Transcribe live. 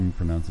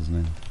pronounce his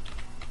name.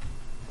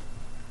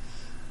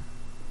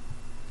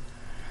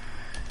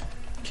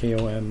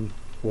 K-O-M...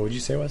 What would you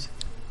say it was?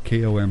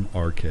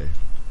 K-O-M-R-K.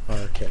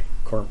 R-K.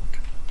 Cormac.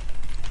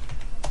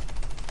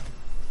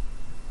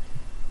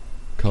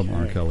 Come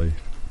R. Kelly.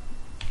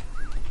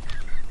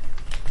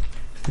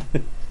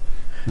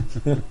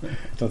 Don't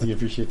think you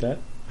appreciate that?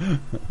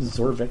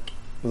 Zorvik.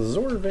 It's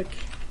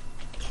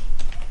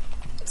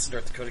the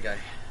North Dakota guy.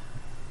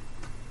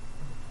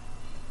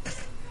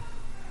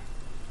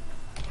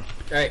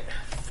 Alright,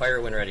 fire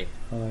when ready.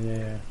 Oh,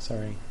 yeah.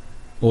 Sorry.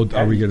 Well,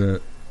 are we going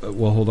to...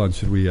 well, hold on.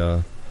 Should we...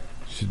 do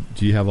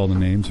you have all the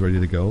names ready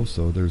to go?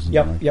 So there's...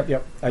 Yep.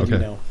 I do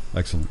now.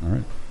 Excellent. All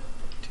right.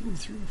 2,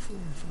 3, 4,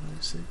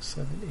 5, 6,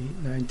 7,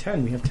 8, 9,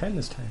 10. We have 10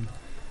 this time.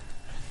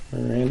 A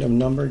random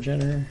number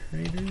generator.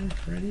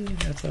 Ready?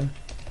 That's a...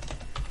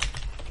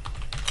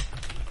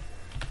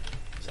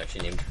 It's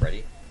actually named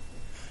Freddy.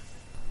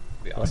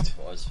 It'd be awesome if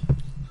it was.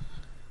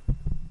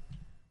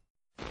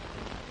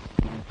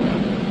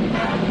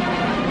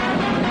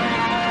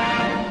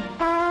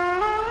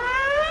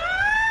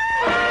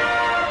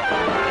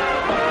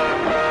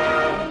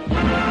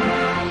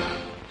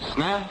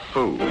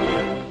 Snafu.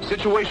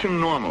 Situation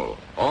normal.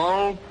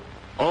 All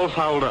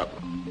fouled up.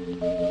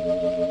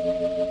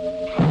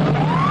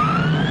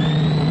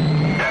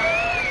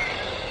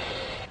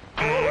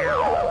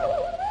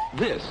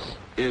 This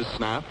is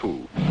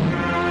Snafu.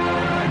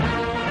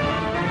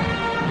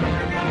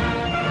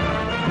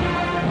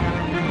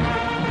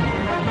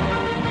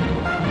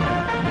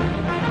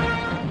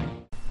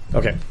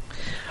 Okay.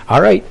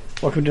 All right.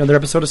 Welcome to another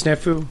episode of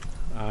Snafu.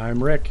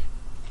 I'm Rick.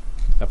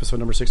 Episode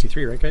number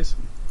 63, right, guys?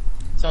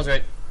 Sounds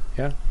right.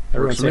 Yeah?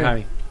 Everyone Works say for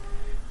me. hi.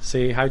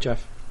 Say hi,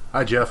 Jeff.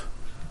 Hi, Jeff.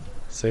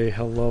 Say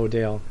hello,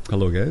 Dale.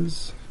 Hello,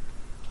 guys.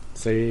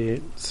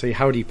 Say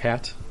howdy,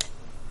 Pat.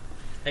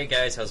 Hey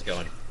guys, how's it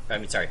going? I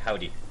mean, sorry,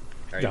 howdy.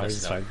 Already No, messing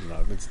it's up. fine.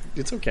 No,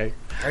 it's okay.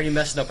 Already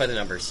messing up by the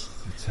numbers.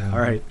 All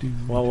right.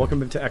 Well,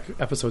 welcome to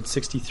episode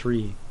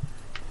 63.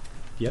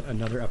 Yet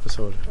another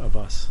episode of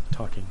us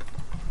talking.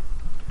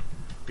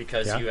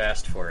 Because Yeah? you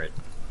asked for it.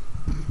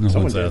 No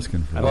Someone one's did.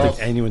 asking for I that. don't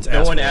think anyone's no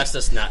asked one for it. asked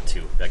us not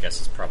to. I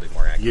guess is probably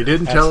more accurate. You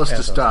didn't Ask- tell us to ask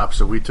us. stop,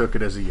 so we took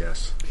it as a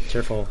yes.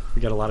 Careful.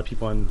 We got a lot of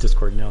people on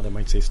Discord now that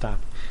might say stop.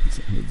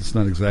 It's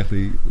not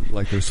exactly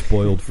like they're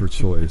spoiled for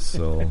choice,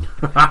 so...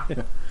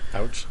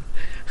 Ouch.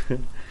 I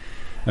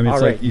mean, All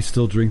it's right. like you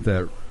still drink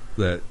that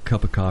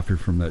cup of coffee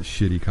from that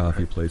shitty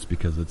coffee place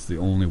because it's the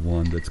only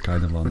one that's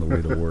kind of on the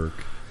way to work,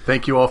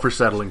 Thank you all for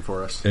settling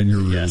for us. and you're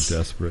really Yes.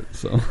 desperate.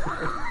 So,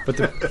 But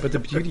the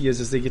beauty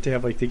is they get to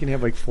have they can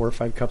have 4 or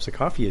 5 cups of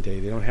coffee a day.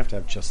 They don't have to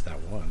have just that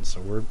one.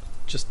 So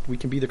we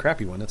can be the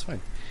crappy one. That's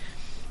fine.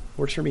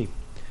 Works for me.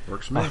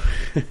 Works for me.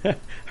 All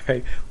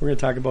right, we're going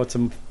to talk about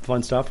some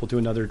fun stuff. We'll do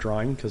another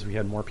drawing because we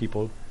had more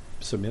people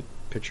submit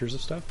pictures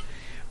of stuff.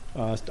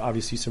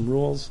 Obviously, some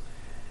rules.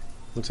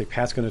 Looks like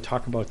Pat's going to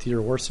talk about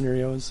theater war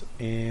scenarios,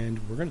 and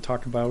we're going to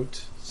talk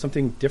about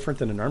something different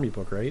than an army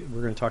book, right?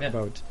 We're going to talk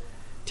about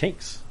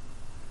tanks,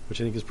 which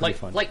I think is pretty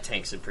fun. Light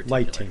tanks in particular.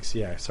 Light tanks,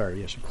 yeah.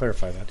 Sorry, I should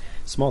clarify that.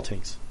 Small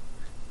tanks,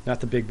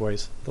 not the big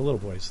boys, the little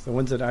boys, the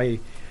ones that I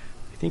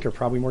think are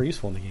probably more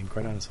useful in the game,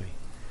 quite honestly.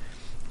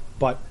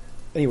 But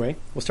anyway,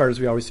 we'll start as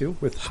we always do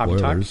with Hobby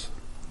Talk. spoilers.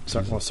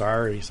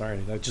 Sorry.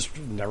 That just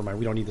never mind.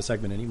 We don't need the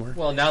segment anymore.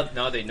 Well,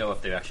 now they know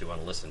if they actually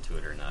want to listen to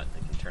it or not. They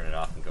can turn it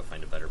off and go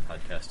find a better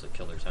podcast to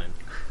kill their time.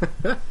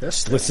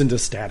 Just listen to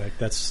static.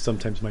 That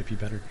sometimes might be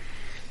better.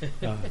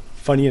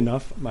 Funny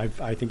enough,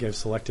 I think I've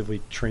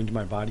selectively trained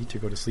my body to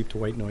go to sleep to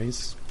white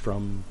noise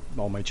from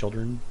all my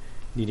children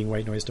needing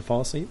white noise to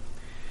fall asleep.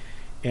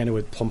 And it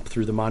would plump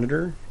through the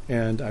monitor,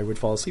 and I would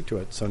fall asleep to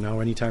it. So now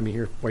anytime you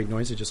hear white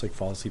noise, I just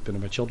fall asleep into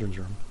my children's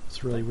room.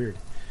 It's really weird.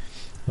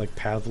 Like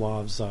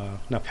Pavlov's,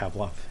 not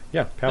Pavlov.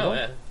 Yeah, Pavlov. Oh,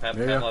 yeah.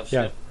 Pavlov's,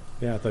 Yeah.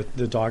 Yeah,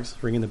 the dogs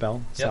ringing the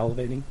bell, Yep.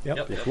 salivating.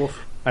 Yep. Yep.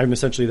 Woof. I'm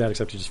essentially that,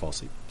 except you just fall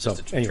asleep. So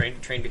Just a anyway.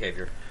 trained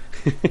behavior.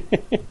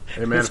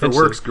 Hey, man, if it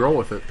works, grow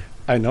with it.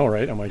 I know,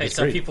 right? I'm like, Hey, it's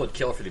some great. people would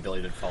kill for the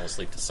ability to fall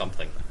asleep to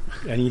something.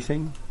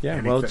 Anything?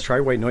 Yeah. Well, Anything. try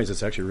white noise.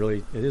 It's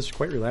actually it is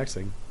quite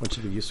relaxing once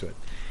you get used to it.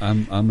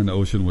 I'm an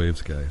ocean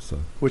waves guy, so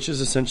Which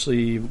is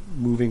essentially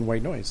moving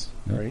white noise,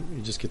 Yeah. right?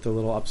 You just get the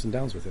little ups and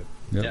downs with it.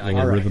 yeah, Yeah, a I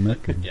little got it.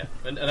 rhythmic. and- Yeah,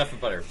 enough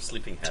about our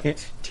sleeping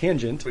habits.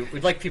 Tangent.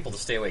 We'd like people to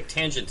stay awake.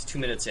 Tangent, 2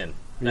 minutes in.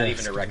 Not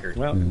Yes. even a record.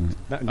 Well,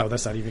 Yeah. no,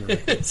 that's not even a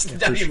record. It's Yeah,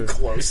 not for even sure.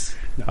 close.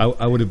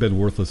 I would have been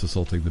worthless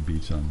assaulting the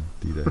beach on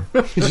D-Day.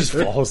 You just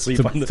fall asleep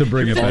To- on the to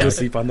bring it fall back.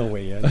 asleep on the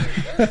way in. I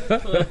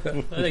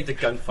think the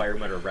gunfire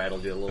might have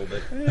rattled you a little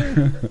bit.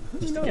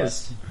 Who knows?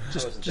 Yes. I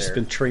Just wasn't there.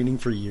 been training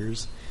for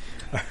years.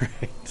 All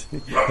right,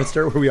 let's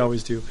start where we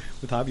always do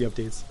with hobby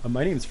updates.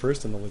 My name's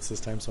first on the list this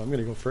time, so I'm going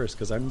to go first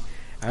because I'm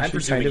I'm actually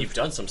presuming kind of. you've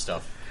done some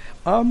stuff.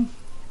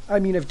 I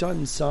mean, I've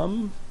done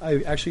some.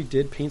 I actually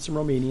did paint some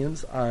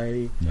Romanians.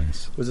 I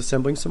Nice. was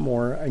assembling some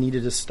more. I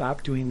needed to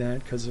stop doing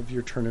that because of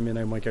your tournament.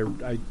 I'm like,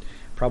 I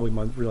probably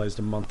realized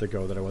a month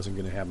ago that I wasn't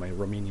going to have my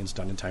Romanians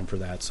done in time for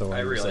that. So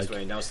I was realized like, when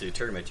I announced the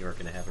tournament you weren't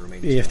going to have a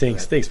Romanian. yeah, stand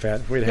for thanks,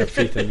 that. Pat. Way to have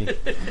faith in me.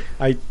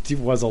 It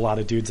was a lot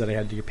of dudes that I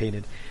had to get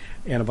painted.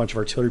 and a bunch of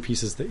artillery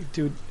pieces.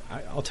 Dude,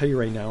 I'll tell you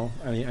right now.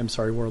 I'm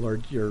sorry,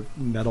 Warlord. Your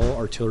metal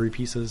artillery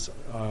pieces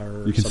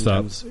are You can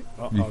sometimes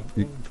stop.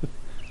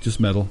 Just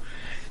metal.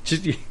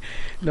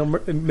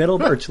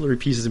 Metal artillery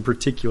pieces in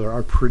particular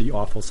are pretty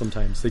awful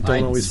sometimes. They don't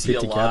I always see fit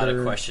a together. lot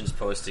of questions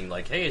posting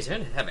like, "Hey, does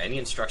anyone have any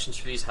instructions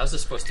for these? How's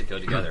this supposed to go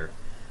together?"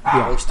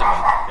 Yeah. Most of them,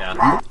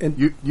 yeah. And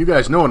You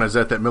guys know when I was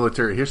at that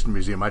Military History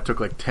Museum, I took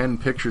like 10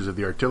 pictures of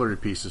the artillery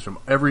pieces from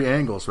every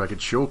angle so I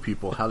could show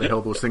people how the hell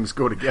those things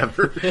go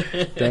together.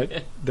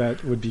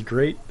 that would be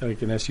great. I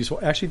can ask you. So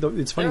actually, though,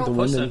 it's funny. They're all The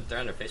one posted. that, They're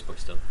on their Facebook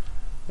still.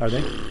 are they?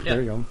 Yeah.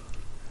 There you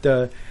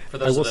go. For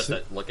those I will of us say-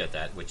 that look at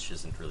that, which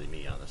isn't really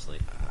me, honestly.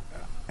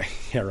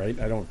 Yeah, right.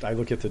 I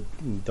look at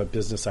the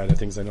business side of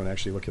things. I don't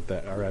actually look at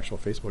our actual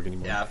Facebook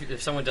anymore. Yeah,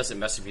 if someone doesn't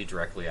message me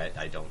directly,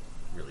 I don't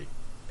really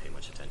pay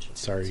much attention to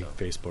Sorry, it.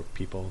 So. Facebook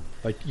people.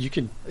 Like you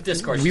can.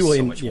 Discourse we is will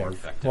so much more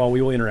effective. Well,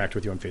 we will interact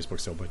with you on Facebook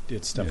still, but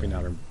it's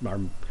definitely not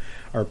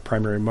our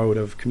primary mode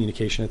of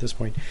communication at this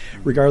point.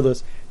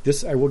 Regardless,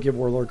 I will give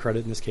Warlord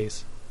credit in this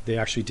case. They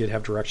actually did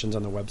have directions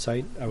on the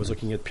website. I was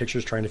looking at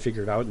pictures trying to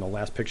figure it out, and the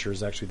last picture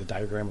is actually the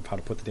diagram of how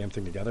to put the damn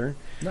thing together.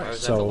 I was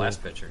at So- the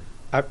last picture.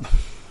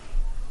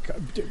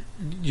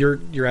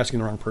 You're asking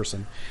the wrong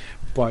person,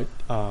 but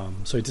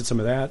so I did some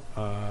of that,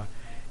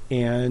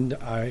 and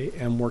I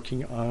am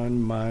working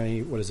on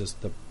my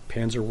the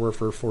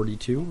Panzerwerfer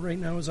 42 right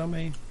now is on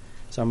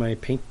my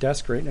paint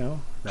desk right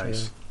now.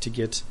 Nice. to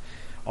get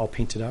all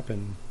painted up,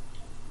 and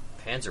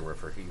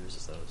Panzerwerfer, who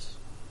uses those?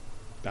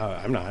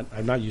 I'm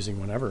not using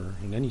one ever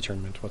in any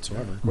tournament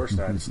whatsoever. Of course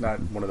not. It's not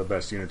one of the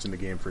best units in the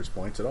game for its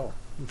points at all.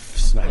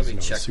 It's not Let me no,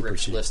 check super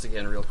Rick's cheap. list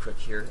again real quick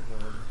here.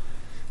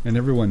 And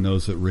everyone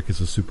knows that Rick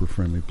is a super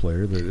friendly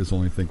player that is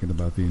only thinking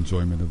about the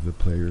enjoyment of the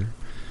player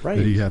Right.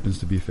 that he happens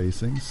to be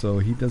facing. So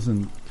he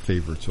doesn't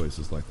favor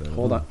choices like that. at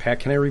Hold all. on, Pat.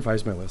 Can I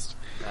revise my list?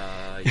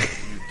 You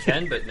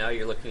can, but now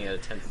you're looking at a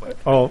 10-point.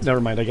 Oh, never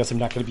mind. I guess I'm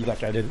not going to be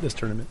that guy at this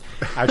tournament.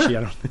 Actually,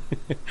 I don't.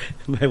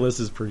 My list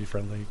is pretty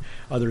friendly,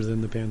 other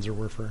than the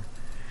Panzerwerfer.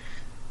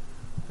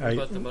 What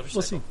about the motorcycle?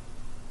 We'll see.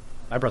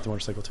 I brought the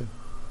motorcycle too.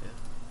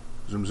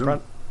 Zoom, zoom.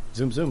 Brought,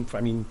 zoom.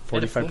 I mean,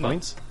 45 Puma.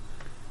 points.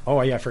 Oh,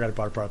 yeah, I forgot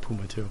I brought a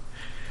Puma too.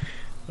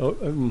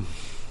 Oh,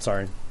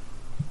 sorry.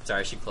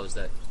 Sorry, I should close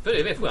that. But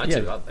if we want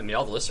Yeah. to, I mean,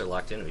 all the lists are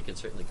locked in. We can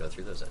certainly go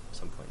through those at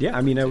some point. Yeah,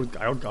 I mean, I would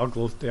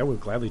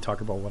gladly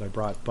talk about what I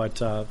brought, but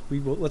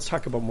let's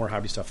talk about more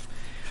hobby stuff.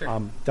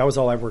 Sure. That was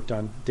all I've worked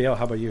on. Dale,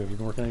 how about you? Have you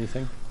been working on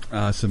anything?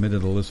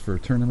 Submitted a list for a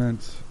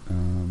tournament.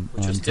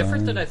 Which was on different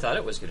time. than I thought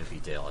it was going to be,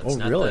 Dale. It's Oh,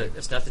 not really?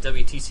 It's not the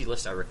WTC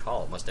list I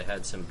recall. It must have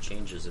had some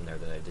changes in there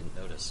that I didn't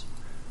notice.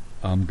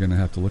 I'm going to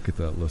have to look at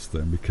that list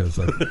then because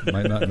I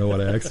might not know what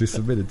I actually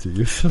submitted to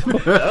you. So.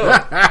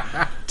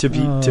 To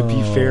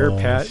be fair,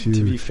 Pat. shoot.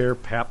 To be fair,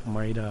 Pat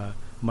might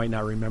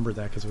not remember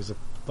that because it was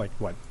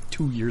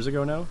 2 years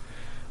ago now.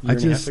 Year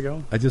and a half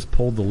ago. I just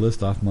pulled the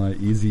list off my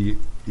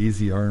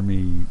Easy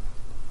Army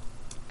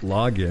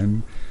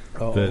login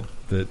Uh-oh.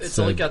 that It's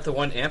said, only got the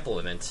one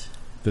implement.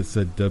 that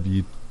said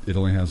W. It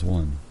only has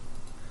one.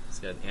 It's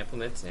got an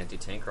implement, an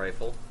anti-tank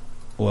rifle.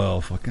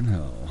 Well, fucking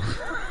hell.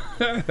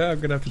 I'm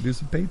going to have to do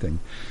some painting.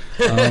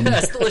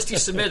 That's the list you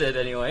submitted,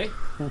 anyway.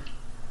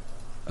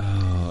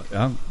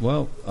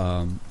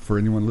 For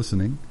anyone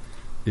listening,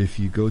 if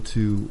you go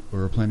to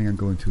or are planning on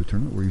going to a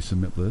tournament where you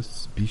submit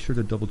lists, be sure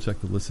to double check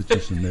the list that you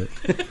submit.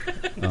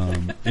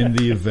 In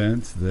the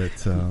event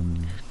that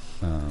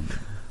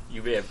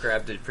You may have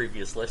grabbed a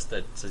previous list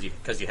that says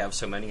because you have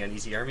so many on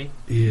Easy Army.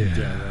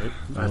 Yeah, right.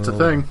 That's a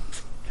thing.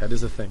 That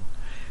is a thing.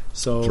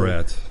 So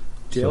Drat.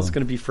 Dale's So,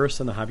 going to be first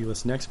on the hobby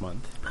list next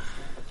month.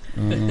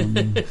 I'm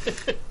going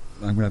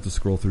to have to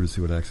scroll through to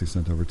see what I actually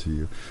sent over to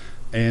you.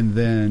 And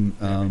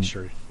then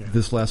Sure. Yeah.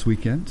 this last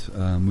weekend,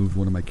 moved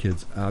one of my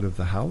kids out of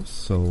the house,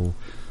 so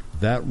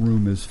that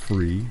room is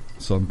free.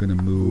 So I'm going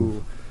to move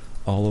Ooh.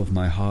 all of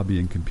my hobby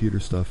and computer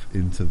stuff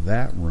into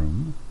that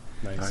room.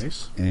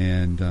 Nice.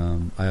 And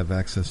I have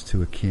access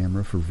to a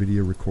camera for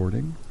video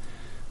recording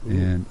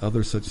and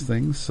other such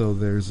things. So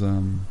there's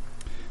I'm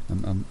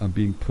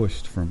being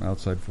pushed from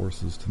outside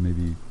forces to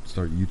maybe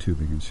start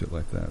YouTubing and shit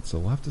like that. So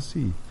we'll have to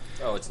see.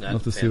 Oh, it's not. We'll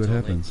have to see fans what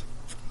only? happens.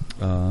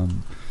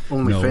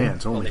 Only No.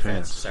 fans. Only Only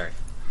fans. fans.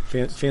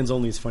 Sorry. Fans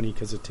only is funny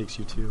because it takes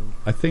you to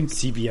I think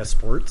CBS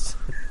Sports.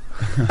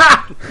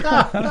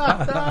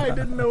 I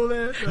didn't know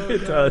that. Oh, It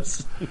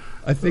does.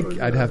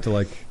 I'd have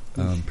to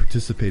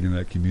participate in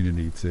that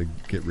community to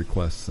get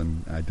requests,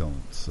 and I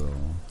don't. So,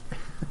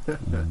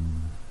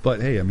 but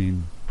hey, I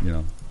mean,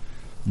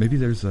 maybe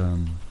there's a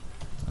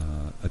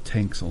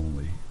tanks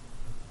only.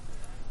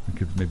 I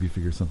could maybe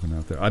figure something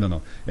out there. I don't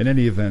know. In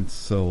any event,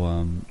 so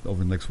over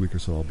the next week or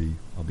so,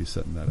 I'll be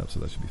setting that up. So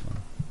that should be fun.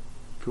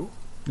 Cool.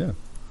 Yeah.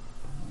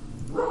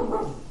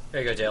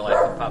 There you go, Dale. I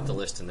popped the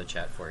list in the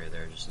chat for you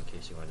there, just in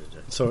case you wanted to.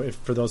 So if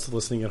for those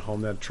listening at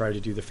home that try to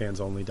do the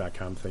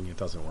fansonly.com thing, it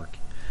doesn't work.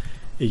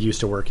 It used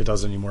to work. It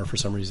doesn't anymore for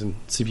some reason.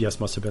 CBS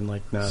must have been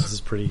like, nah, this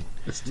is pretty...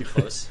 It's too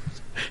close.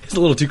 It's a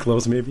little too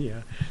close, maybe,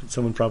 yeah.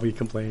 someone probably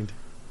complained.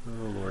 Oh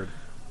Lord.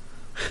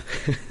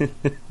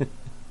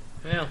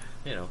 Well,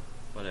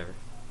 whatever.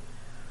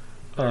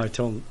 I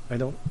don't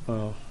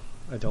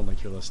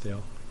like your list,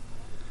 Dale.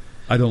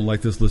 I don't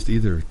like this list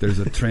either. There's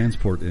a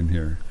transport in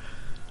here.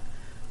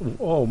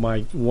 Oh,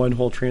 my one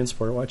whole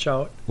transport. Watch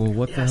out. Well,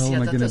 what the hell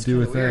am I going to do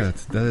with that?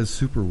 That is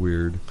super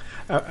weird.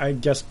 I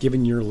guess,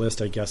 given your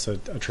list, I guess a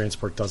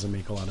transport doesn't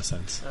make a lot of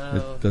sense.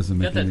 It doesn't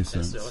make any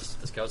sense.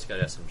 The Scout's got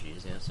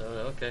SMGs, yeah. So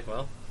okay,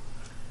 well,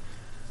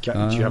 Do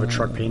you have a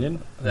truck painted?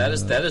 that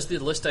is the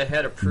list I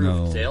had approved,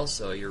 No. Dale.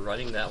 So you're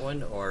running that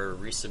one or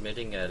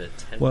resubmitting at a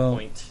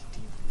 10-point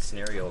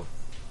scenario.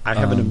 I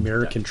have an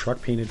American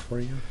truck painted for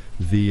you.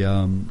 The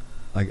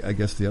I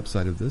guess the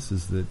upside of this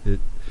is that it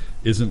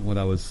isn't what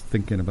I was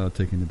thinking about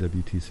taking to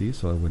WTC,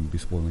 so I wouldn't be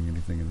spoiling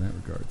anything in that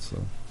regard.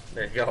 So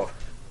There you go.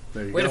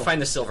 There you Way go. to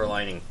find the silver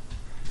lining.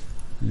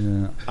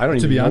 yeah, I don't to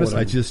even be know honest, what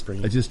I I'm just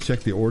bringing.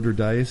 checked the order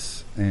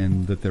dice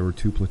and that there were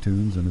 2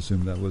 platoons and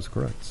assumed that was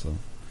correct. So,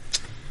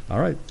 all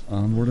right,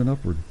 onward and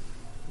upward.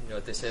 You know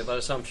what they say about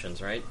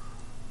assumptions, right?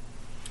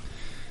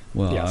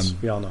 Well, Yes,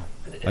 we all know.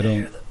 I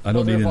don't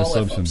Mother need of an all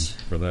assumption F-ups.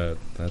 for that.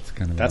 That's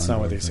kind of That's an not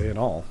what they ongoing say thing. at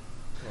all.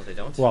 Well, they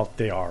don't. Well,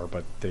 they are,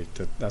 but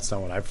that's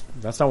not what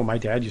That's not what my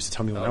dad used to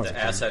tell me when I was a the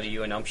ass kid. out of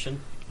you and umption.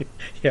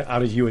 Yeah,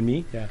 out of you and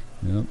me. Yeah.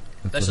 Yep,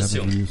 that's Let's what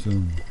assume. happens when you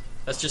assume.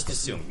 Let's just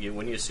assume.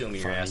 When you assume,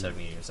 you're your ass out of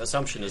meetings.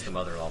 Assumption is the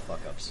mother of all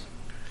fuck-ups.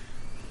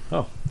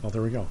 Oh, well,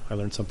 there we go. I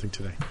learned something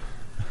today.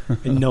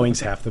 And knowing's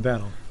half the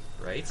battle.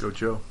 Right? Go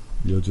Joe.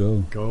 Yo,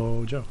 Joe.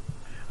 Go, Joe.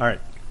 All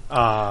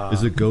right.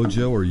 Is it Go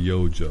Joe or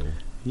Yo Joe?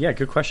 Yeah,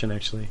 good question,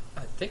 actually.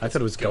 I thought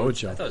it was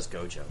Gojo. I thought it was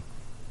Gojo.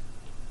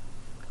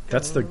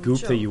 That's the goop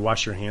Joe. that you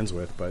wash your hands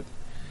with, but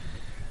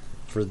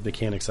for the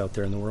mechanics out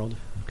there in the world,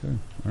 Okay,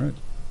 all right.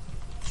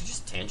 Did you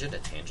just tangent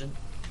at tangent? I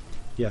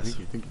yes.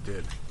 think you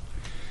did.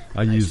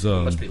 I use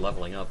You must be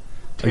leveling up.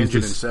 Tangent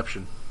this-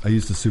 Inception. I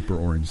use the super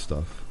orange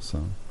stuff.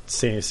 So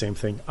Same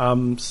thing.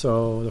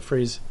 So the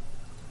phrase,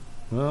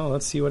 well,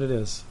 let's see what it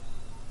is.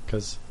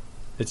 Because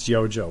it's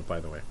Yo Joe, by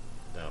the way.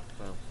 No.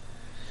 Well,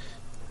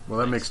 Well,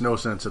 that makes no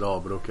sense at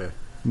all, but okay.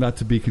 not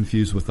to be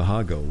confused with the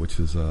Hago, which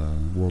is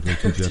World War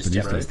II just Japanese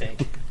Japanese type.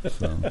 tank.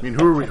 So I mean,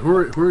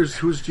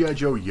 who's G.I.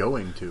 Joe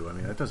yoing to? I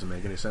mean, that doesn't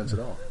make any sense at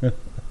all.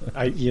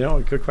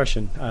 Good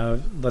question.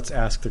 Let's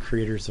ask the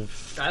creators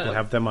of. I don't We'll know.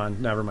 have them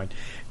on. Never mind.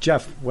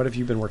 Jeff, what have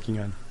you been working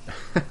on?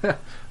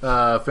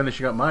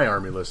 Finishing up my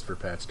army list for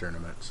Pat's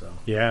tournament. So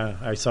Yeah,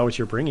 I saw what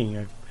you're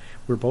bringing.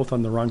 We're both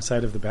on the wrong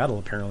side of the battle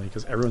apparently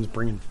because everyone's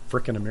bringing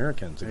frickin'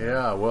 Americans. again.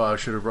 yeah, well, we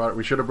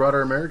should have brought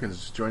our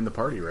Americans to join the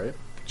party, right?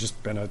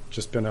 Just been a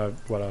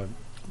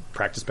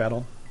practice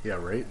battle. Yeah,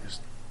 right.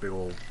 Just big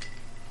old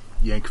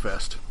Yank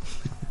fest.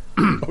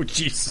 Oh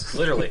jeez.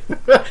 Literally.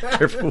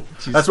 Careful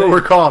what you That's say. what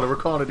we're calling it. We're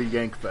calling it a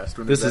Yank fest.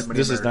 when This there's is that many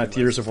this is not American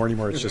Theaters lists. of War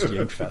anymore. It's just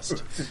Yank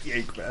Fest. It's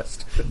Yank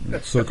fest.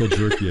 Circle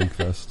Jerk Yank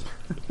Fest.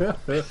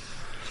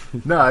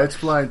 No, it's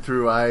flying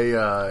through. I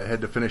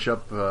had to finish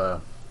up a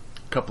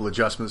couple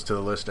adjustments to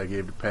the list I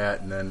gave to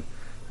Pat, and then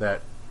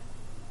that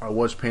I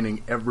was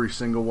painting every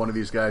single one of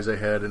these guys I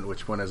had, and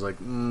which one I was like,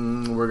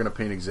 we're going to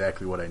paint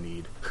exactly what I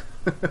need.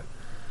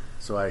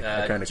 So I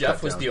kind of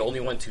Jeff was the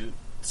only one to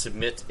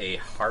submit a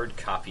hard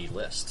copy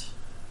list.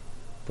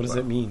 What does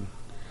that mean?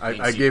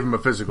 I gave him a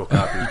physical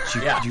copy.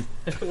 Yeah.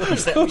 What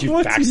does that Did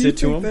you fax it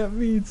to him? That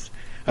means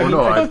Oh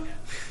no! I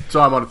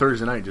saw him on a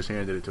Thursday night and just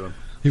handed it to him.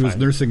 he was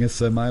nursing a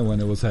semi when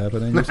it was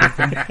happening. Or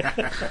something.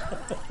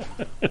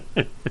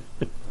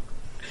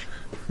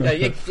 Yeah,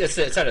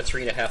 it's on a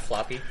 3.5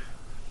 floppy.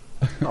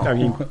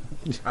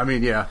 I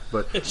mean, Yeah,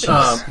 but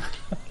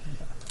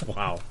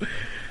wow.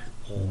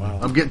 Oh, wow.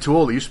 I'm getting too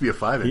old. It used to be a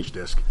 5-inch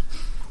disc.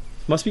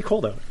 Must be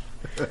cold out.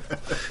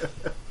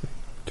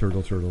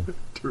 Turtle.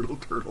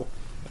 Turtle.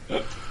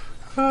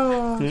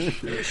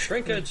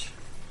 Shrinkage.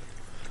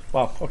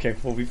 Wow. Okay.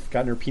 Well, we've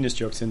gotten our penis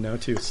jokes in now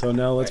too. So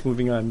now let's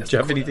moving on. That's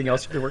Jeff, cool. anything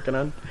else you've been working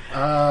on?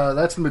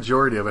 That's the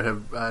majority of it.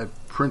 I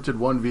printed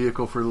one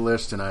vehicle for the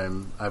list, and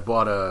I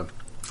bought a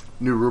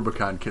new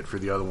Rubicon kit for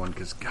the other one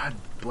because God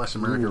bless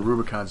America,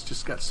 Rubicon's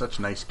just got such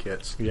nice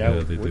kits. Yeah,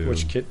 they do.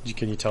 Which kit?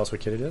 Can you tell us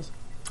what kit it is?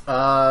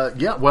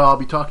 Yeah, well, I'll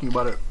be talking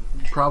about it,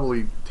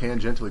 probably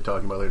tangentially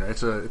talking about it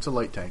later. It's a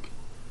light tank.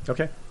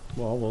 Okay.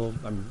 Well,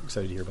 I'm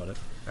excited to hear about it.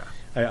 Yeah.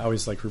 I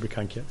always like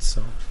Rubicon kits,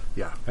 so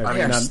Yeah, I've I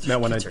mean,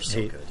 not one I Kits are so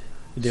hate. good.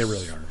 They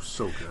really are.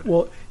 so good.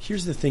 Well,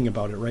 here's the thing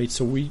about it, right?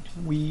 So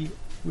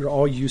we're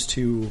all used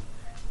to,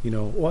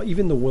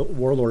 even the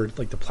Warlord,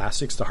 like the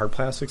plastics, the hard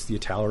plastics, the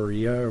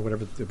Italaria or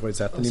whatever. What is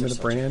that the name of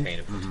the brand? Pain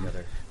to put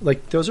together.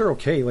 Like those are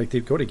okay. Like they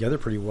go together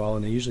pretty well,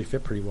 and they usually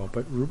fit pretty well.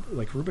 But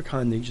like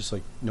Rubicon, they just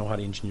like know how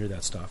to engineer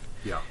that stuff.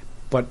 Yeah,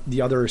 But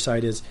the other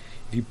side is,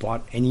 if you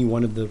bought any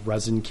one of the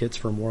resin kits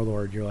from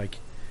Warlord, you're like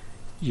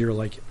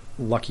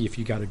lucky if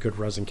you got a good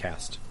resin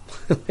cast.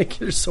 Like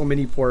there's so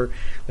many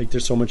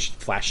there's so much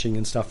flashing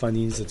and stuff on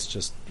these, it's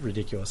just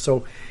ridiculous.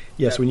 So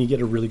yes, when you get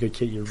a really good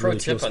kit, you Pro really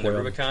feel tip on the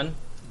spoiled. Rubicon: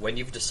 when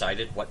you've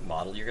decided what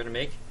model you're going to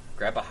make,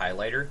 grab a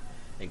highlighter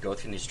and go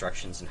through the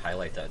instructions and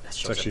highlight that. That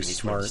shows up actually in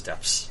each one of the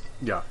smart. steps.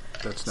 Yeah,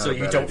 that's not So a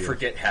you bad don't idea.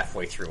 forget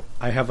halfway through.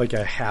 I have like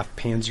a half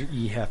Panzer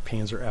E, half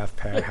Panzer F,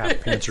 half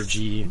Panzer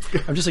G.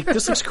 I'm just like,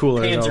 this looks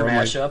cooler. Panzer though. I'm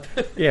like,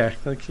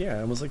 mashup.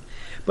 I was like,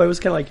 but it was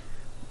kind of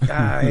like,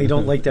 I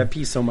don't like that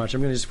piece so much.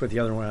 I'm going to just put the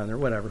other one on there.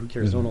 Whatever. Who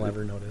cares? No one will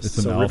ever notice. It's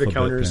an So rivet alphabet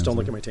counters. Don't Panzer.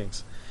 look at my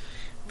tanks.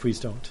 Please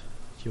don't.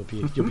 You'll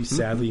be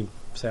sadly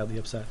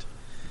upset.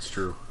 It's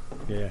true.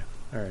 Yeah.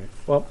 All right.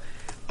 Well,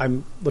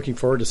 I'm looking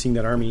forward to seeing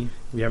that army.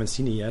 We haven't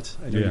seen it yet.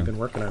 I know Yeah. you've been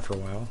working on it for a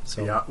while.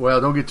 So Yeah,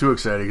 well, don't get too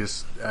excited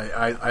because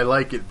I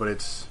like it, but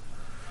it's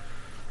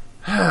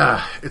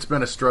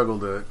been a struggle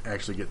to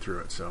actually get through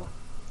it. So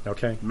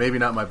okay. maybe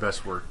not my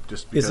best work,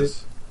 just Is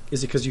because.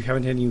 it because you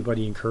haven't had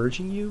anybody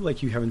encouraging you?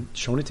 Like you haven't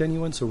shown it to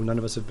anyone, so none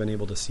of us have been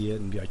able to see it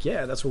and be like,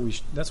 yeah, that's what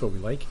we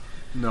like.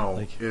 No,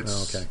 Like,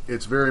 it's okay.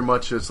 it's very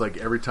much just like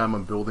every time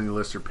I'm building a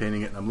list or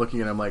painting it, and I'm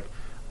looking at it, I'm like,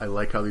 I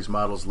like how these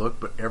models look,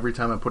 but every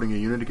time I'm putting a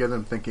unit together,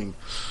 I'm thinking,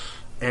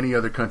 any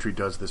other country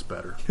does this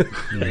better.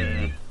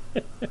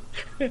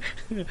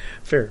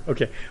 Fair.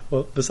 Okay.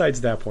 Well,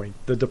 besides that point,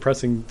 the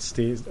depressing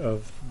state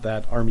of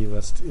that army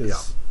list is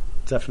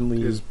Yeah.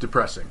 definitely It's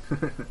depressing.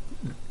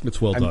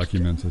 It's well I'm-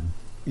 documented.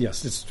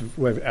 yes. It's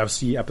I've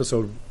seen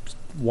episode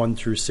 1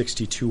 through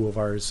 62 of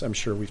ours. I'm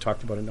sure we've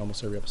talked about it in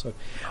almost every episode.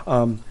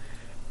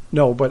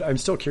 No, but I'm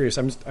still curious.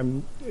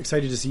 I'm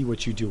excited to see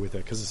what you do with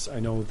it because I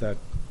know that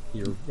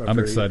you're. I'm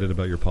excited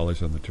about your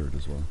polish on the turd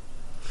as well.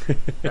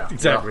 Yeah,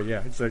 Exactly. well,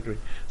 Yeah. Exactly.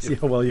 See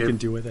how well you if- can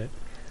do with it.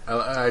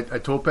 I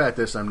told Pat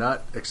this. I'm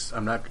not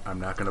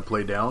going to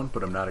play down,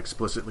 but I'm not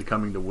explicitly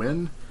coming to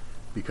win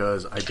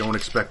because I don't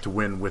expect to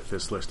win with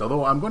this list.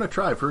 Although I'm going to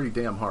try pretty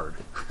damn hard.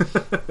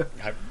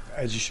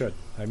 As you should.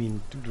 I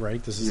mean,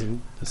 right? This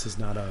is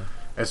not a.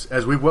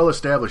 As we've well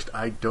established,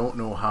 I don't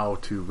know how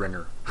to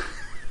ringer.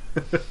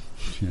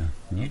 Yeah.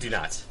 You do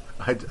not.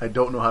 I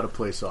don't know how to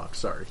play soft.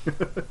 Sorry.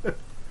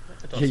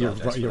 Don't You're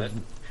apologize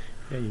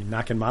for that.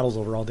 knocking models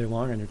over all day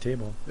long on your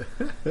table.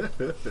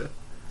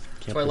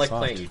 That's why I like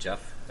playing you,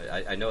 Jeff.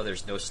 I know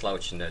there's no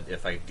slouch, and that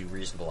if I do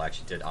reasonable, I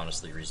actually did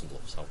honestly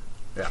reasonable. So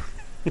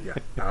Yeah.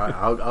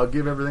 I'll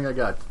give everything I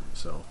got.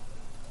 So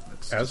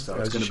that's As- how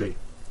it's as you going to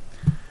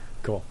be.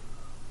 Cool.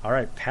 All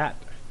right, Pat.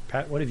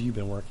 Pat, what have you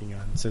been working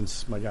on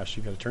since, my gosh,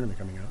 you've got a tournament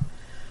coming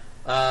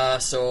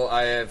up? So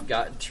I have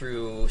gotten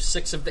through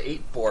 6 of the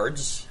 8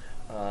 boards,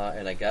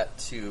 and I got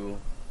to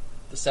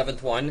the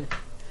 7th one,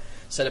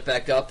 set it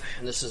back up,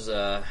 and this is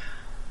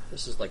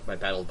like my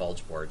Battle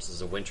Bulge boards. This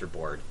is a winter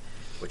board,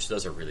 which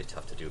those are really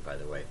tough to do, by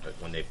the way. But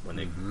when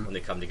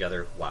they come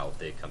together, wow,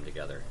 they come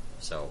together.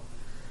 So,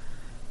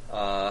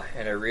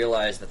 and I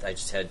realized that I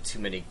just had too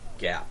many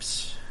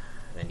gaps.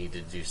 I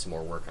needed to do some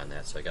more work on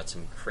that. So I got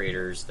some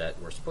craters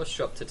that were supposed to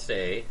show up to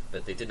today,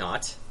 but they did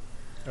not.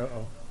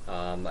 Uh-oh.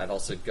 I've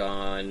also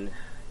gone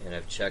and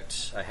I've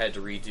checked. I had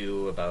to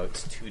redo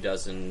about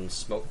 24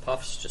 smoke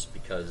puffs just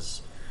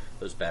because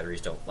those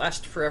batteries don't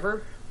last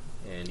forever.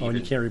 And Oh, and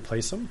you can't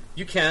replace them?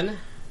 You can,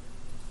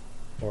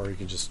 Or you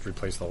can just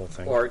replace the whole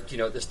thing? or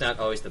it's not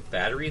always the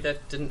battery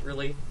that didn't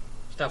really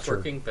stop Sure.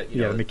 working, but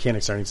the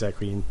mechanics aren't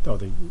exactly...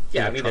 the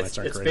yeah, I mean electronics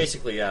aren't it's great.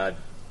 basically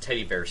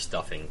teddy bear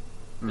stuffing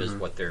is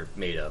what they're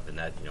made of, and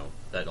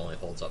that only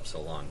holds up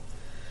so long.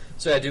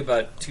 So I do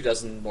about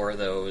 24 more of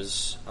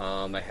those.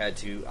 I had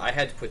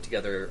to put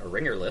together a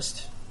ringer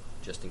list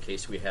just in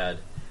case we had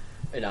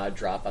an odd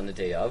drop on the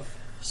day of.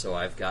 So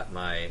I've got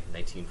my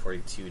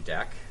 1942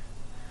 DAC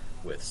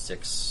with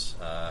 6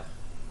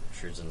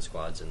 Scherzen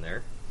squads in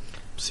there.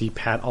 See,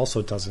 Pat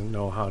also doesn't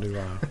know how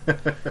to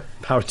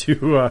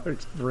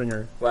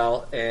ringer.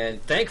 Well,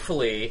 and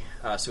thankfully,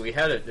 so we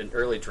had an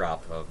early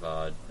drop of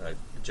a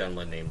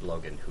gentleman named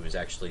Logan, who is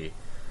honestly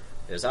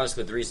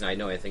the reason I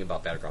know anything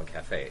about Battleground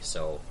Cafe.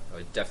 So I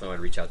would definitely want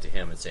to reach out to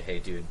him and say, hey,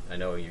 dude, I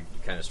know you're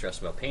kind of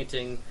stressed about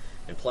painting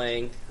and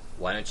playing.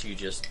 Why don't you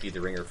just be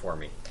the ringer for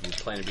me? You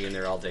plan to be in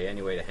there all day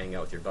anyway to hang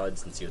out with your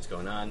buds and see what's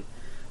going on.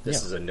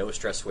 This is a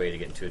no-stress way to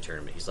get into a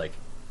tournament. He's like,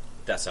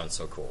 that sounds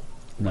so cool.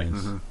 Nice.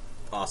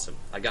 Awesome.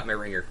 I got my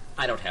ringer.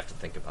 I don't have to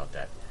think about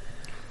that.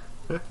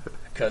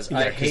 Because Yeah,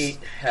 I hate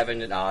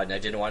having an odd,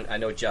 and I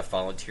know Jeff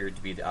volunteered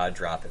to be the odd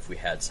drop if we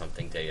had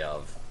something day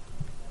of.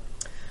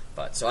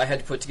 But, so I had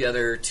to put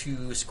together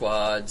 2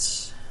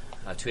 squads,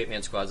 2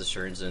 8-man squads of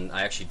Scherns, and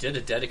I actually did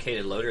a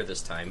dedicated loader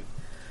this time.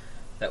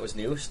 That was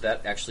new, so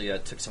that actually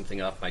took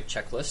something off my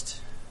checklist,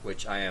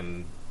 which I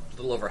am a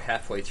little over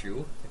halfway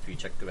through. If you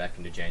go back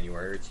into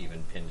January, it's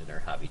even pinned in our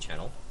hobby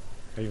channel.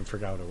 I even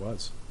forgot what it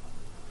was.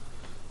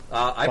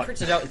 I What?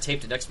 printed out and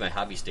taped it next to my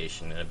hobby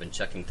station, and I've been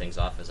checking things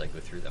off as I go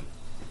through them.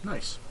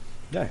 Nice.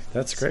 Yeah,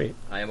 that's great.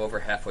 I am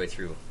over halfway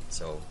through,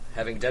 so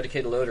having a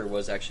dedicated loader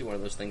was actually one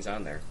of those things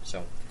on there.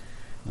 So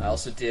I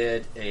also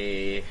did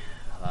a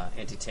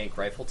anti-tank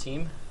rifle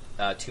team,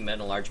 2 men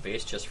and a large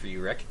base, just for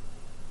you, Rick.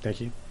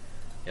 Thank you.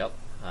 Yep.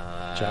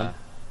 John?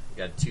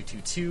 Got a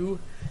 222,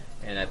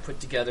 and I put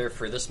together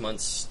for this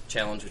month's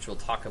challenge, which we'll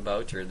talk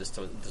about, or this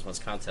month's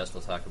contest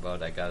we'll talk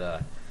about, I got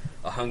a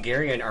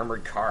Hungarian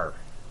armored car.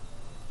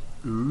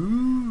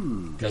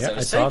 Ooh. Because Yeah, I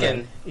was I saw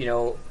thinking,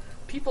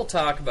 people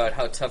talk about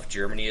how tough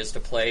Germany is to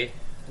play,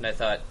 and I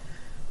thought,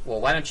 Well,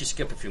 why don't you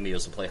skip a few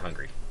meals and play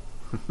Hungry?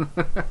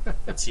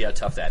 Let's see how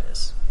tough that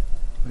is.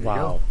 There you Wow.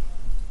 go.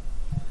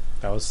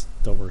 That was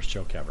the worst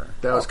joke ever.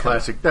 That was come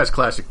classic. That's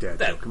classic dad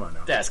That, joke. Come on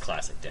now. That's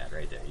classic dad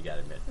right there. You got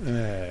to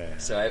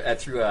admit. So I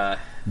threw a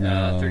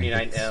No,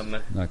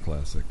 39M. Not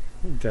classic.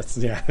 That's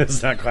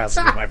not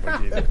classic in my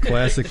book either.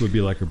 Classic would be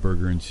like a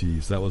burger and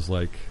cheese. That was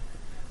like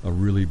a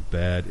really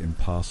bad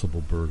Impossible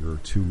Burger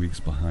 2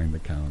 weeks behind the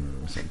counter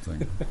or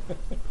something.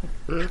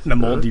 The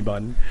moldy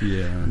bun.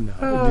 Yeah.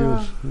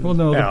 No, dude. Well,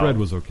 no, the No. bread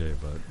was okay,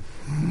 but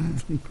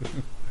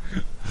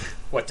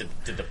What,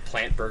 did the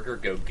plant burger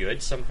go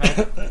good somehow?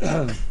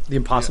 The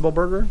Impossible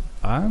Burger.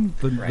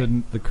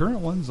 the current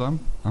ones I'm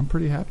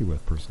pretty happy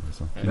with personally.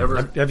 So Never.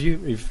 Have you,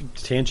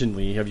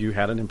 tangentially, have you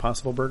had an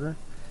Impossible Burger?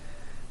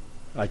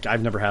 Like,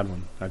 I've never had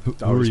one. I've Who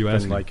always are you been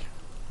asking? like,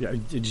 yeah.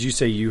 Did you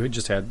say you had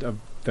just had a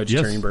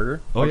vegetarian Yes.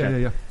 burger? Oh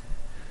Okay. yeah.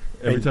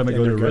 Every And- time I and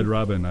go to they're Red good?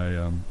 Robin,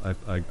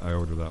 I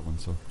order that one.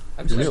 So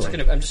I'm just Really?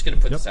 gonna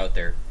put Yep. this out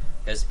there.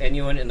 Has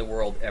anyone in the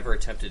world ever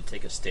attempted to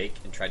take a steak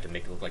and tried to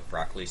make it look like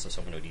broccoli so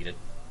someone would eat it?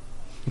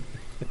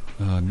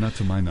 not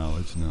to my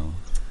knowledge, no.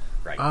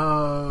 Right.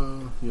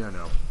 Yeah,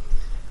 no.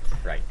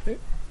 Right.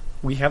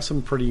 We have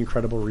some pretty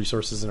incredible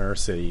resources in our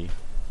city.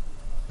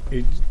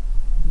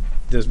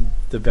 The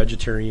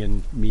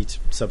vegetarian meat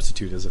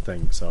substitute is a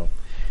thing, so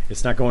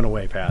it's not going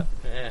away, Pat.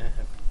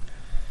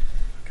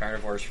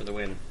 Carnivores for the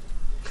win.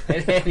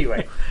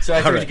 Anyway, so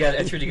I threw, right.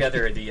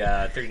 together the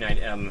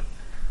 39M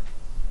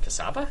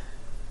Casaba.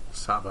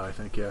 Saba, I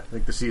think. Yeah, I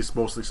think the C is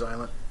mostly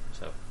silent.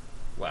 So,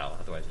 wow.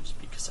 Otherwise, it'd just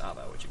be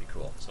Casaba, which would be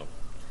cool.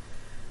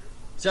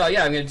 So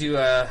yeah, I'm gonna do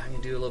a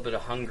little bit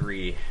of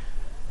Hungry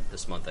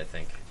this month. I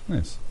think.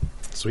 Nice.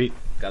 Sweet.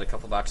 Got a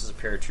couple boxes of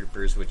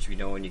paratroopers, which you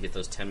know when you get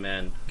those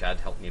 10-man, God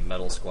help me,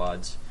 metal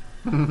squads.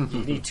 You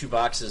need 2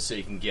 boxes so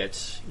you can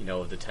get,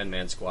 the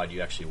 10-man squad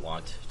you actually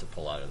want to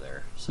pull out of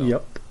there. So,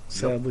 Yep.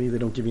 Sadly, they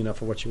don't give you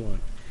enough of what you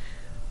want.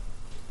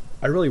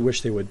 I really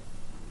wish they would.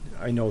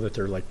 I know that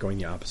they're like going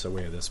the opposite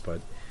way of this, but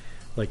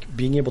like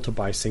being able to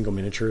buy single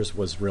miniatures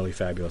was really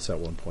fabulous at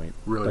one point.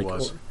 Really Like,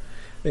 was.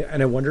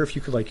 And I wonder if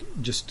you could like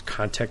just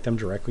contact them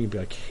directly and be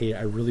like, "Hey,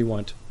 I really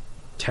want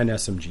 10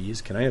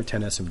 SMGs. Can I have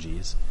 10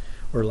 SMGs?"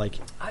 Or like,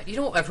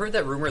 I've heard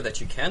that rumor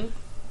that you can.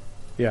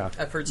 yeah,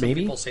 I've heard some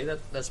maybe? people say that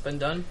that's been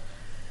done.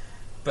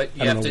 But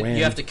I don't know when.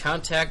 you have to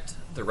contact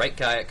the right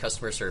guy at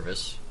customer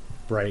service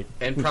Right.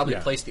 and probably Yeah.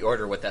 place the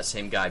order with that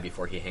same guy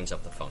before he hangs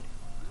up the phone.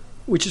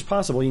 Which is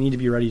possible. You need to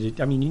be ready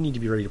to. I mean, you need to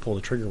be ready to pull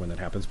the trigger when that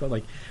happens. But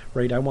like,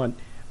 right? I want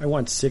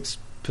 6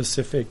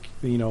 Pacific,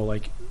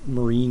 like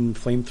Marine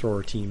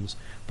flamethrower teams,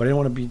 but I don't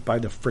want to buy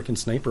the frickin'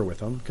 sniper with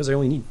them because I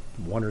only need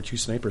 1 or 2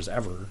 snipers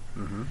ever.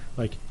 Mm-hmm.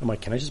 Like, I'm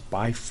like, can I just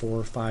buy 4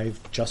 or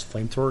 5 just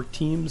flamethrower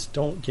teams?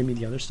 Don't give me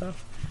the other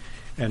stuff.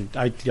 And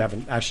I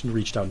haven't actually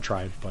reached out and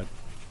tried, but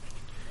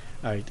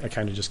I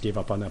kind of just gave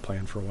up on that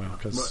plan for a while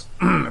because.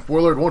 If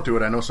Warlord won't do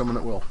it, I know someone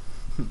that will.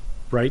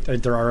 Right?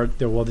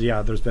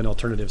 There's been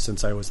alternatives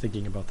since I was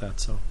thinking about that.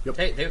 So, Yep.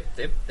 Hey,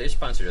 they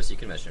sponsored us. You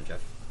can mention them,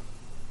 Jeff.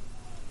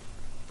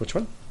 which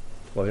one?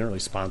 Well, they didn't really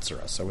sponsor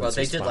us. So I wouldn't Well,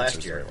 they say did sponsors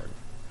last year. the right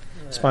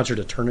word. Sponsored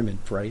a tournament,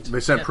 right? They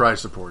sent Yeah.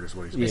 prize support, is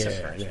what he's Yeah,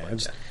 saying. prize yeah. support, I'm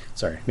just, yeah.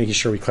 sorry, making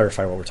sure we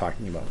clarify what we're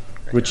talking about.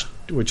 Right.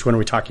 Which one are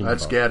we talking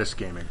That's about? Gaddis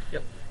Gaming.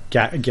 Yep.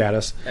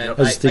 Gaddis. And I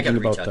was I thinking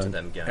gotta reach about out to them.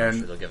 them again. I'm sure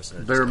And they'll give us an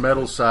their discount.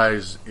 metal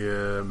size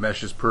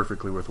meshes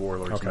perfectly with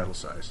Warlord's Okay. metal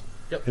size.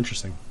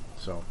 Interesting.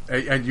 So,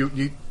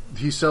 and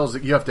he sells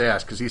it. You have to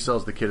ask because he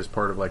sells the kit as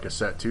part of like a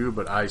set too.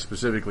 But I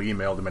specifically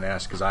emailed him and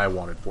asked because I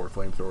wanted 4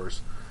 flamethrowers.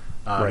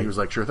 Right. He was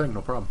like, "Sure thing,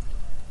 no problem."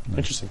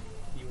 Interesting.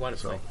 You want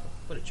to So. play?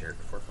 What a jerk!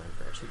 4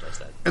 flamethrowers. Who does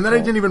that? And then I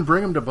didn't even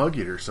bring him to Bug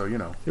Eater, so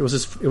It was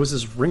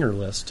his ringer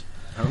list,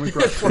 I only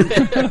brought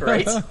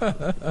Right?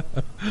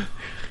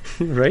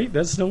 right?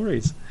 That's no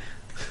worries.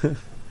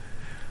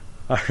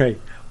 All right.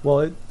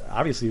 Well,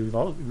 obviously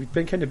we've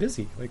been kind of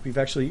busy. Like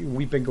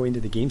we've been going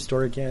to the game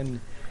store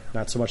again,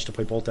 not so much to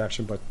play Bolt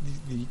Action, but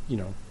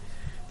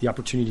the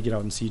opportunity to get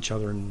out and see each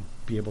other and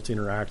be able to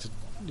interact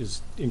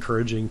is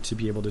encouraging to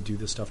be able to do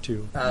this stuff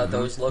too.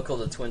 Those local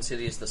to Twin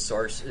Cities, the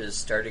Source is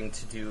starting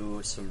to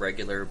do some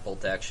regular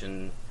Bolt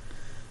Action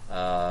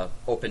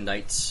open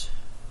nights,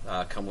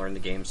 come learn the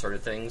game sort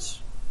of things.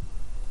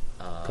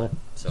 Cool.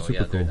 So Super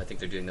yeah, cool. I think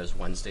they're doing those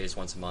Wednesdays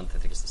once a month. I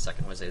think it's the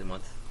second Wednesday of the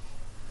month.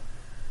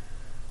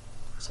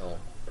 So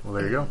Well,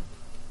 there you go.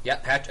 yeah,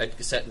 I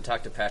sat and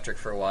talked to Patrick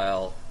for a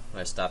while.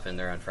 I stop in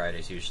there on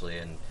Fridays usually,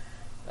 and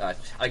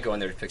I go in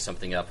there to pick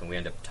something up, and we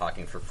end up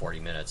talking for 40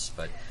 minutes.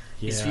 But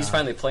he's Yeah.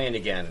 finally playing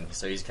again,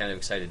 so he's kind of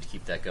excited to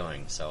keep that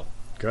going. So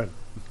Good.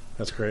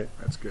 That's great.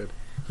 That's good.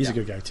 He's a Yeah.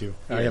 good guy too.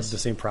 He I have is. the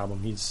same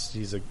problem. He's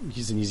an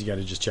easy guy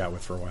to just chat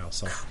with for a while.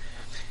 So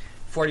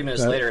 40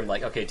 minutes That- later, I'm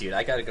like, okay, dude,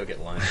 I got to go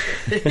get lunch.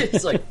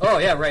 It's like, oh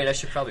yeah, right. I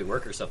should probably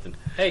work or something.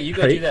 Hey, you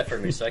go Right. do that for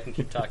me, so I can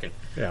keep talking.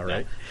 yeah,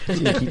 right. You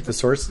can keep the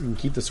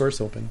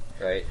source open.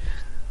 Right.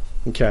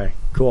 Okay,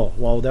 cool.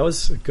 Well, that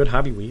was a good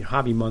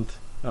hobby month.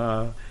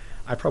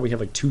 I probably have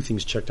like 2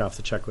 things checked off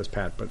the checklist,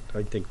 Pat, but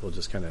I think we'll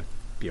just kind of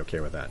be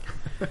okay with that.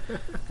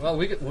 Well,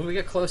 when we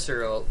get closer,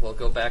 we'll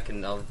go back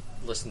and I'll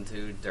listen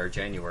to our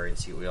January and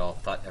see what we all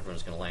thought everyone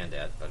was going to land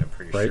at, but I'm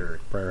pretty Right, sure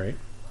right.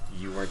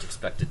 you weren't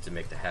expected to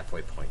make the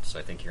halfway point, so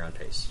I think you're on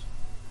pace.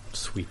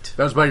 Sweet.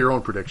 That was by your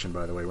own prediction,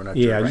 by the way. We're not.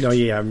 Yeah, judging. no,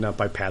 yeah, I'm not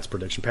by Pat's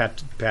prediction.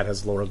 Pat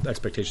has lower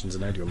expectations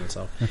than I do of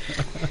myself.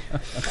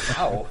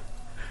 Wow.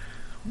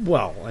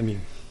 Well, I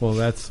mean, Well,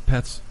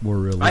 Pat's more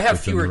realistic. I have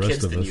than fewer the rest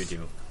kids of than us. you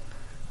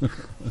do.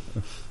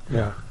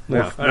 yeah,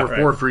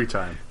 More free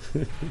time.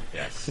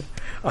 Yes.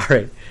 All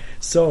right.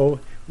 So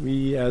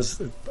we, as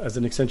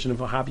an extension of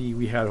a hobby,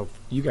 we had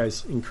you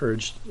guys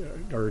encouraged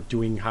or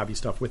doing hobby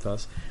stuff with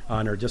us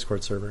on our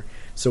Discord server.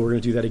 So we're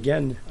going to do that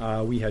again.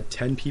 We had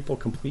 10 people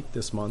complete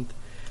this month.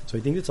 So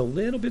I think it's a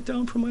little bit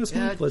down from last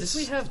month. Did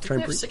we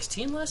have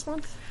 16 last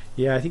month?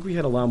 Yeah, I think we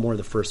had a lot more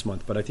the first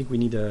month, but I think we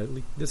need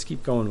to let's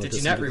keep going with Did this.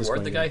 you not and get this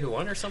reward the going. guy who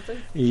won or something?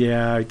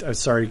 Yeah, I'm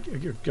sorry.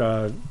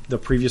 The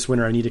previous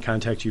winner, I need to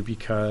contact you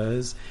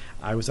because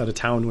I was out of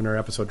town when our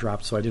episode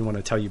dropped, so I didn't want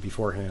to tell you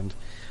beforehand.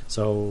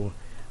 So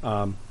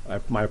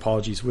my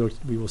apologies.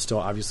 We will still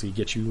obviously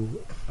get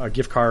you a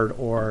gift card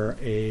or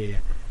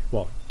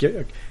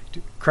get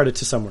credit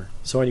to somewhere.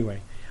 So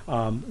anyway,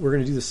 we're going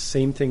to do the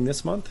same thing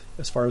this month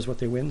as far as what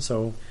they win.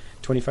 So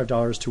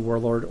 $25 to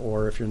Warlord,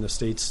 or if you're in the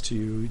States,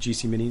 to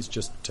GC Minis,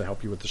 just to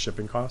help you with the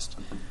shipping cost.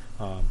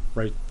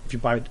 Right?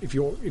 If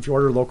you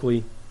order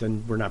locally,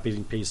 then we're not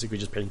basically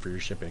just paying for your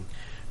shipping.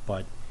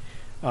 But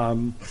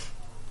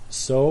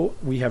so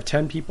we have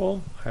 10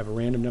 people. I have a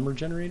random number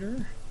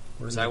generator.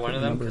 Was I one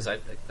of them? Because I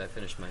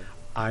finished mine.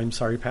 I'm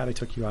sorry, Pat. I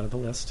took you out of the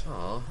list.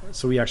 Oh.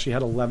 So we actually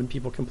had 11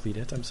 people complete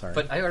it. I'm sorry.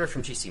 But I ordered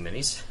from GC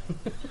Minis.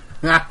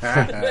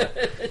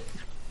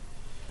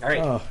 All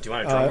right. Do you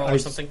want a drum roll or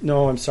something?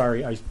 No, I'm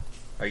sorry.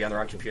 Are you on the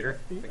wrong computer?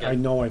 Again? I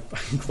know I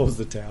closed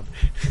the tab.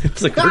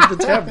 It's like, where'd the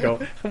tab go?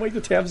 I'm like,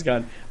 the tab's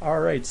gone. All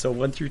right, so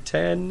 1 through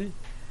 10.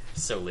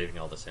 So leaving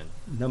all this in.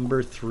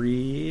 Number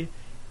 3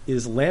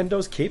 is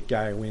Lando's Cape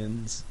Guy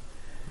wins.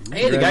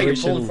 Hey, the guy you pulled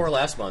Congratulations. for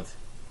last month.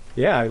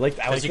 Yeah, I like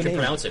Because the you can name.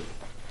 pronounce it.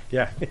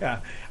 Yeah.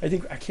 I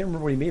can't remember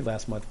what he made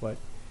last month, but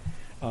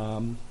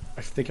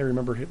I think I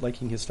remember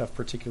liking his stuff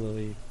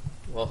particularly.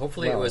 Well,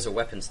 hopefully it was a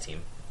weapons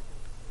team.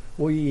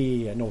 Well,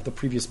 yeah, no, the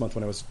previous month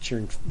when I was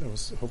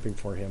hoping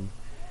for him.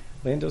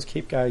 Lando's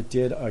Cape Guy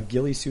did a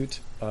ghillie suit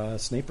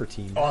sniper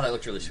team. Oh, that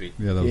looked really sweet.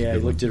 Yeah, that was a Yeah, good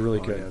he one. did really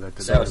Oh, good. yeah, that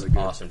did So that was really an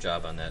good. awesome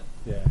job on that.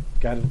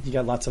 Yeah, you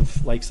got lots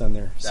of likes on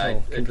there.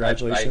 So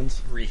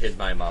congratulations. I re-hid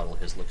my model.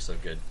 His looks so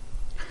good.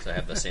 So I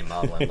have the same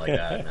model. I'm like,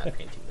 I'm not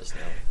painting this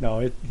now. No,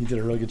 he did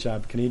a really good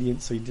job. Canadian,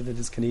 so he did it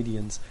as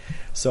Canadians.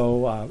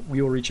 So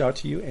we will reach out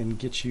to you and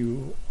get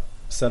you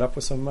set up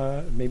with some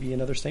maybe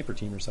another sniper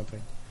team or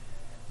something.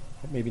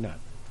 Maybe not.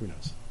 Who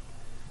knows?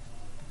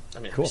 I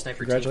mean, Cool. how many sniper teams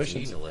do you Congratulations.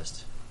 need in the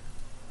list?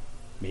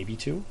 Maybe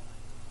 2,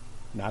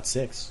 not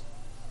 6.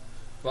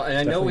 Well, and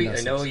I Definitely know not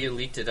I know six. you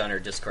leaked it on our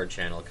Discord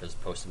channel because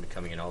posts have been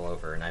coming in all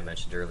over, and I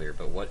mentioned earlier.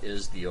 But what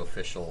is the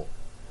official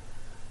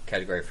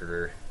category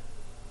for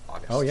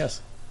August? Oh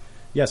yes.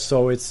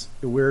 So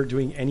we're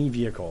doing any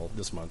vehicle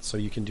this month. So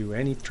you can do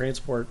any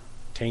transport,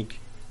 tank,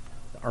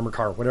 armor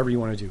car, whatever you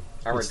want to do.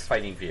 Armored It's-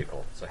 fighting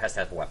vehicle, so it has to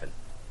have a weapon.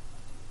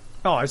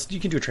 you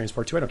can do a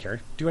transport too. I don't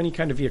care. Do any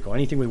kind of vehicle,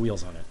 anything with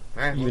wheels on it,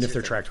 All right, even what's if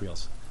your they're thing? tracked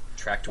wheels.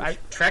 Tracked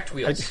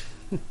wheels.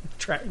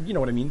 You know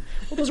what I mean?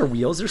 Well, those are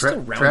wheels. They're still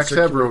round. Tracks have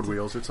circular- road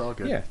wheels. It's all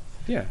good.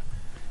 Yeah.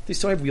 They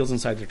still have wheels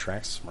inside their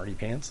tracks. Smarty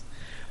pants.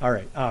 All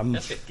right.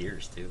 That's got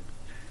gears too.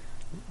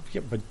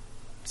 Yeah, but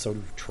so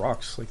do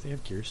trucks. Like, they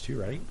have gears too,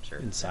 right? Sure.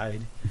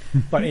 Inside.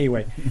 But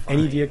anyway,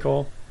 any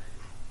vehicle.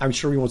 I'm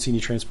sure we won't see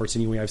any transports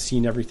anyway. I've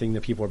seen everything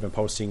that people have been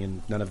posting,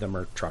 and none of them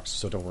are trucks.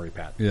 So don't worry,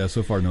 Pat. Yeah,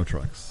 so far no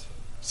trucks.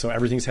 So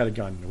everything's had a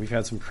gun. We've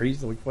had some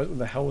crazy. Like, what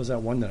the hell was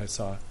that one that I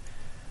saw?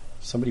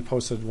 Somebody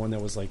posted one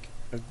that was like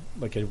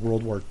a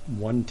World War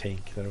I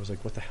tank. That I was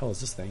like, what the hell is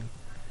this thing?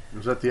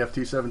 Was that the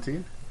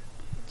FT-17?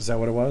 Is that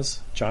what it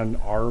was? John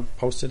R.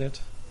 posted it.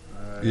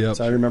 Yep.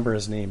 So I remember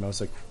his name. I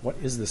was like, what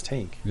is this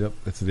tank? Yep,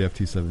 it's the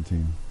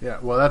FT-17. Yeah,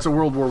 well, that's a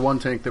World War I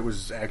tank that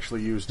was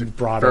actually used a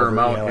Brought fair over,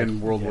 amount yeah, like-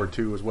 in World yeah. War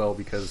II as well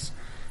because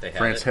They had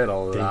France it. had a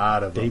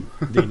lot of they,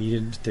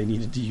 them. they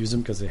needed to use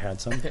them because they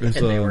had some. There's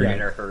and they were yeah.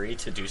 in a hurry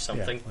to do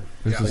something. Yeah, like-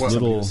 There's Yeah,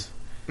 this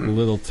well,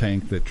 little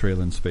tank that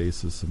Trail in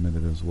Space has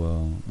submitted as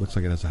well. Looks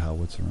like it has a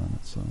howitzer on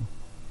it, so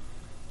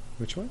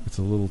which one? it's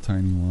a little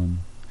tiny one.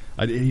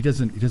 He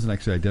doesn't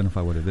actually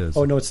identify what it is.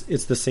 Oh no, it's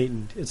the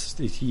Satan. He that's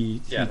the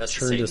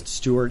turned a Satan.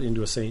 Stewart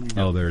into a Satan.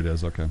 Oh, there it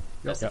is. Okay.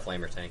 That's Yep. the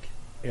flamer tank.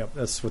 Yep,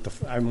 that's what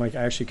I'm like.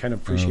 I actually kind of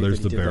Oh, appreciate there's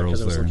that the he did that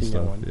barrels because I was there and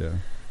looking at stuff.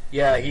 one.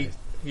 Yeah. Yeah,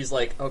 he's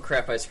like, oh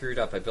crap, I screwed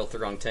up. I built the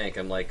wrong tank.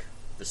 I'm like,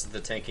 this is the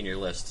tank in your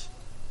list.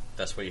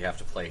 That's what you have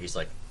to play. He's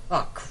like,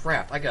 oh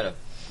crap, I gotta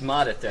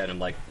mod it then. I'm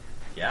like,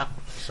 yeah.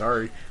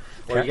 Sorry.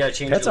 Well, you gotta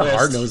change That's your a list.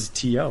 hard-nosed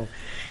TO.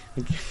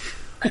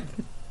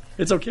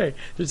 It's okay.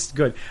 It's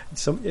good.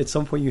 At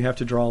some point, you have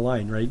to draw a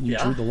line, right? You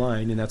Yeah. drew the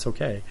line, and that's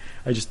okay.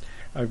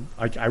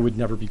 I would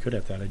never be good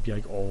at that. I'd be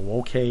like, oh,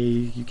 okay,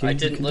 you can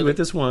do it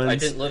this once. I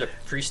didn't let a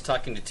priest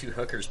talking to two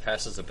hookers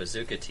pass as a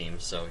bazooka team,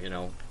 so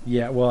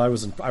Yeah, well, I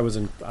was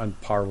on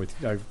par with.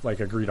 I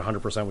agreed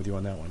 100% with you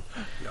on that one.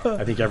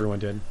 I think everyone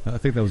did. I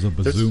think that was a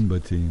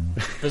Bazumba team.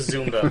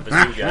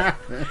 bazooka.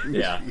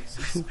 Yeah.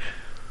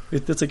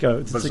 That's like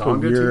a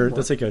Bazonga weird.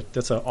 team?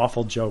 That's an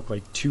awful joke.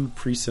 Like two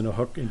priests and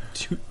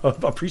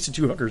a priest and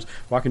two hookers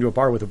walk into a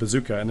bar with a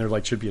bazooka, and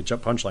there should be a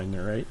jump punchline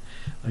there, right?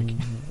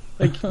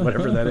 Like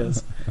whatever that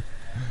is.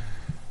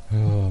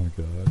 Oh my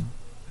god.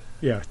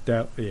 Yeah,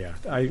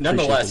 I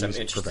Nonetheless, I'm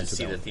appreciate interested to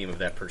see the theme of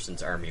that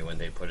person's army when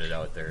they put it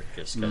out there,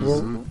 just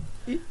because. Well,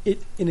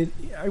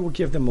 I will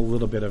give them a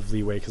little bit of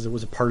leeway because it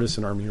was a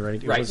partisan army,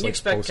 right? It Right, was you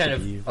expect supposed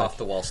kind to be, of off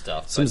the wall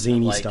stuff. some but,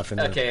 zany stuff in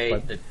there,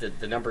 Okay, but-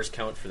 the numbers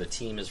count for the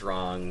team is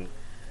wrong.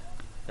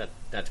 Not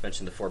to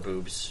mention the four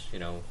boobs,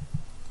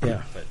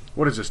 Yeah. But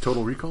What is this,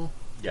 Total Recall?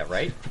 yeah,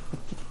 right.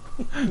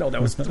 No, that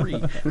was 3.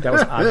 That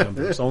was odd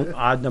numbers.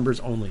 Odd numbers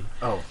only.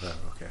 Oh,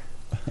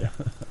 okay.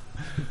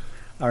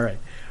 All right.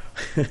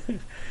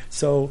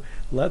 So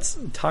let's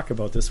talk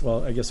about this.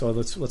 Well, I guess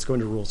let's go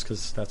into rules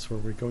because that's where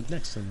we go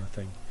next in the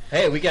thing.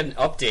 Hey, we got an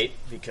update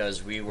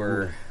because we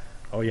were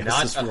Oh yes,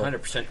 not this rule.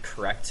 100%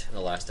 correct in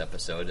the last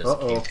episode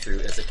Uh-oh.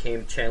 as it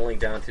came channeling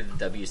down through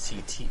the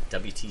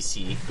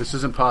WTC. This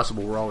isn't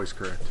possible. We're always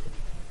correct.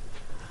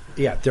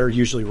 Yeah, they're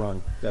usually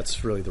wrong.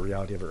 That's really the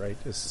reality of it, right?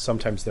 Is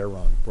sometimes they're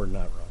wrong. We're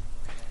not wrong.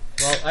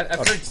 Well,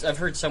 I've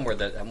heard somewhere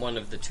that I'm one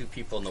of the 2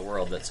 people in the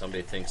world that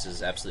somebody thinks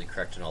is absolutely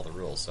correct in all the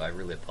rules. So I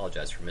really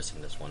apologize for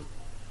missing this one.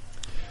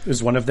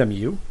 Is one of them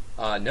you?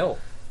 No.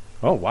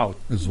 Oh wow.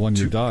 There's one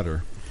your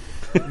daughter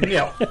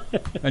No.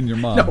 and your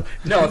mom.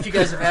 No, if you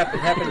guys have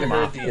happened to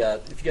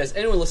heard if you guys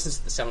anyone listens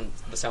to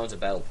the Sounds of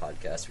Battle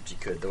podcast, which you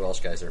could, the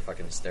Welsh guys are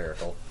fucking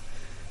hysterical.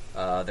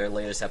 Their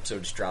latest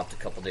episode just dropped a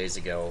couple days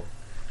ago.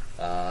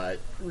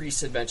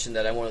 Reese had mentioned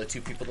that I'm one of the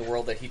 2 people in the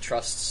world that he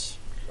trusts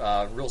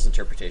rules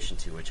interpretation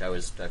to, which I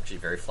was actually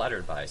very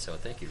flattered by. So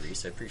thank you,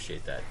 Reese. I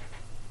appreciate that.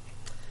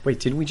 Wait,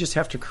 didn't we just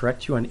have to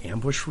correct you on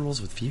ambush rules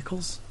with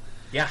vehicles?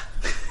 Yeah,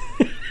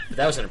 but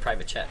that was in a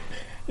private chat.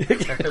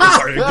 That's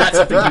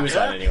something he was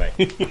on anyway.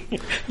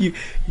 You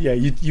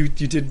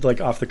did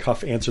off the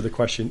cuff answer the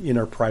question in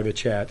our private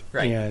chat,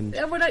 Right. and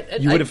And when I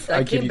you would have. I I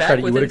give came you back credit.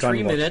 You would within have gone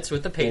 3 well. minutes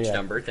with the page Yeah.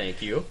 number.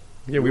 Thank you.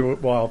 Yeah, we were.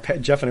 Well,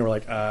 Jeff and I were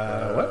like,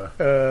 "What?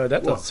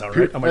 That doesn't sound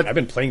right." I'm like, "I've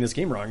been playing this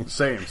game wrong."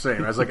 Same.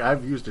 I was like,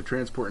 I've used a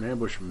transport and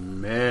ambush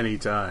many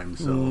times,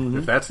 so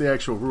if that's the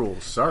actual rule,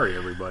 sorry,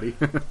 everybody.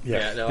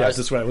 Yeah, no,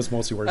 that's what I was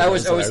mostly worried I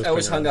about.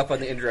 was hung up on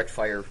the indirect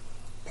fire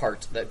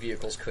part that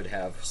vehicles could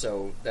have.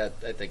 So that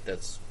I think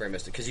that's very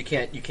mystic because you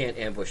can't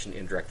ambush an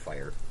indirect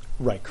fire.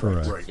 Right,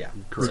 correct. Right. Yeah.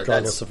 Correct. So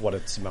Regardless that's- of what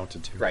it's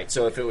mounted to. Right.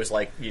 So if it was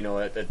like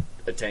a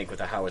tank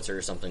with a howitzer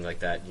or something like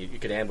that, you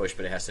could ambush,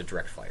 but it has to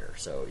direct fire.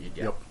 So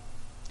yeah. Yep.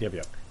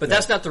 Yep. But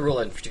that's not the rule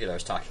in particular I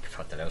was talking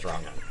about that I was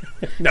wrong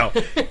on. No,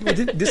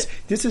 this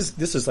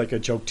is like a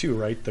joke too,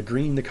 right? The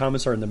green, the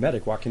commissar, and the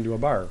medic walk into a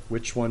bar.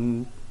 Which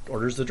one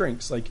orders the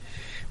drinks? Right.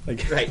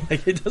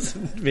 Like it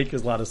doesn't make a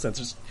lot of sense.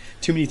 There's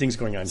too many things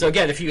going on. So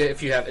again, if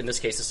you have in this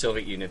case a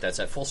Soviet unit that's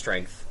at full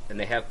strength and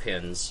they have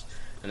pins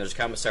and there's a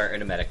commissar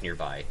and a medic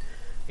nearby,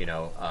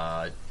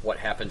 what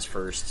happens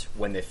first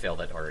when they fail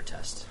that order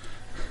test?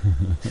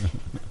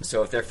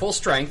 So if they're full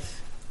strength,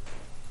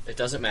 it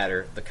doesn't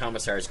matter. The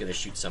commissar is going to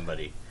shoot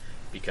somebody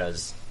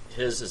because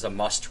his is a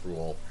must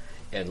rule,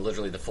 and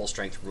literally the full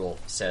strength rule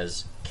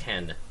says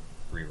can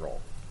reroll.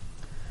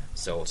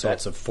 So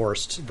it's a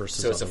forced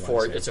versus. So it's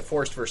otherwise, it's a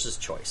forced versus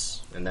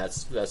choice, and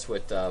that's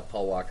what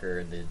Paul Walker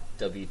and the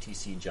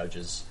WTC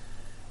judges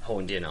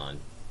honed in on.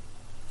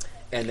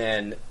 And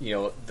then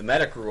the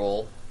medic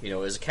rule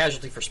is a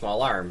casualty for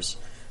small arms.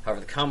 However,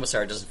 the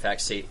commissar does in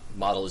fact say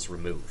model is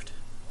removed.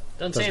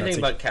 Doesn't say anything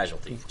about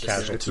casualty.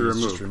 Casualty It's is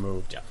removed. just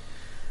removed. Yeah.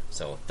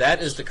 So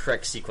that is the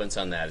correct sequence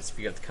on that. It's if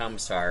you have the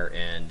commissar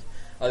and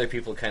other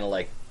people kind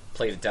of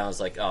played it down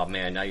as oh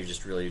man, now you're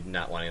just really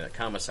not wanting that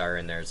commissar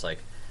in there. It's like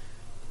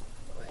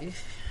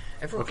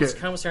everyone puts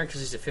commissar because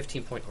he's a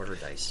 15-point order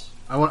dice.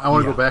 I want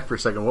to go back for a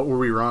second. What were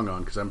we wrong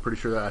on? Because I'm pretty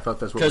sure that I thought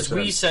that's what Because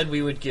we we said. said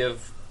we would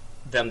give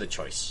them the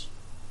choice.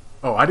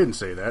 Oh, I didn't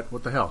say that.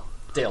 What the hell?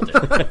 Dale did.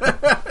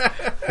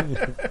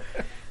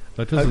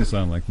 That doesn't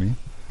sound like me.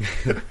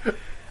 Do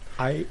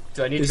I need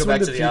to Is go one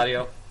back of to the the-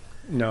 audio?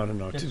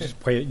 No. Just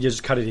play it. You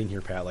just cut it in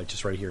here, Pat.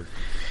 Just right here.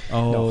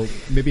 Oh,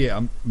 maybe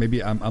I'm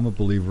a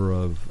believer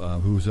of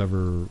whose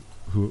ever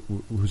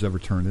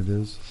turn it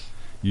is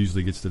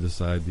usually gets to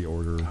decide the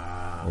order.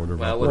 Order.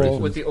 Well, of with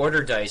operations. the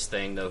order dice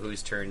thing, though,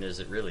 whose turn is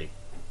it really?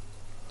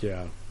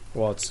 Yeah.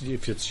 Well,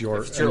 if it's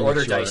your If it's your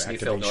order dice and you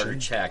fail an activation. order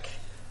check.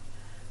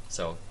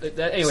 So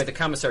anyway, the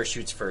commissar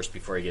shoots first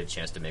before you get a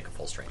chance to make a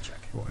full strength check.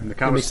 And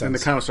the makes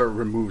sense. commissar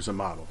removes a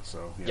model,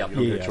 so Yep. you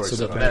don't get a Yeah, choice. so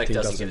So the the medic medic thing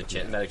doesn't get a doesn't-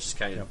 chance. Medic just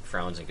kind of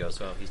frowns and goes,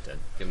 "Well, he's dead.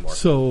 Give him more."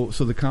 So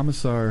the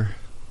commissar,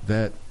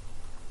 that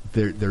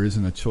there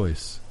isn't a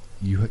choice.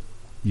 You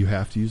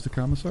have to use the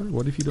commissar.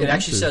 What if you don't? It want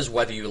actually to? says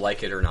whether you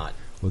like it or not.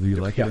 whether you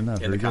like it or not. In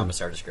Very the good.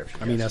 commissar description.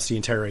 I mean, yes. that's the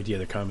entire idea of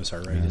the commissar,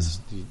 right? Yeah. Is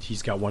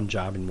he's got one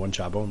job and one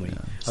job only. Yeah.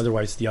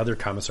 Otherwise, the other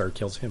commissar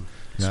kills him.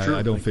 Yeah, true.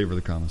 I don't Like, favor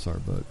the commissar,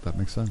 but that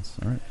makes sense.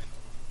 All right.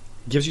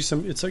 gives you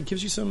some. It's like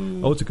gives you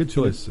some. Oh, it's a good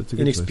choice. It's a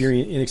good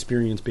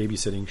inexperienced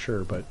babysitting,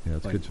 sure, but Yeah,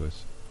 it's like, a good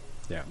choice.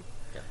 Yeah.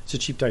 Yeah. It's a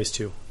cheap dice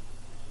too.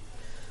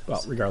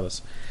 Well,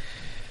 regardless,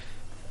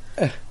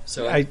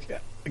 So I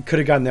could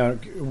have gotten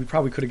that. We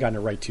probably could have gotten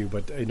it right too,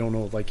 but I don't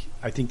know. Like,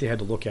 I think they had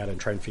to look at it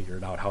and try and figure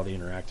it out how they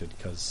interacted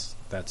because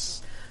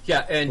that's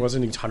yeah, it and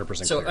wasn't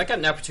 100%. so clear. I got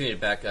an opportunity to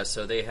back us.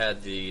 So they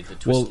had the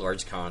Twisted Well-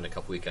 Lords Con a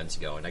couple weekends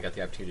ago, and I got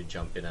the opportunity to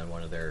jump in on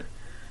one of their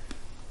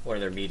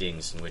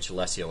meetings in which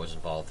Alessio was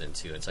involved in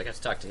too. And so I got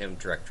to talk to him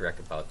direct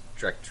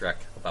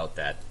about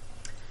that.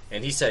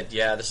 And he said,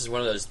 yeah, this is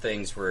one of those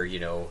things where, you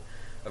know,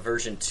 a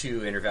version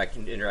 2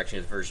 interaction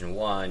with version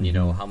 1, you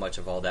know, how much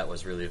of all that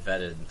was really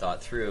vetted and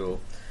thought through.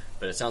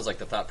 But it sounds like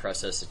the thought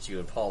process that you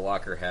and Paul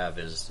Walker have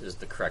is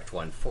the correct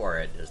one for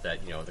it, is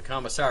that, you know, the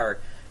commissar,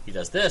 he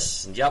does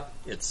this, and yep,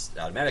 it's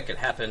automatic, it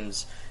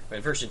happens. But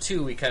in version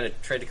 2, we kind of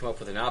tried to come up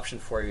with an option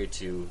for you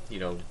to, you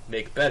know,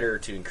 make better,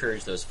 to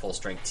encourage those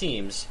full-strength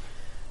teams,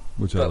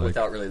 Which I but like.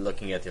 without really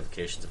looking at the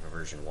implications of a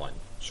version 1.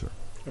 Sure.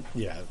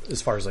 yeah,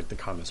 as far as like the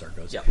commissar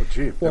goes. Yeah. Well,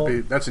 gee,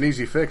 Well- that's an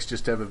easy fix.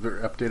 Just to have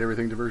update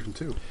everything to version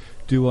 2.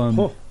 Do Oh,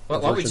 Well, why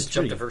don't we version just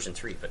jump 3, to version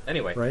 3? But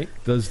anyway, right?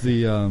 does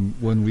the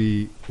when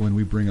we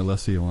bring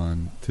Alessio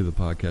on to the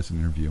podcast and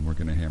interview him, we're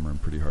going to hammer him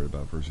pretty hard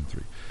about version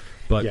 3.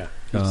 But Yeah,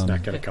 he's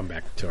not going to come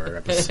back to our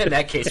episode. in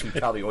that case, we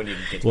probably won't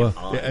even get well, him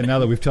on. yeah, and now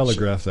that we've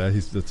telegraphed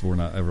that, we're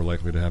not ever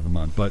likely to have him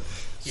on. But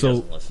He so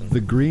doesn't listen.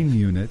 the green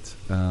unit,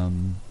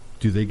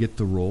 do they get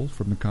the role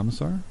from the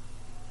commissar,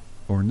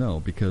 or no?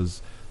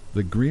 Because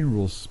the green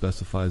rule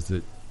specifies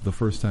that the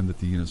first time that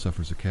the unit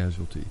suffers a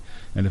casualty,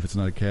 and if it's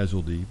not a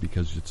casualty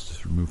because it's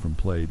just removed from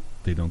play,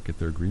 they don't get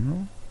their green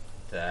role.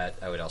 That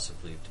I would also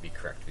believe to be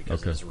correct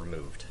because Okay. it is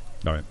removed.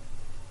 All right.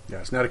 Yeah,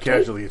 it's not a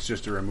casualty. It's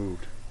just a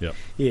removed. Yep.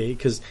 Yeah,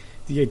 because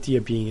the idea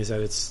being is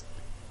that it's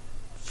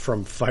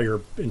from fire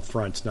in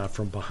front, not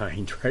from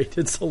behind, right?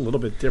 It's a little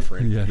bit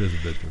different. Yeah, it is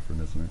a bit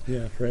different, isn't it?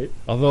 Yeah, right.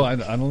 Although I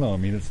don't know. I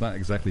mean, it's not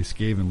exactly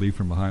Skaven leave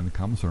from behind. The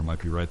commissar might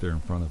be right there in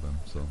front of him.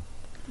 So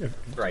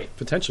Right.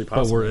 Potentially But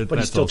possible, we're- but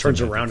he that's still also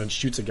turns methods. around and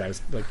shoots a guy.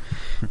 Like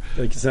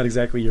it's not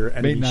exactly your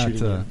enemy shooting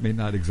you. may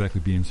not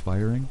exactly be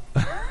inspiring.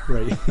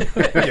 Right.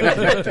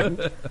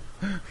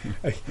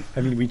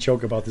 I mean, we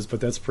joke about this, but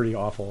that's pretty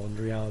awful in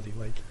reality.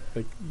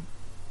 Like,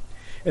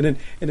 and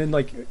then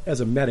like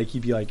as a medic,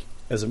 you'd be like,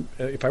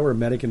 if I were a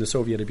medic in the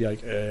Soviet, I'd be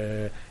like,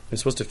 am I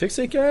supposed to fix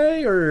that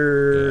guy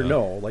or Yeah.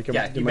 no? Like,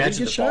 Yeah, am I imagine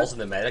get the shot? balls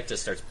and the medic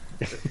just starts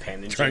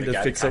bandaging Trying the to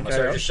guy fix the that guy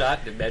commissar up. just shot.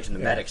 Imagine the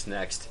Yeah. medic's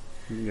next.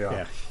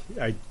 Yeah.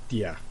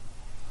 Yeah.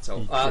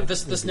 So You can't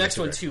this do next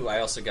that one direct. too, I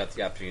also got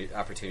the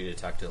opportunity to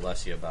talk to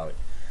Alessio about.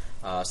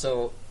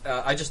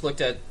 I just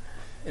looked at.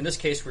 In this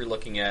case, we're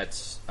looking at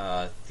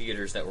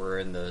theaters that were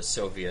in the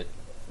Soviet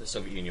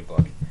Union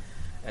book,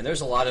 and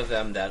there's a lot of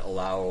them that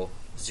allow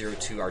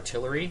 0-2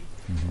 artillery,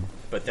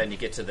 but then you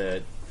get to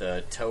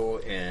the tow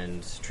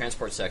and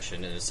transport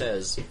section, and it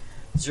says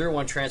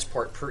 0-1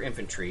 transport per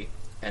infantry,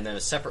 and then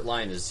a separate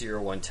line is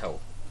 0-1 tow.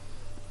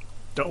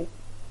 Dope.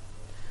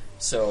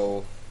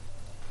 So,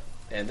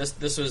 and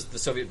this was the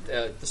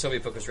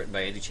Soviet book was written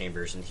by Andy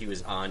Chambers, and he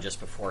was on just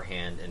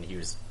beforehand, and he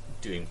was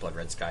doing Blood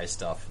Red Sky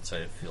stuff, and so I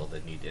didn't feel the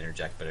need to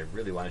interject, but I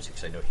really wanted to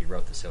because I know he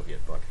wrote the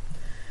Soviet book.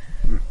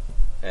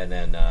 And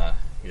then I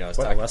was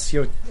What, talking.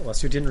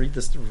 Alessio didn't write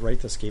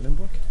the Skaven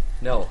book?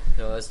 No,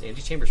 that's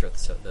Andy Chambers wrote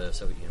the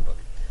Soviet Union book.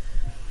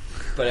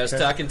 But I was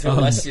talking to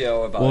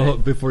Alessio about Well,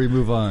 it. before you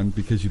move on,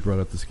 because you brought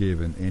up the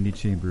Skaven, Andy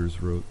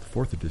Chambers wrote the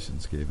 4th edition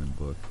Skaven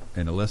book,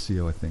 and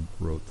Alessio, I think,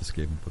 wrote the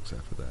Skaven books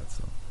after that.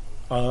 So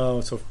Oh,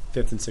 so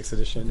 5th and 6th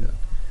edition, Yeah.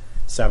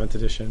 7th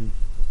edition.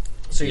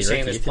 So you're He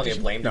saying wrote the there's 8th plenty of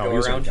edition? blame to No, go he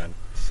was around? already done.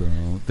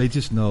 So they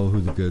just know who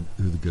the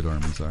good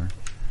armies are.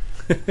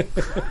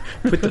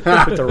 Put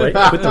the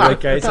right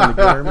guys on the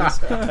good armies.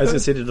 I was going to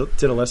say,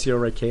 did Alessio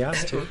write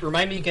Chaos too?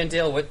 Remind me again,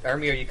 Dale, what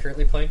army are you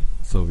currently playing?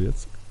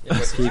 Soviets. Yeah,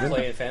 what did you Skaven?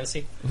 play in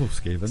fantasy? Oh,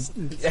 Skaven.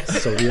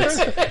 Soviets.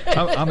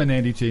 I'm an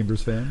Andy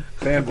Chambers fan.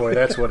 Fanboy,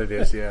 that's what it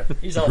is, yeah.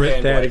 He's all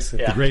Great- fanboy. That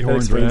Yeah. The Great That Horned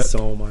explains Rat.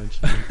 so much.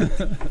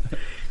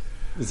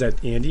 Is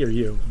that Andy or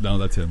you? No,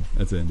 that's him.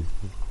 That's Andy.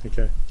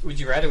 Okay. Would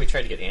you rather we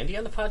try to get Andy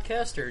on the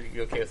podcast, or are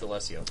you okay with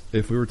Alessio?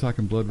 If we were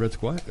talking Blood Red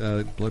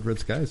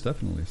Skies,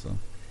 definitely. So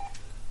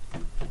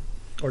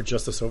Or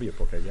just the Soviet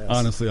book, I guess.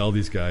 honestly, all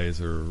these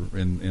guys are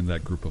in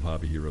that group of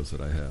hobby heroes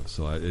that I have.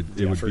 So it'd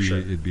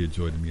be a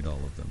joy to meet all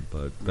of them.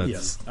 But that's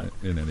Yes.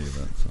 in any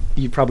event. So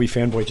You'd probably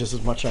fanboy just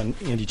as much on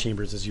Andy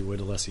Chambers as you would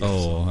Alessio.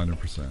 oh,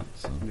 100%.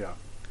 So Yeah.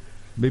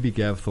 maybe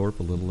Gav Thorpe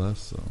a little less.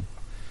 So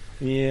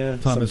Yeah.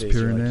 Thomas some days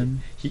you're Pirinen,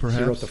 he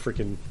perhaps? wrote the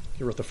freaking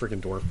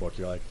dwarf book.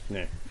 You're like,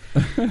 nah.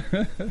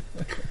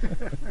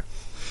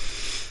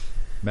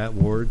 Matt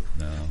Ward,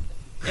 no.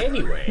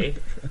 Anyway.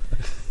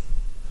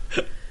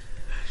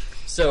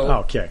 So, Oh,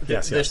 okay.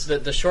 Yes, yes.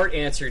 The short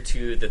answer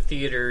to the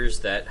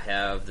theaters that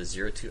have the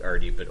 0-2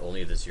 Arty, but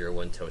only the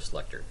 0-1 tow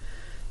selector.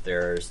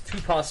 There's two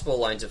possible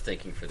lines of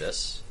thinking for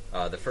this.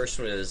 The first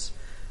one is,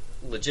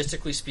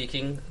 logistically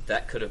speaking,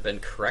 that could have been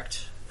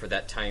correct for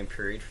that time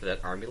period for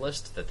that army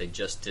list, that they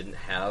just didn't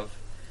have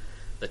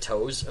the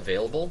toes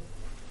available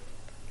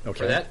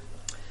for that.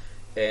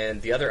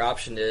 And the other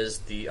option is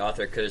the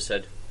author could have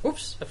said,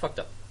 oops, I fucked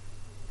up.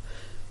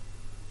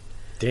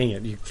 Dang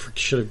it, you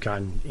should have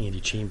gotten Andy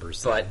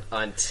Chambers. But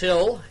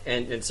until,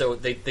 and so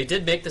they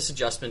did make this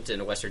adjustment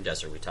in Western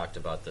Desert. We talked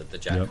about the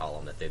Jack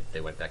column, that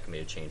they went back and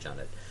made a change on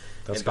it.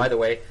 That's and good. by the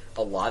way,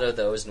 a lot of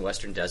those in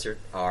Western Desert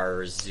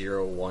are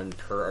 0-1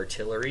 per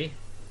artillery,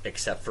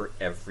 except for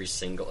every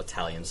single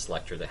Italian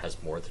selector that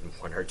has more than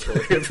one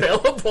artillery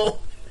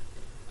available.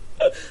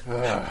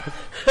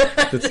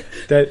 That's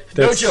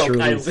no joke.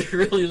 surely, I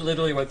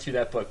literally went through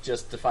that book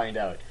just to find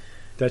out.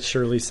 that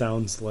surely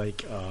sounds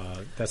like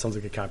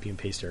a copy and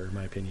paste error, in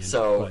my opinion.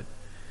 So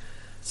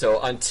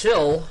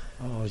until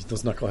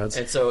those knuckleheads.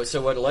 And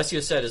so what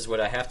Alessio said is, what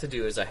I have to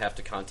do is I have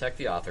to contact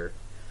the author,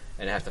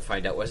 and I have to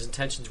find out what his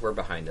intentions were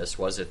behind this.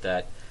 Was it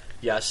that,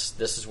 yes,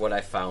 this is what I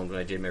found when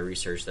I did my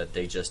research, that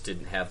they just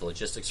didn't have the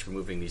logistics for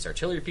moving these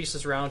artillery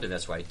pieces around, and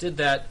that's why I did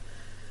that?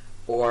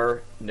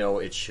 Or, no,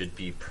 it should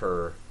be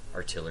per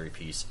artillery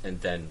piece,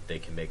 and then they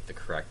can make the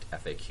correct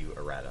FAQ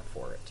errata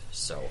for it.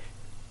 So,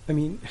 I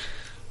mean,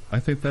 I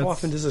think that's... how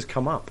often does this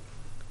come up?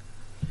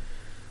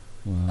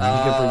 Well, You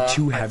can bring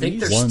two I think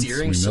heavies? they're Once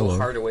steering we so know of.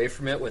 hard away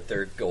from it with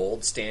their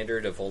gold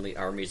standard of only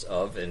armies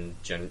of and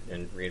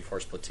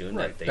reinforced platoon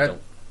Right. that they That-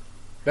 don't.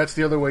 That's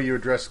the other way you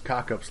address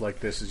cock-ups like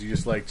this, is you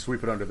just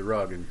sweep it under the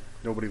rug and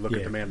nobody look at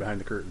Yeah. the man behind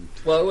the curtain.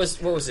 Well, it was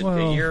what was it? Well-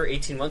 A year,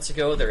 18 months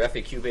ago, their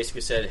FAQ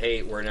basically said,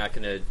 "Hey, we're not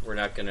gonna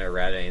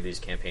errata any of these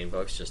campaign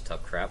books, just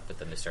tough crap." But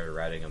then they started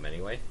errating them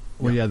anyway.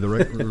 Well, yeah, the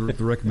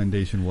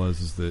recommendation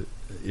is that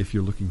if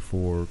you're looking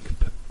for,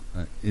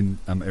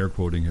 I'm air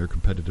quoting here,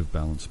 competitive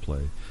balance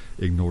play,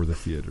 ignore the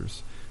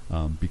theaters,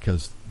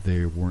 because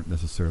they weren't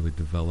necessarily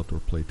developed or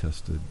play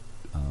tested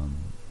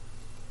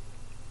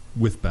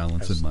with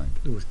balance in mind.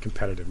 With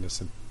competitiveness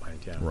in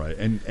mind, yeah. Right,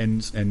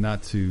 and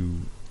not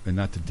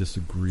to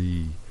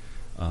disagree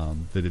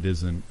that it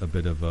isn't a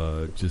bit of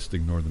a just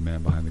ignore the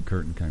man behind the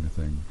curtain kind of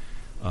thing.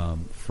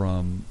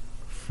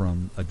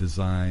 From a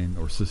design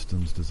or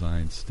systems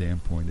design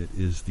standpoint, it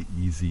is the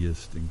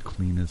easiest and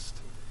cleanest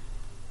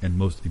and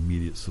most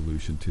immediate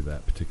solution to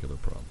that particular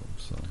problem.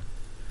 So,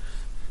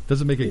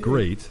 doesn't make it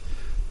great,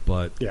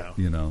 but Yeah.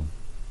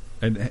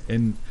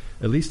 and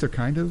at least they're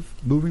kind of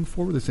moving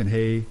forward. They're saying,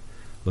 "Hey,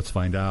 let's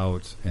find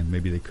out," and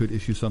maybe they could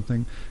issue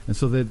something, and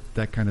so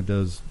that kind of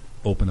does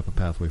open up a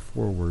pathway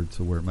forward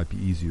to where it might be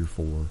easier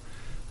for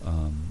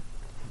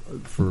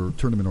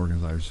tournament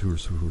organizers who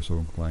are so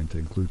inclined to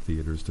include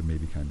theaters to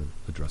maybe kind of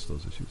address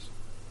those issues.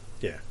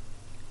 Yeah.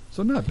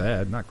 So not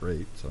bad, not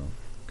great. So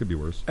could be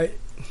worse.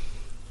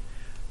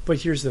 But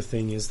here's the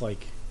thing: is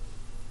like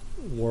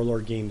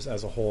Warlord Games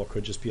as a whole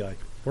could just be like,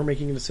 we're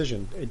making a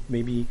decision. It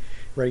may be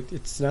right.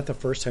 It's not the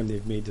first time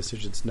they've made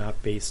decisions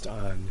not based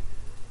on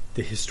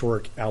the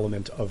historic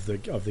element of the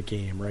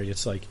game, right?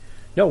 It's like,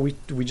 no, we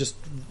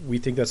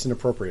think that's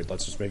inappropriate.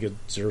 Let's just make it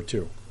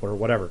 0-2 or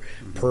whatever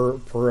per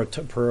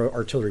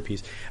artillery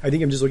piece. I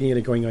think I'm just looking at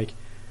it going like,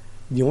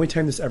 the only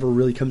time this ever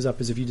really comes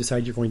up is if you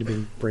decide you're going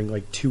to bring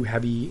like 2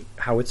 heavy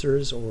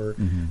howitzers or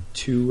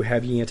 2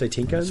 heavy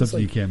anti-tank guns. Something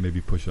like, you can't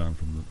maybe push on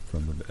from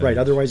the right. edge.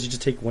 Otherwise, you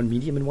just take one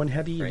medium and one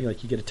heavy. Right.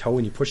 And you get a toe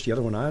and you push the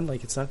other one on.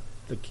 Like, it's not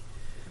like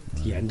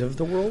the end of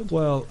the world.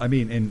 Well, I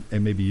mean,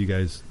 and maybe you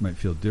guys might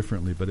feel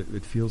differently, but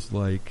it feels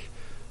like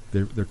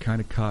they're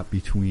kind of caught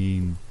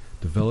between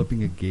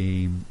developing a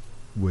game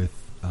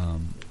with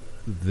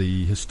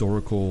the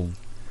historical,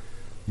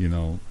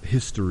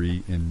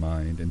 history in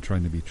mind and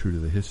trying to be true to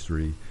the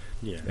history,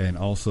 and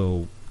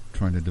also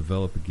trying to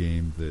develop a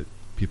game that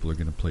people are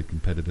going to play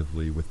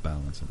competitively with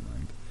balance in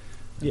mind.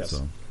 And Yes.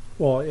 so-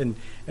 Well, and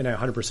I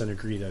 100%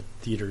 agree that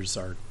theaters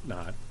are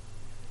not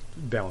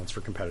balanced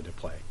for competitive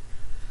play.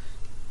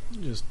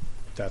 Just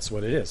that's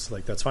what it is.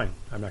 Like, that's fine.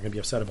 I'm not going to be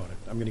upset about it.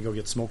 I'm going to go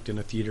get smoked in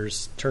a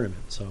theaters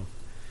tournament. So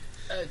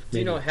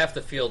maybe. Half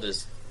the field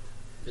is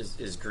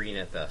green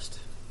at best.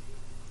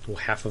 Well,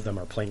 half of them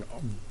are playing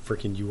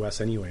freaking U.S.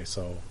 anyway.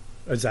 So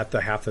is that the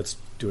half that's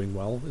doing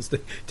well?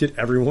 Did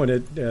everyone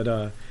at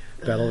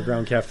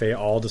Battleground Cafe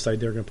all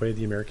decide they were going to play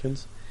the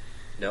Americans?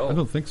 No, I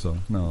don't think so.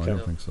 No, I Okay.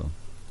 don't think so.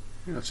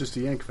 It's just a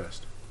Yank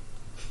Fest.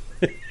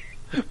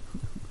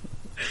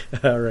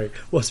 All right.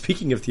 Well,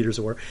 speaking of theaters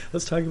of war,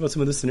 let's talk about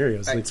some of the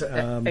scenarios. All right, Like, so,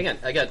 hang on,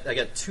 I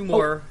got 2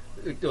 more.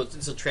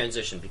 It's a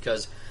transition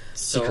because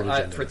Secret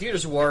agenda. for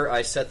Theaters of War,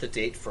 I set the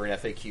date for an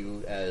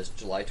FAQ as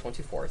July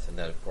 24th, and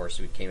then of course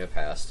we came and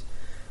passed.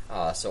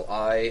 So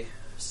I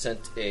sent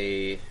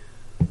a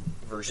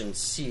version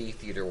C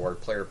Theater War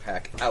player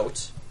pack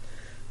out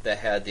that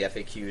had the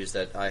FAQs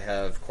that I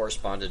have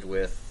corresponded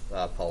with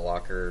Paul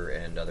Walker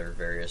and other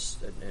various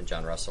and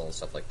John Russell and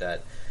stuff like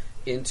that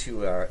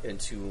into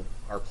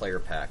our player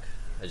pack.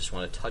 I just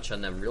want to touch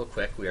on them real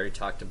quick. We already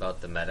talked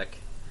about the medic,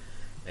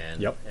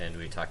 and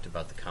we talked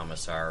about the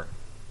commissar.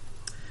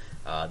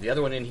 The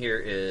other one in here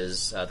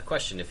is the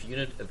question: if a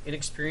unit of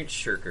inexperienced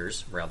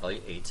shirkers, morale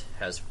value 8,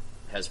 has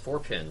 4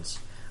 pins,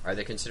 Are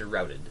they considered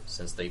routed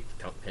since they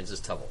count pins as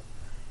double?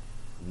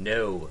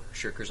 No.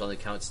 Shirkers only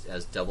counts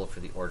as double for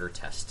the order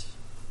test.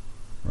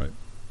 Right.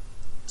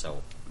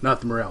 So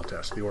Not the morale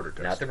test, the order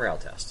test. not the morale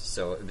test.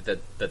 So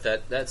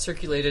that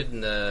circulated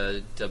in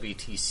the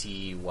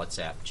WTC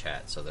WhatsApp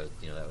chat. So that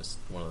that was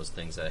one of those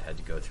things that I had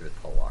to go through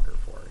with Paul Walker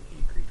for, and he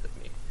agreed with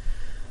me.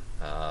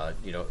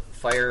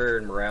 Fire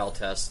and morale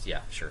test.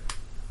 Yeah, sure.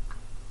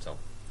 So,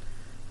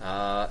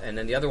 and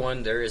then the other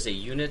one, there is a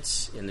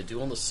unit in the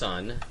Duel in the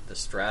Sun, the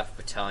Straff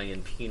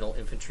Battalion Penal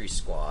Infantry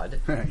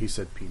Squad. He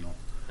said penal.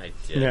 I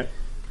did.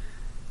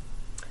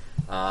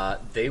 Yeah.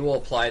 They will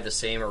apply the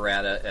same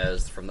errata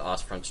as from the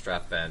Ostfront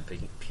Strap Band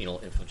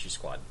Penal Infantry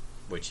Squad,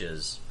 which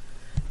is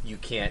you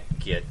can't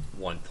get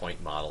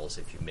 1-point models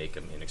if you make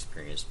them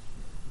inexperienced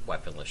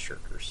weaponless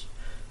shirkers.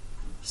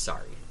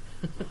 Sorry.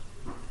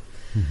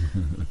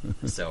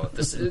 So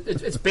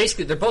it's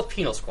basically, they're both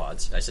penal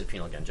squads. I said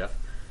penal again, Jeff.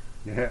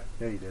 Yeah,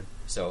 you did.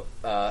 So,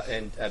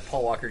 and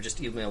Paul Walker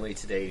just emailed me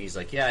today. He's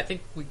like, yeah, I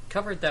think we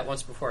covered that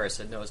once before. I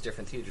said, no, it's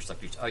different theater stuff.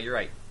 Oh, you're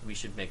right. We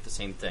should make the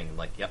same thing. I'm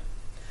like, yep.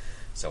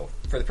 So,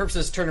 for the purpose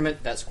of this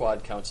tournament, that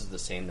squad counts as the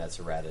same. That's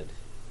errated.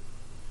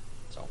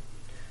 So,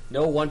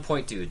 no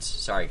 1-point dudes.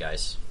 Sorry,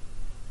 guys.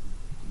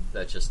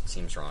 That just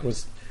seems wrong.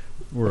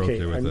 We're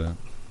okay with that.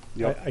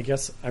 Yep. I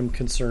guess I'm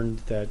concerned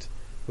that,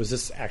 was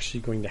this actually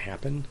going to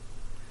happen?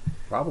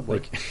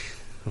 Probably.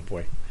 Oh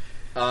boy.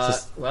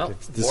 Well,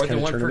 this more kind than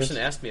of one tournament? person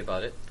asked me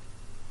about it.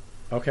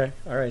 Okay,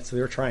 all right. So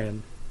they were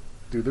trying.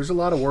 Dude, there's a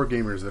lot of war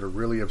gamers that are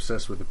really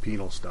obsessed with the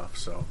penal stuff,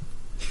 so.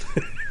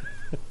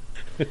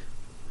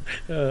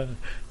 So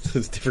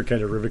it's different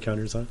kind of rivet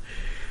counters, huh?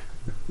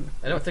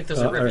 I don't think those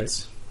are all right.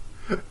 rivets.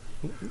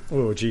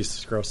 Oh,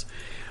 jeez, gross.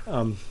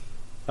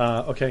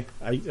 Okay,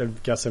 I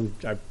guess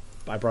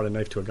I brought a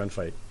knife to a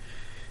gunfight.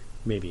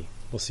 Maybe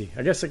we'll see.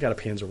 I guess I got a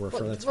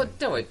Panzerwerfer. That's fine.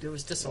 No, it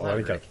was disallowed.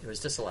 I got- Rick. It was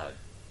disallowed.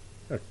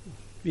 I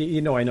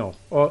know.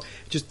 Well,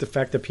 just the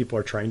fact that people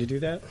are trying to do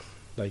that,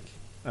 like,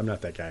 I'm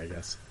not that guy, I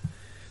guess.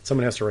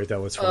 Someone has to write that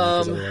list for me,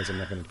 because otherwise I'm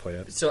not going to play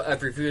it. So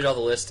I've reviewed all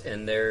the list,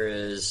 and there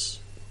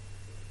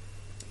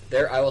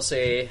I will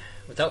say,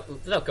 without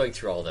going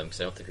through all of them,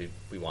 because I don't think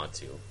we want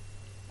to.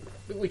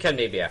 We can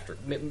maybe after,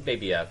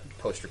 maybe a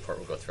post report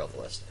we'll go through all the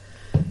list.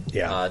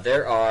 Yeah.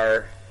 There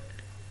are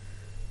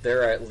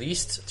at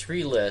least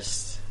 3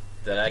 lists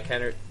that I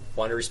kind of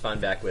want to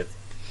respond back with,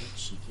 you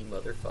cheeky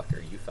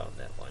motherfucker, you found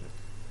that one.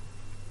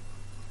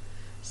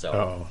 So,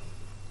 Uh-oh.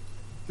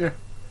 Yeah.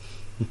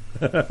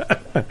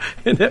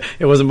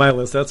 It wasn't my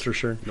list, that's for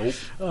sure. Nope.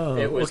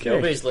 it was okay.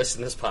 nobody's list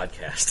in this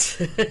podcast.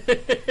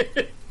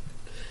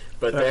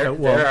 But well-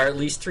 there are at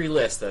least 3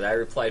 lists that I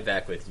replied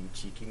back with, you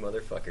cheeky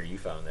motherfucker, you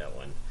found that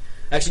one.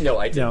 Actually, no,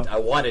 I didn't. No. I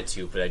wanted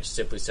to, but I just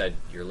simply said,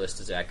 your list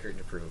is accurate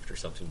and approved, or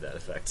something to that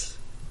effect.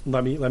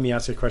 Let me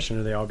ask you a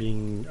question.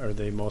 Are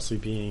they mostly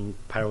being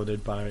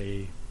piloted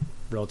by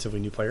relatively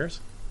new players?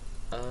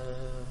 Let me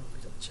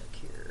double check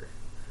here.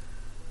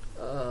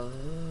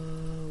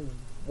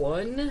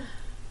 1?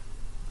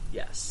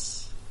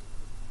 Yes.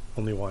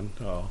 Only one?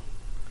 Oh.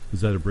 Is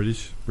that a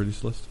British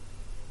list?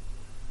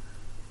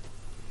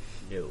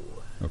 No.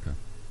 Okay.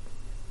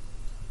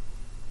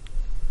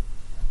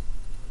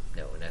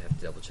 No, and I have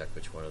to double check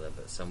which one of them,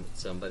 but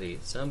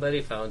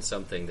somebody found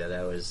something that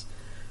I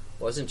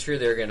wasn't sure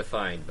they were going to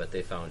find, but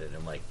they found it, and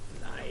I'm like,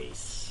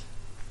 nice.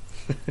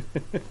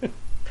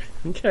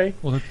 Okay.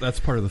 Well, that's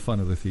part of the fun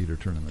of the theater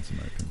tournaments, in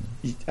my opinion.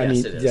 I Yes,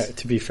 mean, it is. yeah,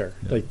 to be fair,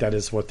 Yeah. like that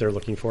is what they're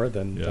looking for,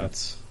 then Yeah.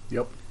 that's...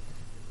 Yep.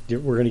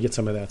 We're going to get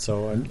some of that,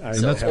 so I And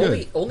So that's have-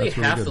 good. only That's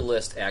really half good. the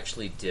list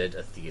actually did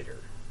a theater.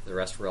 The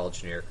rest were all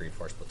generic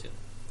reinforced platoon.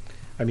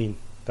 I mean,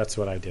 that's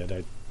what I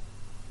did.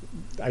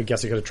 I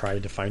guess I could have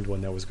tried to find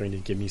one that was going to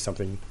give me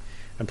something.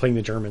 I'm playing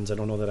the Germans. I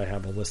don't know that I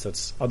have a list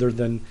that's other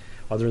than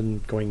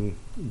going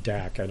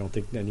DAC. I don't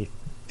think any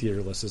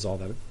theater list is all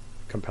that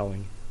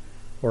compelling.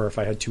 Or if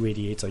I had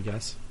 288s, I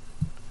guess.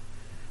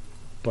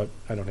 But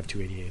I don't have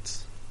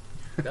 288s.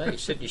 Well, you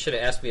should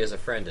have asked me as a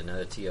friend and not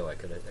a TO. I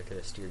could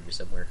have steered you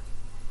somewhere.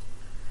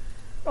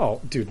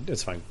 Oh, dude,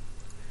 it's fine.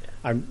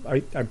 Yeah.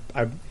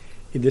 I'm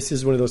this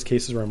is one of those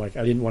cases where I'm like,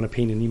 I didn't want to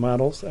paint any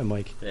models. I'm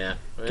like, Yeah,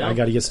 I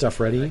got to get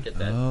stuff I ready. get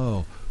that.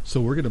 Oh,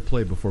 so we're going to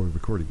play before we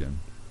record again.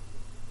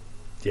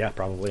 Yeah,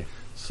 probably.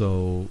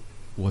 So,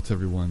 what's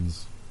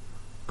everyone's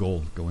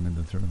goal going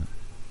into the tournament?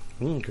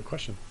 Good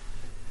question.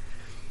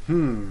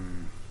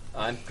 I'm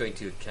going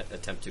to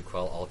attempt to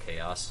quell all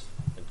chaos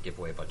and give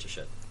away a bunch of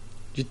shit.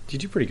 You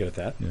do pretty good at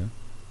that. Yeah.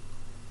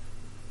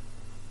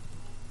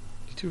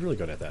 You do really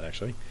good at that,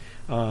 actually.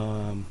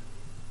 Everyone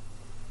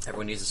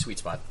needs a sweet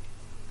spot.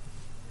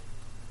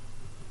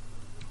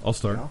 I'll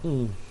start.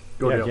 Go,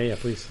 Dale. yeah,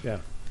 please, yeah.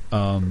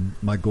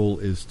 My goal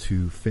is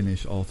to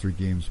finish all 3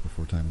 games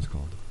before time is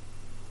called.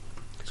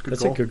 It's a good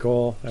That's goal. a good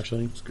goal,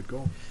 actually. It's a good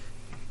goal.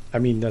 I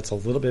mean, that's a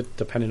little bit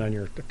dependent on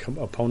your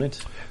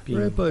opponent being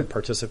Right, but a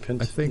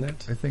participant I think in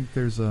that. I think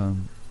there's a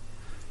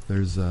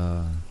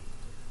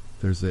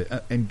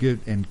and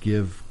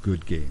give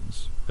good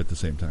games at the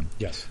same time.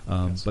 Yes.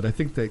 But I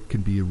think that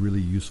can be a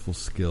really useful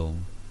skill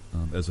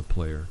as a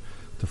player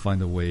to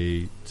find a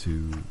way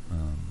to,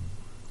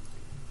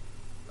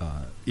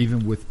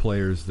 even with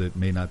players that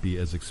may not be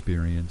as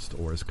experienced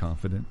or as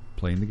confident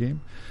playing the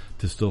game,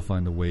 to still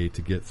find a way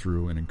to get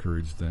through and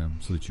encourage them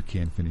so that you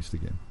can finish the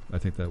game. I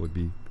think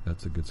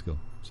that's a good skill.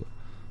 So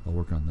I'll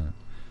work on that.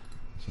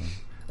 So,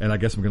 and I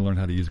guess I'm going to learn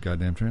how to use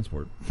goddamn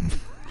transport.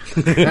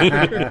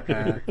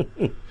 I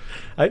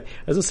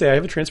was gonna say I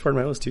have a transport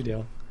on my list too,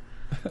 Dale.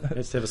 I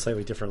just have a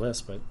slightly different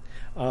list, but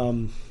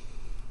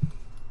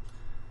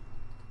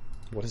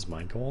what is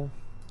my goal?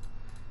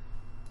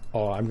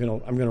 Oh, I'm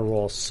gonna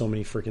roll so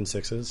many freaking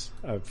sixes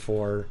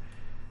for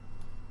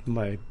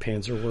my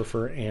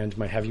Panzerwerfer and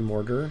my Heavy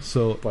Mortar.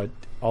 So, but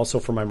also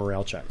for my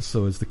morale checks.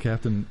 So as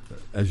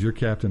your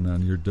captain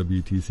on your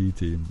WTC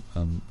team,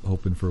 I'm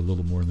hoping for a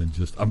little more than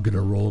just I'm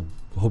gonna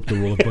hope to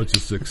roll a bunch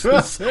of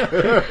sixes.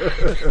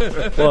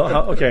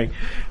 Well, okay.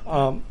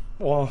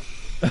 Well,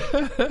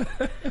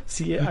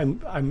 see,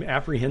 I'm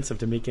apprehensive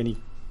to make any.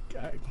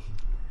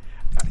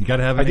 You got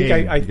to have an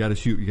aim. You got to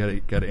shoot.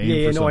 You got to aim.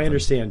 Yeah, for no, something. I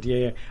understand.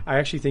 Yeah. I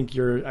actually think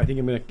I think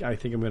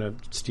I'm gonna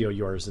steal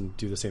yours and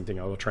do the same thing.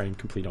 I will try and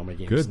complete all my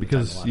games. Good,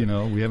 because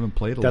we haven't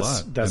played a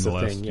lot in the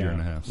last thing, year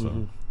and a half.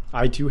 So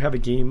I do have a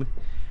game.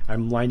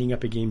 I'm lining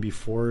up a game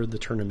before the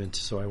tournament,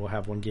 so I will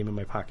have one game in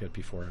my pocket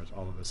before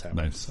all of this happens.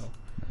 Nice. So.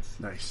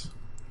 Nice.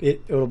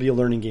 It'll be a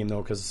learning game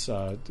though, because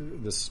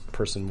this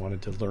person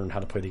wanted to learn how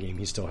to play the game.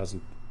 He still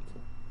hasn't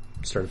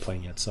started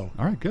playing yet. So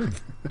all right, good.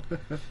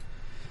 It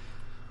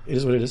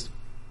is what it is.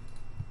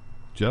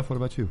 Jeff, what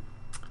about you?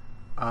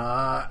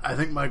 I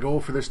think my goal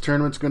for this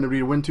tournament's going to be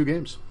to win 2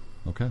 games.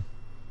 Okay.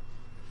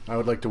 I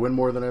would like to win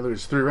more than I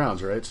lose. 3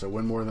 rounds, right? So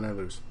win more than I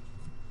lose.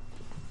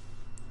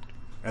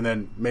 And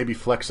then maybe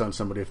flex on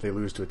somebody if they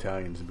lose to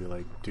Italians and be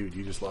like, dude,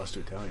 you just lost to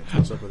Italians.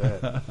 What's up with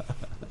that?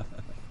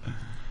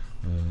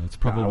 It's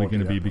probably going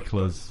to be that much,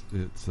 because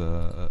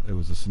it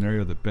was a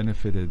scenario that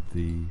benefited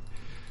the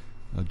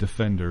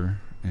defender,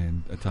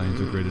 and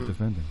Italians are great at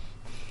defending.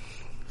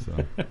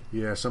 So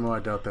yeah, somehow I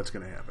doubt that's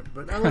going to happen.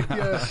 But I like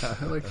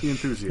the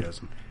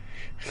enthusiasm.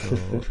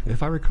 So,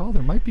 if I recall,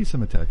 there might be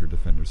some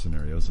attacker-defender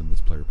scenarios in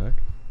this player pack.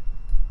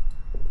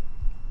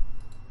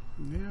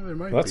 Yeah, there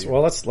might be.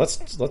 Well,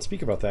 let's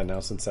speak about that now,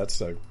 since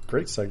that's a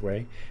great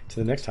segue to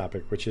the next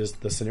topic, which is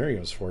the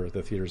scenarios for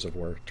the Theaters of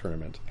War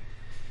tournament.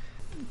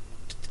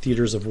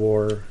 Theaters of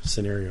War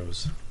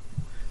scenarios.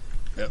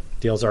 Yep.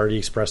 Dale's already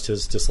expressed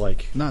his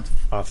dislike. Not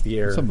off the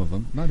air. Some of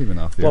them, not even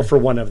off the air. Well, for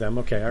one of them,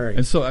 okay, all right.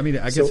 And so, I mean,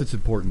 I guess it's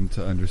important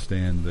to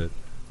understand that,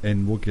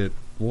 and we'll get.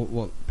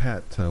 Well,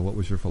 Pat, what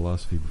was your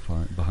philosophy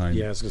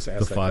behind I was gonna say, the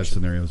ask that 5 question.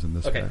 scenarios in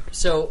this Okay, pack?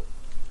 so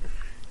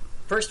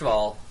first of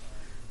all,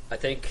 I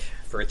think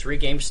for a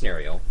 3-game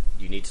scenario,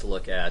 you need to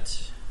look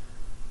at.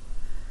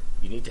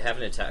 You need to have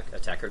an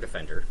attacker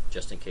defender,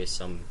 just in case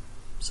some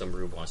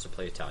rube wants to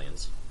play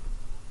Italians.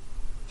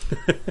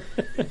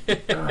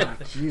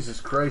 Jesus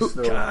Christ,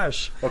 though.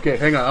 Gosh. Okay,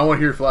 hang on. I want to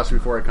hear your philosophy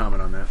before I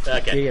comment on that.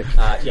 Okay,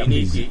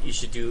 you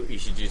should do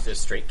the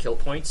straight kill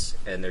points,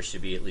 and there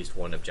should be at least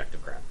one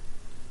objective grab.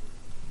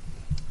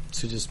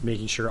 So just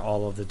making sure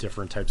all of the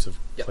different types of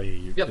play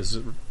is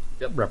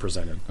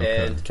represented.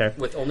 And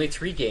with only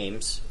 3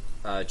 games,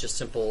 just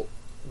simple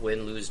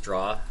win, lose,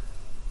 draw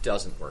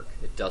doesn't work.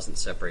 It doesn't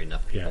separate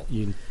enough people. Yeah,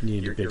 you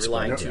need you're a big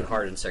relying spread. too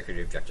hard on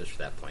secondary objectives for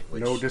that point.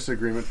 Which, No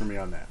disagreement from me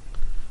on that.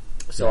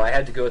 So I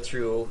had to go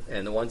through,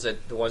 and the ones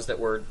that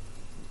were,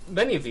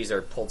 many of these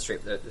are pulled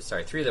straight. 3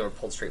 of them were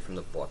pulled straight from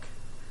the book,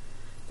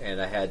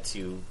 and I had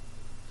to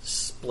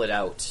split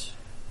out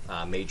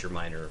major,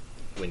 minor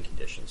win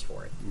conditions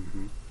for it.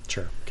 Mm-hmm.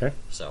 Sure. Okay.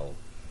 So,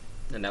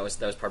 and that was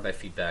part of my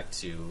feedback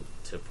to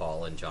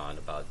Paul and John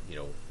about,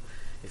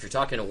 if you're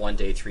talking a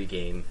 1-day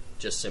 3-game,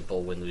 just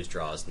simple win, lose,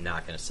 draw is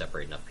not going to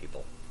separate enough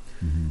people.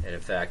 Mm-hmm. And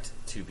in fact,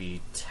 to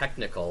be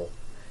technical,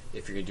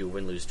 if you're going to do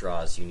win, lose,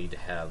 draws, you need to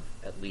have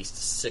at least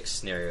 6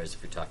 scenarios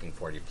if you're talking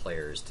 40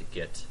 players to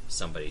get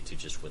somebody to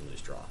just win, lose,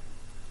 draw.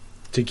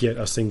 To get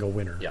a single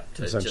winner. Yeah.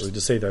 Essentially,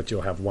 to say that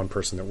you'll have one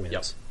person that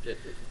wins. Yep.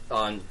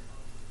 On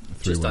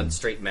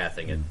straight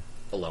mathing it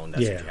alone,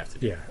 that's what you have to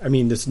do. Yeah. I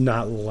mean, it's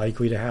not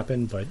likely to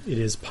happen, but it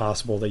is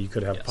possible that you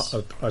could have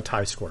a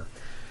tie score.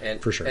 And,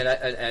 for sure. And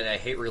I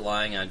hate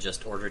relying on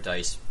just order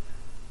dice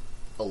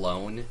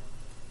alone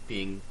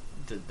being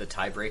the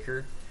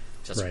tiebreaker,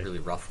 because that's a really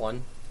rough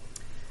one.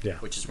 Yeah.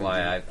 Which is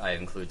why I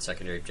include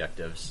secondary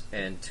objectives.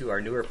 And to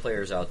our newer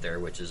players out there,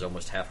 which is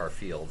almost half our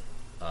field,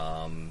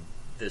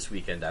 this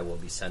weekend I will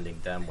be sending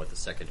them what the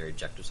secondary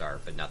objectives are,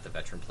 but not the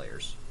veteran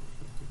players.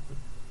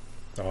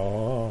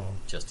 Oh.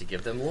 Just to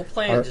give them a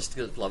little just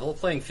to level the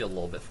playing field a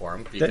little bit for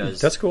them.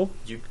 Because that's cool.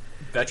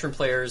 Veteran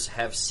players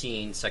have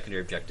seen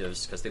secondary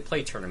objectives because they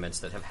play tournaments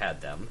that have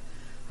had them.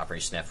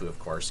 Operation Snafu, of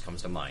course,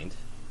 comes to mind.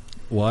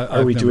 Well,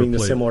 are we doing the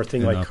similar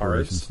thing like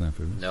cards?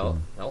 Snafu, no.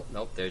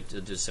 They'll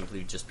just simply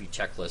be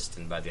checklist,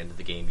 and by the end of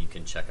the game, you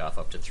can check off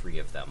up to 3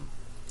 of them.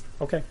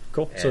 Okay,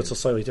 cool. So it's a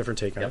slightly different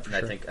take on it. For sure.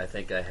 I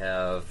think I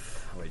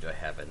have. How many do I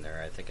have in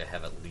there? I think I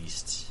have at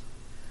least.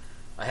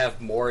 I have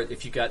more.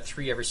 If you got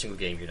 3 every single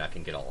game, you're not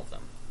going to get all of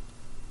them.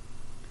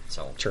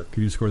 So sure.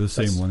 Could you score the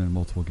same one in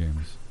multiple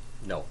games?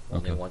 No,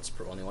 only Okay. once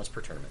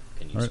per tournament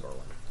can you All right. score one.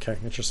 Okay,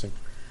 interesting.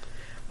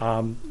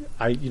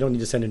 You don't need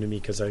to send it to me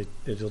because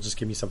it'll just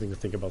give me something to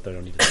think about that I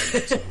don't need to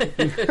send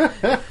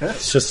it. So.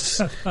 It's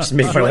just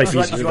make my life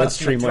easier. Let's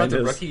Do you streamline want the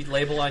this. rookie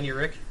label on your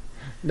Rick?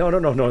 No,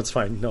 it's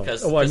fine. No.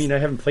 'Cause- Oh, I mean, I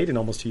haven't played in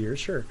almost 2 years.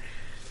 Sure.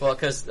 Well,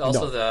 because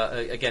also No.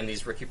 again,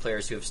 these rookie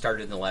players who have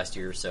started in the last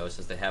year or so,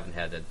 since they haven't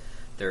had it,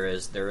 there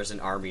is an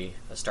army,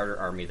 a starter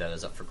army that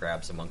is up for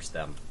grabs amongst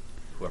them.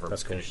 Whoever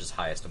That's cool. finishes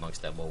highest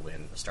amongst them will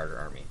win a starter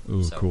army.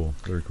 Ooh, So, cool.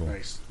 Very cool.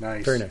 Nice.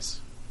 Very nice.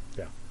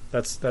 Yeah,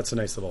 that's a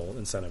nice little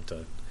incentive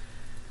to.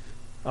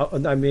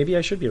 Maybe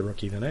I should be a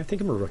rookie then. I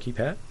think I'm a rookie,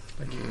 Pat.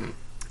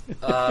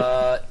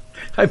 Uh,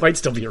 I might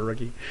still be a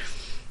rookie.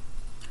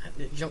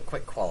 you don't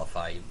quite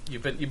qualify.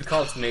 You've been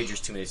called up to majors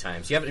too many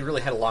times. You haven't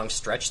really had a long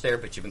stretch there,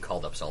 but you've been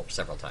called up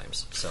several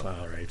times. So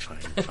All right,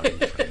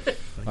 fine.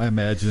 I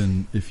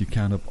imagine if you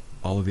count up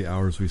all of the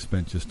hours we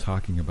spent just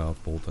talking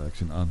about bolt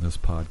action on this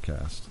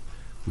podcast,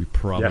 we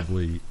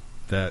probably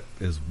that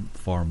is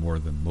far more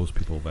than most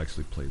people have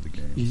actually played the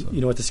game. You, so.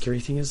 you know what the scary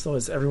thing is, though,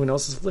 is everyone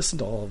else has listened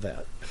to all of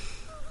that.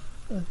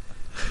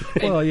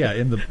 Well, yeah,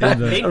 in the I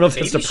don't know if it's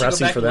maybe you should go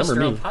depressing back for and them listen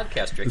or to our me. own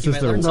podcast, Rick. this You is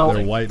might their, learn their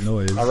something. white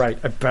noise. All right,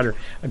 I better.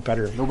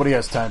 Nobody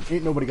has time.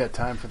 Ain't nobody got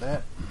time for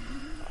that.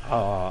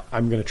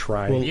 I'm going to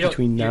try You don't-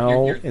 between your-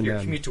 now your and your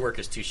then. commute to work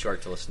is too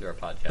short to listen to our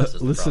podcast. is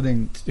the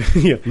Listening,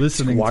 Yeah,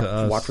 listening walk, to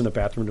us, walk from the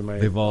bathroom to my.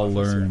 they've all office,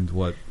 learned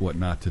what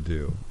not to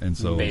do, and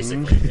so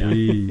Basically,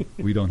 yeah.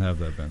 we don't have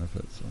that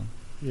benefit. So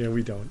Yeah,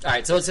 we don't. All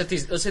right, so let's hit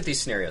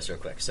these scenarios real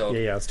quick. So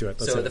Yeah, let's do it.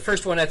 Let's so hit the it.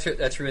 first one I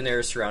threw in there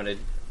is Surrounded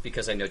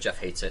because I know Jeff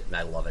hates it and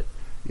I love it.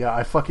 Yeah,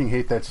 I fucking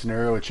hate that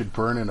scenario. It should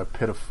burn in a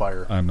pit of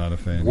fire. I'm not a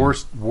fan.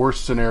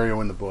 Worst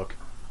scenario in the book.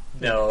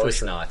 No, For it's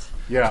sure. not.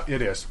 Yeah,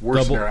 it is.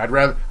 Worst Double-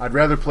 scenario. I'd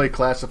rather play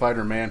Classified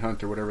or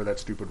Manhunt or whatever that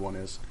stupid one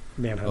is.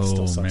 Manhunt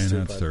still Oh sucks man, too.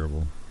 that's but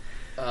terrible.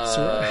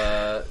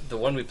 The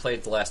one we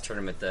played the last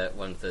tournament, that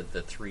one with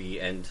the three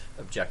end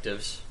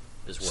objectives,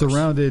 is worse.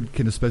 Surrounded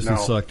can especially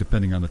No. suck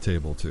depending on the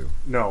table too.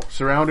 No,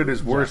 Surrounded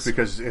is worse Yes.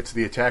 because it's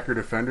the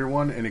attacker-defender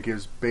one, and it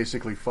gives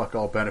basically fuck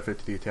all benefit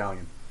to the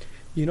Italian.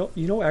 You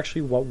know,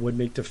 actually, what would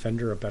make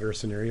Defender a better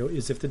scenario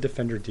is if the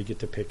Defender did get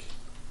to pick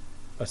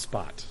a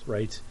spot,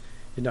 right?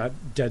 You're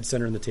not dead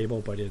center in the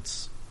table, but you'd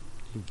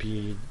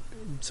be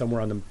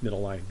somewhere on the middle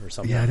line or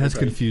something. Yeah, it has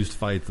right? confused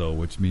fight though,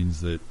 which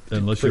means that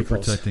unless Pretty you're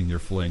close. protecting your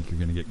flank, you're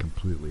going to get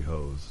completely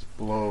hosed.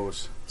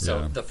 Blows. So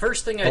Yeah. the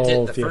first thing I did,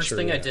 Oh, the yeah, first sure,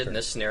 thing yeah, I did fair. in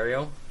this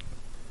scenario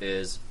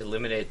is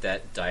eliminate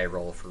that die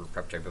roll for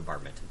preparatory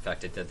bombardment. In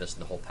fact, I did this in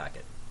the whole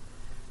packet.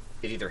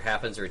 It either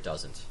happens or it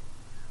doesn't.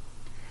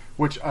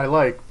 Which I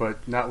like,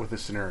 but not with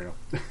this scenario.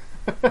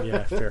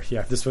 Yeah, fair.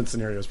 Yeah, this one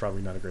scenario is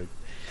probably not a great.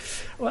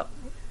 Well,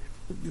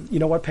 you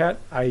know what, Pat?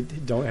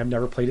 I've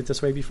never played it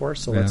this way before,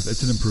 so Yeah, let's.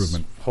 it's an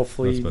improvement.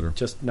 Hopefully, That's better.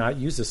 just not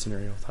use this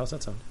scenario. How's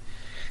that sound?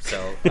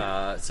 So,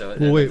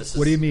 Well, wait. this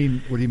What do you is-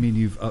 mean? What do you mean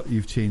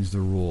you've changed the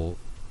rule?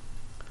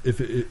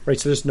 If it Right,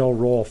 so there's no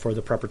role for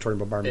the preparatory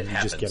bombardment. It You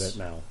just get happens. it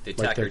now. The Like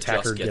the attacker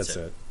attacker just gets gets it.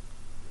 it.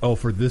 oh,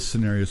 for this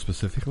scenario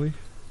specifically?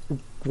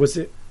 Was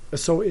it?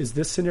 So is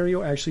this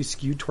scenario actually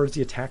skewed towards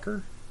the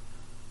attacker?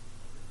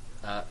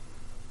 not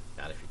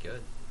if you're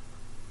good.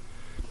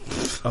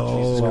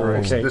 Oh,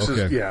 Christ. okay. This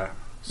is yeah. All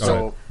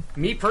So right.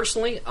 Me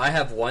personally, I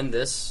have won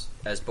this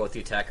as both the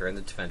attacker and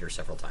the defender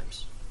several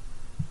times.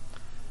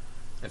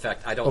 In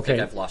fact, I don't think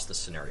Okay. I've lost this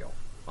scenario.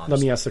 Let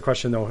Honestly. me ask the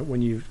question though: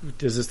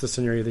 is this the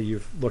scenario that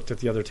you've looked at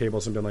the other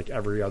tables and been like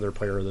every other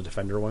player or the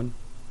defender one?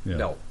 Yeah.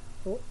 No,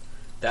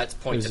 that's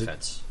point Is it-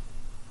 defense.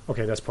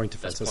 Okay, that's point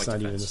defense. That's That's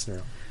point not even the defense.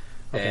 scenario.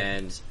 Okay.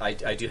 And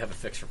I do have a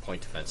fix for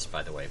point defense,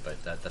 by the way,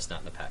 but that's not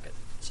in the packet.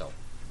 So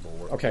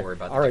we'll Okay. worry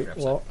about that. All right. later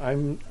Well,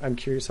 I'm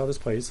curious how this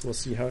plays. We'll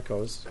see how it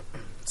goes.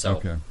 so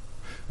Okay. All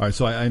right.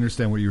 So I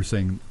understand what you were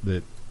saying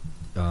that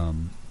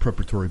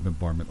preparatory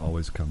bombardment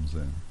always comes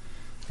in.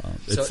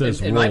 It So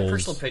says in my rolls.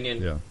 personal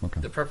opinion, Yeah.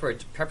 Okay. the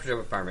preparatory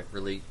bombardment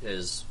really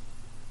is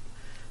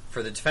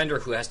for the defender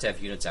who has to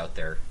have units out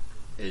there.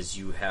 Is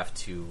you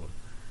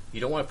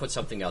don't want to put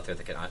something out there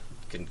that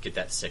can get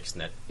that 6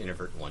 and that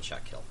inadvertent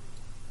one-shot kill.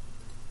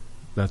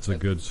 That's a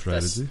good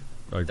strategy.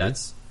 I agree.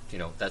 That's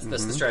that's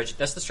the strategy.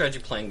 That's the strategy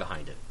playing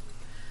behind it,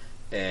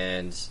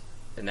 and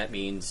that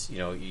means you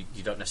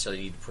don't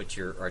necessarily need to put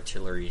your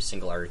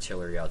single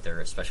artillery out there,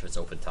 especially if it's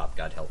open top.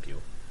 God help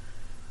you.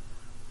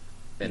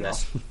 And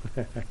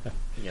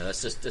Yeah.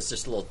 that's just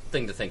a little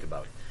thing to think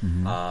about.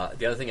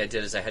 The other thing I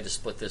did is I had to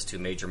split this to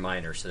major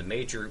minor. So the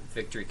major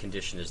victory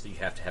condition is that you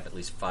have to have at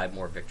least 5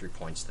 more victory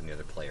points than the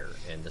other player,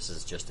 and this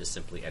is just as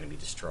simply enemy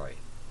destroy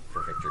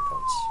for victory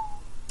points.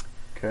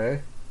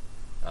 okay.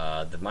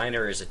 The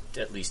minor is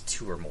at least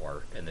 2 or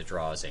more, and the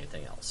draw is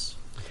anything else.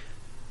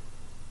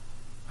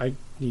 I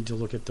need to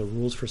look at the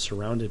rules for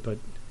surrounded, but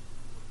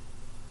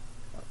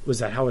is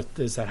that how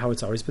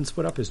it's always been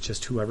split up? Is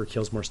just whoever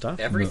kills more stuff?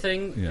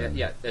 Everything,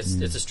 yeah.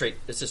 it's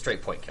a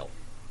straight point kill,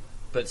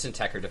 but it's an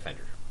attacker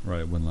defender.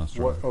 Right. Win last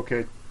draw. What?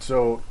 Okay.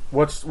 So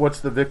what's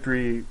the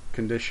victory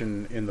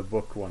condition in the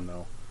book one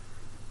though?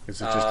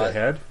 Is it just a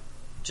head?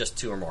 Just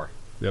 2 or more,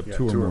 Yep. Yeah,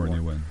 2 or 2 or more and more.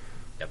 you win.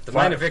 Yep. The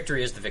Five. minor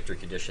victory is the victory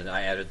condition.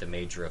 I added the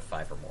major of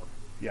 5 or more.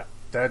 Yeah,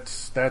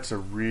 that's a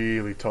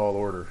really tall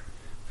order.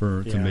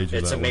 To Yeah. major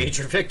It's that a way.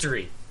 major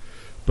victory.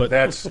 But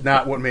That's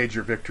not what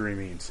major victory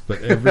means.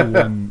 but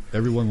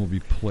everyone will be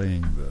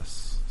playing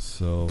this.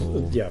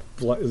 So Yeah,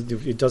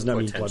 it does not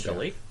mean bloodbath.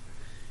 Potentially.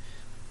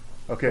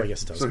 Okay, Well, I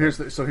guess it does, so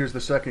but- here's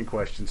the second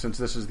question. Since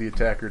this is the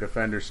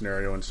attacker-defender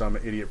scenario, and some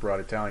idiot brought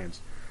Italians,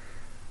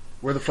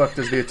 where the fuck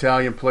does the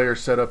Italian player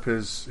set up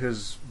his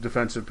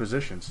defensive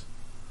positions?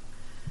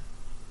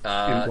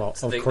 Well,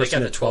 So of they course, got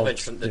in the a 12 12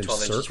 inch from inch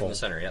inches from circle. the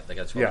center. Yep, they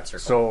got a 12 Yeah, inch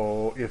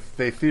circle. so if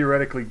they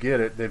theoretically get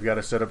it, they've got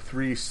to set up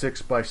 3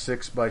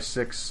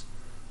 6x6x6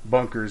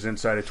 bunkers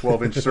inside a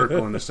 12-inch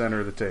circle in the center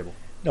of the table.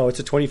 No, it's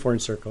a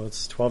 24-inch circle.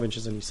 It's 12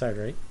 inches on each side,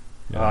 right?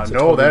 yeah, it's a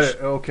No, 12-inch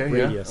that okay,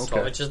 radius. yeah, 12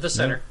 okay. inches the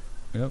center.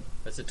 yep.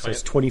 That's a 20, So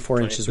it's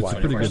 24 inches It's a wide.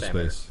 pretty good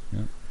diameter. space. Yeah.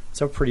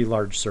 It's a pretty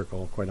large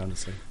circle, quite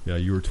honestly. Yeah,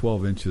 you were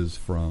 12 inches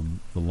from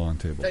the long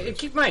table.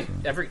 Keep in mind,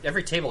 So-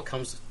 every table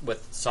comes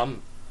with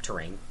some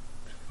terrain.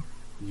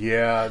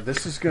 Yeah,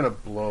 this is gonna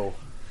blow.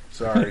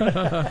 Sorry.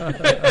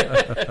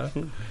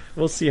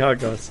 We'll see how it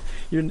goes.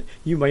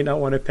 You might not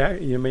want to pack.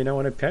 You may not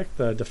want to pack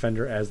the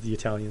defender as the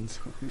Italians.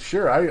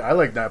 Sure, I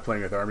like not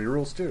playing with army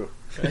rules too.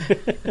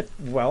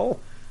 Well,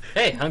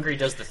 Hey, Hungary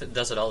does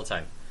it all the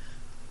time.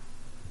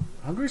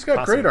 Hungary's got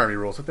Possible. great army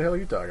rules. What the hell are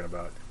you talking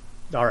about?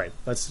 all right.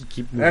 Let's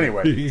keep moving.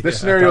 Anyway, Yeah. this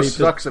scenario Value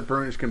sucks.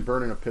 It can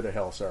burn in a pit of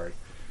hell. Sorry.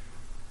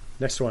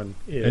 Next one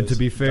is. And to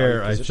be fair,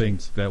 value I think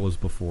positions. that was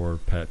before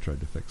Pat tried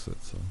to fix it.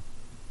 So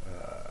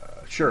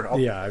Sure.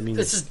 Yeah, I mean,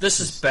 This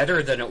is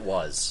better than it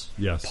was.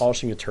 yes,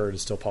 polishing a turd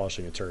is still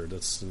polishing a turd.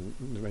 That's.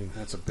 I mean,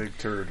 That's a big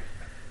turd.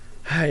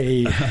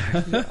 hey,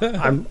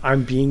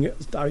 I'm being.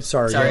 I'm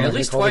sorry. Sorry, I'm at gonna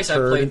least call it twice I've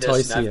turd played until I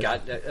this, and see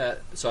I've it. got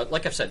so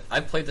like I've said,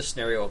 I've played this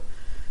scenario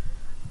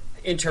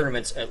in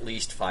tournaments at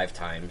least 5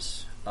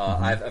 times.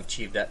 I've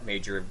achieved that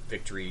major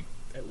victory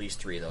at least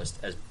 3 of those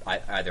as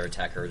either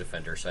attacker or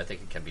defender. So I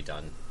think it can be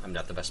done. I'm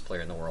not the best player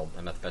in the world.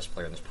 I'm not the best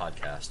player in this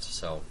podcast.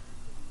 So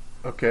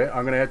Okay,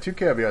 I'm going to add 2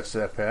 caveats to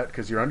that, Pat,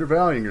 because you're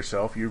undervaluing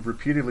yourself. You've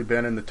repeatedly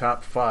been in the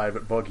top 5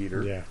 at Bug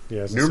Eater. Yeah,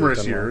 yeah.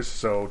 Numerous years,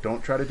 so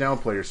don't try to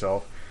downplay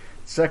yourself.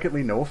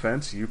 Secondly, no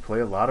offense, you play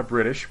a lot of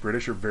British.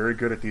 British are very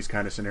good at these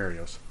kind of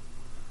scenarios.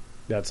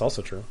 That's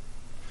also true.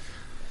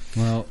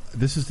 well,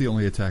 this is the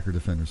only attacker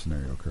defender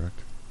scenario, correct?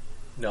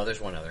 no,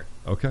 there's one other.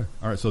 Okay,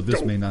 all right. So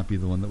this may not be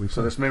the one that we So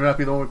play. this may not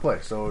be the one we play.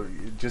 So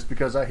just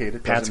because I hate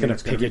it, Pat's doesn't mean gonna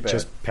it's going pick to be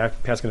it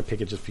bad. Pat's gonna pick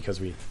it just because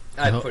we.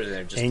 I Uh-huh. put it in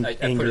there just Ang- I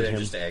put angered it in him.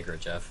 just to aggro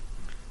Jeff.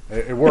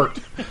 It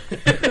worked.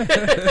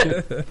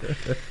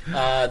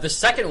 The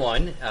second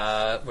one,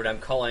 what I'm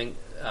calling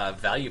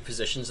value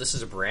positions. This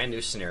is a brand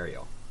new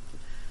scenario.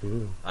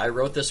 Ooh. I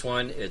wrote this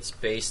one. It's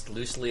based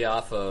loosely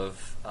off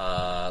of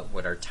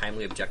what our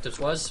timely objectives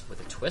was, with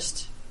a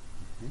twist.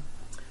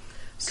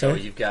 So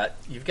Okay.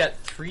 you've got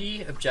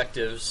 3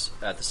 objectives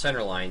at the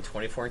center line,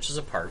 24 inches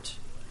apart,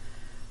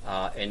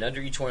 and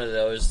under each one of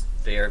those,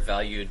 they are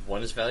valued.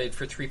 One is valued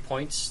for 3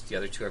 points. The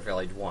other 2 are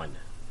valued 1.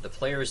 The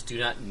players do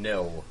not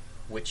know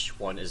which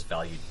one is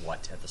valued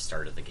what at the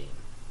start of the game.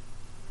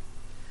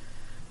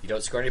 You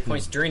don't score any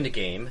points during the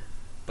game,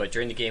 but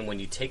during the game, when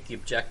you take the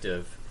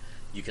objective,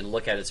 you can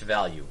look at its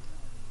value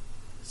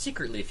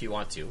secretly if you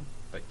want to,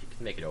 but you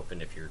can make it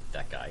open if you're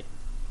that guy.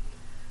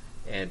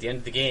 And at the end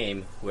of the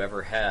game,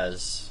 whoever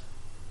has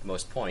the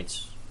most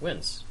points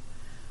wins.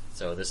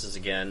 So this is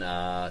again,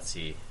 let's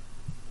see.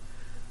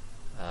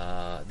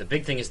 The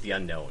big thing is the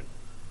unknown,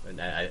 and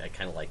I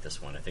kind of like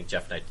this one. I think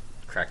Jeff and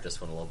I cracked this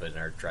one a little bit in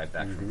our drive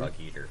back from Bug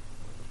Eater.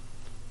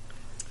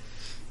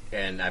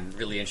 And I'm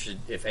really interested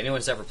if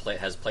anyone's ever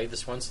has played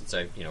this one since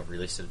I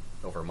released it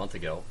over a month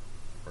ago,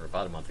 or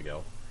about a month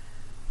ago.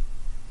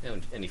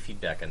 Any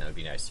feedback on that would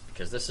be nice,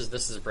 because this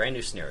is a brand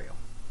new scenario.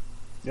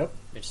 Yep.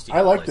 Interesting I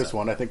how it like plays this out.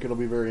 one. I think it'll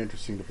be very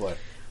interesting to play.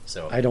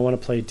 So I don't want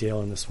to play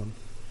Dale in this one.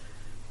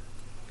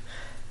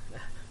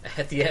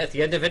 at the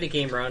end of any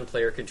game round,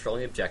 player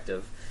controlling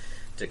objective.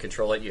 To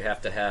control it, you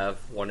have to have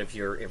one of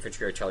your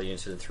infantry artillery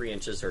units within 3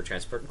 inches, or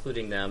transport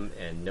including them,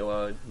 and no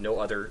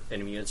other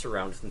enemy units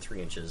around within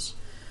 3 inches.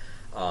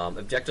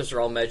 Objectives are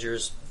all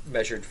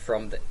measured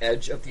from the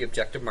edge of the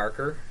objective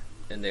marker,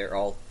 and they're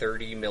all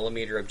 30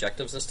 millimeter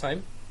objectives this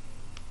time.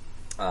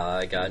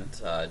 I got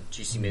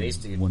GC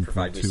Minis to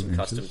provide me 1.2 some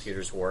custom inches.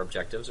 Theaters War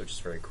objectives, which is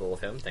very cool of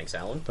him. Thanks,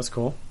 Alan. That's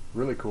cool.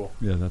 Really cool.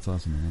 Yeah, that's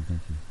awesome, man.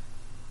 Thank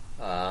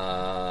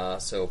you.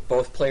 So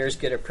both players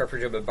get a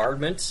preparative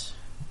bombardment.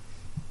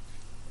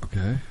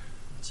 Okay.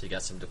 So you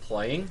got some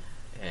deploying,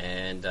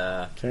 and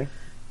Okay.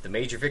 the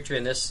major victory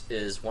in this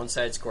is one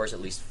side scores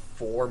at least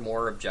 4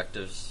 more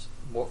objectives,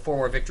 4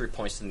 more victory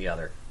points than the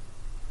other,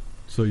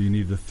 So you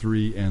need the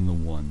 3 and the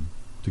 1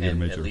 to get a and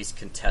major. at least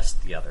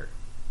contest the other.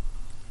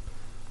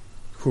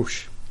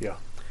 Whoosh. Yeah.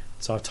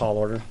 It's a tall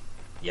order.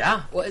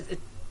 Yeah, well,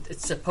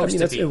 it's supposed to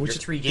that's- be. it Your was-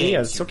 3 yeah,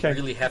 games, it's you okay.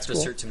 really have That's to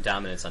cool. assert some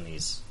dominance on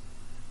these.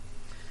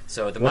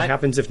 So the What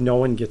happens if no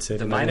one gets it?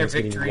 the and minor everyone's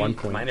getting victory, 1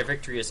 point. minor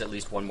victory is at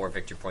least 1 more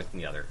victory point than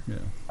the other, Yeah.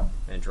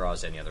 and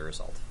draws any other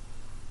result.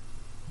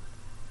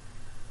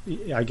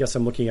 I guess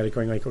I'm looking at it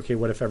going like, okay,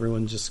 what if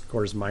everyone just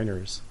scores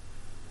minors?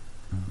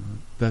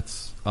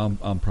 That's I'm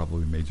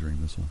probably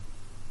majoring this one.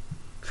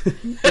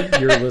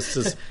 Your list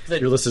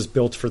is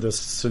built for this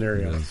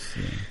scenario. Yes,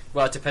 yeah.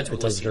 Well, it depends what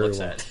It does list he very looks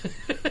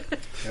well. at.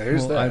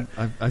 Here's Well,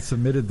 that. I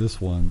submitted this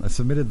one. I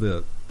submitted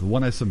the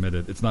one I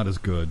submitted. It's not as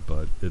good,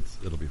 but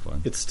it'll be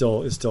fun. It's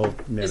still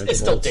manageable. It's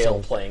still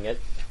Dale playing it.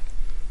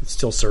 It's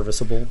still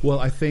serviceable. Well,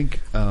 I think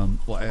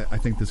I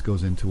think this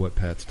goes into what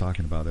Pat's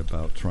talking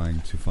about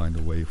trying to find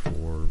a way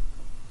for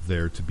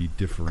there to be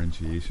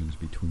differentiations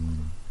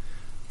between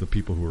the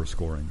people who are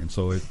scoring. And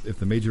so if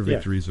the major Yeah.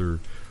 victories are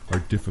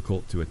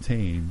difficult to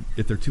attain,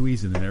 if they're too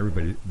easy,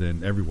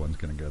 then everyone's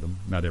going to get them.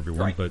 Not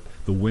everyone, Right. but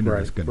the winner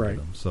Right, is going to right.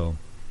 get them. So,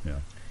 yeah.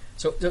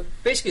 So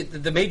basically,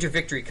 the major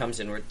victory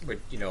comes in where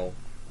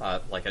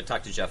like I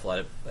talked to Jeff a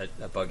lot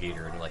at Bug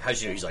Eater, and like,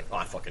 how'd you know? He's like, oh,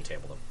 I fucking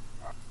tabled him.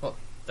 Well,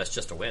 that's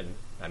just a win.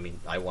 I mean,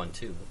 I won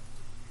too.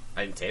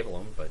 I didn't table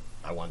him, but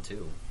I won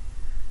too.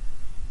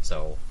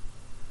 So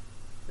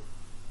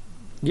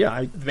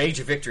Yeah, the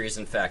major victory is,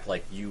 in fact,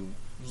 like you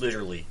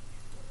literally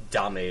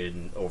dominated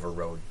and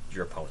overrode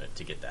your opponent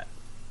to get that.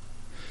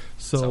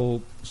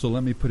 So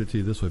let me put it to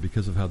you this way,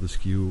 because of how the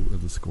skew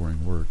of the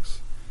scoring works.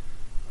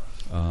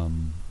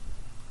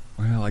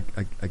 Well,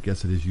 I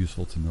guess it is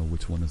useful to know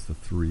which one is the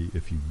 3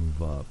 if you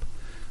move up.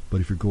 But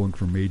if you're going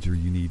for major,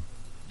 you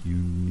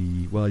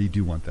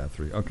do want that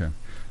 3. Okay.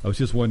 I was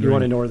just wondering. you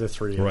want to know where the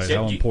 3 is. Right. So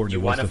how important you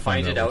it was want to to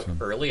find find it out out which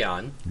one. early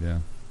on, Yeah.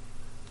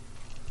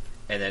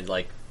 and then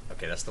like,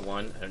 okay, that's the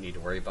 1. I don't need to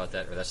worry about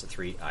that. Or that's the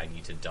 3. I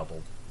need to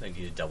double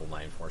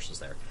my enforces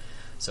there.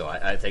 So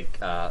I think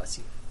let's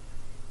see.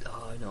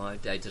 Oh no, I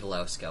did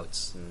allow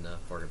scouts and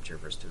forward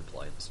observers to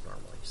deploy this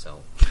normally.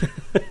 So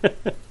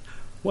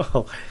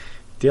Well,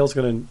 Dale's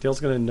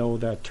gonna know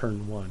that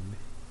turn 1.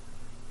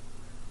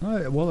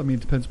 Well, I mean,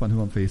 it depends upon who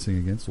I'm facing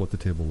against, what the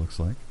table looks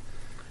like.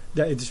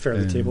 That it's fair.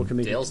 The And table can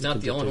make Dale's it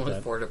not the only one with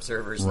that. forward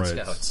observers Right. and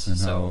scouts. And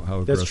So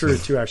how That's true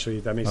aggressive- too. Actually,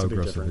 that makes how a big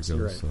aggressive difference. it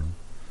You're goes. right. So.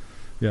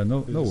 Yeah, no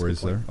That's a good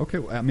worries there. point. Okay,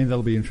 well, I mean,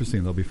 that'll be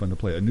interesting. That'll be fun to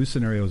play. A new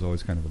scenario is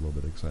always kind of a little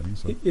bit exciting.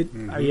 So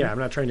Yeah, I'm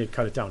not trying to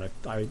cut it down.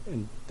 I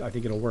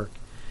think it'll work.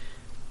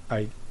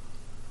 I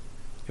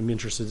am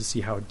interested to see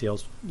how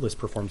Dale's list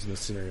performs in this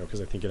scenario because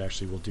I think it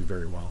actually will do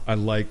very well. I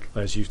like,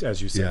 As you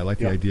said. yeah, I like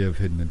the Yeah. idea of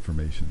hidden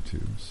information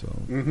too.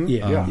 So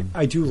Yeah, Um,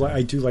 I do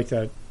like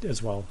that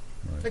as well.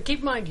 right. but keep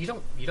in mind, you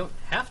don't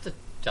have to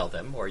tell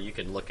them, or you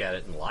can look at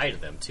it and lie to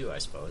them too, I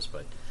suppose.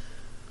 But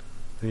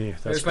Yeah,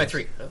 that's there's my gross.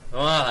 3.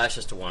 Oh, that's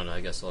just a 1.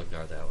 I guess I'll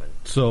ignore that one.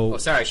 So Oh,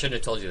 sorry, I shouldn't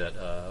have told you that.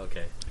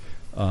 Okay.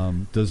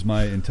 does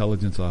my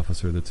intelligence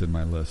officer that's in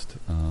my list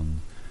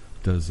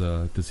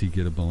does he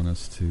get a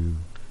bonus to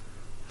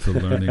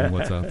learning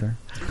what's out there?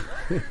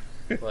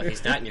 Well,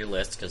 he's not in your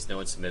list because no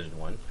one submitted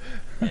one.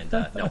 And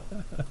no.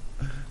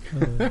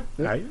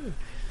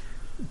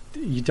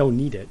 You don't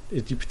need it.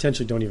 You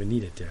potentially don't even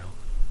need it, Dale.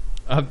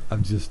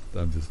 I'm just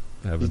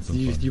having some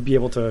fun. You'll be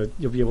able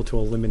to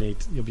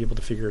eliminate. You'll be able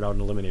to figure it out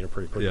and eliminate it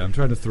pretty quickly. Yeah, I'm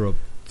trying to throw up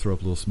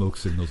little smoke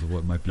signals of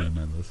what might be in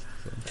my list.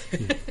 So.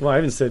 Well, I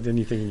haven't said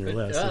anything in your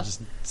list. Yeah. I'm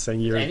just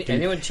saying you're.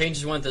 Anyone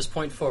changes one at this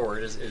point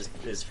forward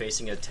is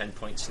facing a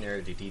 10-point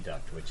scenario to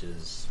deduct, which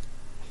is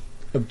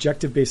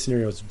Objective-based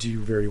scenarios do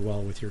very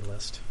well with your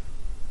list.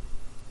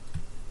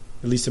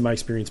 At least in my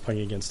experience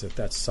playing against it,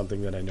 that's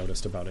something that I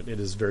noticed about it. It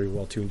is very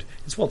well tuned.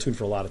 It's well tuned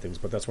for a lot of things,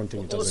 but that's one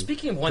thing it well. doesn't.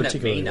 Speaking of one that may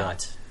particularly well.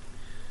 not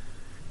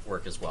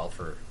work as well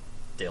for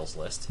Dale's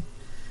list,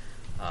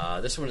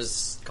 this one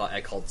is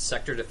called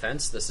Sector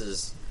Defense. This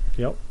is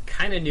Yep.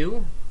 kind of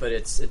new, but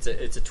it's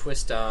a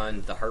twist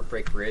on the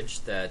Heartbreak Ridge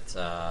that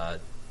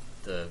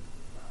the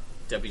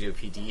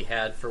WWPD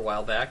had for a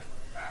while back,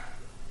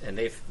 and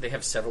they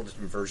have several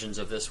different versions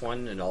of this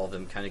one, and all of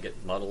them kind of get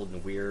muddled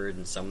and weird,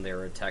 and some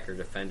they're attacker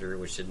defender,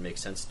 which didn't make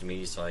sense to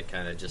me, so I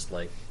kind of just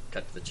like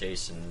cut to the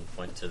chase and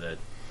went to the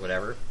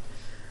whatever.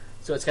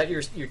 So it's got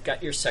you've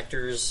got your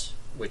sectors,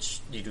 which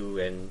you do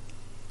in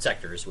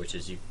sectors, which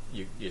is you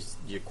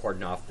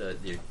cordon off the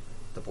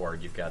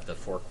board. You've got the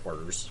 4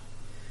 quarters.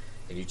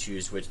 And you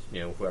choose which,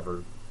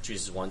 whoever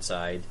chooses one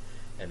side,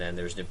 and then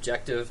there's an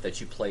objective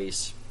that you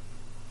place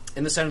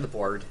in the center of the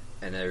board,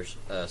 and there's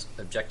an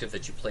objective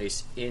that you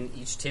place in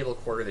each table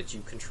quarter that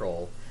you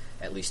control,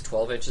 at least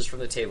 12 inches from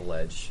the table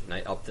edge. And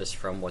I upped this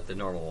from what the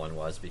normal one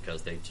was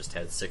because they just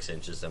had 6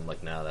 inches. I'm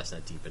like, no, that's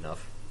not deep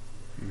enough.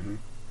 Mm-hmm.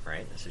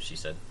 Right? That's what she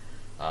said.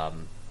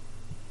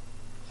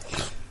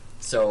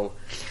 So,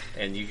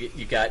 and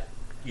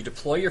you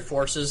deploy your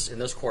forces in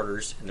those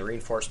quarters, and the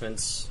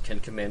reinforcements can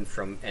come in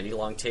from any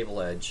long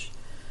table edge.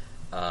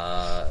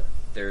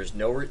 There's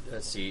no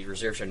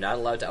reserves are not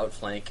allowed to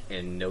outflank,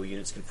 and no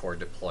units can forward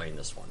deploy in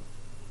this one.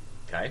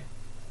 Okay,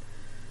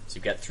 so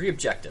you've got 3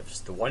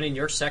 objectives. The one in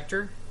your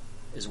sector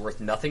is worth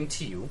nothing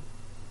to you.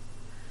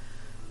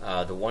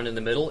 The one in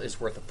the middle is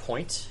worth a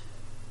point,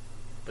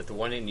 but the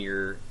one in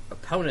your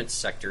opponent's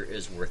sector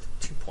is worth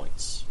 2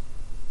 points.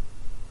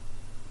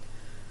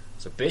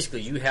 So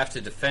basically, you have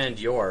to defend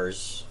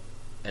yours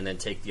and then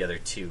take the other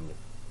 2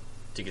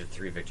 to get the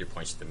 3 victory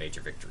points to the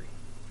major victory.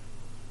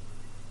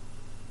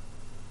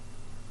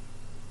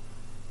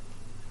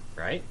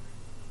 right?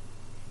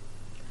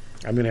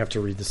 I'm going to have to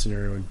read the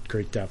scenario in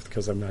great depth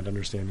because I'm not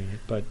understanding it.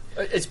 But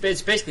It's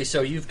basically,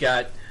 so you've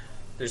got,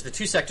 there's the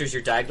two sectors,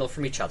 you're diagonal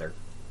from each other,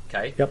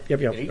 okay? Yep.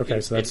 And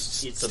Okay, so that's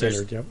so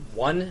standard, there's yep.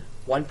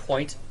 one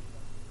point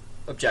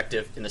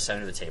objective in the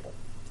center of the table.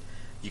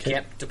 You Okay.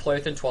 can't deploy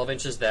within 12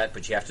 inches of that,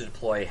 but you have to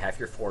deploy half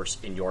your force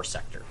in your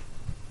sector.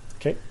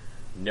 Okay.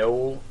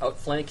 No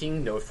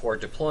outflanking, no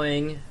forward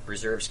deploying.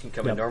 Reserves can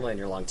come in Yep. normally on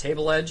your long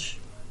table edge.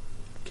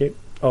 Okay.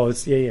 Oh,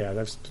 it's yeah.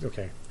 That's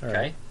okay. All right.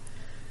 Okay,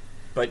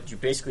 but you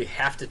basically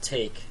have to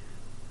take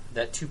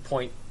that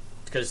 2-point,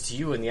 because to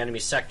you in the enemy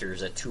sector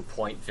is a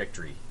 2-point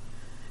victory,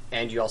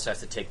 and you also have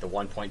to take the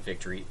 1-point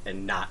victory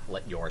and not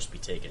let yours be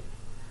taken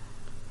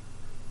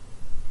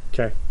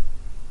Okay.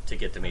 to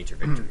get the major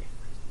victory.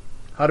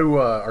 How do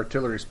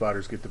artillery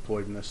spotters get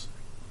deployed in this?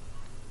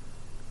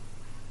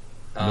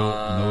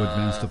 No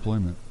advanced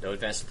deployment. No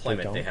advanced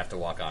deployment. don't? They have to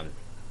walk on.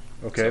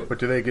 Okay, So- but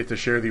do they get to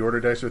share the order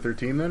dice with their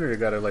team then, or you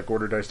got to like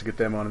order dice to get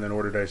them on, and then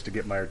order dice to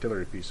get my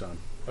artillery piece on?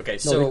 Okay, No,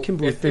 so they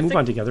can if they move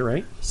on together,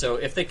 right? So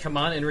if they come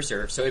on in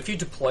reserve, so if you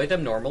deploy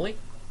them normally,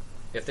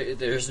 if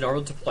there's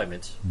normal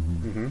deployment,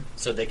 Mm-hmm.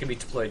 so they can be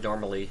deployed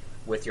normally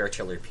with your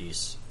artillery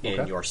piece in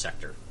Okay. your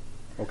sector.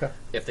 Okay.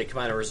 If they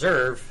come on in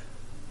reserve,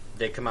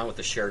 they come on with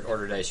the shared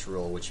order dice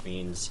rule, which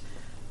means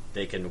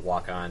they can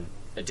walk on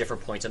at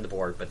different points on the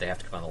board, but they have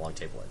to come on the long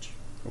table edge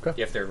Okay.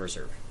 if they're in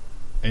reserve.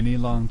 Any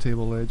long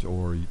table edge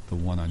or the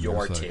one on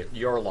your side?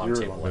 Your long Your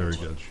table long- Very edge.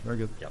 good. Very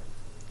good. Yep.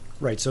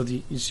 Right. So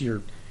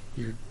your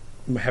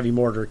heavy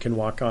mortar can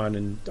walk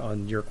on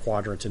your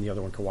quadrant, and the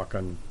other one can walk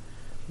on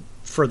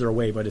further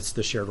away, but it's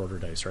the shared order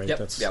dice, right?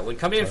 Yep. Yeah. When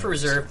coming in for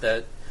reserve,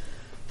 the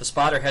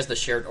spotter has the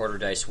shared order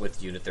dice with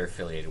the unit they're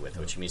affiliated with,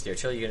 which means the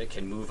artillery unit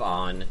can move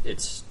on.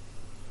 It's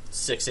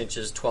 6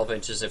 inches, 12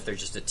 inches if they're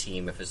just a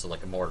team, if it's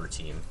like a mortar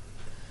team.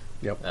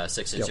 Yep.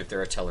 6 inches Yep. if they're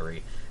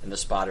artillery, and the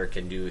spotter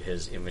can do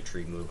his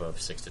infantry move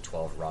of 6 to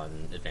 12,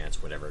 run,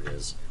 advance, whatever it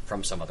is,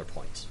 from some other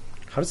point.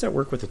 How does that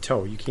work with the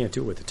toe? You can't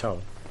do it with the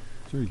toe.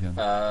 Sure you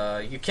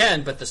can. You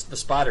can, but the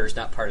spotter is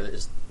not part of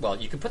it. Well,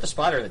 you can put the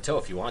spotter in the toe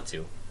if you want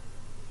to.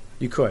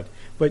 You could,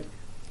 but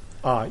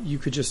you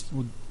could just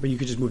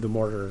move the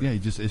mortar. yeah, you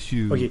just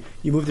issue. Okay,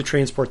 you move the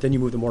transport, then you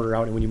move the mortar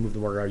out, and when you move the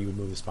mortar out, you would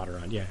move the spotter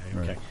on. Yeah,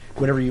 okay. Right.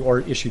 Whenever you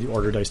issue the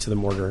order dice to the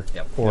mortar,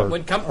 Yep. or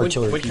when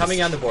artillery piece.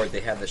 coming on the board,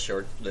 they have the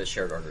shared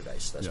order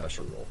dice. That Yeah.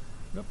 special rule.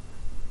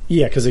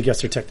 Yeah, because I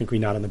guess they're technically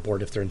not on the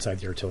board if they're inside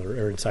the artillery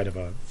or inside of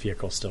a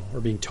vehicle still, or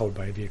being towed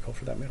by a vehicle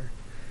for that matter.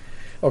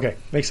 Okay,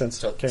 makes sense.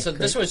 So, okay, so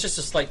this great. was just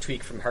a slight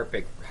tweak from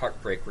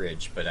Heartbreak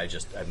Ridge, but I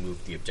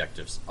moved the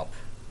objectives up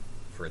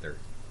further.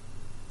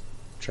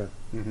 Sure.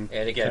 Mm-hmm.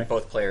 And again, Okay.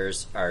 both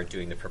players are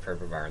doing the prepared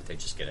bombardment. They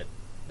just get it.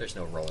 There's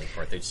no rolling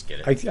for it. They just get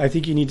it. I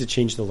think you need to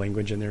change the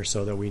language in there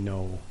so that we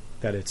know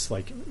that it's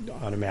like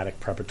automatic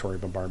preparatory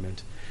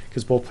bombardment.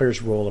 Because both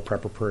players roll a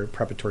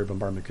preparatory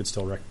bombardment could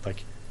still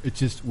It's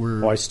just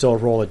we're. I still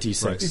roll a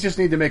d6. Right. You just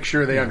need to make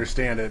sure they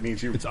understand it. It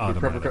means It's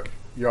automatic.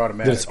 You're That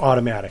automatic. it's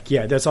automatic.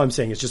 Yeah, that's all I'm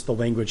saying. It's just the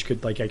language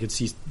could I could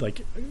see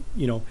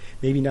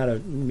maybe not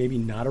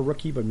a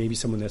rookie, but maybe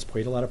someone that's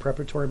played a lot of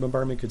preparatory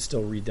bombardment could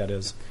still read that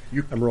as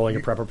I'm rolling a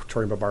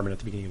preparatory bombardment at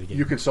the beginning of the game.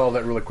 You can solve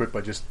that really quick by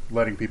just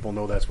letting people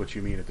know that's what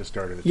you mean at the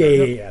start of the Yeah,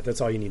 turn. yeah.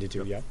 That's all you need to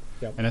do. Yep.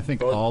 And I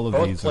think both, all of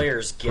both these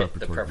players are get the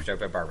preparatory. preparatory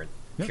bombardment.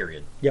 Yep.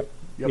 Period. Yep.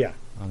 Yep. Yeah.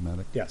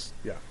 Automatic. Yes.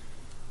 Yeah.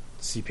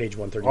 See page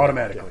 130.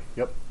 Automatically.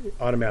 Yep. Yeah.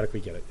 Automatically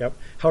get it. Yep.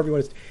 However you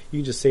want to, you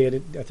can just say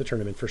it at the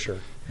tournament for sure.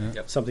 Yeah.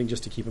 Yep. Something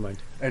just to keep in mind.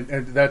 And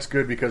that's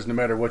good because no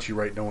matter what you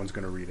write, no one's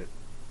going to read it.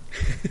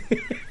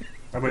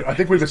 I mean, I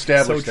think we've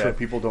established So true. that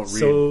people don't read.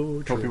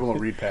 So true. People don't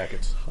read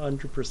packets.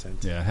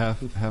 100%. Yeah, half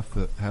the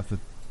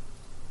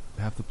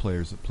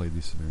players that play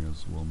these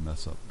scenarios will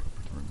mess up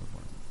preparatory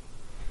bombardment.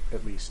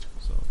 At least.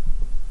 So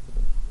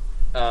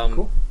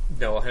Cool.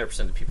 No, 100%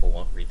 of the people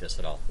won't read this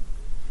at all.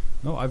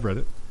 no, I've read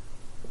it.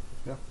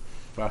 Yeah.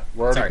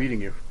 We're already Sorry.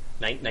 beating you.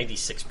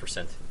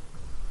 96%.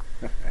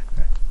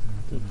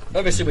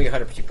 I'm assuming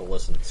 100 people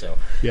listen, so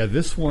Yeah,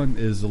 this one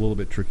is a little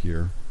bit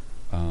trickier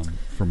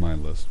for my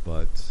list,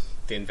 but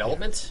the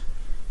envelopment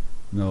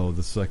no,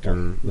 the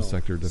sector, No.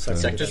 sector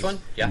defense. sectors one,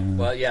 yeah. Mm.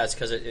 Well, yeah, it's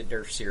because it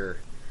nerfs your. Do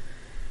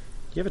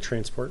you have a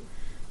transport?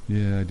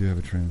 Yeah, I do have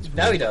a transport.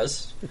 Now he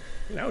does.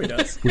 Now he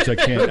does. which I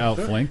can't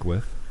outflank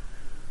with.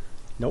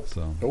 Nope.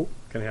 So Nope.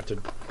 Gonna have to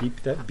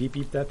beep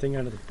that thing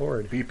onto the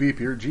board. Beep beep.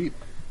 You're a Jeep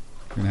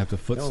I'm gonna have to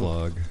foot No.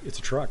 slog. It's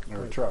a truck. or a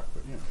Right. truck,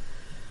 but yeah.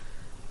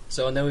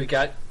 So, and then we've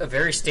got a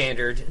very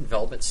standard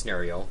envelopment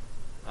scenario.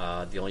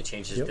 The only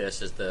change is Yep.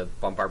 this: is the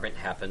bombardment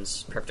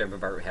happens, preparatory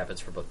bombardment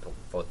happens for both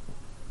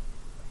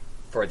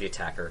for the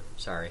attacker.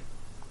 Sorry,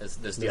 this is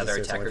the This other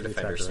is attacker like the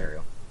defender attacker,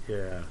 scenario.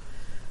 Yeah.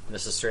 And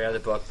this is straight out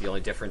of the book. The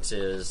only difference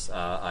is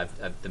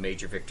the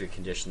major victory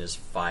condition is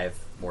 5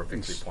 more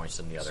victory points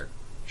than the other.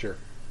 Sure.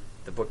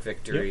 The book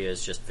victory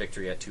is just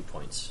victory at 2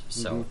 points.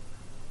 So,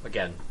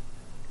 again,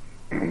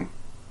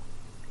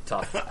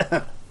 tough.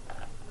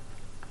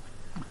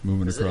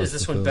 Moving Is across.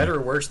 this the one field. better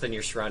or worse than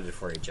you're surrounded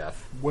for,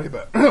 Jeff? Way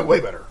better.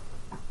 Way better.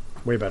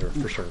 Way better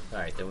for sure. All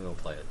right, then we won't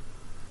play it.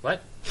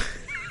 What?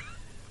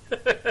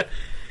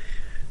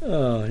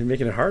 Oh, you're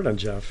making it hard on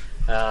Jeff.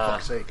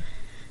 Fuck's sake.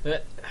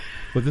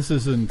 But this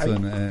isn't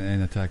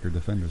an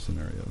attacker-defender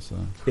scenario, so...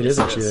 It is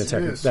actually an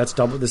attacker. It is. That's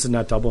double. This is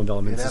not double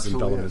envelopment. It This is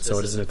absolutely envelopment, is. so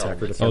it This is an is attacker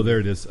envelopment. defender. Oh, there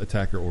it is.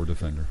 Attacker or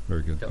defender.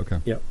 Very good. Yep.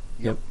 Okay.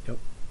 Yep.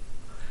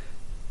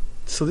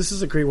 So this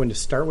is a great one to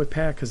start with,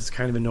 Pat, because it's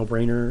kind of a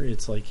no-brainer.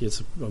 It's like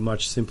it's a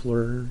much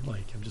simpler.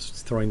 Like I'm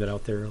just throwing that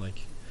out there.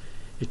 Like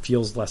it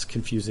feels less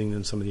confusing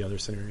than some of the other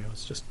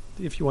scenarios. Just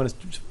if you want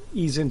to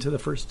ease into the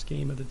first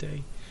game of the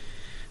day.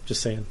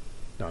 Just saying.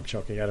 No, I'm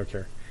joking. I don't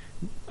care.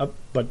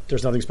 But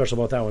there's nothing special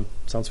about that one.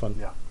 Sounds fun.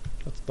 Yeah.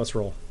 Let's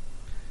roll.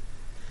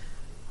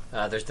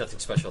 There's nothing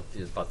special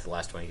about the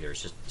last 20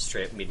 years. Just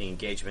straight up meeting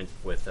engagement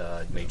with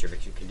a major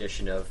victory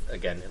condition of,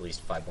 again, at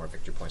least 5 more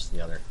victory points than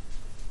the other.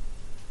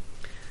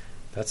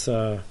 That's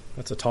a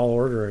tall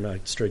order in a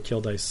straight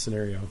kill dice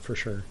scenario for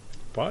sure.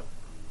 But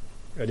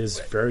it is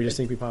very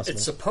distinctly possible.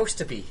 It's supposed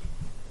to be.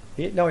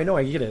 No, I know.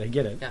 I get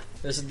it. Yeah.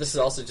 This is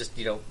also just,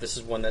 this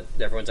is one that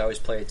everyone's always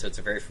played, so it's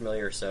a very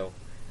familiar, so...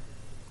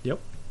 Yep.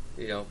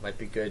 Might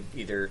be good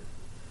either...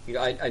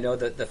 I know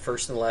that the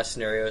first and the last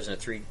scenarios in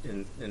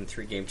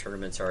three game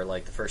tournaments are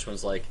like, the first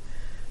one's like,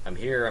 I'm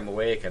here, I'm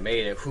awake, I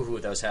made it, whoo,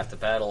 that was half the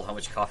battle, how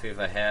much coffee have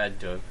I had,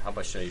 how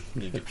much do I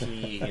need to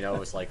pee,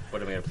 it's like,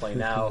 what am I going to play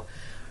now?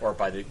 Or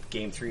by the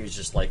game 3 is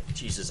just like,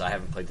 Jesus, I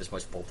haven't played this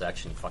much bolt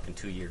action in fucking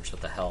 2 years,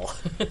 what the hell?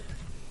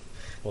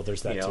 Well,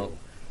 there's that too.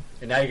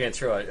 And now you're going to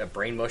throw a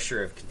brain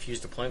musher of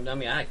confused deployment on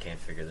me, I can't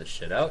figure this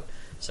shit out.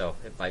 So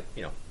it might,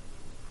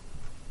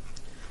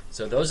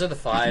 So those are the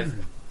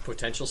 5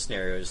 potential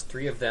scenarios.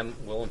 3 of them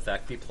will in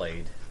fact be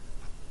played.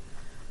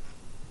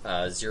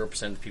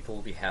 0% of the people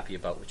will be happy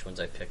about which ones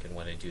I pick and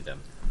when I do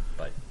them.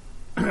 But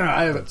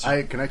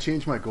Can I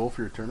change my goal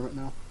for your tournament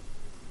now?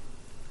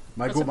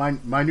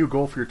 My new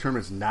goal for your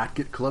tournament is not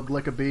get clubbed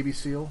like a baby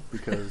seal,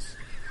 because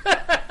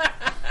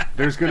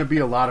there's going to be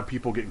a lot of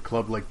people getting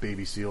clubbed like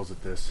baby seals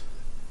at this.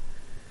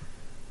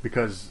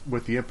 Because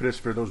with the impetus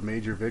for those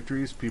major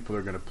victories, people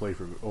are going to play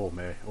for. Oh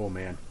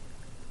man,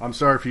 I'm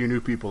sorry for you new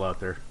people out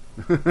there.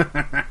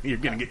 You're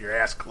going to get your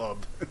ass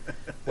clubbed.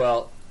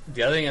 Well,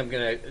 the other thing I'm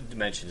going to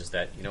mention is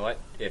that, you know what?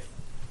 If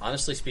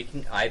honestly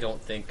speaking, I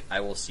don't think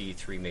I will see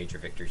 3 major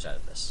victories out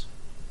of this.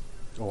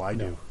 Oh, I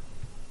do.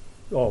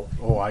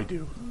 Oh, I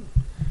do.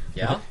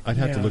 Yeah? I'd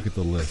have to look at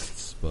the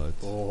lists, but...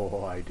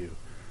 Oh, I do.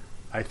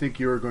 I think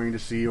you're going to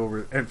see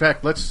over... In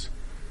fact,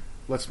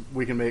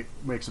 we can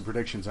make some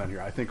predictions on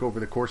here. I think over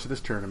the course of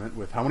this tournament,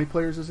 with how many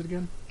players is it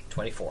again?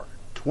 24.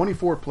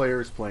 24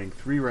 players playing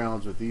 3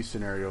 rounds with these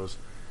scenarios,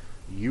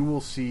 you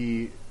will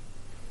see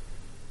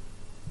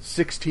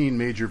 16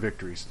 major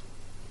victories.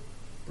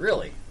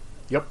 Really?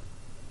 Yep.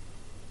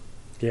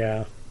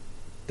 Yeah.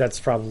 That's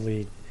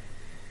probably...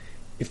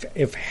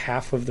 If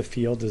half of the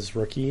field is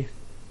rookie...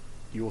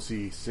 You will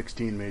see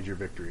 16 major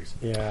victories.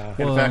 Yeah.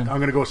 In fact, I'm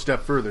going to go a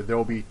step further. There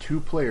will be 2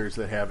 players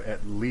that have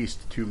at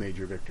least 2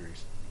 major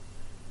victories.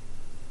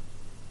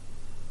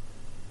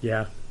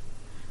 Yeah.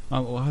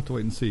 We'll have to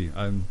wait and see.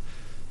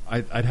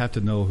 I'd have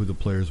to know who the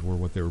players were,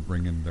 what they were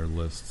bringing, their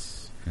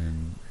lists,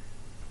 and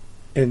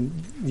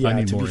yeah, I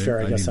need to more. be fair,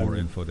 I guess need more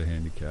I'm, info to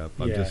handicap.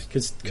 Yeah,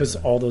 because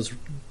all those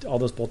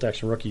bolt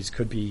action rookies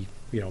could be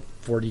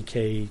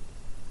 40K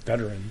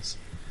veterans,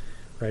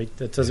 right?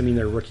 That doesn't mean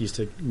they're rookies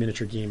to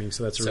miniature gaming,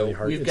 so that's really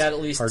hard. We've got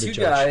at least 2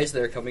 guys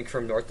that are coming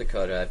from North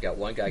Dakota. I've got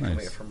 1 guy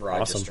coming from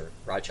Rochester.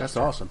 Awesome. That's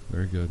awesome.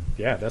 Very good.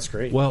 Yeah, that's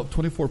great. Well,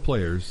 24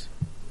 players,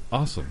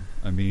 awesome.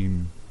 I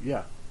mean,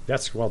 yeah,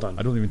 that's well done.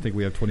 I don't even think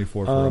we have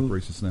 24 for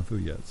Operation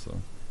Snafu yet. So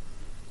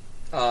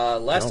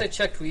last I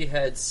checked, we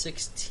had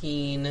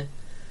 16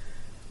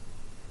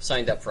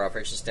 signed up for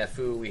Operation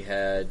Snafu. We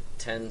had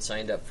 10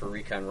 signed up for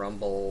Recon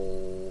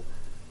Rumble.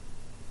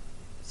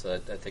 So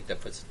I think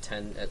that puts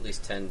at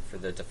least 10 for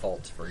the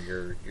default for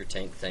your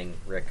tank thing,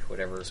 Rick,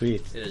 whatever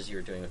Sweet. it is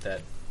you're doing with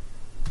that.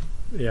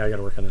 Yeah, I got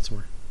to work on that some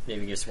more.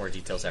 Maybe give some more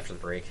details after the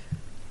break.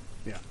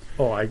 Yeah.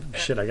 Oh, I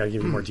got to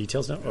give you more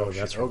details now? Oh,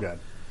 that's right. Oh, God.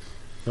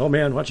 Oh,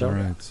 man, watch out. all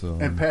right. So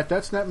And, Pat,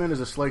 that's not meant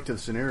as a slight to the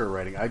scenario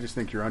writing. I just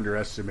think you're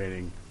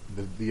underestimating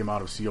the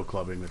amount of seal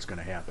clubbing that's going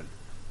to happen.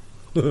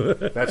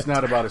 That's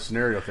not about a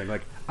scenario thing.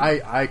 Like,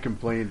 I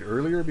complained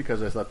earlier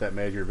because I thought that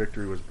major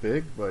victory was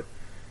big, but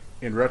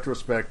in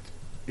retrospect,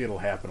 it'll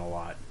happen a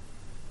lot.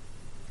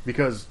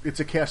 Because it's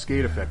a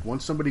cascade effect.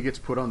 Once somebody gets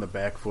put on the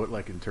back foot,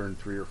 like in turn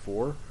 3 or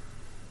 4,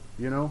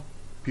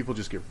 people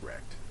just get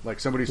wrecked. Like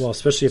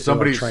especially if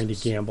somebody's trying to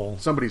gamble.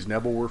 Somebody's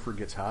Nebelwerfer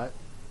gets hot,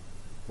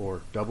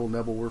 or double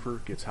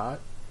Nebelwerfer gets hot.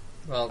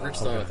 Well, Rick's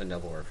the one with the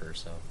Nebelwerfer,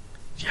 so...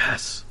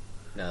 Yes!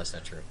 No, that's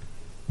not true.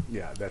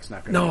 Yeah, that's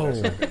not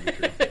going to be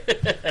true.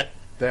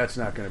 That's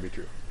not going to be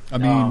true. I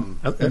mean,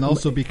 and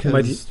also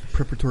because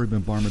preparatory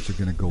bombardments are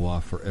going to go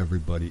off for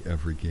everybody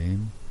every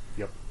game.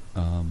 Yep.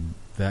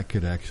 That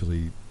could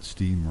actually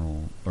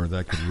steamroll, or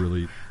that could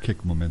really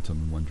kick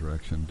momentum in one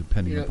direction,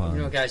 depending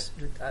upon. Guys,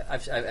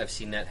 I've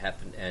seen that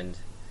happen, and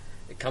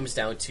it comes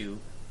down to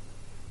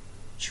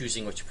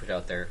choosing what you put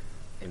out there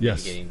and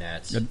mitigating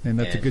that. And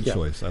that's a good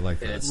choice. I like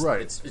that.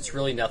 It's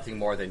really nothing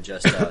more than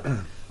just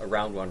a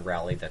round 1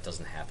 rally that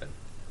doesn't happen.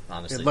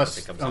 honestly. Unless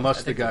if it comes out. I unless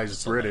the think they'll guy's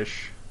still win.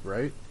 British,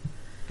 right?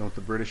 Don't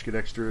the British get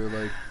extra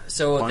like?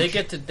 So punch?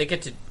 they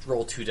get to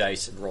roll 2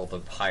 dice and roll the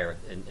higher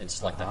and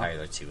select the higher of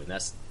the 2, and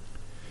Is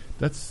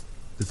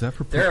that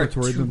for there are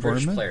preparatory 2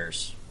 British bombardment?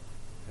 players.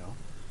 You know,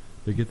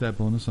 They get that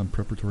bonus on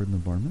preparatory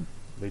bombardment?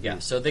 they do. Yeah,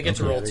 so they get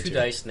to Okay. roll Yeah, they 2 do.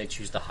 dice and they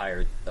choose the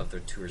higher of their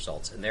 2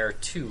 results, and there are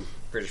 2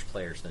 British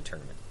players in the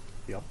tournament.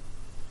 Yep.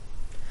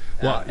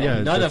 Well, And yeah,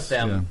 none that's- of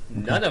them, yeah,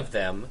 okay. none of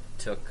them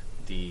took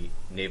the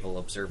Naval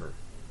Observer.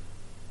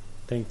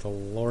 Thank the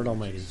Lord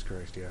Almighty. Jesus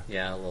Christ, yeah.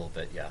 Yeah, a little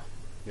bit. Yeah.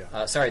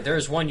 Yeah. Sorry, there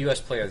is one U.S.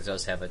 player that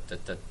does have it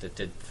that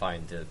did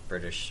find the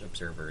British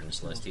observer in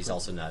his list. He's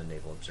also not a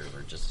naval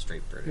observer, just a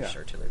straight British Yeah.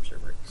 artillery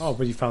observer. Oh,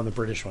 but you found the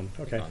British one.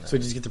 Okay. found that So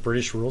one. did you get the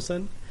British rules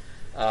then?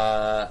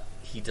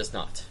 He does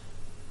not.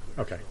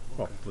 Okay.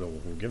 Well,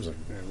 who gives a...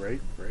 Yeah, right.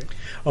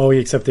 Oh,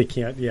 except they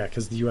can't. Yeah,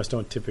 because the U.S.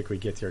 don't typically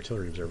get the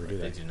artillery observer, do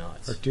they? They do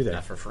not. Or do they?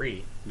 Not for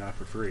free. Not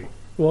for free.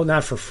 Well,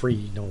 not for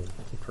free. No,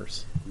 of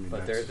course. I mean,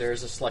 But that's-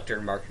 there's a selector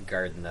in Market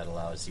Garden that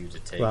allows you to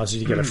take. Allows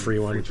you to get a free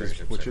one. Free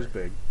which is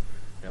big.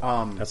 Yep.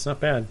 That's not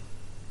bad.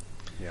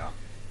 Yeah.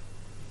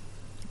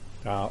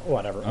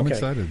 Whatever. I'm okay.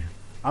 excited.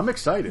 I'm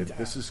excited.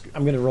 This is.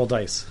 I'm going to roll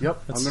dice.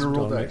 Yep. That's I'm going to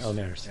roll on my- dice. on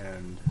theirs.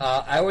 And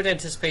I would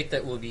anticipate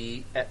that will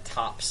be at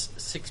tops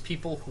 6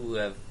 people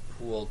who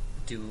will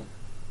do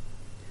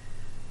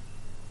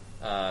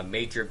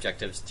major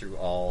objectives through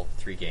all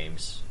 3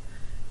 games.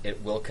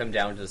 It will come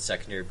down to the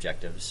secondary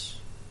objectives,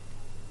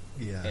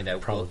 Yeah. and I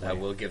probably.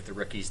 will give the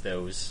rookies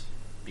those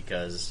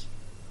because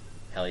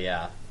hell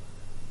yeah,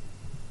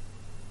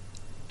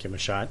 Give them a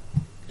shot.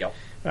 yep.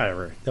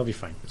 Whatever. They'll be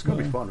fine. it's going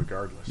to be fun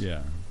regardless.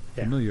 Yeah.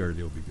 Yeah.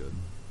 Familiarity will be good.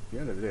 At the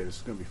end of the day, this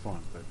is going to be fun.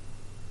 But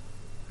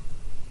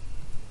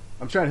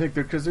I'm trying to think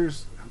because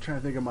I'm trying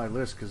to think of my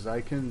list because I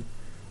can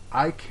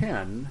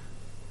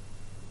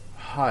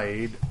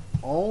hide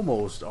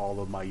almost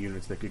all of my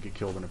units that could get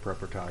killed in a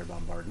preparatory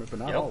bombardment, but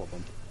not Yep. all of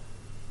them.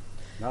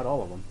 Not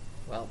all of them.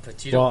 Well,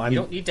 but you Well, don't I'm- you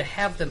don't need to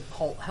have them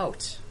all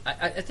out.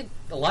 I think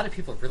a lot of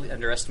people really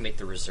underestimate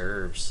the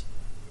reserves.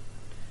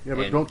 Yeah,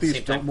 but And don't same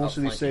time don't most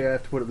of these say outflanking. I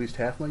have to put at least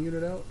half my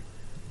unit out?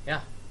 Yeah.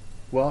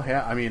 Well,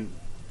 I mean,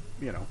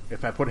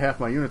 if I put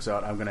half my units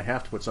out, I'm going to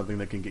have to put something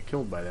that can get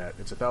killed by that.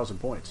 It's 1,000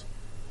 points,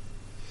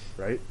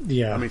 right?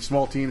 Yeah. I mean,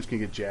 small teams can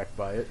get jacked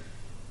by it.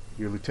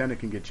 Your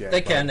lieutenant can get jacked.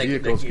 They by can. it. They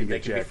Vehicles can can be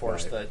get jacked by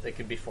forced. it. They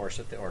can be forced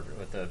with the order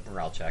with the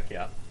morale check.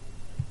 Yeah.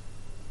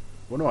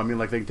 Well, no, I mean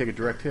like they can take a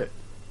direct hit.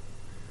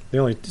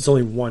 It's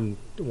only one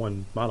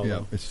model, Yeah,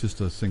 though. it's just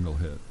a single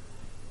hit.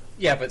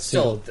 Yeah, but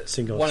still,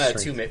 Single 1 out of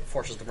strength. 2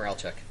 forces the morale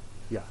check.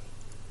 Yeah.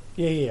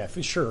 Yeah,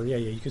 for sure. Yeah,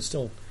 you could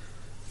still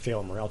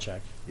fail a morale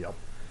check. Yep.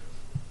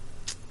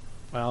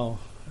 Well,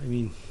 I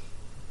mean,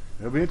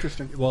 It'll be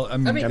interesting. Well, I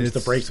mean, Comes it's, the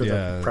breaks with a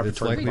yeah, it's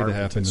preparatory likely to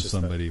bombardment, happen it's to just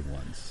somebody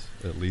once,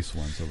 at least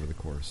once over the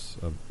course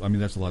of. I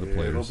mean, that's a lot of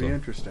It'll players. be so,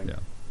 interesting.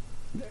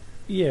 Yeah.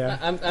 yeah.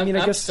 I'm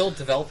I guess still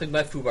developing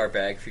my FUBAR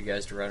bag for you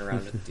guys to run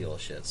around and deal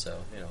with shit. So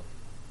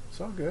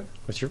It's all good.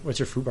 what's your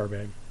FUBAR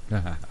bag?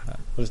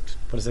 What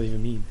does that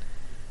even mean?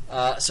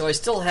 So I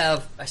still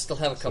have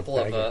a couple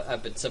of. bag.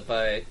 I've been sent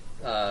by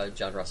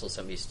John Russell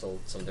sent me still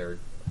some of their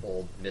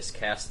old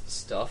miscast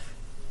stuff.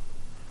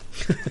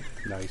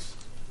 Nice.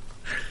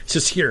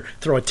 Just here,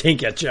 throw a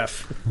tank at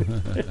Jeff.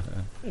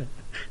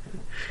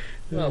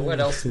 Well, what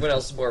else? What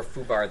else is more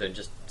FUBAR than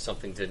just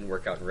something didn't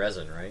work out in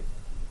resin, right?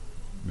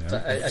 So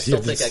Yeah. I still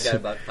Yeah, think I this- got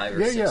about 5 or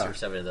Yeah, 6 yeah. or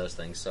 7 of those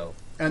things. So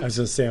I was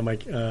going to say, I'm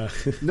like,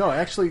 No,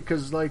 actually,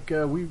 because like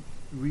we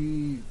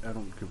I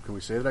don't can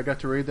we say that I got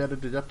to raid that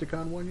at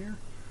Adepticon one year?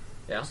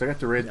 yeah. So I got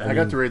to raid. I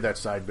got to raid that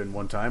side bin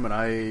one time, and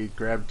I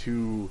grabbed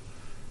 2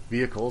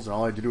 vehicles, and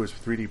all I had to do was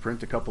 3D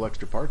print a couple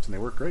extra parts, and they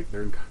work great.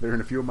 They're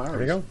in a few of my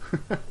there you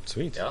go.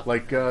 Sweet. Yeah.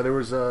 Like there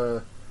was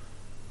a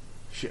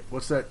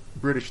what's that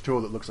British tow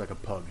that looks like a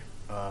pug?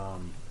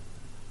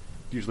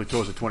 Usually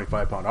tows a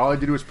 25-pound. All I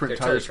had to do was print Their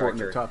tires tow for it in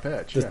the tractor. top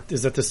hatch. Is, Yeah.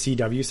 is that the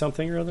CW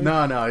something or other?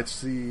 No,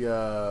 it's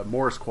the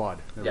Morris Quad.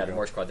 There Yeah, we the go.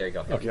 Morse Quad. There you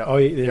go. Okay. Yeah, Oh,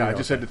 there you I go,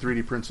 just okay. had to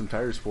 3D print some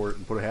tires for it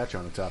and put a hatch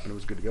on the top, and it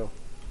was good to go.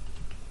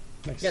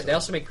 Nice. Yeah, they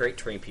also make great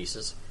train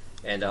pieces.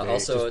 And They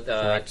also, just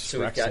correct so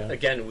we've specs, got, yeah.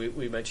 again,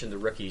 we mentioned the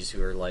rookies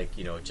who are like,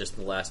 just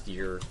in the last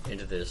year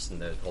into this and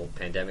the whole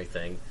pandemic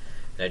thing.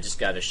 And I just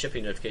got a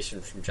shipping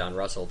notification from John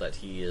Russell that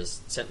he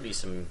has sent me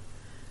some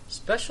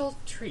special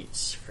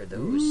treats for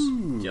those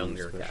Ooh,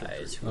 younger special guys,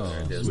 treats. who are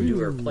Oh, those sweet.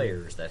 newer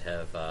players that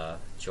have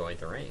joined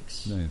the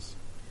ranks. Nice.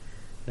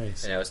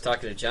 Nice. And I was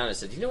talking to John. I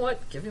said, "You know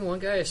what? Giving one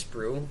guy a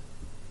sprue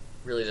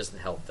really doesn't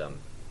help them."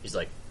 He's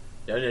like,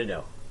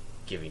 "No.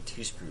 Giving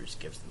 2 sprues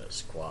gives them a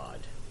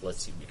squad.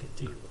 Let's see what we can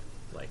do."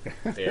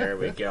 Like, there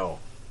we go.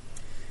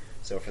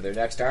 So for their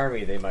next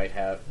army, they might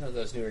have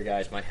those newer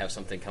guys might have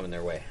something coming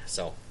their way.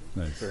 So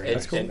Nice. Very and,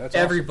 nice. Cool. and That's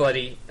awesome.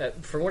 everybody,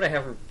 from what I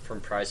have from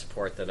prize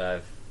support that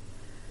I've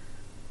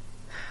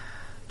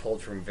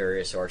pulled from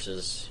various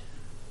sources,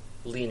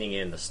 leaning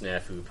in the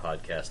Snafu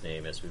podcast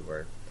name as we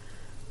were,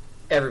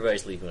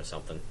 everybody's leaving with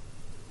something.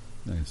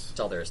 Nice. That's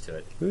all there is to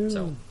it. Woo.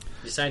 So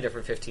you signed up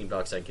for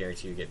 $15, I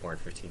guarantee you get more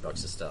than $15 of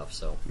stuff.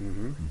 So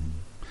Mm-hmm.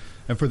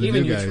 And for the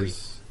Even new you guys, three.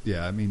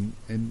 yeah, I mean,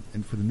 and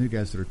for the new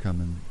guys that are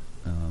coming,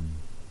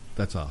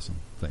 that's awesome.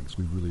 Thanks.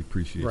 We really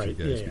appreciate you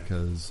guys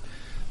because,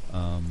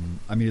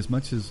 I mean, as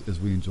much as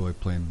we enjoy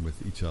playing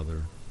with each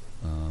other,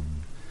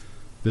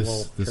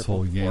 this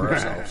whole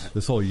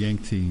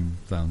Yank team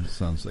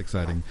sounds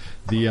exciting.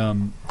 The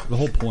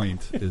whole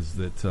point is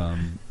that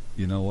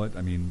you know what?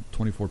 I mean,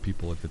 24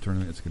 people at the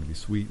tournament. It's going to be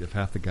sweet. If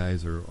half the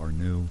guys are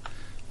new,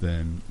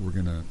 then we're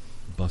going to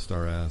bust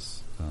our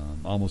ass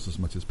almost as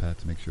much as Pat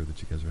to make sure that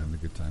you guys are having a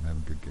good time,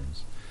 having good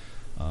games.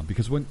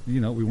 Because we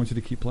want you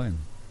to keep playing.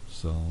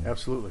 So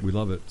absolutely, we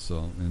love it.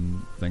 So,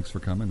 and thanks for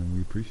coming, and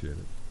we appreciate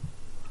it.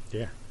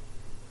 Yeah,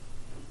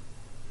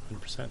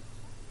 100%.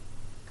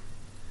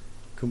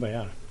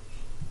 Kumbaya.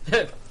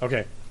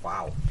 Okay.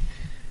 Wow.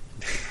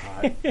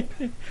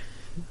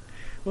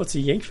 Well, it's a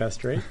Yank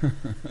Fest, right?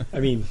 I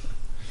mean,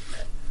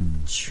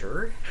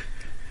 sure.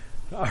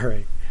 All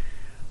right.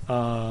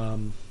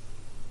 Do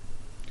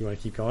you want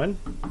to keep going?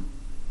 I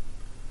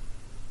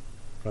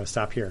want to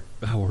stop here.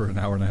 Oh, we're an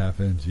hour and a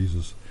half in.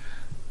 Jesus.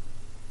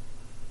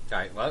 All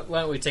right. Well,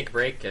 why don't we take a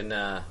break and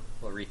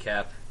we'll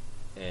recap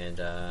and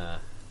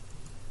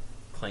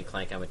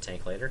clank on a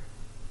tank later.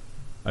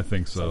 I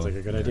think so. Sounds like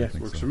a good idea.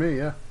 Works for me.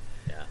 Yeah.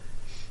 Yeah.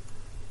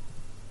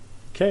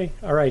 Okay.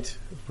 All right.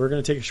 We're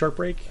going to take a short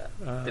break.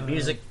 The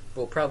music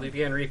will probably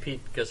be on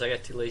repeat because I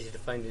got too lazy to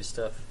find new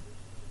stuff.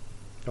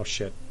 Oh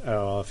shit!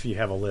 If you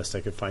have a list,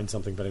 I could find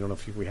something, but I don't know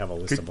if we have a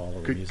list of all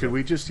of the music. Could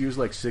we just use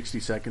like 60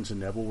 seconds of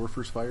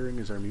Nebelwerfer's firing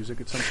as our music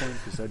at some point?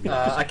 Because that'd be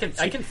I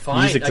can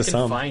find music to I can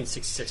some. find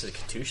 66 of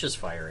Katusha's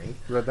firing.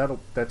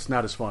 That's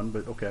not as fun,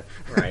 but okay.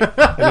 Right.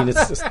 I mean,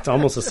 it's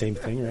almost the same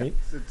thing, right?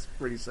 It's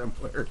pretty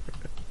similar.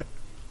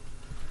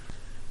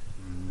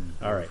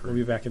 All right, we'll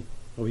be back in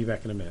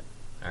a minute.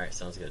 All right,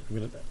 sounds good.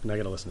 I'm not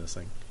gonna listen to this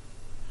thing.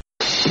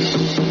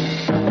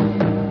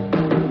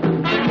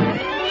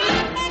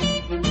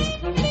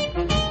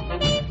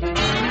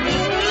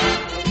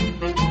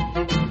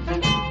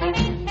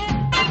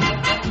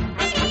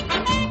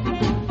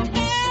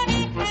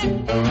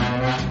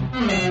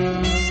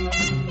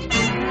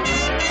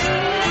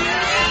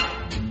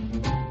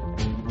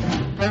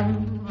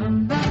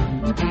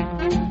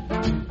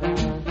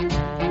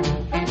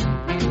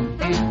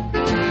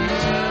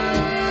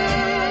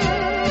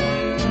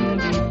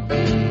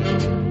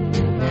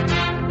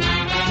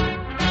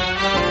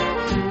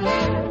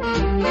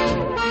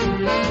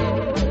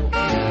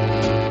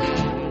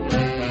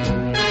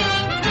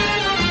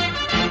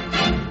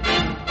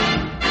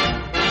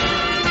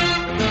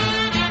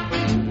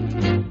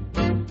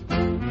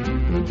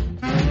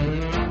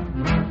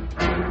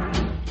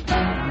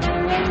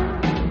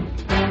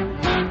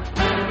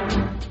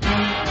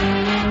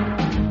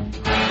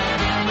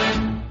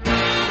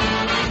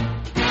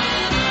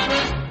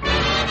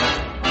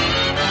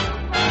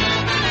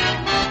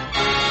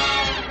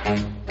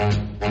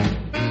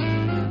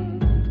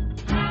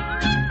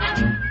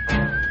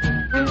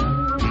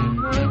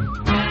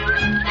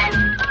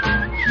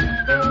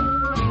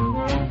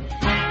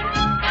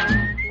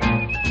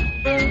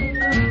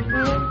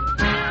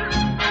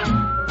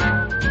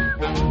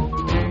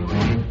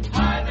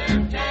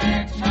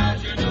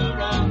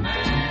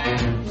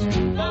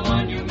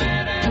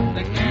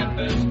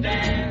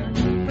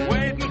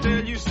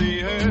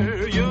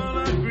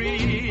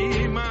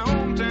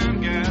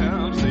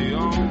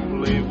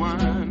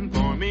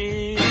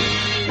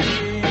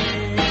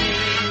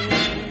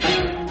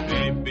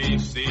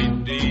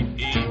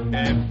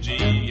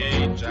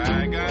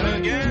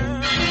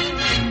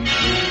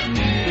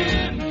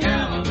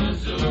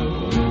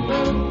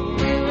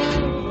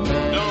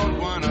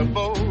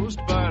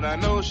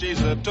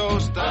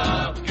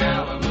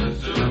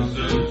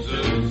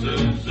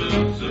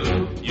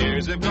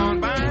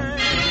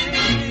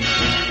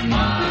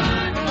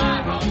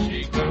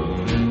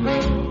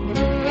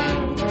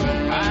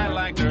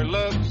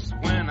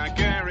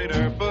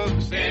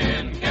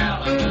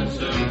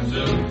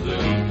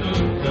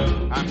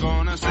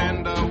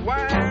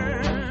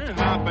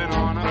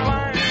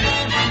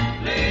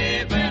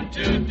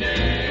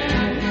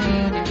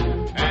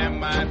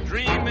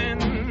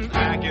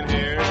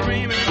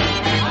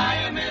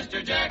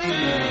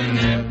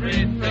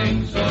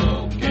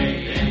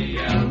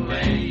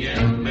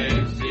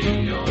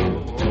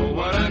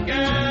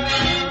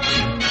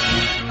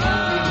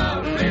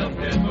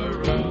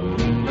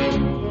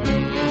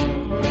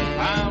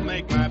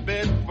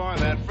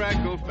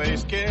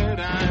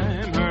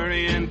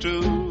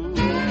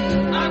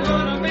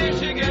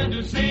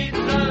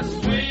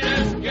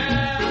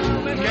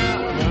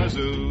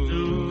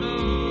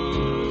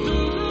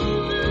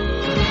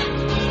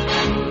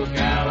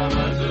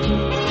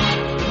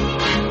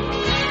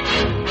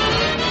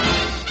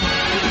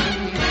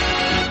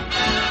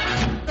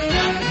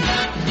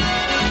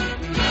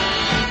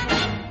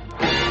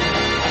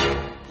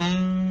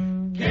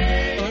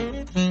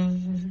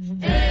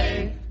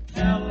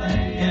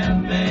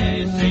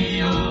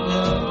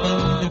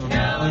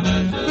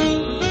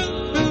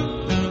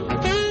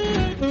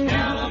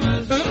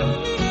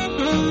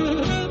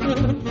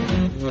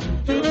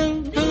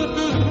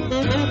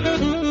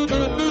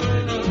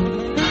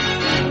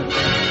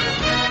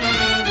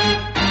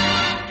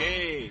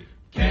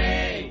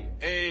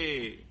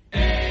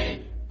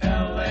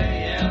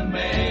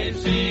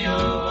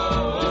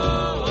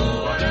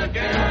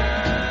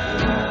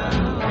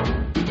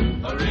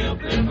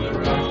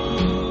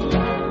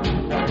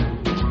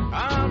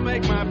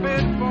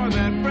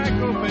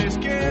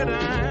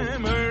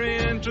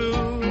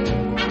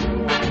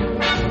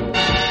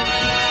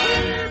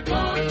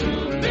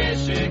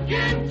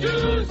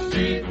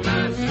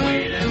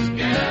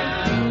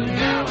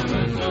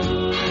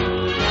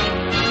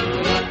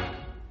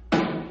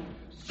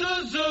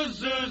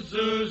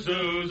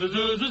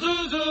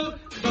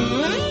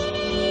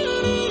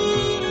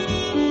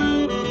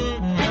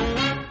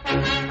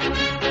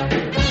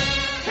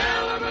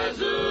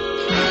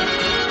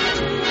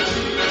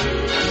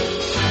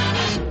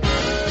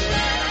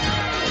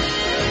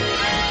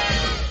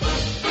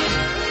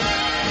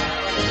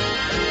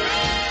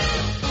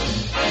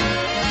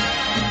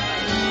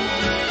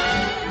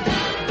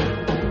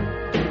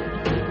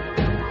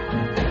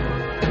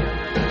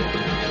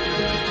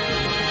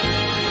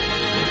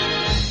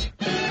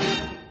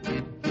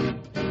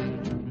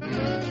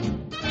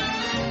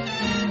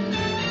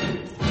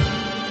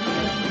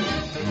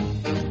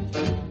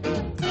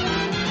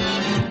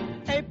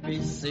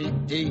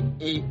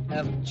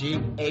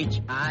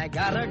 G-H, I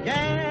got a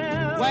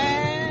gal.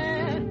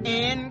 Where?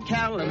 In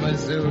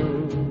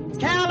Kalamazoo.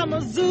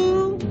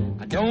 Kalamazoo.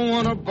 I don't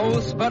want to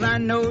boast, but I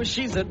know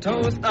she's a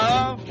toast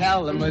of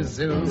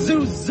Kalamazoo.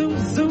 Zoo, zoo,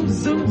 zoo,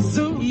 zoo,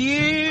 zoo.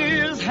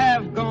 Years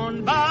have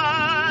gone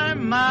by.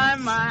 My,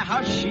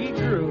 how she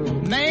grew.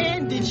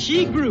 Man, did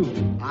she grew.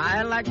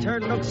 I liked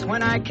her looks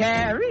when I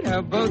carried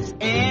her books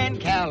in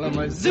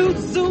Kalamazoo.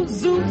 Zoo,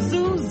 zoo,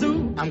 zoo,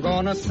 zoo. I'm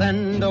gonna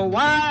send a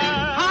wire,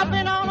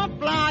 hopping on a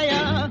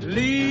flyer,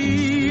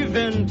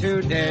 leaving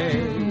today.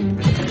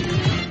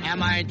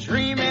 Am I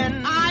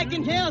dreaming? I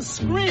can hear her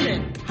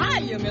screaming.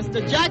 Hiya,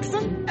 Mr.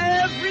 Jackson.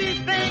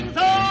 Everything's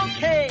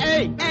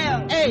okay.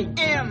 A-L-A-M-A-Z-O.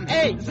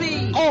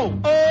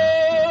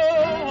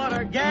 Oh, what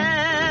a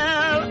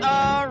gal,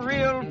 a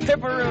real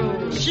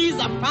pipperoo. She's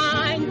a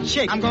fine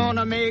chick. I'm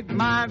gonna make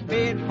my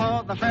bid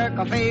for the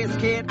freckle-faced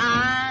kid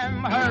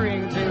I'm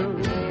hurrying to.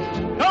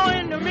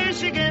 Going to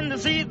Michigan to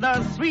see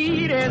the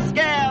sweetest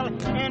gal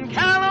in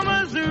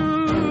Kalamazoo.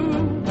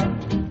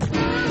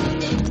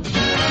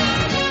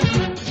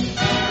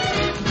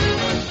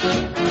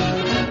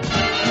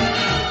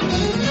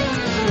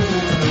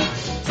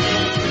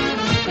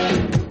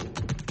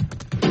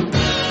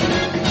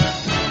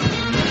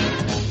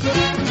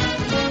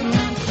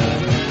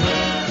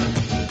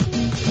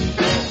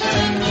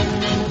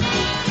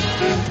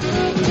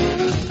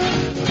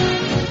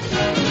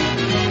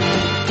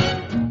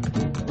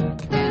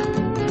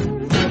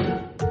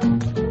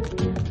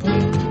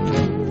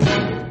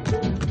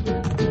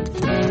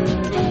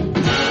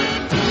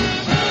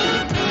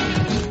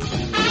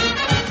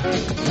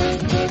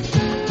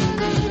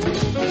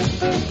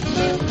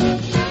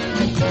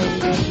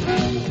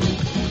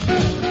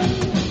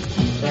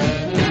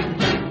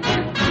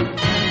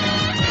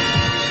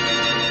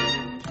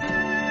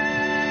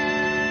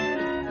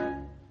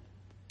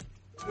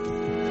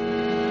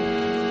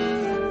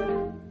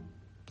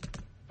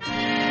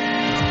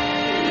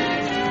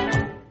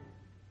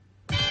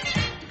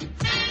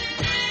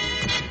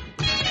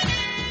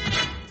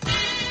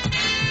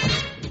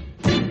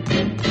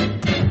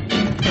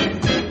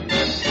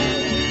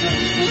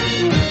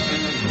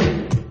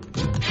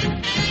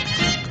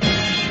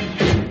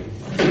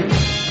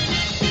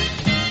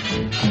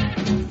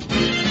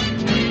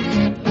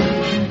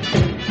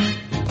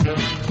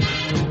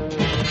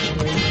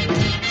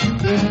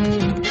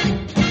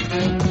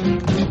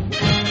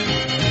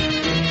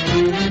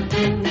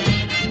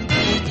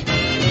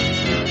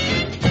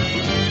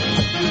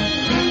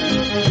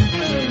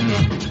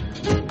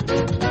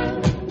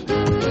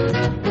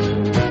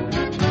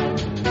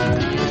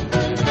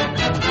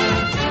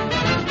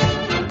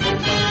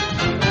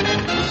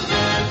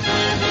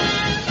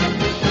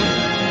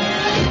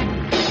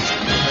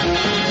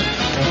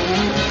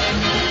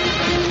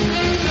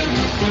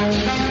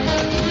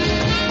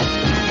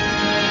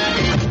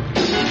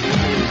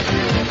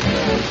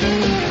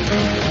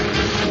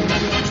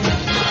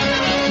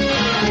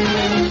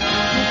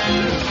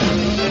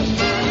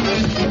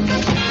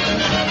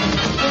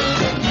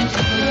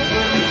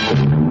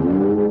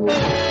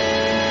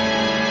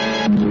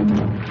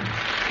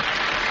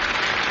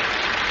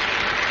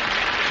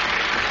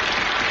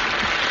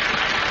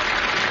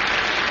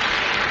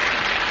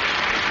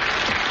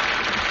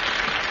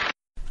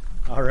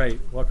 All right,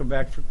 welcome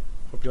back.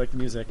 Hope you like the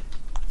music.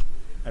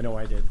 I know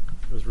I did.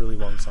 It was a really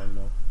long song,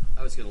 though.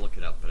 I was going to look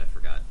it up, but I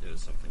forgot. It was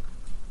something.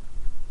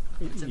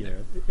 It's in there.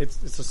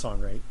 It's a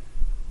song, right?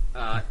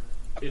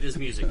 It is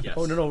music, yes.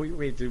 Oh no!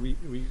 Wait. Did we?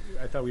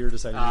 I thought we were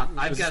deciding.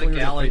 I've got a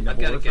gal. I've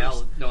got a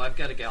gal. No, I've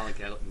got a gal in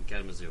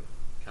Kalamazoo.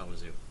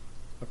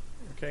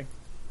 Okay.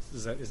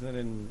 Isn't that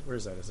in? Where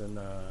is that? Is it in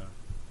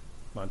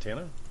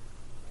Montana?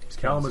 It's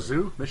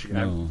Kalamazoo, Michigan.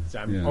 No.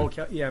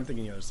 I'm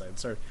thinking the other side.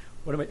 Sorry.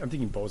 What am I? I'm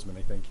thinking Bozeman.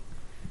 I think.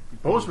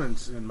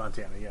 Bozeman's in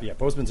Montana. Yeah.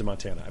 Bozeman's in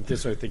Montana. I'm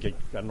just thinking.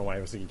 I don't know why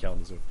I was thinking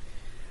Kalamazoo.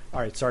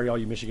 All right. Sorry, all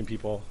you Michigan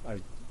people. I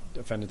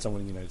offended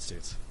someone in the United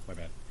States. My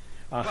bad.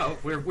 Well,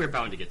 we're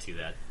bound to get to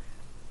that.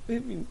 I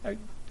mean, I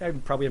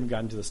probably haven't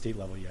gotten to the state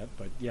level yet,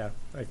 but yeah,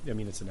 I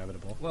mean, it's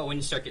inevitable. Well, when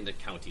you start getting to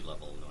county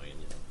level, annoying,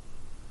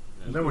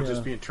 And then we're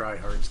just being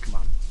tryhards. Come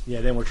on.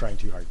 Yeah, then we're trying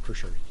too hard, for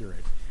sure. You're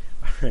right.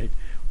 All right.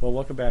 Well,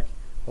 welcome back.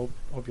 Hope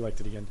you liked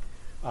it again.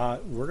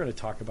 We're going to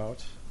talk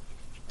about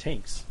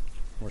tanks,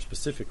 more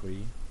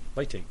specifically,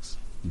 light tanks.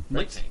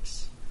 Light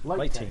tanks.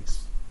 Light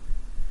tanks.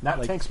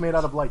 Not tanks made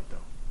out of light, though.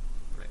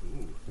 Right.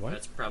 Ooh, what?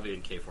 That's probably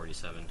in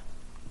K-47.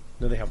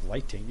 No, they have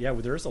light tank. Yeah,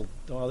 well, there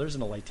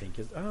isn't a light tank.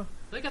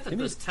 They got maybe-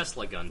 those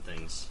Tesla gun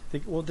things.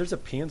 Well, there's a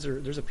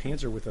Panzer. There's a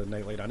Panzer with a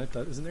night light on it,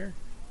 isn't there?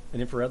 An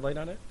infrared light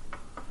on it.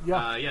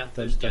 Yeah.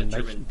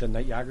 The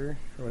night Jager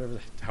or whatever,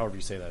 however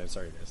you say that. I'm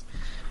sorry, guys.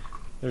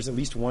 There's at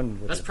least one.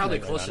 With That's a probably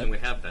night light closer on than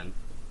it. we have been.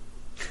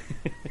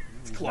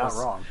 It's Not close.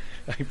 wrong.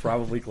 I'm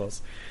probably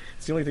close.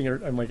 It's the only thing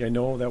I'm like I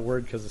know that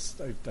word because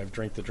I've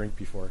drank the drink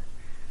before.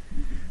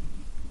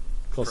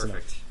 Close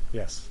Perfect. enough.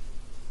 Yes.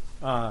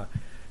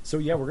 So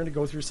yeah, we're going to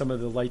go through some of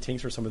the light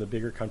tanks for some of the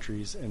bigger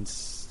countries and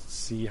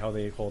see how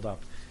they hold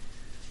up.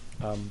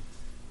 I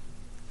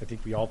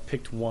think we all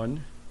picked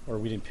one, or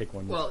we didn't pick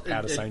one. Well,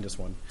 Pat assigned us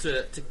one.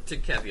 To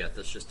caveat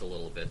this just a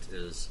little bit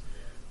is,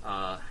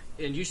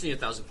 in usually a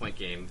 1,000-point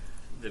game,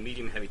 the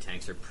medium heavy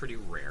tanks are pretty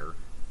rare,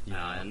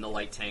 and the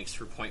light tanks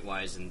for point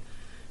wise. And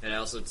I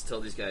also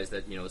tell these guys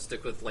that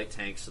stick with light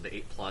tanks, so the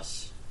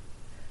 8+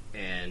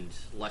 and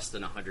less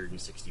than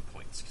 160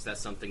 points, because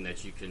that's something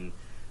that you can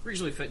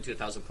reasonably fit into a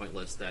 1,000-point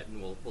list. That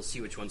and we'll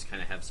see which ones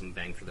kind of have some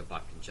bang for the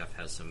buck. And Jeff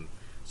has some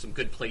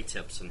good play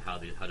tips on how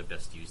to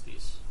best use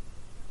these.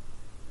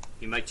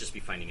 You might just be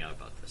finding out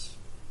about this.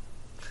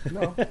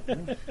 No.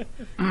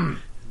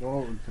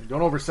 Don't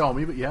oversell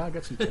me, but yeah, I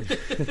got some tips.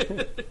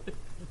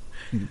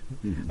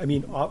 I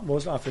mean,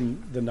 most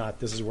often than not,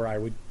 this is where I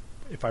would,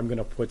 if I'm going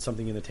to put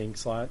something in the tank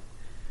slot,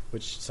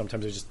 which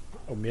sometimes I just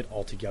omit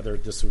altogether,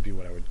 this would be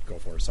what I would go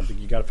for. Something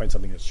you got to find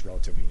something that's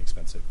relatively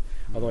inexpensive.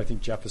 Although I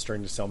think Jeff is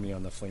starting to sell me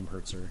on the Flame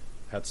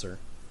Hetzer,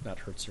 not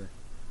Hertzer.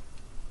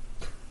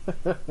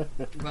 Well,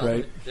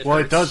 Right. It Well,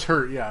 it hurts. does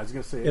hurt. Yeah, I was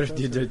going to say.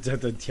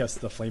 Yes,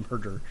 the Flame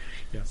Herder.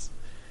 Yes,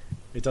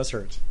 it does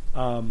hurt.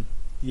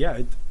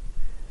 Yeah,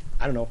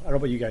 I don't know. I don't know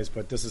about you guys,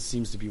 but this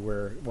seems to be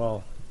where.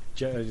 Well,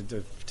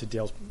 to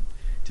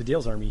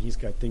Dale's army, he's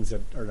got things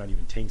that are not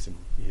even tanks in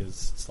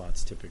his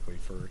slots typically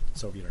for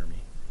Soviet army.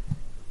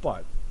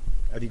 But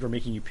I think we're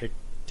making you pick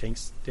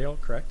tanks, Dale.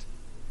 Correct?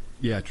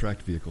 Yeah,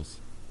 tracked vehicles.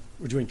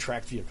 We're doing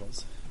tracked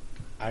vehicles.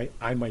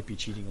 I might be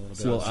cheating a little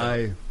bit.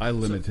 Well, I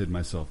limited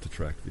myself to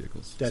tracked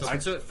vehicles.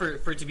 That's So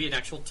for it to be an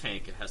actual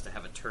tank, it has to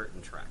have a turret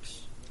and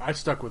tracks. I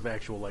stuck with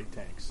actual light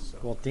tanks. So.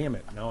 well, damn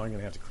it! Now I'm going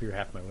to have to clear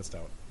half my list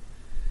out.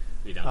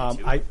 You down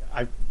to two?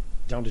 I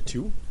down to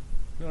 2.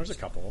 No, there's a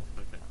couple.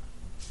 Okay.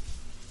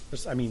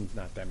 There's,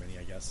 not that many,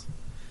 I guess.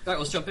 All right,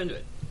 let's jump into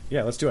it.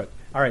 Yeah, let's do it.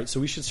 All right, so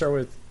we should start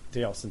with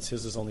Dale since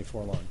his is only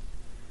 4 long.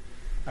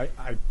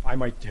 I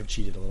might have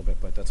cheated a little bit,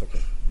 but that's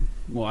okay.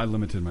 Well, I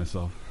limited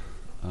myself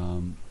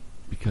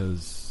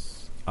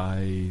because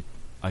I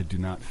do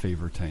not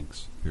favor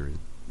tanks. Period.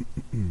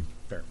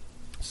 Fair.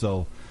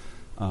 So,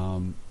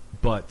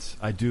 but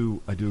I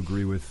do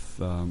agree with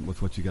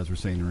what you guys were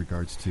saying in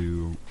regards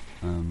to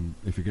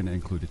if you're going to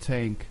include a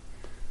tank,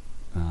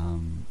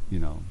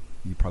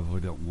 you probably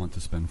don't want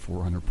to spend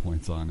 400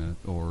 points on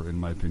it, or in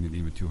my opinion,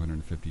 even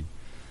 250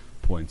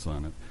 points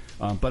on it.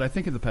 But I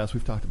think in the past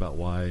we've talked about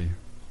why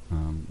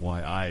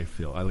I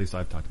feel, at least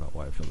I've talked about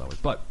why I feel that way.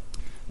 But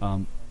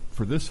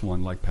for this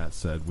one, like Pat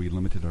said, we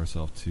limited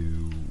ourselves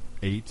to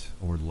 8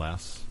 or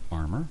less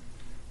armor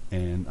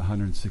and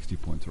 160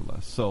 points or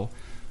less. So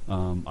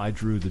I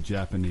drew the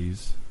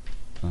Japanese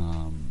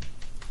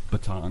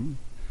baton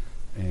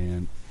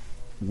and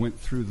went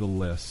through the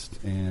list,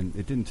 and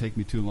it didn't take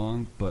me too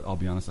long, but I'll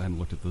be honest, I hadn't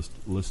looked at this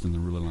list in a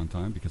really long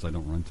time because I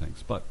don't run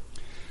tanks. But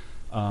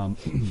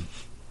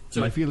So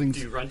my feelings...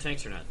 Do you run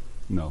tanks or not?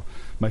 No.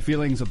 My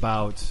feelings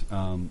about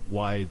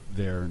why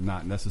they're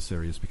not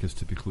necessary is because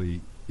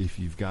typically if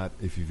you've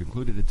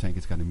included a tank,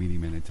 it's got a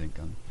medium anti-tank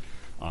gun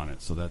on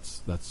it. So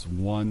that's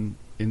one,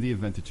 in the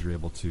event that you're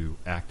able to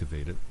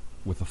activate it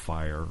with a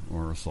fire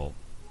or assault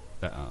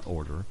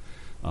order,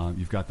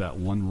 you've got that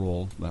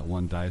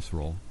one dice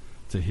roll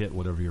to hit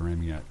whatever you're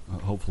aiming at,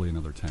 hopefully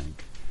another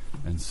tank.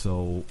 And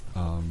so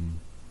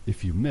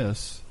if you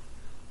miss,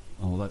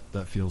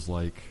 that feels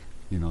like,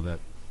 that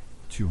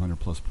 200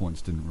 plus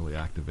points didn't really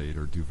activate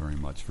or do very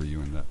much for you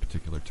in that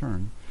particular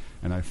turn.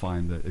 And I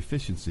find that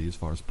efficiency as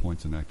far as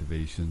points and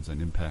activations and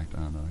impact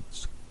on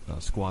a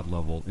squad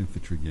level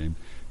infantry game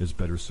is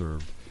better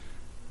served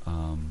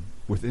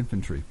with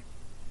infantry.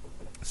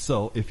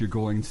 So if you're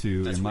going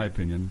to, in my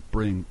opinion,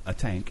 bring a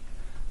tank,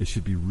 it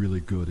should be really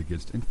good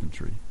against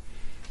infantry.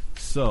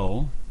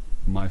 So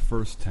my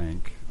first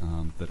tank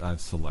that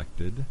I've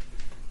selected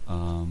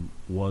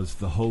was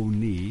the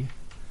Ho-Ni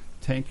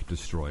tank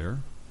destroyer.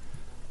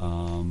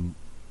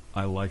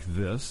 I like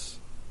this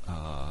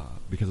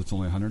because it's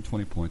only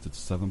 120 points. It's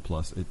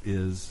 7+. It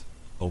is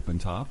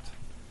open-topped,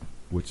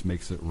 which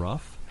makes it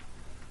rough.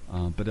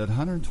 But at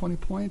 120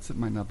 points, it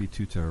might not be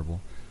too terrible.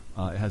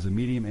 It has a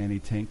medium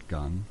anti-tank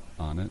gun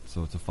on it,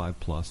 so it's a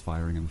 5+,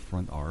 firing in the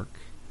front arc.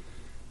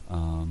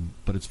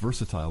 But it's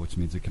versatile, which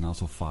means it can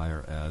also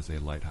fire as a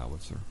light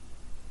howitzer.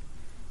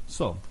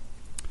 So,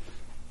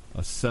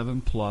 a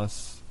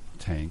 7+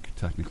 tank,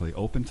 technically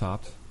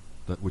open-topped,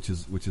 which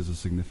is a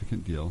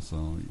significant deal.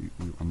 So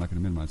I'm not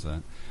going to minimize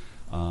that.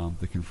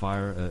 They can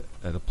fire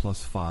at a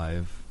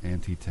 +5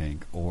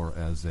 anti-tank or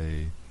as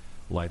a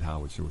light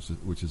howitzer,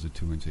 which is a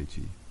 2-inch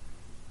HE.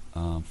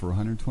 For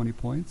 120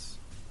 points,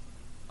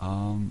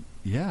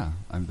 Yeah,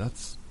 I mean,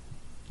 that's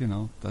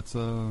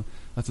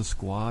a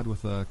squad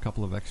with a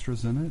couple of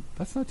extras in it.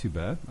 That's not too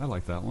bad. I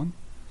like that one.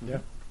 Yeah.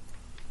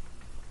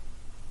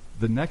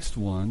 The next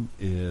one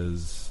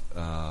is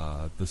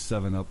the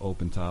 7-Up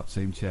open top,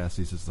 same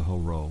chassis as the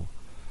Ho-Ro.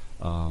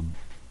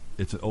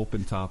 It's an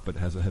open top, but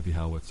has a heavy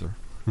howitzer.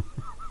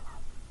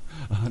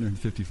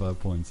 155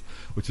 points,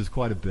 which is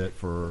quite a bit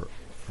for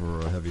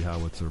a heavy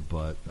howitzer.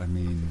 But I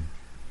mean,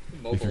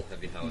 Mobile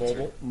heavy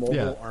howitzer. Mobile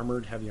Yeah.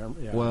 armored heavy armor.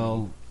 Yeah.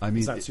 well, I mean,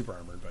 it's not super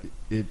armored, but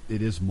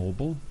it is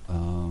mobile,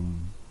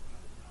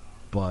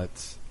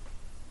 but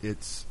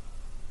it's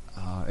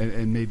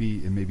and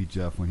maybe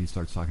Jeff, when he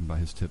starts talking about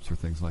his tips or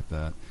things like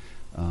that,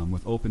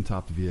 with open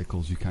topped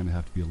vehicles, you kind of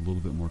have to be a little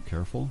bit more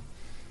careful.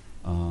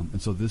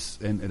 And so this,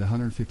 and at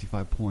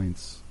 155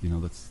 points,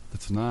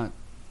 that's not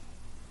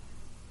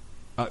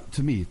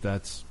to me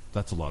that's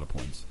a lot of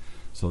points.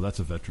 So that's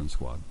a veteran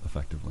squad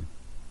effectively.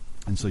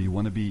 And so you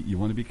want to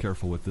be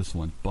careful with this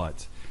one,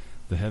 but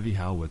the heavy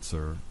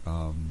howitzer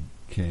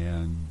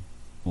can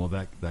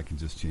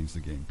just change the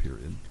game.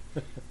 Period.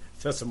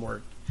 that's some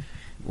work.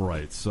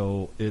 Right.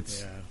 So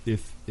it's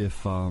if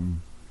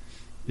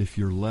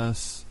you're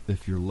less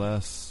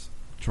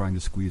trying to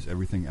squeeze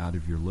everything out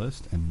of your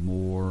list and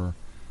more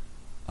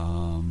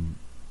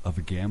of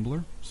a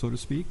gambler, so to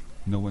speak,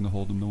 know when to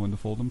hold them, know when to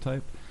fold them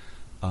type,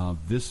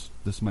 this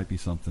might be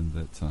something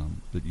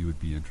that you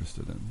would be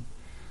interested in.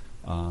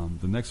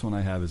 The next one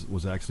I have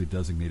was actually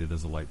designated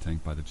as a light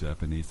tank by the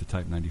Japanese, the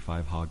Type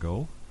 95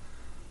 Ha-Go.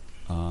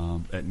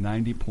 At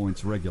 90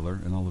 points regular,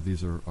 and all of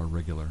these are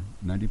regular,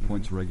 90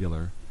 points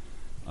regular,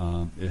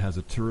 it has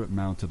a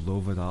turret-mounted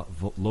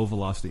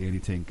low-velocity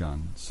anti-tank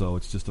gun, so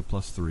it's just a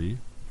 +3.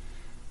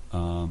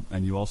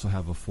 And you also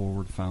have a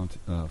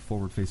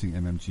forward-facing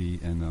MMG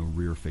and a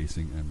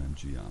rear-facing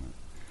MMG on it.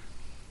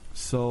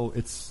 So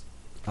it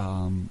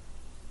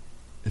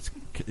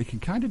can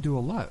kind of do a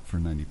lot for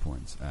 90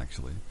 points,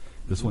 actually.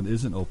 This one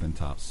isn't open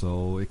top,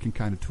 so it can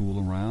kind of tool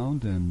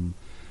around and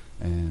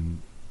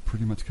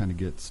pretty much kind of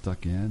get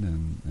stuck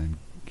in and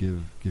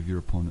give your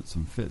opponent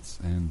some fits.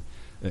 And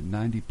at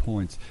 90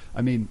 points,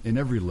 I mean, in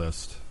every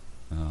list,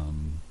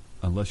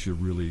 unless you're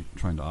really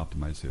trying to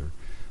optimize here,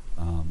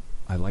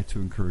 I like to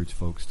encourage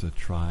folks to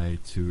try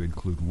to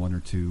include one or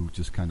two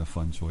just kind of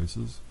fun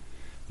choices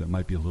that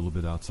might be a little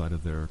bit outside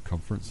of their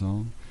comfort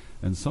zone.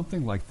 And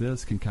something like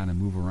this can kind of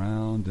move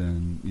around,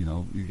 and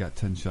you got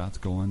 10 shots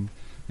going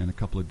in a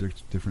couple of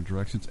different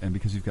directions. And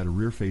because you've got a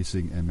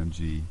rear-facing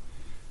MMG,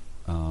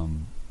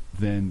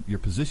 then your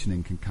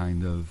positioning can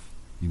kind of,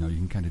 you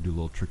can kind of do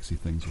little tricksy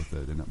things with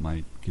it, and it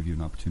might give you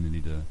an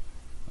opportunity to,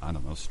 I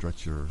don't know,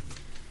 stretch your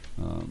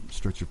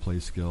play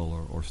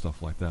skill or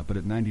stuff like that. But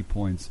at 90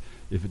 points,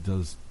 if it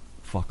does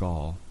fuck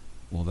all,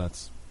 well,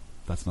 that's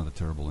not a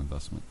terrible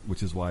investment,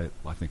 which is why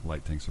I think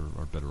light tanks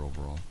are better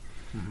overall.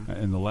 Mm-hmm.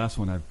 And the last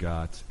one I've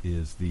got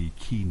is the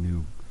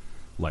Ki-Nu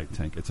light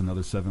tank. It's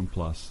another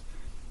 7+.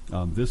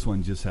 This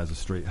one just has a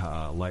straight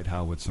light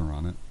howitzer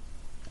on it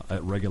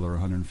at regular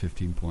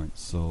 115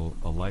 points. So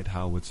a light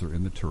howitzer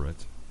in the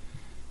turret,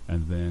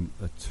 and then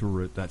a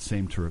turret, that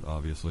same turret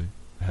obviously,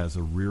 has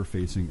a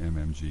rear-facing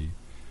MMG.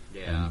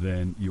 Yeah. And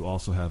then you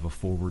also have a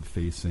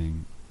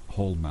forward-facing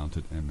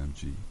hold-mounted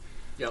MMG.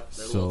 Yep,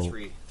 that little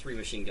three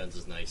machine guns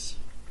is nice.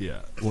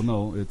 Yeah. Well,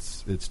 no,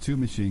 it's 2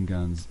 machine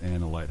guns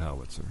and a light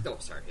howitzer. Oh,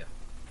 sorry, yeah.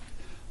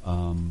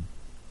 And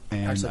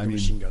Actually, I mean,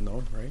 machine gun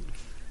though, right?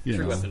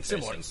 Three weapon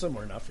facing.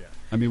 Similar enough, yeah.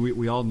 I mean,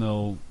 we all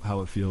know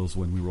how it feels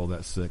when we roll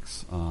that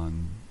 6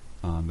 on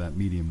that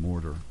medium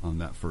mortar on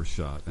that first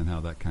shot, and how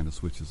that kind of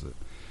switches it.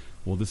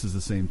 Well, this is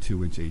the same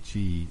 2-inch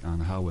HE on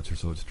a howitzer,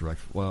 so it's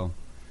direct. Well,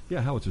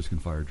 yeah, howitzers can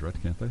fire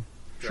direct, can't they?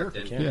 Direct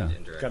Sure, and yeah.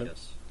 indirect,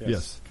 yes.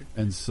 Yes.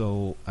 And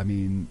so, I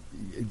mean,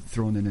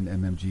 throwing in an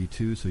MMG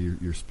too, so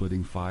you're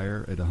splitting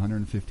fire at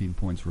 115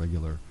 points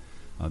regular.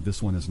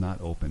 This one is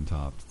not open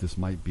topped. This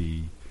might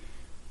be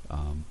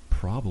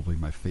probably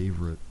my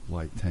favorite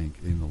light tank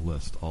in the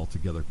list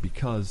altogether,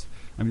 because,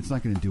 I mean, it's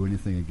not going to do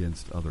anything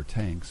against other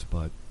tanks,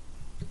 but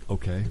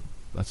okay,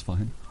 that's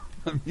fine.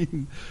 I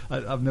mean,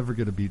 I'm never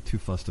going to be too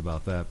fussed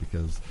about that,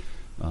 because,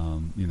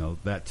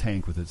 that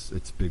tank with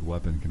its big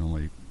weapon can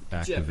only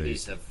activate.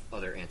 Japanese have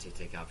other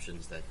anti-tank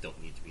options that don't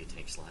need to be a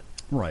tank slot.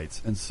 Right,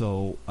 and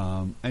so,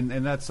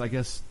 and that's, I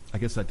guess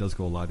that does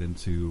go a lot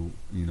into,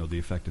 the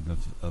effectiveness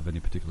of any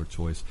particular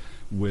choice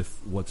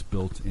with what's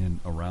built in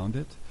around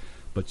it.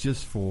 But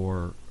just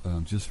for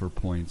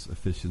points,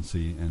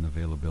 efficiency, and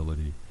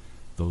availability,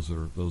 those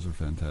are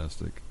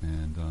fantastic.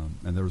 And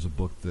there was a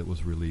book that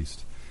was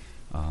released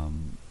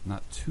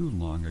not too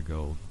long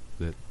ago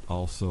that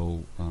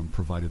also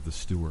provided the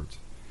Stuart.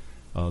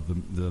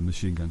 The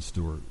machine gun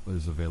Stuart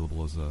is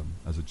available as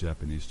a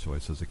Japanese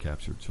choice, as a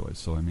captured choice.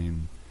 So I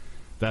mean,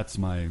 that's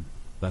my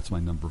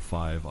number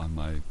 5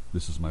 on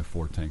this is my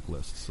 4 tank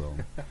list. So,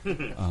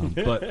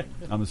 but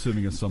I'm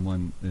assuming if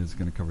someone is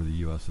going to cover the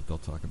U.S. that they'll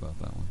talk about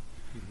that one.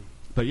 Mm-hmm.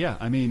 But yeah,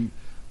 I mean,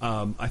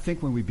 I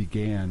think when we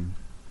began,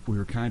 we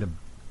were kind of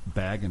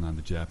bagging on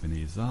the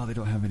Japanese. Oh, they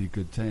don't have any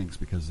good tanks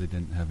because they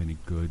didn't have any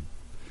good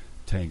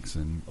tanks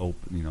and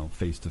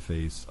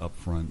face-to-face,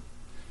 up-front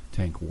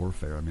tank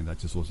warfare. I mean, that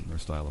just wasn't their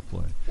style of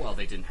play. Well,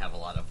 they didn't have a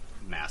lot of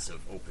massive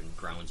open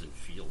grounds and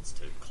fields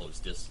to close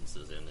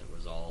distances in. It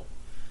was all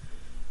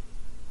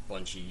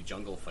bunchy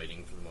jungle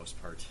fighting for the most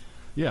part.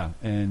 Yeah,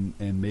 and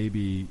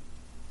maybe,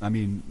 I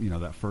mean,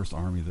 that first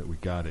army that we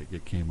got,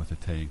 it came with a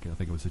tank. I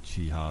think it was a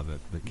Chiha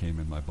that came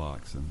in my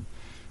box, and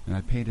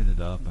I painted it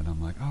up, and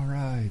I'm like, all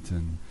right,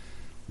 and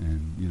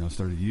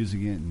started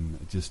using it,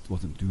 and it just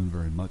wasn't doing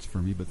very much for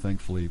me, but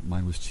thankfully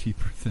mine was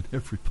cheaper than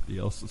everybody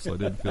else's, so I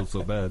didn't feel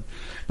so bad.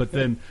 But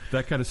then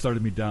that kind of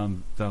started me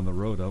down the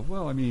road of,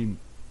 well, I mean,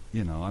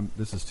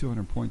 this is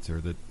 200 points here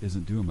that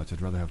isn't doing much.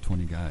 I'd rather have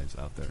 20 guys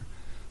out there.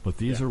 But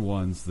these are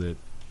ones that,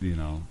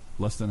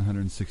 less than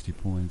 160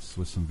 points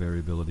with some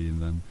variability in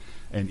them,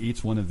 and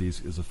each one of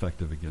these is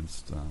effective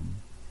against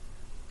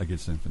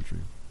infantry,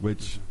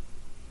 which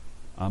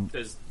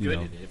is good in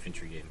an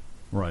infantry game.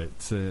 Right.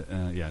 Till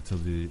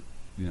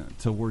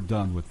we're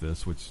done with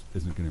this, which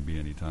isn't going to be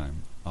any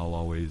time. I'll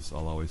always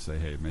say,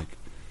 hey,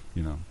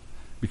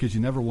 because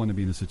you never want to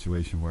be in a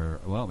situation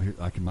where, well, here,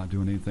 I'm not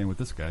doing anything with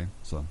this guy.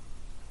 So,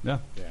 yeah.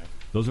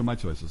 Those are my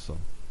choices. So,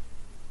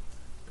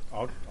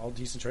 all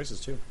decent choices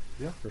too.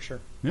 Yeah, for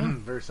sure. Yeah,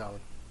 very solid.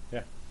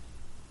 Yeah.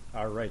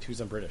 All right. Who's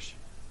on British?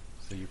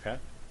 So you, Pat?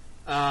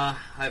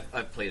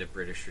 I've played a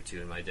British or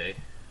two in my day,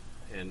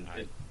 and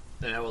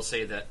I will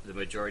say that the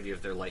majority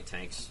of their light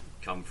tanks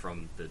come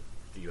from the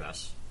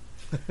U.S.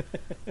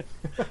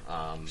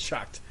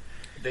 Shocked.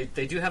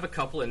 They do have a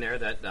couple in there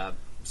that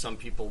some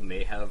people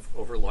may have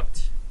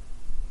overlooked.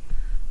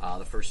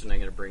 The first one I'm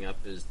going to bring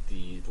up is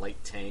the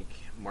light tank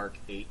Mark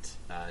 8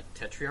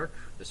 Tetrarch.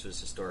 This was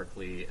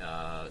historically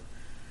an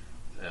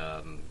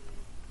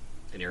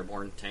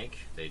airborne tank.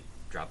 They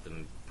dropped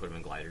them, put them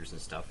in gliders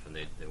and stuff, and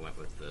they went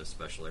with the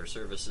Special Air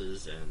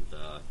Services and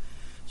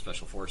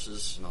Special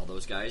Forces and all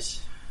those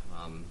guys.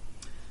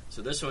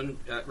 So this one,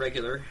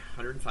 regular,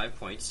 105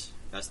 points.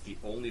 That's the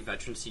only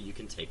veterancy you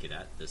can take it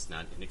at. That's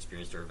not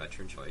inexperienced or a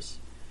veteran choice.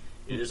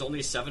 It is only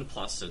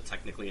 7+, so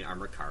technically an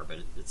armored car, but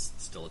it's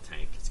still a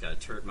tank. It's got a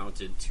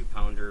turret-mounted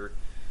 2-pounder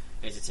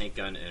anti-tank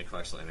gun and a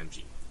coaxial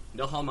MMG.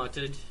 No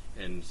hull-mounted,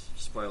 and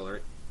spoiler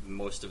alert,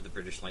 most of the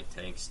British light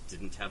tanks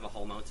didn't have a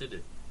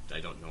hull-mounted.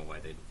 I don't know why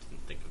they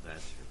didn't think of that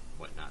or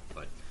whatnot,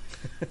 but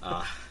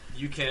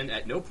you can,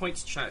 at no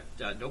point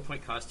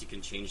cost, you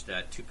can change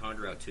that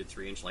 2-pounder out to a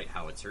 3-inch light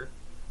howitzer,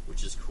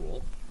 which is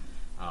cool.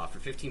 For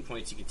 15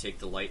 points, you can take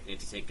the light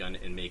anti-tank gun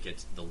and make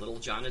it the Little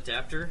John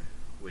adapter,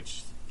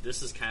 which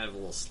this is kind of a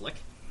little slick.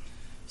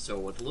 So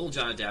what the Little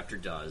John adapter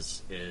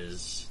does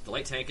is the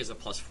light tank is a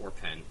 +4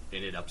 pen,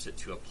 and it ups it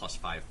to a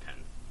 +5 pen.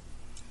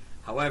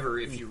 However,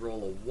 if you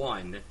roll a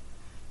 1,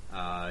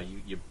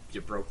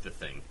 you broke the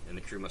thing, and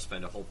the crew must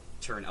spend a whole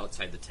turn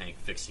outside the tank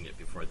fixing it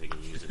before they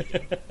can use it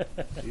again.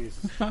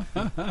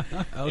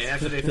 And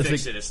after they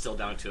fix it, it's still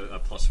down to a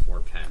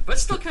 +4 pen, but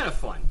it's still kind of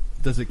fun.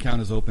 Does it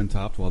count as open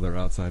topped while they're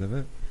outside of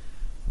it?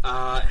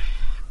 I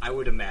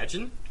would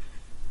imagine.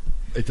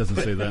 It doesn't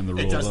say that in the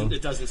rule, though?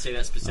 It doesn't say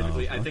that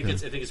specifically. Oh, I think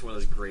okay. it's one of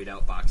those grayed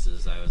out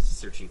boxes. I was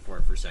searching for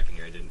it for a second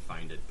here. I didn't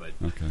find it, but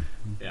okay.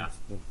 Yeah,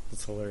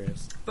 that's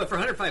hilarious. But for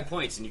 105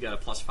 points, and you got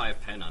a +5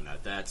 pen on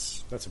that,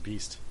 that's a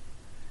beast.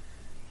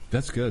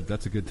 That's good.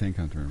 That's a good tank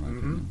hunter, in my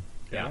opinion.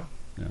 Yeah.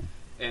 Yeah.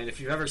 And if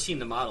you've ever seen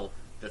the model,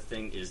 the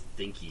thing is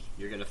dinky.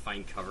 You're going to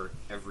find cover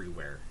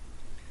everywhere.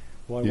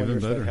 Well, I wonder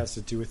if that has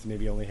to do with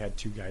maybe only had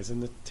 2 guys in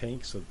the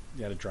tank, so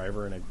you had a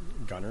driver and a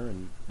gunner,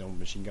 and no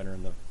machine gunner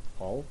in the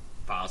hull.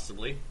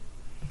 Possibly.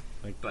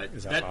 But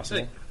is that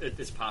possible?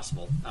 It's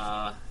possible.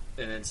 And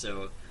then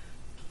so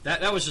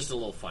that was just a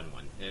little fun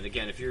one. And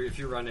again, if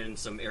you're running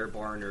some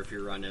airborne, or if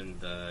you're running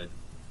the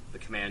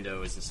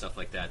commandos and stuff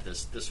like that,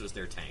 this was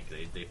their tank.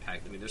 They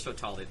packed. I mean, they're so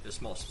tall. They're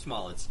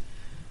small. It's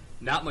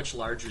not much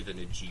larger than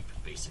a Jeep,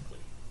 basically.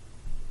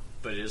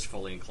 But it is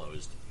fully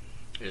enclosed.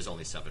 It is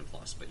only 7+.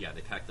 But yeah,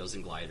 they pack those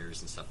in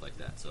gliders and stuff like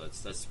that. So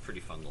that's a pretty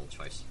fun little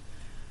choice.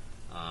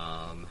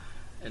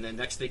 And then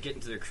next they get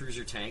into their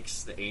cruiser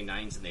tanks. The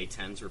A9s and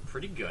A10s were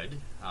pretty good.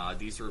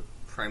 These were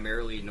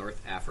primarily North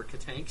Africa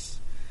tanks,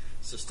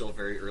 so still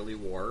very early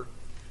war.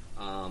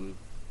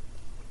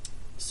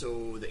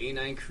 So the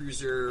A9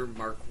 cruiser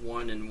Mark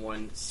 1 and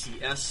 1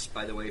 CS,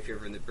 by the way, if you're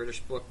ever in the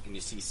British book and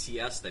you see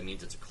CS, that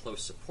means it's a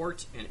close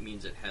support, and it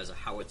means it has a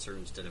howitzer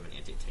instead of an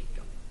anti-tank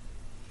gun.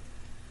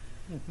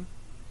 Mm-hmm.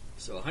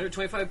 So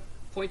 125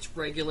 points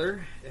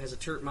regular. It has a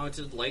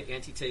turret-mounted light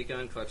anti-tank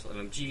gun, coaxial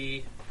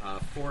MMG,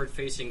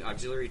 forward-facing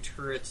auxiliary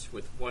turrets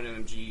with 1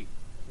 MMG,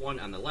 1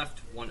 on the left,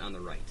 1 on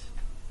the right.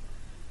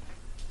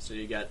 So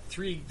you got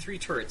three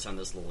turrets on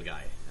this little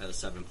guy at a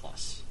 7+.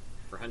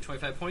 For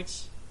 125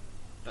 points,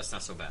 that's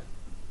not so bad.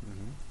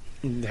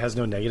 Mm-hmm. It has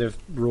no negative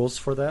rules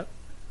for that?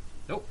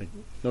 Nope.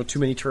 No too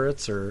many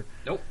turrets, or?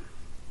 Nope.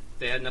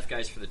 They had enough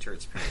guys for the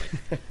turrets,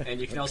 apparently.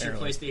 And you can also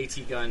replace the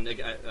AT gun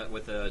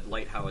with a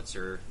light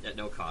howitzer at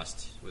no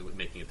cost,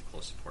 making it the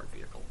close support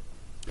vehicle.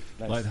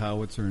 Nice. Light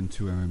howitzer and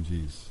 2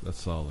 MMGs. That's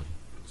solid.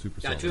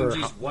 super Got solid. two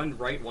MGs, one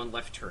right, one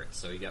left turret.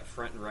 So you got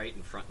front and right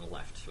and front and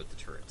left with the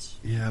turrets.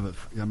 Yeah, but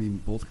I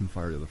mean, both can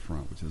fire to the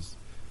front, which is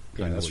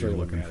kind of that's what you're really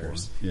what looking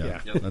matters. for. Yeah,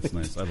 Yeah. Yep. that's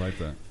nice. I like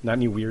that. Not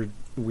any weird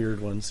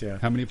ones. Yeah.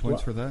 How many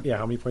points Well, for that? Yeah.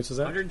 How many points was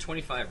that?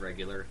 125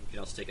 regular. You can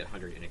also take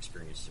 100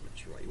 inexperienced,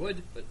 which you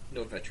would, but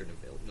no veteran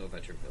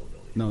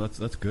availability. No,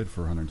 that's good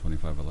for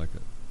 125. I like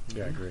it.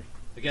 Yeah, I agree.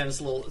 Again, it's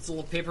a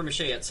little paper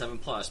mache at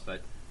 7+,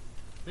 but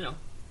you know,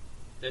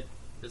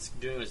 it's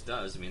doing what it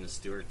does. I mean, the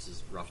Stuarts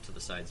is rough to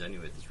the sides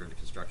anyway. This rivet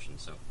construction.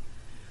 So,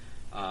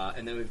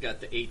 and then we've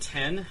got the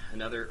A10,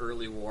 another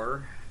early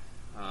war.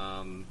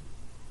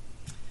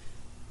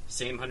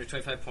 Same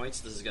 125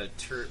 points. This has got a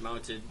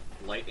turret-mounted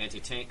light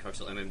anti-tank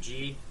coaxial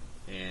MMG,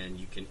 and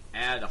you can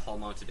add a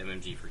hull-mounted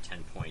MMG for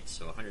 10 points.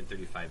 So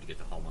 135 to get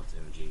the hull-mounted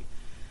MMG.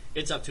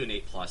 It's up to an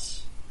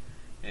 8+.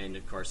 And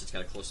of course, it's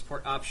got a close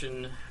support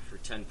option for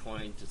 10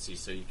 points. Let's see,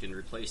 so you can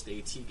replace the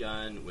AT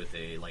gun with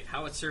a light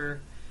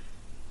howitzer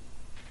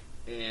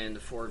and the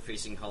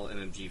forward-facing hull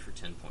MMG for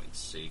 10 points.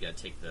 So you got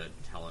to take the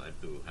hull.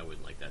 Boo! I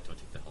wouldn't like that. Don't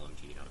take the hull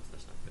MMG out.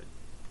 That's not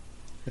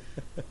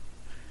good.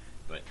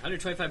 But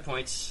 125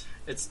 points.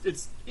 It's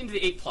into the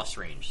 8+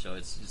 range, so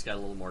it's got a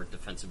little more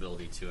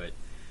defensibility to it.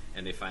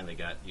 And they finally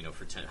got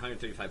for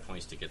 135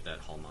 points to get that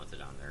hull mounted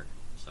on there.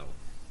 So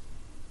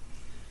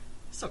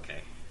it's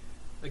okay.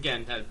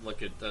 Again, I'd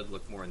look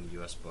more in the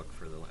U.S. book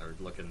or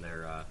look in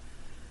their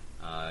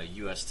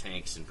U.S.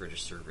 tanks and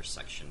British service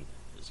section.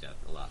 It's got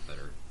a lot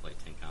better light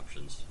tank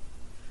options.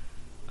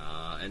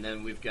 And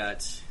then we've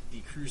got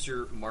the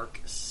Cruiser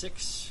Mark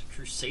 6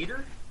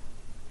 Crusader.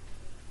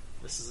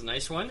 This is a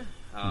nice one.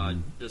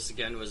 This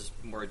again was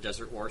more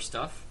Desert War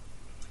stuff.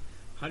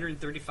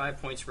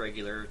 135 points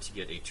regular to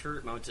get a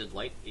turret-mounted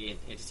light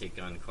anti-tank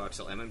gun,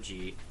 coaxial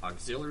MMG,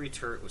 auxiliary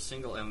turret with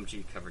single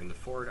MMG covering the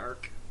forward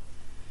arc.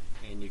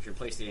 And you can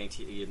replace the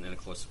anti and then a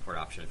close support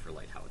option for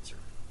light howitzer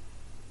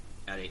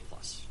at 8+.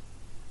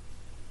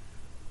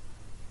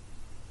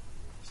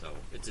 So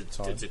it's a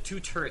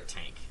 2-turret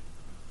tank.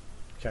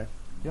 Okay.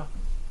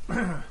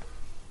 Yeah.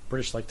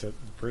 British like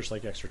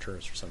extra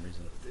turrets for some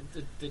reason.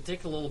 They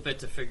take a little bit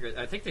to figure it.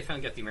 I think they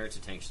finally got the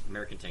American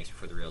tanks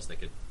before they realized they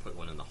could put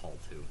one in the hull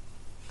too.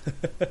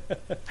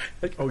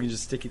 You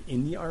just stick it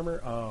in the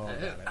armor? Oh,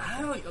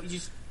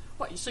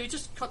 So you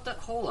just cut that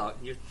hole out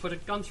and you put a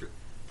gun through.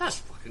 That's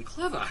fucking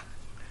clever.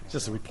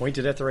 Just so we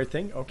pointed at the right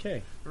thing?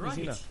 Okay. Right.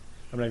 Easy enough.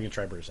 I'm not even going to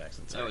try British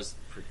accents. That was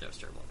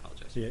terrible. I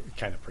apologize. Yeah,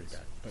 kind of pretty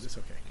bad, but it's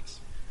okay. Thanks.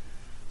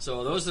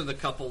 So those are the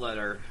couple that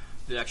are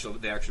the actual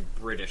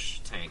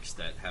British tanks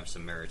that have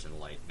some merit in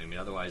light. I mean,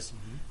 otherwise,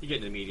 you get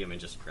into medium and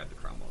just grab the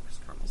Cromwell, because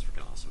Cromwell's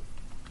freaking awesome.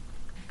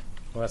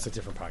 Well, that's a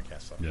different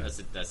podcast, though. Yeah.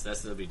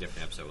 That'll be a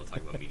different episode. We'll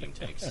talk about medium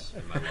tanks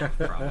and my love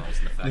for Cromwells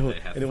and the fact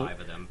that I have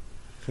 5 of them.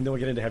 And then we'll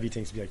get into heavy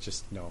tanks and be like,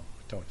 just no,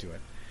 don't do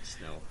it.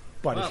 Just no.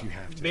 But if you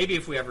have to. Maybe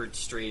if we ever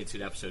stray into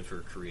an episode for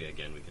Korea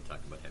again, we can talk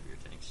about heavier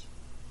tanks.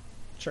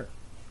 Sure.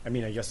 I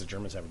mean, I guess the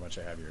Germans have a bunch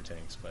of heavier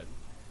tanks, but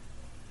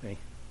hey.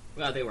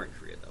 Well, they weren't in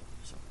Korea, though.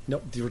 So.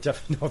 No, they were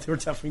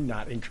definitely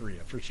not in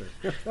Korea, for sure.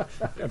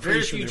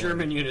 Very few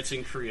German units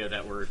in Korea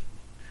that were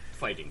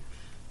fighting.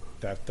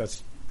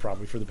 That's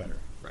probably for the better.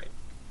 Right.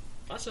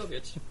 Not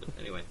Soviets, but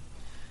anyway.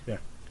 Yeah.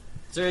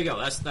 So there you go.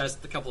 That's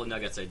the couple of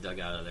nuggets I dug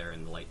out of there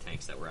in the light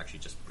tanks that were actually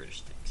just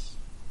British tanks.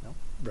 No.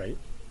 Right.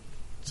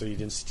 So you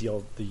didn't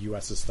steal the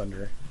U.S.'s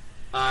thunder?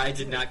 I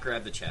did not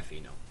grab the Chaffee,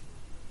 no.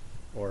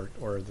 Or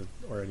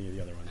any of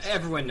the other ones?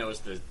 Everyone knows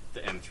the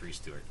M3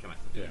 Stuart. Come on.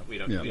 Yeah. We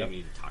don't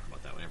need to talk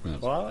about that one. Everyone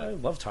knows Well, about I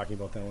that. love talking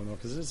about that one, though,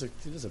 because it's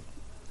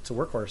a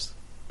workhorse.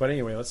 But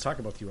anyway, let's talk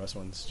about the U.S.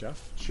 ones.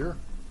 Jeff? Sure.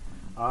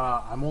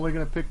 I'm only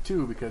going to pick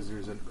 2 because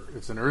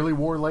it's an early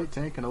war light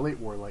tank and a late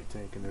war light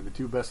tank, and they're the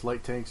 2 best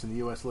light tanks in the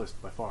U.S. list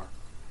by far.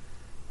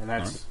 And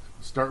that's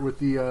start with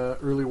the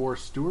early war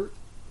Stuart.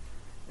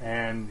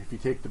 And if you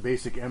take the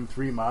basic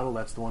M3 model,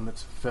 that's the one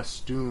that's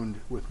festooned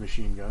with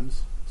machine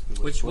guns.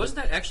 Which wasn't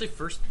that actually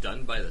first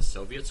done by the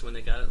Soviets when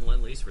they got it in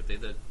Lend-Lease? Were they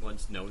the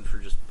ones known for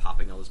just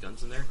popping all those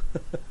guns in there?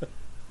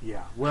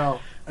 Yeah.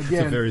 Well,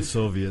 again, It's a very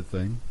Soviet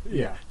thing.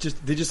 Yeah.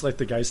 They just let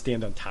the guys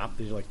stand on top.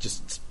 They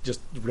just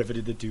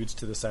riveted the dudes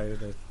to the side of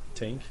the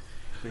tank.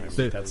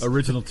 The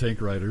original tank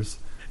riders.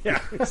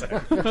 Yeah,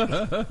 exactly.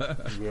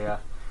 Yeah.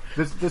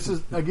 This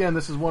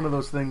is one of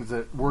those things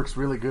that works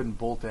really good in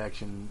bolt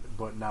action,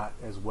 but not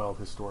as well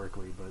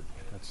historically. But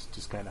that's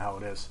just kind of how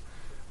it is.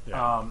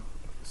 Yeah.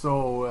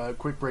 So,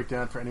 quick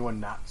breakdown for anyone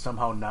not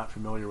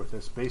familiar with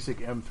this. Basic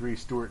M3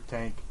 Stuart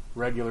tank,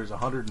 regulars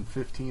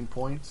 115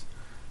 points.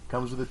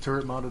 Comes with a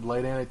turret-mounted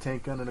light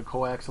anti-tank gun and a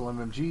coaxial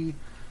MMG,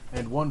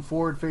 and 1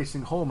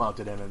 forward-facing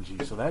hull-mounted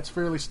MMG. So that's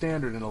fairly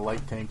standard in a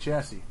light tank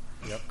chassis.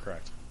 Yep,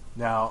 correct.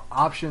 Now,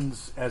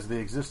 options as they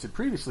existed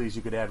previously is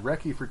you could add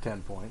Recce for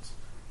 10 points.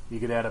 You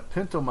could add a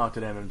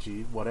Pinto-mounted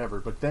MMG, whatever,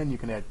 but then you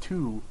can add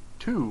two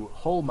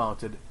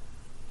hull-mounted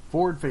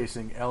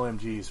forward-facing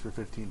LMGs for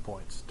 15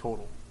 points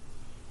total,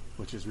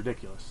 which is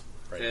ridiculous.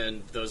 Right.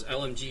 And those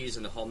LMGs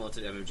and the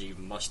hull-mounted MMG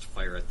must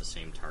fire at the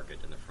same target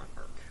in the front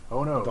arc,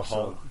 Oh no, The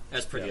hull.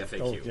 as per the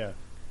FAQ. Oh, yeah.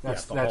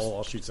 That's- The that's- hull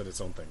all shoots at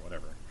its own thing,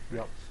 whatever.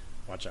 Yep.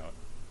 Watch out.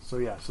 So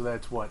yeah, so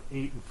that's what,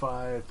 8 and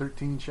 5,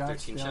 13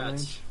 shots 13 down shots.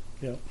 range.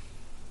 Yep.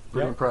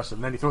 Pretty Yep. impressive.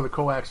 And then you throw the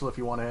coaxial if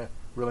you want to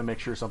really make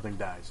sure something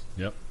dies.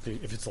 Yep.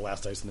 If it's the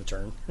last dice in the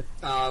turn.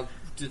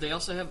 Do they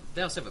also have?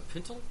 They also have a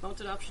pintle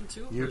mounted option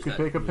too. You Or is can that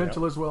pick a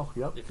pintle as well.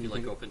 Yep. if you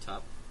like open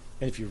top.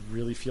 And if you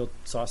really feel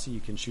saucy, you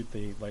can shoot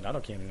the light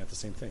autocannon at the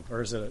same thing.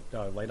 Or is it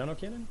a light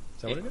autocannon?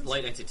 Is that what it is?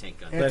 Light anti-tank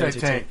gun.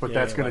 Anti-tank, but Yeah,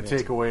 that's yeah, going light to take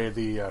anti- away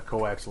the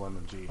coaxial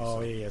MMG. Oh,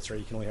 so. yeah, that's right.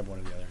 You can only have one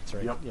or the other. That's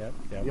right. Yep.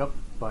 Yep. Yep.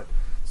 But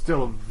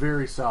still a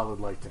very solid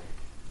light tank.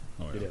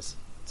 Oh, yeah. It is.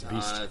 It's a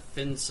beast.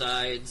 Thin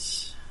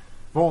sides.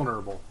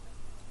 Vulnerable.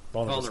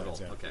 Vulnerable.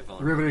 sides, yeah. Okay,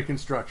 vulnerable. Riveted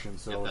construction.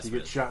 So Yep, if that's you what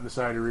get it is. shot in the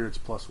side or rear, it's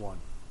 +1.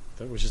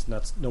 That was just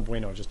nuts. No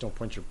bueno. Just don't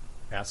point your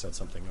ass at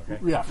something, okay?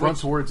 Yeah, front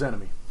towards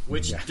enemy.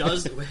 Which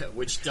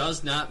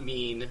does not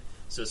mean.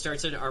 So it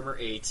starts at armor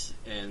 8,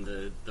 and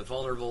the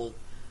vulnerable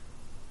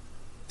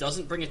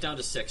doesn't bring it down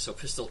to 6, so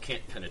pistol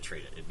can't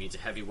penetrate it. It means a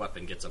heavy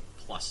weapon gets a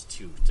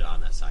 +2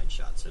 on that side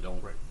shot. So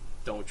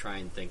don't try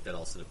and think that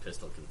also the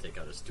pistol can take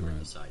out a Stuart on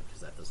the side,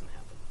 because that doesn't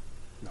happen.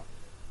 No,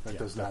 that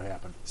does not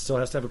happen. Still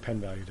has to have a pen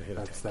value to hit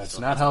a tank. That's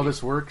So not it has how to be-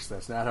 this works.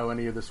 That's not how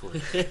any of this works.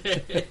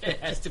 It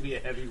has to be a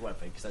heavy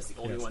weapon, because that's the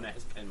only Yes. one that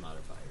has pen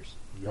modifiers.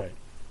 Right.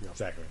 Yep.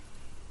 Exactly.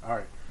 All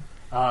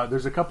right.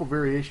 There's a couple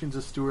variations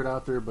of Stuart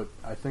out there, but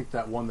I think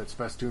that one that's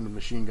festooned with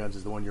machine guns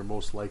is the one you're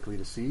most likely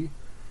to see.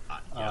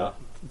 Yeah.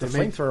 The They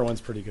make- flamethrower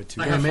one's pretty good,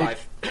 too. I They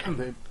have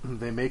make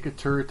they make a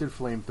turreted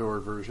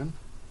flamethrower version,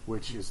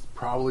 which is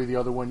probably the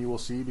other one you will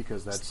see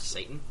because that's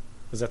Satan.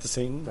 Is that the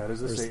Satan? that is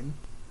the Or Satan.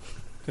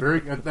 Very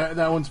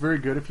that one's very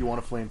good if you want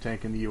a flame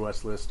tank in the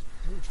U.S. list.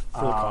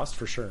 For the cost,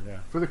 for sure, yeah.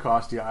 For the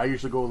cost, yeah, I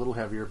usually go a little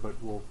heavier, but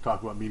we'll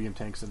talk about medium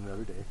tanks in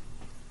another day.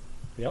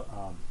 Yep.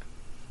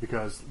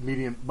 Because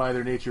medium, by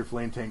their nature,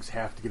 flame tanks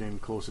have to get in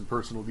close and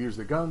personal to use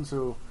the gun,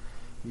 so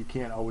you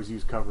can't always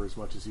use cover as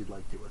much as you'd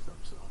like to with them.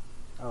 So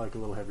I like a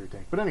little heavier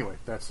tank. But anyway,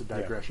 that's a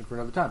digression for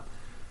another time.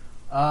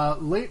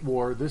 Late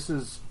war,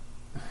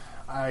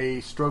 I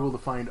struggle to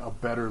find a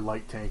better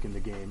light tank in the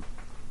game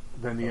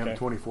than the Okay.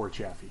 M24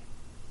 Chaffee.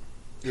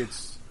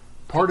 It's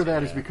part of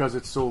that is Yeah. because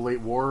it's so late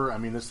war. I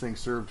mean, this thing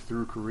served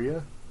through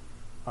Korea.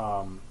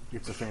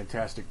 It's a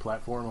fantastic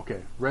platform.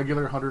 Okay,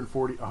 regular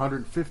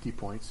 150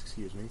 points.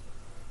 Excuse me.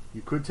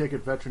 You could take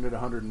it veteran at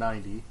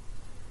 190,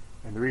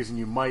 and the reason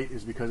you might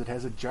is because it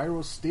has a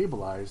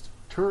gyro-stabilized,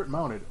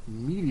 turret-mounted,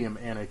 medium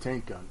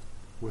anti-tank gun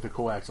with a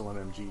coaxial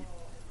MMG,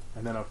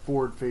 and then a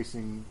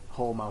forward-facing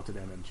hull-mounted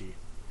MMG.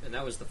 And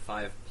that was the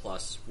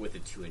 5+ with a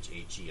 2-inch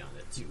HE on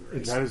it too,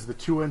 right? That is the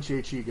 2-inch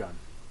HE gun.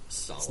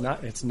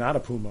 Solid. It's not a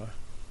Puma.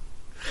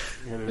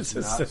 It is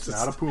It's not, it's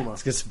not a Puma.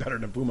 It's better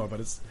than a Puma,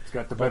 but it's It's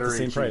got the about better the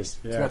same HE. price.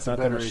 It's Yeah, got it's the not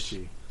that better much-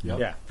 HE. Yep.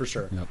 Yeah, for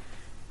sure. Yep.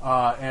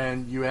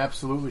 And you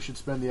absolutely should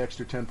spend the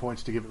extra 10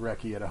 points to give it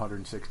Recce at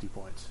 160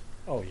 points.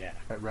 Oh, yeah.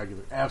 At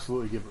regular.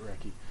 Absolutely give it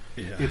Recce.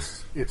 Yeah.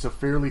 It's a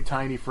fairly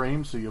tiny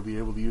frame, so you'll be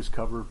able to use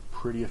cover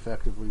pretty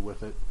effectively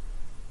with it.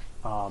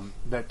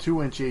 That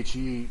 2-inch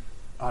HE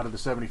out of the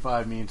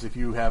 75 means if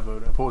you have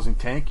an opposing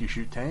tank, you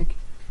shoot tank,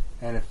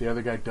 and if the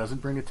other guy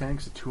doesn't bring a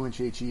tank, so 2-inch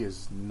HE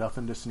is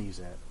nothing to sneeze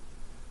at.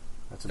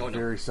 That's a Oh, no.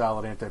 very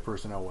solid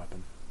anti-personnel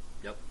weapon.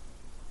 Yep.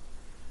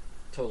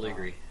 Totally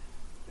agree.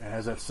 It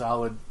has that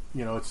solid,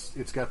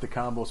 it's got the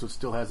combo, so it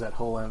still has that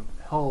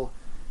hull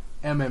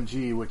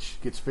MMG, which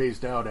gets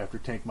phased out after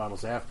tank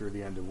models after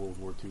the end of World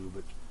War II.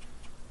 But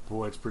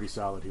boy, it's pretty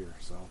solid here.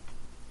 So,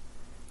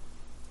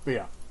 but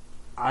yeah,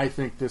 I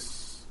think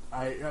this.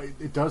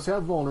 It does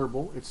have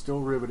vulnerable. It's still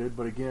riveted,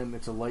 but again,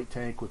 it's a light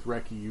tank with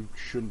Recce. You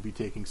shouldn't be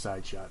taking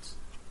side shots.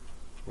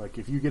 Like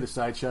if you get a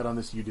side shot on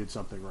this, you did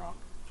something wrong.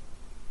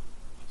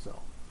 So,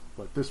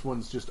 but this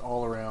one's just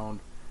all around.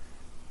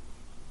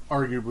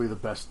 Arguably the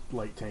best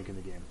light tank in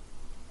the game.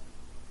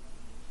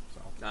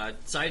 So.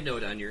 Side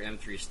note on your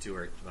M3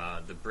 Stuart,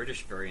 the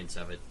British variants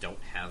of it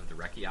don't have the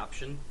Recce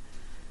option.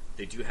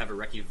 They do have a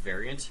Recce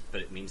variant,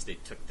 but it means they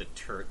took the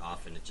turret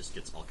off and it just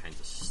gets all kinds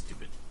of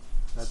stupid.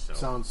 That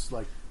sounds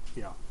like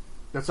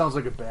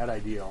a bad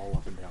idea all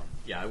up and down.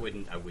 Yeah, I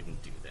wouldn't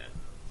do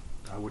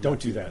that. I would Don't not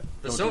do that.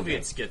 The Don't do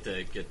Soviets get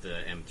the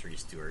M3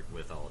 Stuart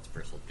with all its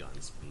bristled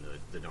guns and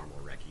the normal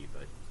Recce,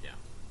 but yeah.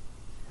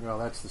 Well,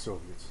 that's the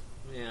Soviets.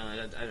 Yeah, I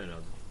don't know. I don't know.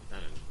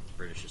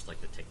 British just like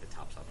to take the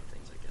tops off of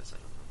things, I guess. I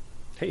don't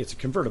know. Hey, it's a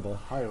convertible.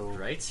 Hi-oh.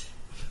 Right?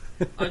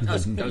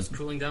 I was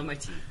cooling down my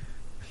tea.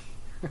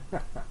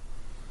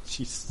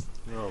 Jeez.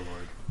 Oh Lord.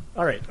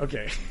 All right,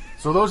 okay.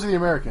 So those are the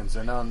Americans,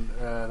 and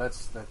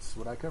that's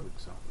what I covered.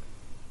 So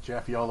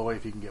Chaffee all the way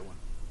if you can get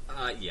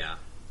one. Yeah.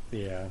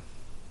 Yeah.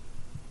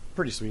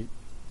 Pretty sweet.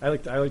 I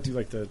like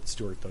the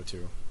Stuart, though,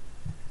 too.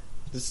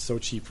 This is so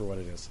cheap for what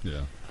it is.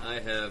 Yeah. I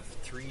have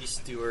 3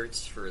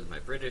 Stuarts for my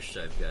British,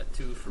 I've got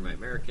 2 for my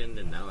American,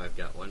 and now I've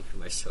got 1 for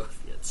my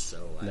Soviets.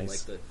 So I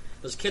Nice. like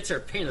those kits are a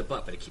pain in the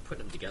butt, but I keep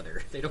putting them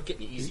together. They don't get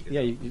any easier.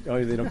 Yeah,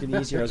 they don't get any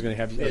easier. I was going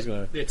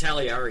to The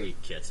Italiari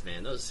kits,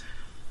 man, those.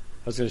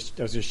 I was going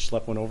to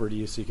schlep one over to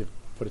you so you could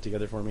put it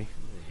together for me.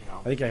 You know.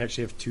 I think I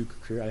actually have 2.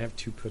 I have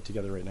 2 put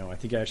together right now. I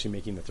think I'm actually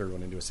making the third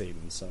one into a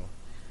Satan. So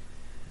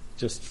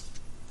just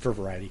for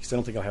variety, because I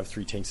don't think I'll have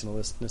 3 tanks in a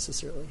list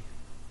necessarily.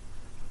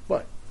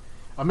 But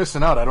I'm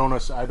missing out. I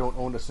don't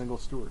own a single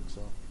Stewart.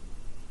 So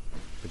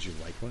would you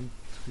like one?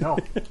 no. All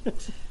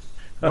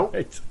Nope.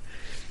 right.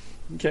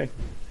 Okay.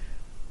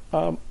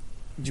 Do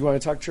you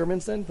want to talk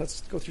Germans then?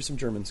 Let's go through some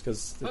Germans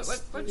because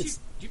What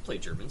you play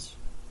Germans?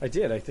 I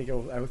did. I think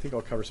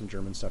I'll cover some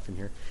German stuff in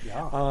here.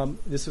 Yeah.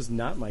 This was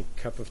not my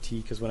cup of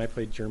tea because when I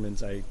played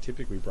Germans, I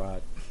typically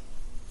brought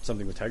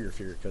something with Tiger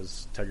Fear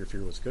because Tiger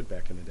Fear was good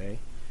back in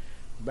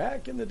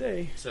the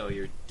day. So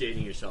you're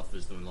dating yourself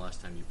as when the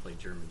last time you played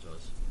Germans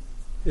was.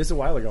 This is a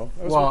while ago.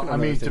 I was Well, working on I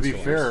mean, other to things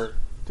be for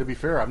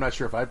fair, I'm not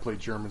sure if I played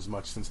Germans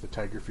much since the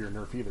Tiger Fear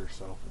nerf either.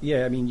 So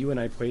Yeah, I mean, you and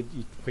I play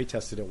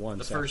tested it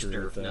once. The first after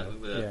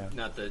nerf,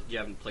 not the you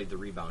haven't played the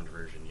rebound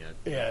version yet.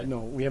 Yeah, no,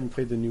 we haven't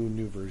played the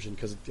new version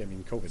because I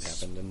mean, COVID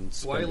happened and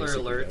Spoiler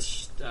basically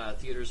alert!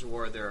 Theaters of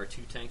War. There are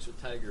 2 tanks with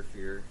Tiger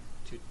Fear,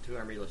 two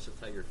army lists with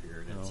Tiger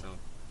Fear in it. Oh. So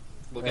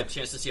we'll get a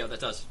chance to see how that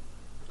does.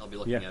 I'll be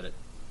looking at it.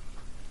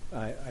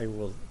 I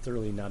will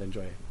thoroughly not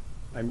enjoy it.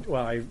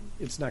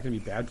 It's not going to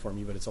be bad for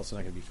me, but it's also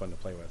not going to be fun to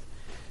play with.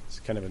 It's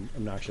kind of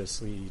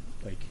obnoxiously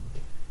like.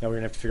 Now we're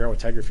going to have to figure out what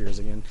Tiger Fear is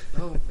again.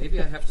 Oh, maybe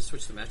I have to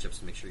switch the matchups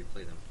to make sure you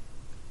play them.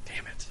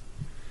 Damn it.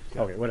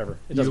 Okay, whatever.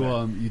 It doesn't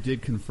matter. You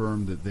did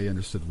confirm that they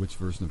understood which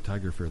version of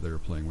Tiger Fear they were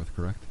playing with,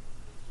 correct?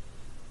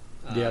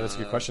 Yeah, that's a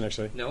good question,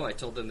 actually. No, I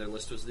told them their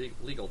list was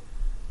legal.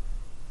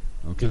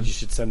 Okay. You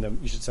should send them.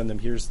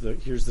 Here's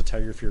the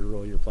Tiger Fear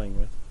rule you're playing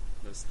with.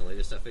 That's the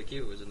latest FAQ.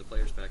 It was in the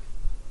players pack.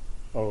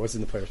 Oh, it was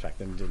in the players pack.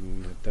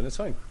 Then it's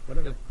fine.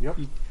 Whatever. Yep.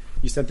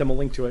 You sent them a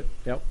link to it.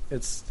 Yep.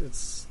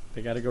 It's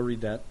they got to go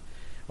read that.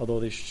 Although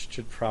they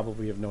should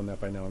probably have known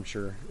that by now. I'm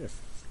sure.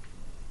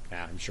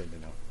 I'm sure they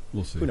know.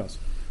 We'll see. Who knows?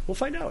 We'll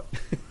find out.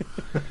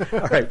 All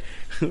right.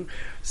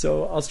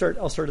 So I'll start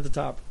at the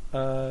top.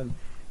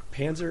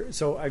 Panzer.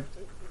 So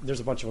there's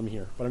a bunch of them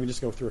here, but I'm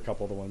just go through a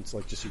couple of the ones,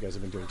 like just you guys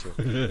have been doing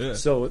too.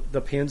 So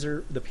the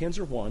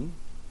Panzer 1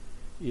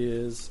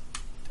 is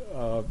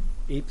A+.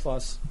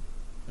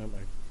 Oh, my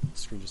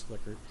screen just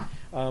flickered.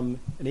 An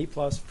A+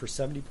 for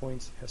 70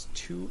 points, has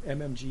 2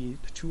 MMG,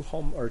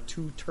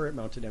 2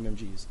 turret-mounted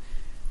MMGs.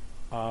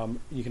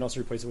 You can also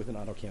replace it with an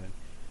autocannon.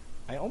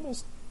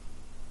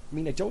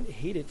 I don't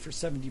hate it for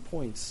 70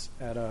 points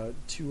at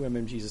 2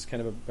 MMGs. It's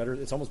kind of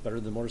it's almost better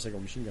than the motorcycle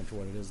machine gun for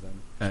what it is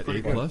then. At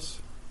A+?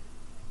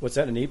 What's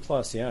that, an A+?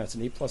 Yeah, it's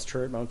an A+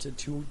 turret-mounted,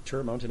 2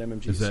 turret-mounted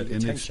MMGs. Is that So you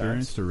get 10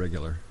 inexperienced shots. or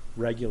regular?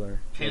 Regular.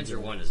 Panzer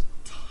 1 is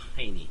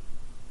tiny.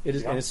 It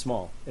is, and it's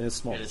small. It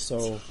is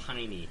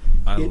tiny.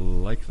 I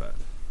like that.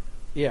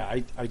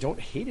 Yeah, I don't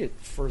hate it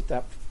for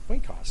that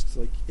point cost.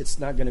 Like, it's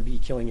not going to be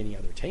killing any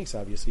other tanks,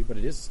 obviously, but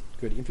it is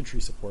good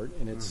infantry support,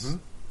 and it's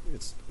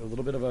a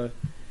little bit of a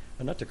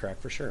nut to crack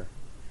for sure.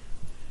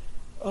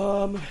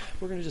 We're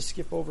going to just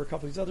skip over a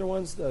couple of these other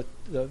ones. The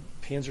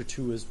Panzer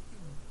II is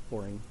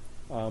boring.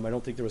 I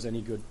don't think there was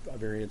any good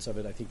variants of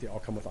it. I think they all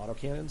come with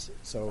autocannons,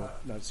 so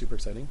not super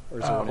exciting. Or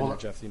is there one in there,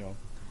 Jeff? You know.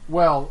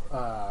 Well,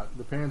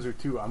 the Panzer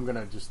II, I'm going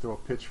to just throw a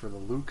pitch for the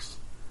Lukes.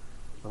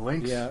 The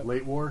Lynx,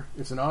 late war.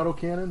 It's an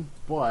autocannon,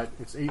 but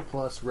it's 8+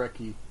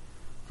 Recce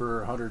for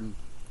 100.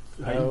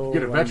 You can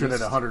get a veteran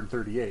at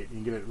 138. You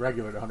can get it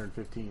regular at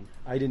 115.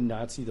 I did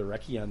not see the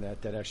Recce on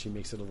that. That actually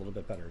makes it a little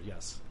bit better.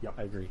 Yes, Yep.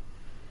 I agree.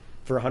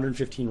 For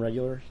 115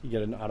 regular, you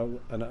get an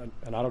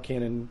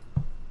autocannon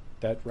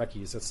that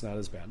Recce's. That's not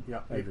as bad. Yeah,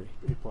 I agree.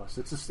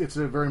 8+. It's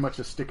a very much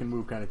a stick and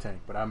move kind of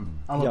tank, but I'm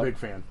a big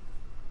fan.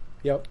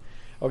 Yep.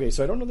 Okay,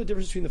 so I don't know the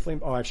difference between the Flame...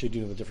 Oh, actually, I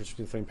do know the difference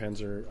between the Flame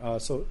Panzer.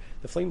 So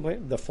the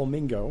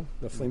Flamingo,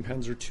 the Flame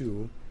Panzer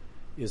II,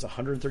 is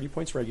 130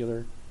 points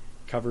regular.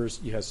 It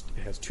has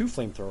 2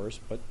 flamethrowers,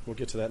 but we'll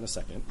get to that in a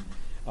second.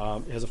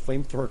 It has a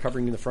flamethrower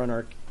covering the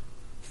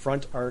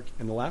front arc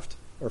and the left,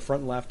 or front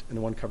and left, and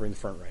the one covering the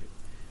front right.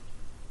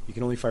 You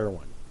can only fire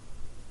one.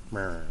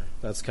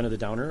 That's kind of the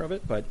downer of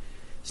it, but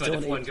still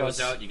if an one A+. goes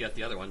out, you get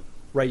the other one.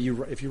 Right.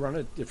 If you run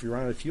out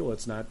of fuel,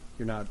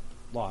 you're not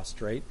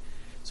lost, right?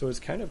 So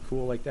it's kind of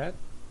cool like that.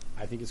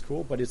 I think it's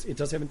cool, but it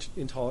does have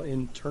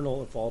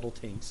internal volatile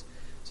tanks,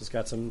 so it's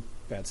got some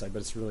bad side. But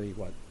it's really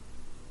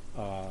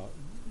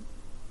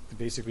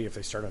basically, if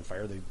they start on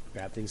fire,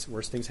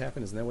 worse things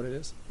happen. Isn't that what it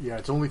is? Yeah,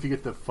 it's only if you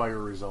get the fire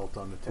result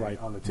on the tank. Right.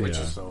 On the tank, Which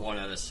is so 1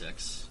 out of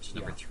 6, which is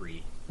number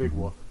 3. big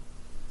whoop.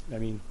 I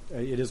mean,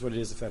 it is what it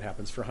is if that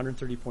happens. For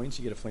 130 points,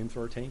 you get a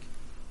flamethrower tank,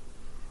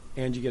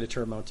 and you get a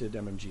turret-mounted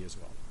MMG as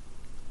well.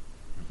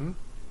 Mm-hmm.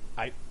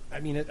 I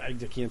mean, I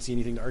can't see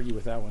anything to argue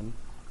with that one.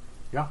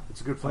 Yeah,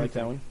 it's a good I flame like that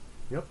tank. one.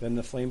 Yep. Then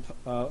the flame.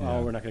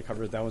 Oh, we're not going to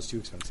cover it. That one's too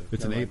expensive.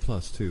 It's Never an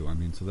mind. A+ too. I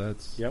mean, so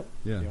that's... Yep.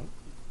 Yeah. Yep.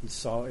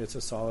 It's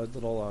a solid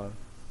little.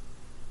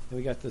 Then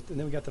we got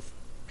the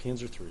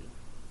Panzer III.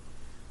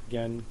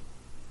 Again,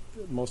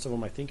 most of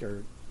them I think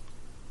are.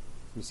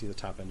 Let me see the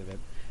top end of it.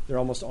 They're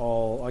almost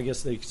all. I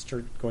guess they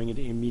start going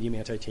into medium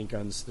anti-tank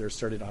guns. They're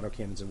started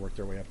autocannons and work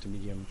their way up to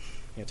medium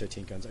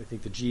anti-tank guns. I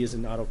think the G is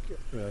an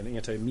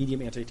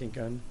medium anti-tank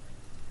gun.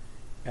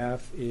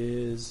 F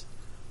is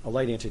a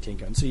light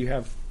anti-tank gun. So you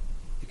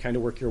kind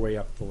of work your way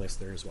up the list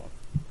there as well.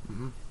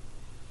 Mm-hmm.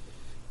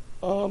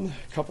 A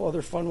couple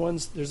other fun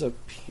ones. There's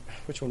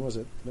which one was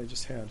it that I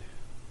just had?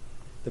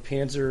 The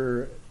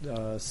Panzer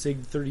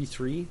Sig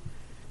 33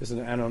 is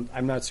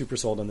I'm not super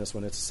sold on this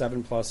one. It's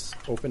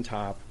 7+ open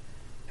top,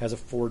 has a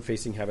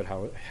forward-facing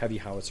heavy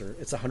howitzer.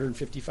 It's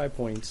 155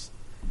 points.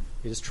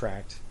 It is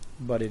tracked,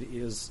 but it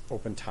is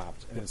open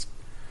topped, and it's.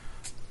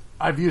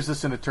 I've used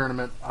this in a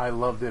tournament. I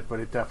loved it, but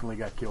it definitely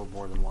got killed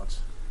more than once.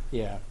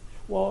 Yeah.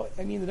 Well,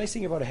 I mean, the nice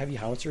thing about a heavy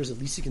howitzer is at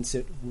least you can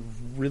sit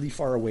really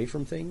far away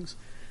from things.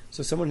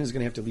 So someone is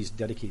going to have to at least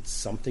dedicate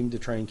something to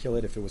try and kill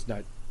it if it was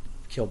not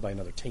killed by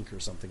another tank or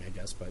something, I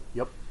guess. But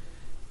Yep.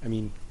 I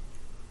mean,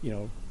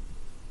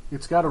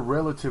 It's got a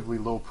relatively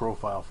low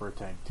profile for a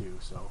tank too,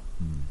 so.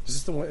 is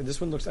this the one?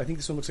 This one looks. I think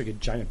this one looks like a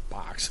giant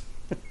box.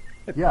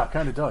 Yeah, it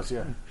kind of does.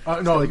 Yeah.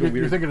 No, like a you're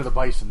weird- thinking of the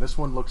Bison. This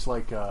one looks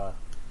like.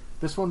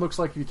 This one looks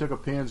like if you took a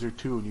Panzer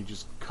II and you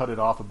just cut it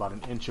off about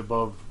an inch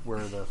above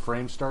where the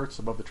frame starts,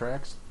 above the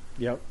tracks,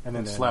 Yep. and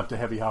then slapped a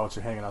heavy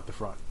howitzer hanging out the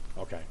front.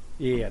 Okay.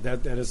 Yeah,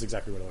 that is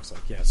exactly what it looks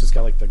like. Yeah, it's just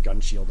got like the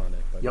gun shield on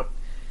it. But Yep.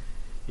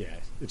 Yeah,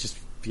 it just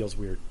feels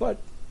weird. But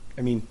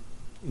I mean,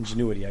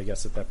 ingenuity, I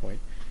guess, at that point.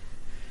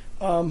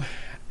 And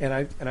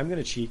I'm going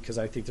to cheat because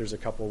I think there's a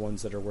couple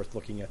ones that are worth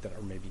looking at that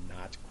are maybe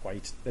not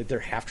quite. They're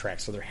half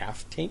tracks, so they're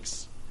half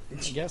tanks. I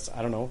guess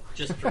I don't know.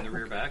 Just from the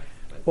rear back.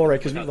 But Well, right,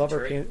 because we without love the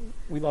our turret.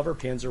 we love our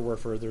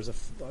Panzerwerfer.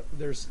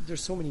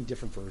 There's so many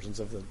different versions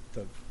of the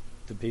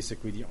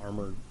basically the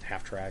armored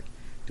half track,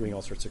 doing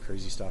all sorts of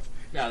crazy stuff.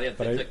 Yeah, they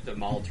But I- took the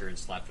Molitor and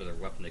slapped with their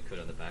weapon they could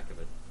on the back of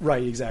it.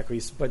 Right, exactly.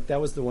 But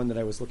that was the one that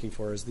I was looking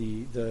for. Is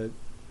the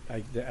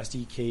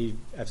SDK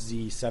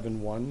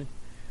FZ71,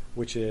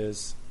 which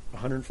is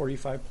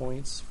 145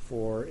 points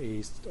for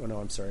a. Oh no,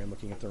 I'm sorry, I'm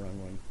looking at the wrong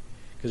one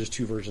because there's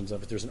two versions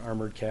of it. There's an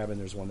armored cab and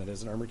there's one that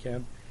is an armored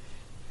cab.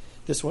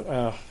 This one,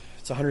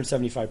 it's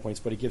 175 points,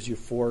 but it gives you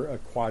four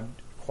quad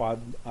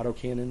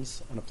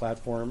autocannons on a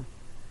platform.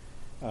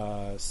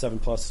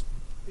 7+.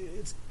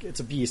 It's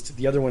a beast.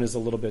 The other one is a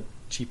little bit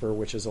cheaper,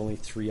 which is only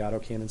 3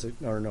 autocannons.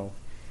 Or no,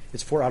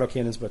 it's 4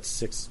 autocannons, but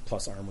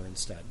 6+ armor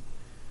instead.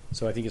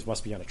 So I think it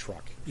must be on a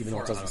truck, even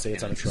though it doesn't say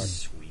it's on a truck.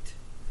 Sweet.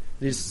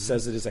 It just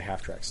says it is a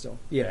half track still.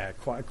 Yeah,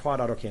 quad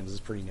autocannons is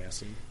pretty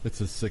nasty.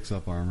 It's a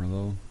 6-up armor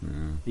though.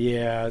 Yeah.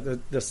 Yeah,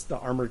 the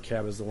armored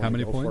cab is the one How to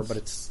many go points? for,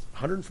 but it's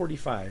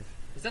 145.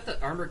 Is that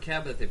the armored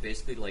cab that they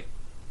basically like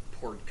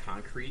poured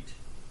concrete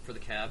for the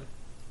cab?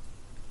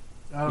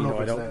 I don't You know know, if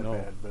I it's don't that know.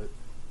 bad, but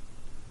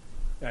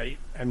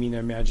I mean, I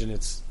imagine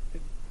it's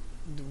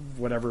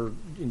whatever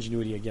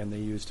ingenuity again they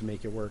use to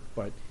make it work,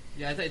 but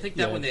Yeah, I think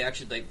that Yeah. one they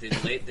actually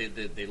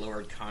they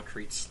lowered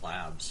concrete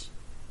slabs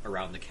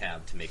around the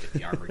cab to make it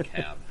the armored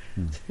cab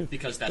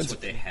because that's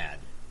what they had.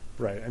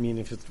 right. I mean,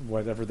 if it's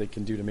whatever they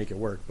can do to make it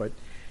work, but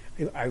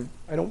I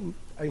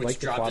Which like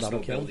the dropped quad its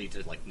autocannon. mobility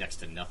to like next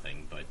to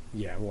nothing, but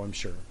Yeah, well, I'm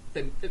sure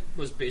it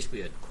was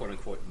basically a quote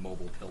unquote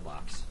mobile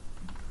pillbox.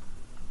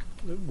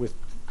 with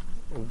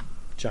a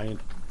giant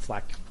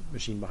flak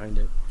machine behind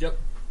it. Yep.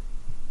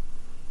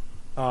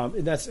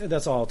 And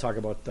that's all I'll talk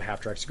about the half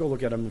tracks. Go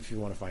look at them if you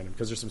want to find them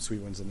because there's some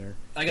sweet ones in there.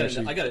 I got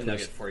Especially a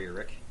nugget for you,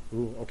 Rick.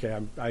 Ooh, okay.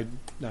 I'm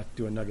not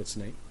doing nuggets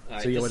tonight. All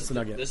right, So yeah, this what's is the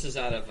nugget? This is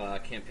out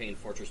of campaign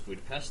Fortress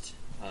Budapest.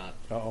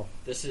 Oh,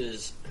 This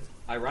is,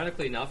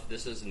 ironically enough,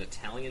 this is an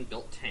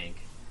Italian-built tank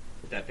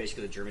that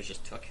basically the Germans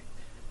just took.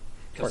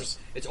 course.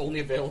 It's only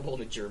available in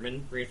the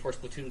German reinforced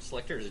platoon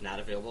selector. It is not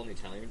available in the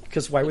Italian.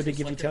 because why would they platoon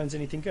give selector. Italians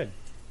anything good?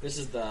 This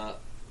is the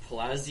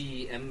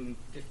Palazzi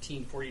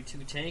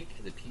M1542 tank,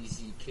 the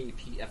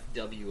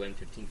PZKPFW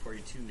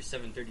M1542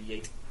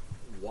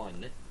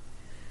 738-1.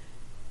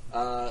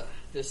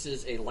 This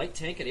is a light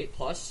tank at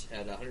 8+,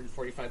 at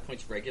 145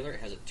 points regular. It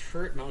has a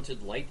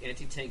turret-mounted light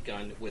anti-tank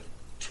gun with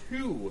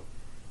 2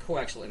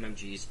 coaxial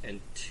MMGs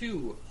and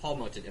 2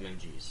 hull-mounted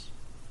MMGs.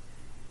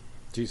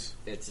 Jeez.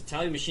 It's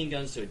Italian machine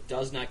gun, so it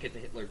does not get the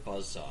Hitler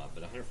buzzsaw,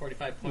 but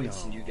 145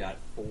 points and you got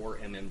 4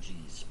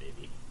 MMGs,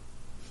 baby.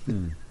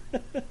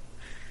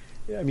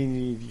 Yeah, I mean,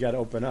 you got to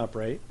open up,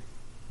 right?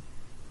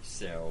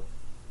 So,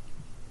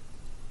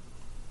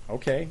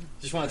 Okay.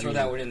 just want to throw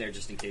that one in there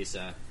just in case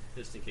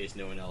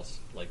no one else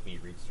like me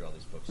reads through all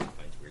these books and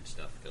finds weird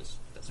stuff, because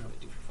that's what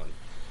I do for fun.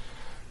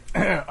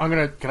 I'm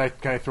gonna. Can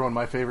I throw in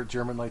my favorite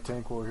German light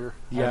tank while we're here?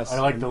 Yes. I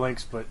like the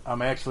links, but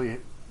I'm actually.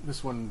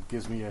 This one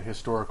gives me a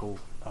historical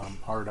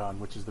hard-on,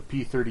 which is the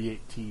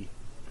P-38T,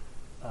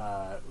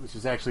 which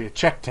is actually a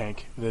Czech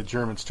tank the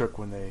Germans took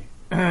when they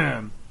took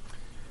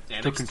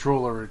Annexed.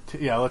 control over.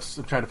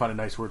 I'm trying to find a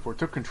nice word for it.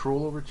 Took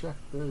control over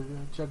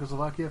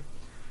Czechoslovakia.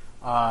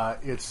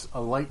 It's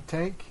a light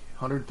tank,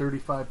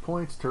 135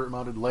 points,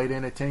 turret-mounted light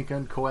anti-tank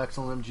gun,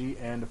 coaxial MG,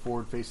 and a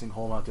forward-facing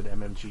hull-mounted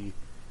MMG,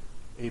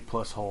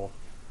 8+ hull.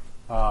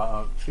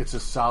 It's a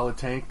solid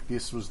tank.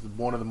 This was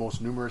one of the most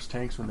numerous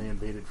tanks when they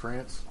invaded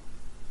France.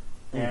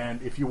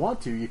 And if you want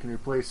to, you can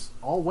replace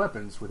all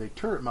weapons with a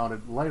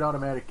turret-mounted light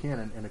automatic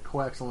cannon and a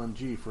coaxial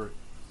MG for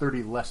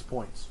 30 less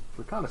points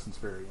for reconnaissance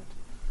variant.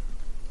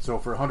 So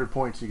for 100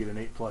 points, you get an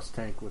 8+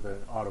 tank with an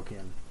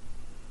autocannon.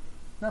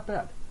 Not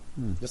bad.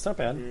 That's not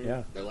bad.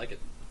 Yeah. I like it.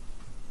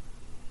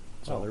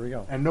 Oh, there we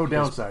go. And no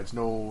downsides,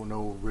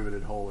 no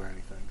riveted hull or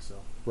anything. So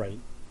Right.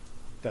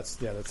 that's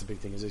the big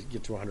thing is as you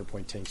get to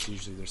 100-point tanks.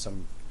 Usually there's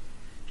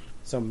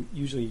some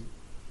usually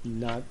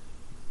not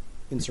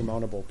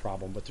insurmountable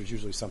problem, but there's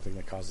usually something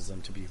that causes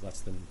them to be less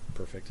than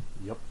perfect.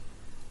 Yep.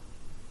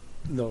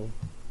 No,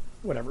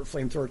 whatever.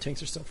 Flamethrower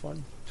tanks are still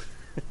fun,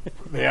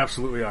 They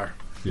absolutely are.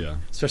 Yeah.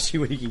 especially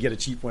when you can get a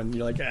cheap one.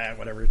 You're like,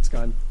 whatever, it's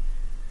gone.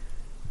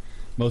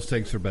 Most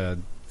tanks are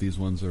bad. These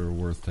ones are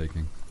worth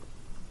taking.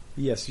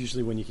 Yes,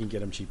 usually when you can get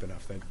them cheap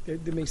enough,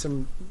 that makes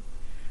them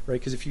right.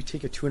 Because if you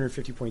take a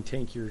 250-point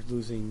tank, you're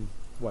losing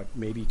what,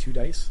 maybe 2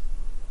 dice.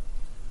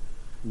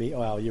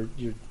 Well,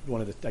 you're one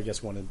of the. I guess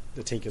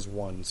the tank is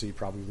 1, so you're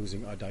probably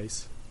losing a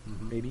dice,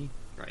 maybe.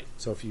 Right.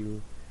 So if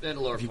you At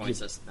lower points,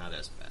 that's not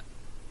as bad.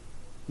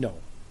 no,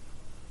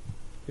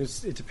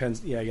 it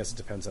depends. Yeah, I guess it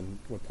depends on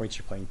what points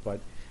you're playing, but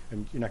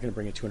you're not going to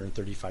bring a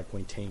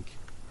 235-point tank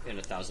In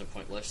a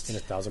 1,000-point list. in a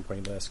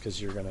 1,000-point list because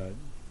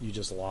you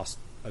just lost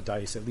a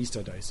dice, at least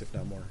a dice, if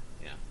not more,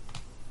 Yeah.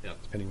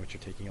 Yep. depending what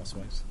you're taking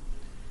elsewise.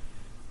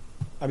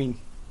 I mean,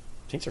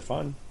 tanks are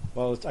fun.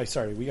 Well,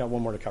 sorry, we got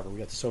one more to cover. We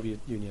got the Soviet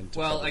Union. To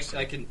Well, cover, so.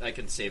 I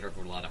can save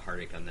everyone a lot of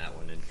heartache on that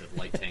one, and the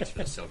light tanks for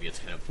the Soviets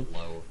kind of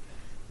low,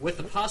 with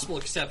the possible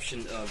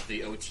exception of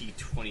the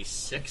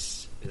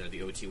OT-26,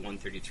 the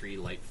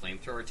OT-133 light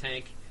flamethrower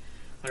tank.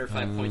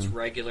 105 points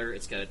regular.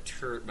 It's got a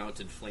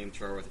turret-mounted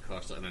flamethrower with a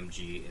coaxial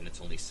MMG, and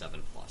it's only 7+.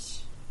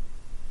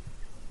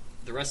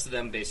 The rest of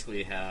them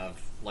basically have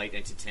light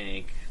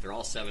anti-tank. They're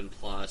all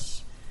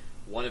 7+.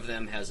 One of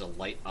them has a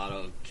light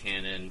auto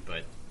cannon,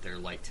 but they're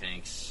light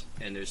tanks.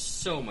 And there's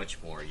so much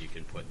more you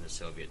can put in the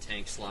Soviet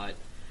tank slot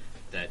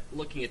that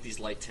looking at these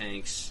light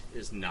tanks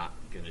is not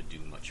going to do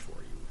much for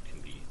you,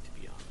 to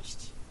be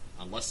honest.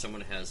 Unless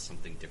someone has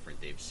something different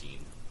they've seen.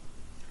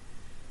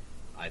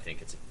 I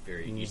think it's a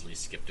very easily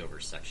skipped over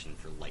section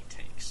for light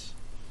tanks.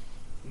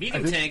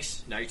 Medium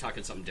tanks, now you're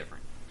talking something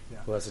different.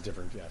 Well, that's a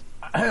different. Yeah,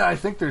 I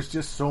think there's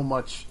just so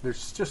much.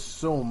 There's just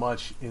so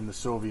much in the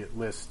Soviet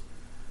list.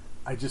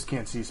 I just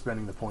can't see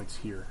spending the points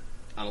here.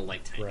 On a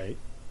light tank. right.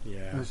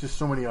 Yeah, There's just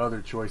so many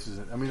other choices.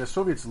 I mean, the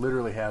Soviets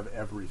literally have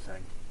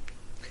everything.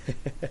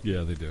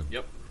 Yeah, they do.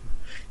 Yep.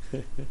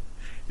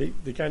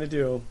 they kind of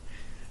do.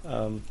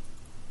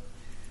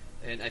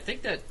 And I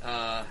think that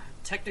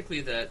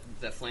technically that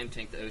flame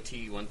tank, the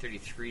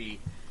OT-133,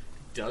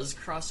 does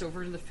cross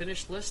over to the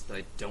finished list.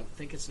 I don't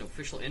think it's an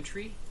official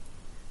entry,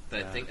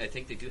 but I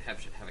think they do have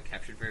a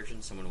captured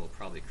version. Someone will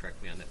probably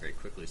correct me on that very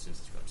quickly since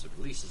this episode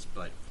releases,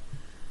 but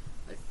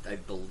I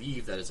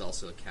believe that is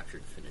also a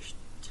captured finished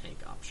tank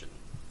option.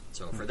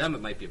 So for them,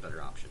 it might be a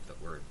better option, but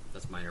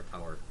that's minor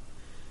power.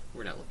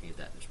 We're not looking at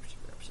that in this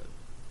particular episode.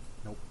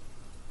 Nope.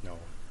 No.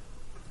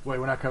 Wait,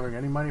 we're not covering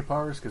any money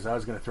powers? Because I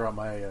was going to throw out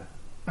my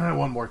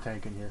one more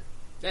tank in here.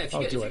 Yeah, if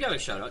you got a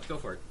shout out, go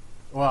for it.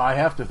 Well, I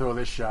have to throw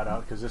this shot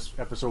out because this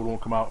episode won't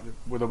come out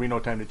where there'll be no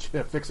time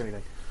to fix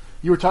anything.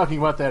 You were talking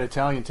about that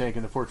Italian tank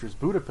in the Fortress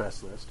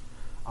Budapest list.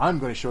 I'm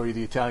going to show you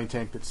the Italian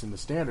tank that's in the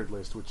standard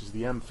list, which is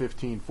the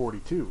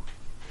M1542.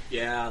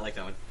 Yeah, I like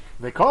that one.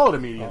 They call it a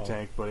medium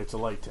tank, but it's a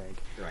light tank.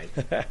 Right.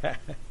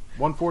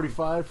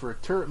 145 for a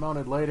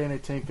turret-mounted light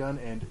anti-tank gun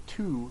and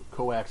 2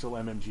 coaxial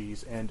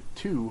MMGs and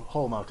 2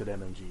 hull-mounted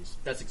MMGs.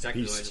 That's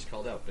exactly what I just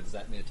called out, but is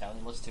that in the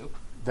Italian list too?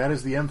 That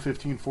is the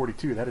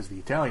M1542. That is the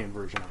Italian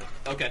version of it.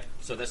 Okay,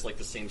 so that's like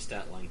the same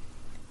stat line.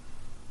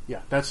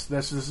 Yeah, this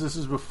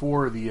is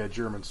before the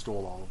Germans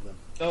stole all of them.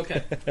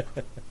 Okay.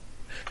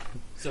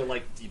 So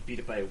like you beat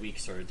it by a week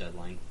sort of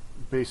deadline.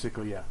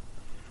 Basically, yeah.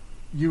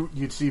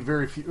 You'd see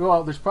very few.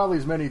 Well, there's probably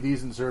as many of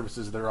these in service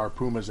as there are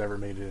Pumas ever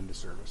made it into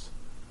service,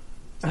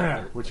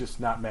 which is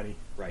not many.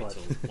 Right, but so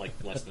like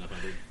less than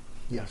 100.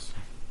 yes.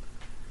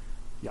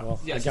 Yeah, Well,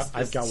 Yes,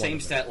 I've got same one.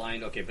 stat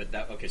line. Okay, but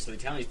so the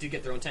Italians do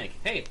get their own tank.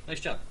 Hey, nice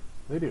job.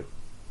 they do.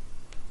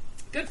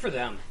 Good for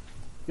them.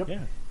 Yep.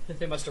 Yeah.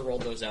 They must have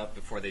rolled those out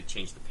before they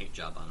changed the paint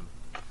job on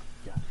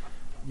them.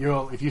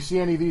 Yeah. If you see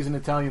any of these in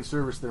Italian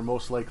service, they're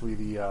most likely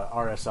the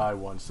RSI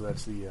ones. So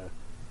that's the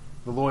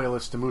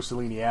loyalists to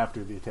Mussolini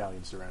after the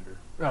Italian surrender.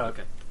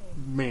 Okay.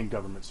 Main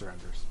government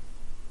surrenders.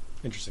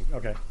 Interesting.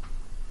 Okay.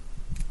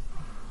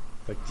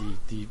 Like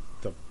the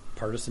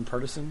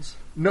partisans.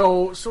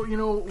 No, so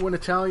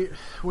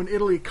when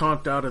Italy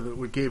conked out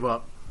of gave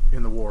up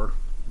in the war,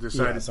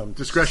 decided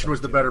discretion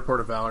was the better part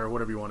of valor, or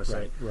whatever you want to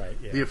say. Right.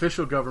 Yeah. The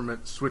official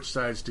government switched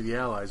sides to the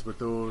Allies, but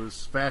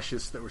those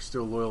fascists that were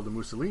still loyal to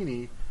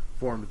Mussolini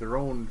formed their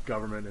own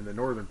government in the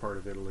northern part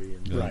of Italy,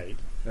 and Right.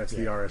 that's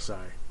the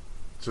RSI.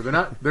 So they're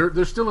not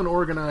they're still an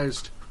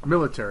organized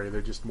military.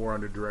 They're just more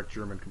under direct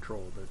German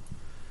control.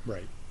 But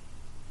Right.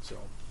 so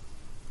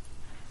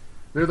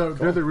they're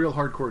the real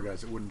hardcore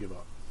guys that wouldn't give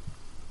up.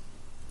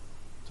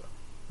 So,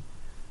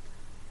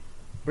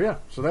 but yeah,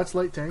 so that's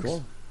light tanks.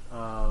 Cool.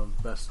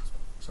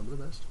 Some of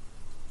the best.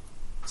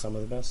 Some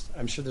of the best.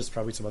 I'm sure there's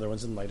probably some other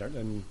ones in light art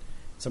and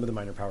some of the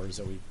minor powers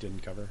that we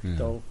didn't cover. Yeah.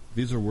 Though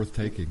These are worth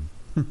taking.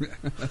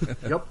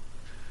 Yep.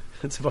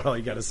 that's about all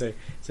you got to say.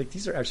 It's like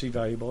these are actually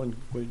valuable and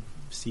would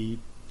see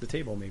the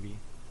table maybe.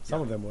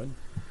 Some of them would.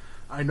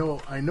 I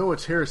know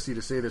it's heresy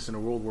to say this in a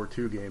World War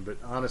II game, but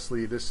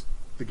honestly,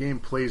 the game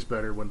plays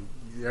better when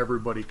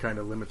everybody kind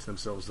of limits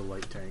themselves to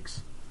light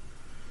tanks.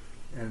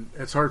 And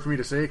it's hard for me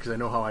to say because I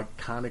know how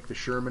iconic the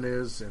Sherman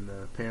is, and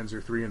the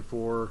Panzer III and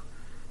IV,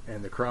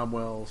 and the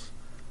Cromwells.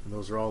 And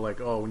those are all like,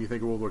 oh, when you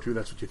think of World War II,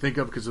 that's what you think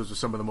of because those are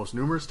some of the most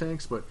numerous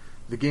tanks. But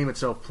the game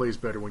itself plays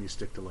better when you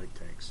stick to light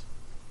tanks.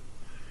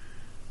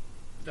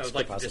 I would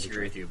like to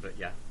disagree with you, but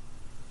yeah.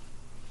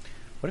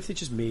 What if they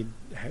just made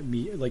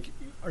me like?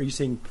 Are you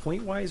saying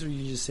point wise, or are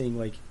you just saying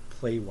like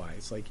play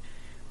wise? Like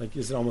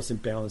is it almost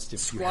imbalanced? If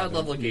squad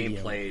level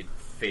gameplay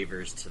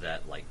favors to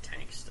that light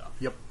tank stuff.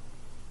 Yep.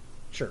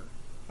 Sure.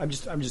 I'm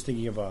just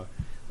thinking of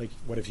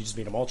what if you just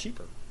made them all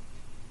cheaper?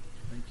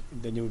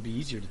 Like, then it would be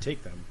easier to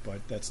take them,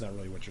 but that's not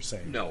really what you're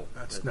saying. No,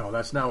 that's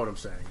not what I'm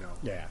saying. No.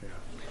 Yeah.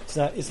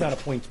 It's not a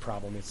points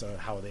problem. It's a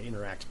how they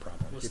interact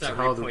problem. Let's not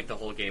repoint the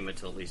whole game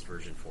until at least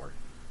version 4.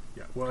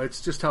 Yeah. Well,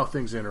 it's just how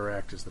things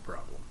interact is the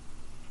problem.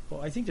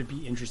 Well, I think there'd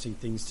be interesting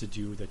things to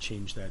do that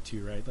change that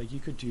too, right? Like you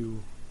could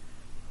do,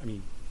 I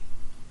mean,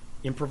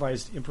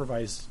 improvised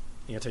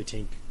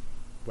anti-tank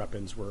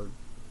weapons were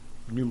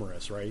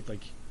numerous, right?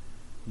 Like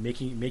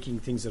making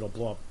things that'll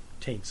blow up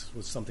tanks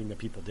was something that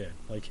people did.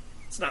 Like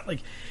it's not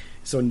like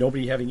so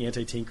nobody having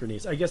anti-tank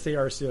grenades. I guess they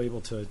are still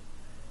able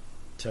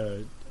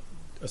to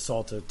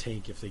assault a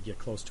tank if they get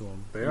close to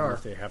them. They are.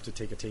 If they have to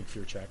take a tank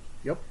fear check.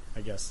 Yep.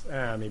 I guess.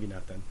 Maybe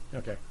not then.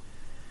 Okay.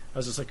 I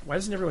was just like, why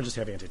doesn't everyone just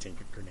have anti-tank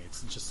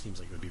grenades? It just seems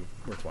like it would be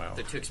worthwhile.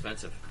 They're too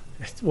expensive.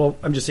 Well,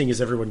 I'm just saying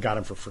is everyone got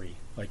them for free,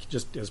 like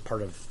just as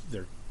part of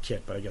their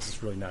kit. But I guess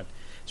it's really not.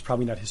 It's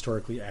probably not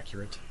historically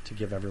accurate to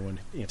give everyone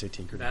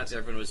anti-tank grenades. Not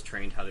everyone was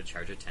trained how to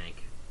charge a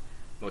tank.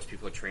 Most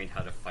people are trained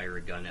how to fire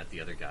a gun at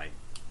the other guy.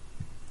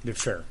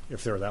 If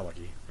they were that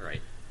lucky.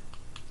 Right.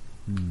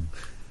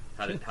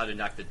 How to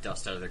knock the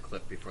dust out of their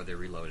clip before they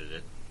reloaded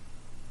it.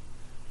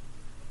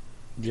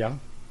 Yeah.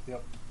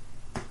 Yep.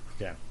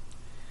 Yeah.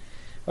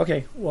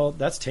 Okay, well,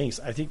 that's tanks.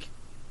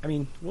 I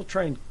mean, we'll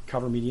try and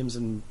cover mediums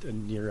in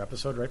near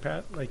episode, right,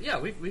 Pat? Like, yeah,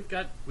 we've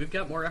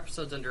got more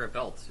episodes under our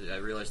belt. I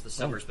realize the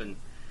summer's been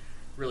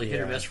really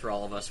hit or miss for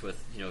all of us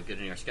with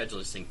getting our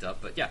schedules synced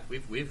up. But yeah,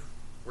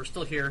 we're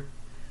still here.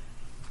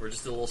 We're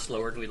just a little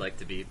slower than we'd like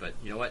to be. But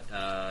you know what?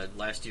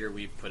 Last year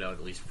we put out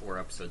at least 4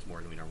 episodes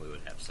more than we normally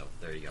would have. So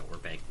there you go. We're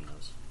banking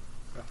those.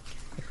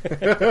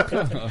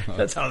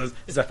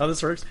 Is that how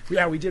this works?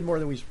 Yeah, we did more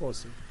than we were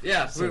supposed to.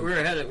 Yeah, so, we're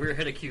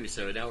ahead of queue.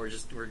 So now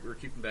we're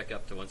keeping back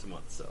up to once a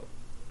month. So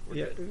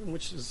we're good.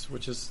 which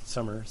is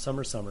summer.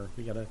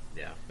 We gotta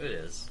it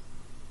is.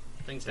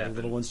 Things have happen.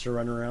 Little ones to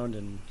run around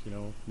and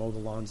mow the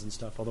lawns and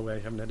stuff. Although I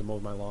haven't had to mow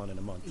my lawn in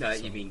a month.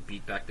 You mean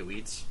beat back the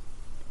weeds?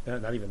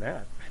 Not even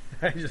that.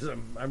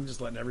 I'm just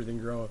letting everything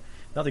grow.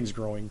 Nothing's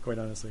growing, quite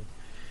honestly.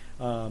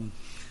 You're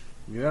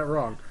not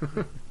wrong.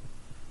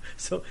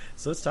 So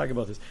let's talk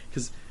about this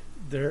because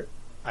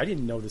I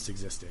didn't know this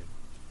existed.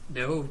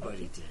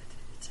 Nobody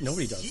did.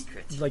 Nobody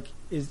secret. Does. Like,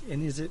 is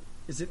it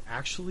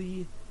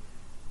actually?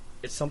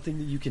 It's something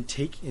that you can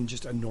take in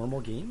just a normal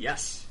game.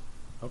 Yes.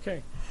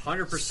 Okay.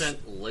 100%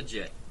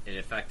 legit, and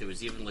in fact, it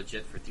was even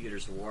legit for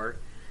Theaters of War.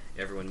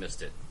 Everyone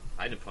missed it.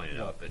 I didn't point it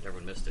out, but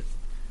everyone missed it.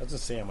 I was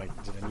just saying,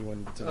 did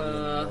anyone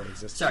know it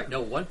existed? Sorry,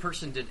 no. One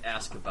person did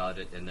ask about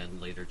it, and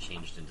then later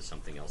changed into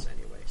something else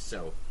anyway.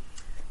 So.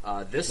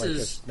 This like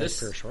is this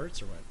pair of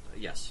shorts or what?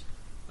 Yes.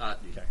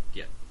 Okay.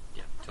 Yeah.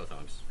 Toe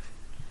thongs.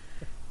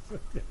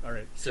 All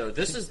right. So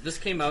this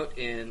came out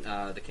in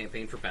the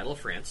campaign for Battle of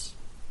France.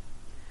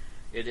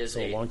 It is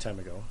a long time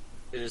ago.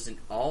 It is an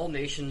all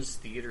nations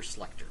theater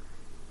selector.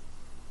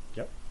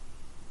 Yep.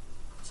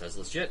 It says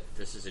legit.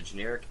 This is a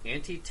generic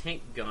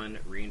anti-tank gun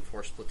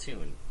reinforced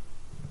platoon.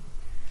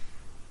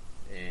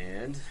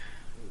 And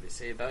what do they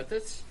say about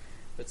this?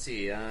 Let's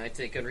see,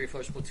 anti-tank gun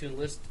reinforced platoon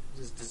list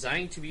is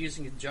designed to be used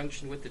in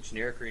conjunction with the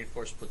generic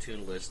reinforced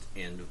platoon list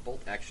and the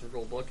Bolt Action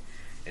Rulebook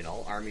and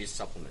all Army's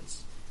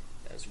supplements,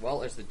 as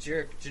well as the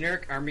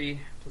generic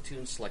Army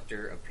platoon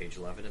selector of page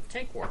 11 of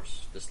Tank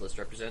Wars. This list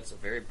represents a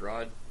very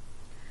broad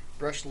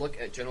brush look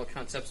at general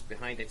concepts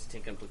behind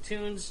anti-tank gun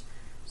platoons,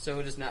 so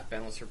it is not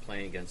balanced for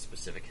playing against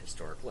specific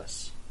historic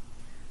lists.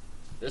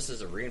 This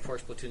is a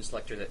reinforced platoon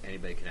selector that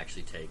anybody can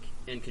actually take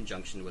in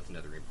conjunction with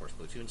another reinforced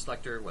platoon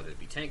selector, whether it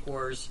be Tank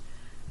Wars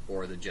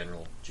or the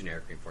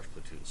generic reinforced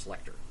platoon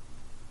selector.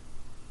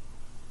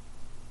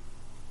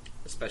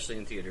 Especially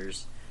in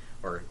theaters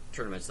or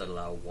tournaments that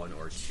allow 1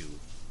 or 2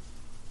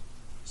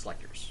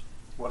 selectors.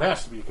 Well, it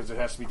has to be, because it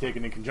has to be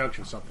taken in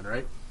conjunction with something,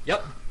 right?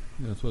 Yep.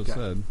 Yeah, that's what it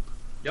said.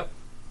 Yep.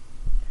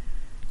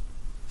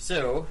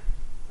 So,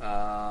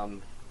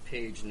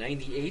 page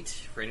 98,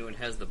 for anyone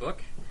who has the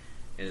book,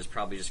 and has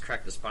probably just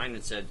cracked the spine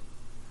and said,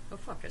 oh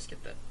fuck, I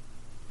skipped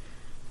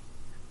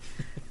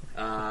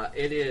that.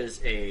 It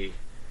is a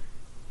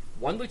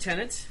 1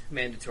 lieutenant,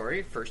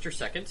 mandatory, first or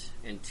second,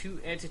 and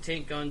 2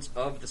 anti-tank guns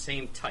of the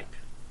same type.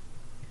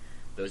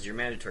 Those are your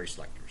mandatory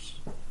selectors.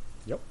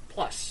 Yep.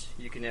 Plus,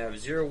 you can have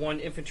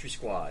 0-1 infantry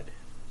squad,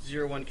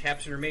 0-1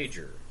 captain or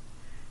major,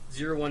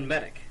 0-1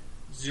 medic,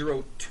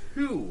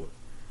 0-2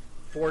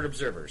 forward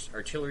observers,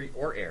 artillery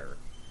or air,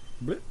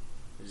 Blip.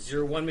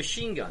 0-1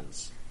 machine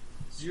guns,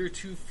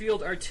 0-2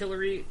 field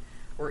artillery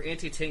or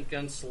anti-tank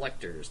gun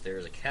selectors. There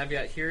is a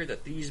caveat here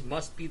that these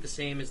must be the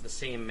same as the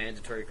same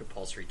mandatory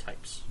compulsory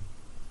types.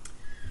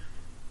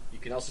 You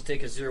can also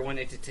take a 01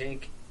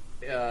 anti-tank,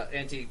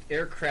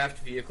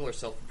 anti-aircraft vehicle or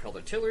self-propelled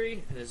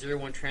artillery, and a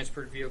 01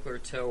 transport vehicle or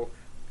tow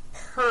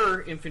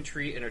per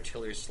infantry and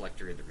artillery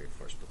selector in the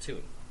reinforced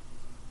platoon.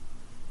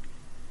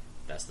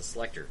 That's the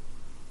selector.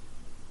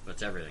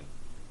 That's everything.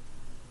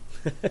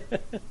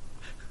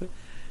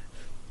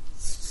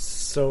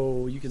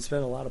 So you can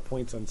spend a lot of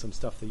points on some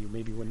stuff that you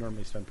maybe wouldn't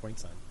normally spend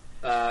points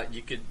on.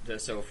 You could.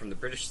 So from the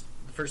British,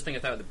 the first thing I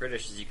thought of the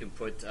British is you can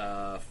put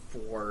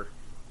 4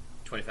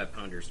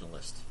 25-pounders in a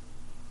list.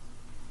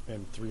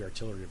 And 3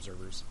 artillery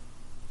observers.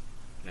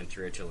 And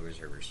 3 artillery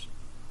reservers.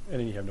 And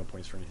then you have no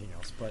points for anything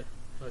else. But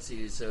Let's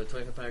see, so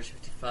 25-pounders,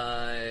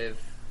 55.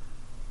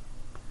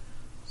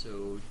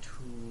 So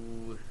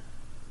 2,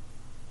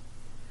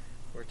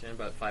 4, 10,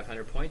 about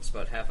 500 points,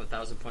 about half a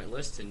 1,000-point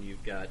list, and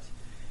you've got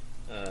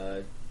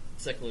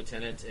second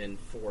lieutenant and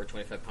 4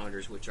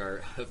 25-pounders, which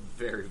are a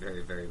very,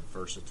 very, very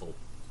versatile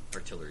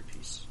artillery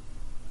piece.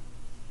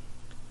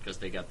 Because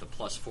they got the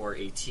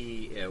 +4 AT,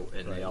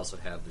 and they also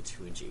have the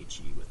 2-inch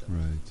HE with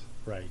them.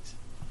 right.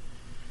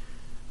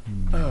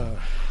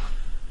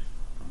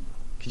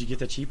 Could you get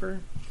that cheaper?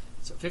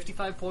 So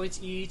 55 points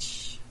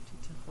each.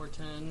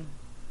 410,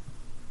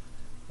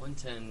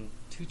 110,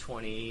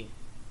 220,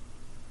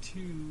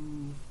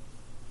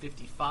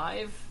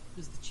 255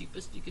 is the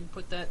cheapest you can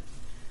put that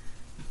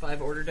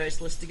 5 order dice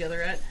list together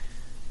at.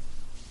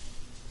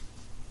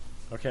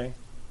 Okay.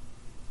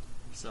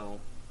 So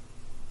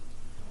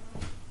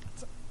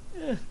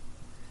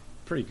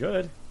Pretty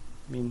good.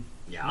 I mean,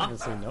 yeah. I'm not gonna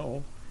say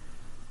no.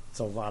 It's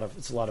a lot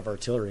of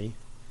artillery.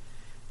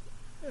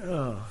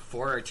 4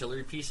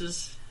 artillery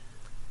pieces.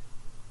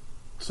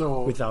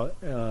 So Without,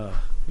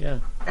 yeah.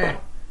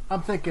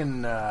 I'm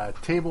thinking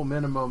table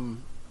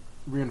minimum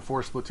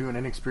reinforced platoon,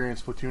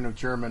 inexperienced platoon of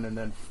German, and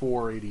then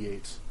 4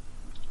 88s.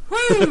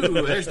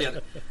 Woo! There's the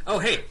other. Oh,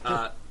 hey,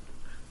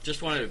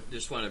 just want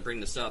to bring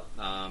this up.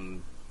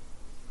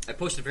 I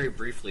posted very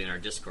briefly in our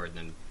Discord and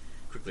then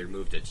quickly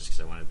removed it just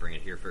because I wanted to bring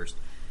it here first.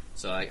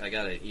 So I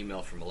got an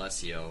email from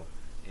Alessio,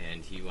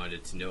 and he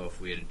wanted to know if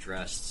we had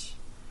addressed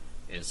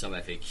in some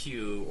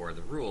FAQ or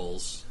the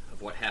rules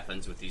of what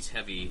happens with these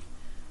heavy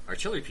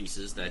artillery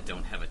pieces that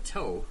don't have a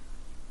tow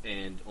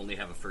and only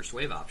have a first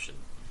wave option.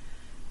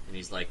 And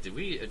he's like, did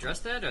we address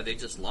that? Are they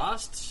just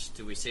lost?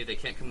 Do we say they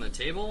can't come to the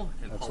table?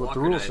 And That's Paul what Walker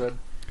the rule and I- said.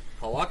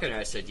 Paul Walker and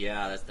I said,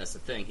 yeah, that's the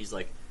thing. He's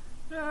like,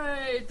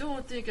 I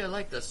don't think I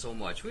like that so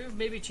much. We've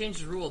maybe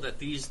changed the rule that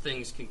these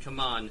things can come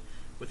on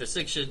with a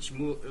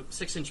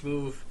 6-inch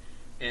move,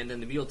 and then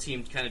the mule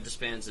team kind of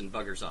disbands and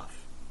buggers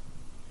off.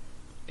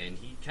 And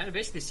he kind of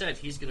basically said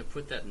he's going to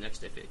put that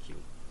next FAQ.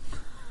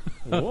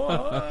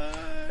 What?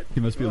 He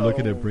must be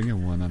looking at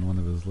bringing one on one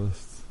of his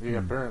lists. Yeah,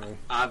 apparently.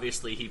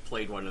 Obviously, he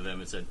played one of them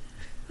and said,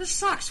 this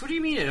sucks. What do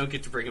you mean I don't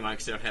get to bring him on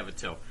because I don't have a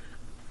tow?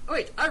 Oh,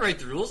 wait, I write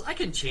the rules. I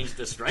can change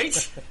this,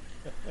 right?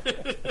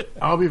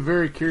 I'll be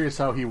very curious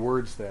how he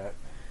words that.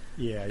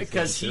 Yeah, he's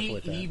Because gotta be careful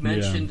with he that.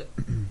 mentioned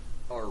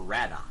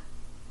errata,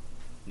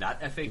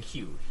 not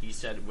FAQ. He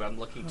said, well, I'm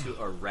looking to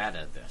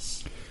errata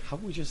this. How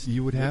would we just?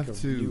 You would make have a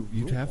to. new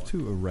You'd rule have book?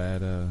 to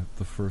errata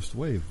the first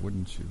wave,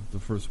 wouldn't you? The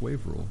first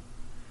wave rule.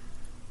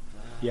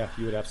 Yeah,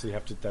 you would absolutely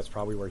have to. That's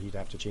probably where he'd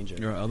have to change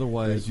it. Or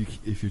otherwise, Right.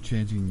 if you're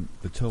changing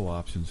the tow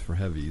options for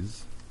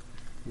heavies,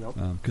 Yep.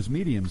 because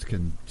mediums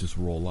can just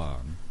roll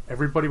on.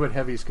 Everybody but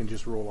heavies can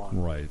just roll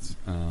on. Right.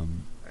 All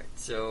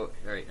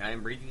right, I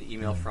am reading the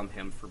email from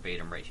him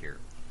verbatim right here.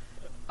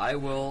 I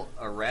will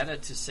errata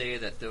to say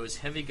that those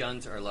heavy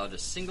guns are allowed a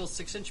single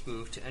 6-inch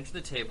move to enter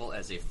the table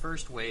as a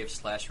first wave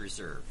 /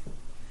 reserve.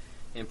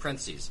 In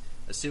parentheses,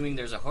 assuming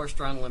there's a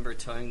horse-drawn limber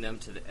towing them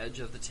to the edge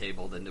of the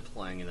table, then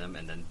deploying them,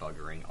 and then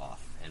buggering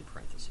off. End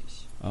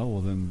parentheses. Oh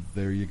well, then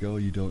there you go.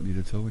 You don't need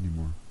a tow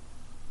anymore.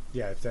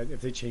 Yeah,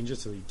 if they change it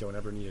so you don't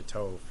ever need a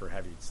tow for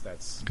heavies,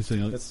 that's Because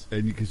you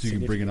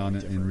can bring it on significantly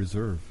in different.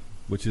 reserve,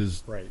 which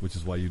is Right. which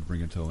is why you'd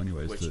bring a tow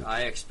anyways. Which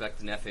I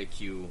expect an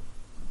FAQ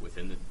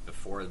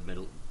before the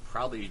middle,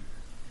 probably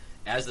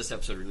as this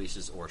episode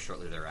releases or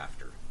shortly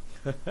thereafter.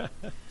 So.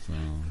 Let's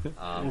see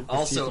if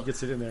Also, he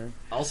gets it in there.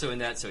 Also in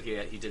that, so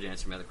he did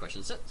answer my other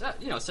questions.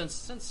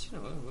 Since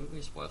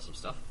we spoiled some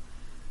stuff.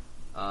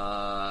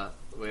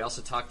 We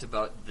also talked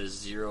about the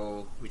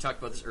zero. We talked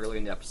about this earlier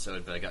in the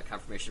episode, but I got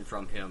confirmation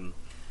from him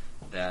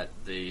that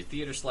the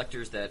theater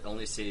selectors that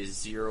only say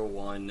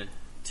 01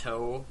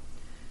 tow.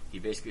 He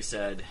basically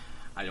said,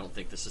 "I don't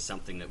think this is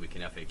something that we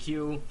can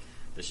FAQ.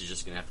 This is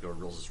just going to have to go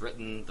rules as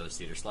written." Those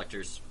theater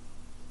selectors.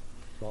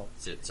 Well,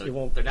 That's it. it So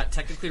won't- they're not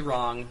technically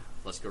wrong.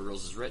 Let's go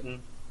rules as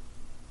written.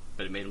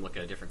 But it made him look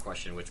at a different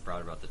question, which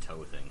brought about the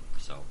toe thing.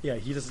 So yeah,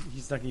 he's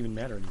not going to even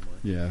matter anymore.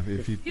 Yeah,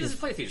 if he doesn't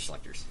play theater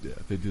selectors.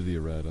 if they do the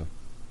errata,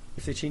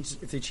 If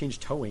they change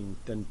towing,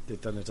 then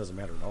it doesn't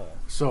matter at all.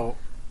 So,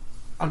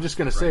 I'm just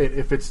going to say it.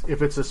 If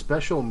it's a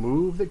special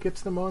move that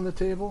gets them on the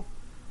table,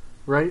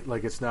 right?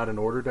 Like it's not an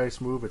order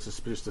dice move. It's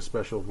just a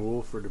special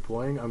rule for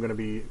deploying. I'm going to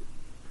be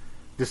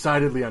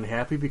decidedly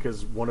unhappy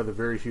because one of the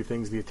very few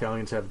things the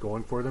Italians have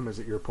going for them is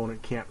that your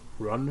opponent can't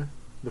run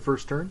the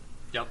first turn.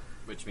 Yep,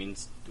 which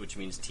means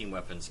team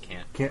weapons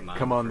can't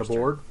come on the first turn.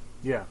 board.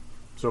 Yeah.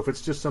 So if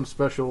it's just some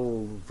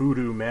special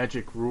voodoo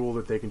magic rule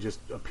that they can just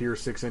appear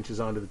 6 inches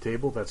onto the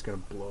table, that's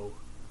going to blow.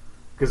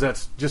 Because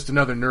that's just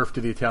another nerf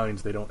to the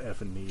Italians they don't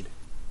effing need.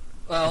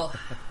 Well,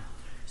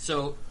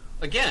 so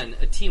again,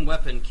 a team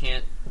weapon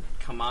can't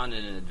come on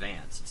in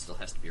advance. It still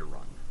has to be a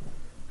run.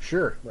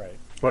 Sure. Right.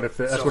 But if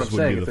that's So- what I'm This would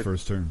saying. be If the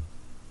first turn.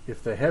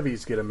 if the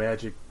heavies get a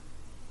magic,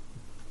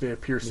 they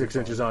appear 6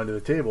 inches onto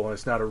the table, and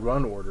it's not a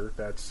run order,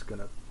 that's going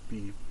to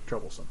be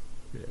troublesome.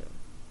 Yeah.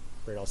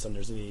 Right, all of a sudden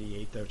there's an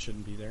 88 that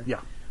shouldn't be there. Yeah.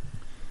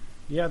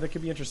 Yeah, that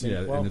could be interesting.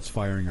 Yeah, well, and it's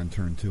firing on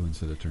turn 2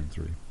 instead of turn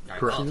 3. All right,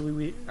 Correct. well, clearly,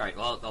 we,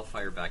 I'll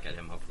fire back at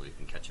him. Hopefully,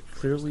 we can catch it.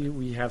 clearly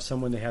we have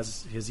someone that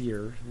has his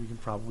ear. We can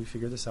probably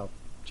figure this out,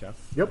 Jeff.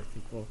 Yep. I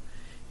think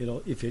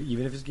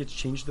even if it gets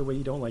changed the way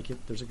you don't like it,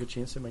 there's a good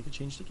chance it might get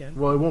changed again.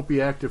 Well, it won't be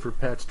active for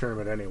Pat's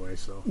tournament anyway,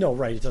 so. No,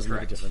 right, it doesn't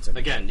Correct. make a difference.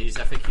 Anyway. Again, these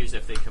FAQs,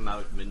 if they come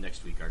out mid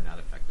next week, are not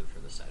effective for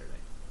this Saturday.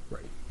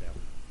 Right.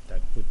 Yeah.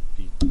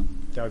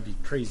 That would be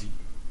crazy.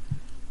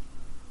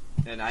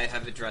 And I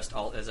have addressed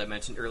all, as I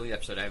mentioned earlier in the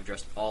episode, I have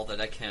addressed all that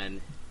I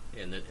can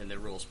in the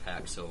rules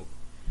pack. So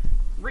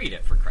read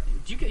it for Christ.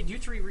 Do you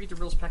three read the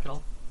rules pack at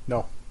all?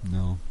 No.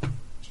 No.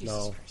 Jesus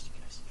No. Christ,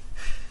 you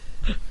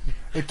guys.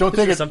 Hey, don't Is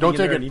take there it. something Don't in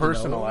there take I it need to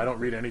personal. know? I don't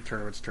read any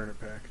tournaments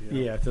tournament pack. You know?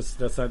 Yeah,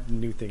 that's not a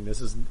new thing.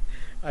 This is,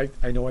 I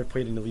know I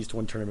played in at least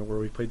one tournament where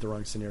we played the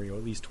wrong scenario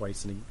at least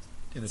twice in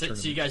a tournament.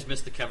 So you guys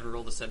missed the Kevin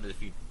rule that said that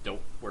if you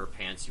don't wear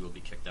pants, you will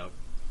be kicked out.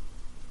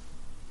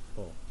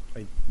 Well,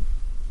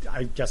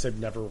 I guess I've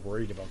never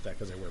worried about that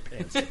because I wear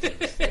pants.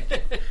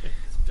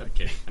 I'm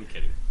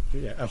kidding.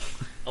 Yeah,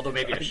 Although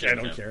maybe I should. I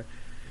don't care.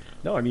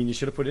 No, I mean you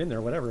should have put it in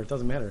there. Whatever, it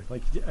doesn't matter.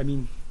 Like, I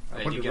mean, I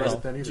Do wouldn't you have read guys,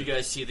 it then did either. you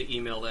guys see the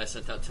email that I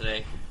sent out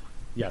today?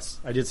 yes,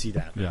 I did see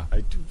that. Yeah.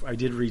 I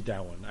did read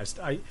that one.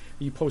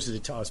 You posted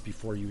it to us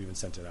before you even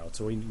sent it out,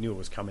 so we knew it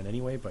was coming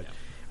anyway. But Yeah.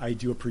 I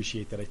do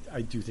appreciate that.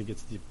 I do think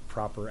it's the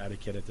proper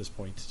etiquette at this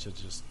point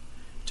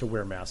to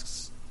wear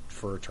masks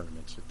for a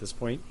tournament at this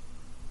point.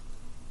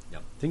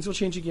 Yep. Things will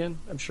change again,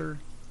 I'm sure.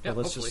 Yeah, But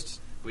let's hopefully. just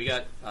We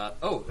got,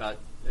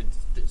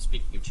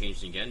 speaking of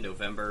changing again,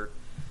 November,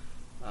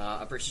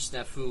 Operation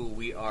Snafu,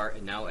 we are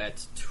now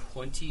at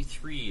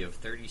 23 of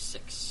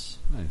 36.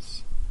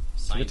 Nice.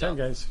 it's a good time, up.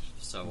 guys.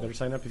 So, Better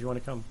sign up if you want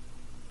to come.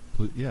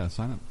 Yeah,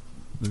 sign up.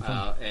 It'll be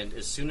fun. and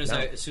as soon as No.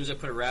 I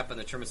put a wrap on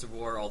the Tournaments of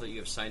War, all that you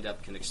have signed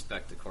up can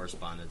expect a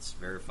correspondence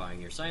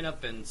verifying your sign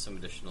up and some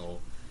additional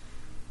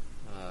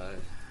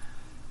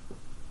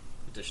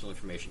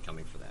information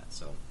coming for that.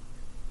 So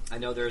I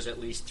know there's at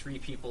least 3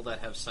 people that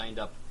have signed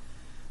up.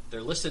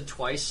 They're listed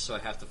twice, so I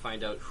have to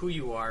find out who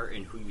you are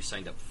and who you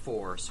signed up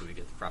for, so we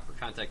get the proper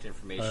contact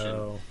information,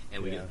 Oh,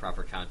 and we get yeah. the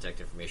proper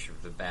contact information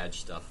for the badge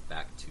stuff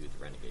back to the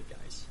Renegade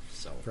guys.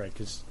 So Right,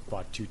 because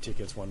bought 2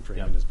 tickets, one for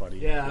Yeah. him and his buddy.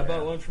 yeah, I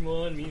bought one for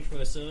me for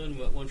my son,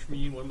 one for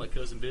me, one for my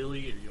cousin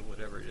Billy, or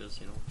whatever it is,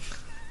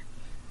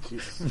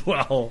 Jesus.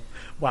 Wow.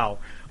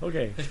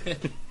 Okay.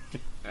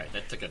 All right,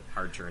 that took a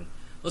hard turn.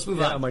 Let's move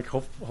Yeah, on. I'm like,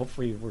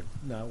 hopefully we're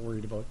not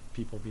worried about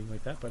people being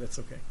like that, but it's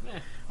okay. Eh.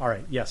 All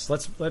right, yes,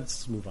 let's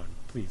move on,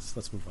 please.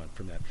 Let's move on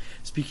from that.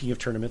 Speaking of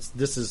tournaments,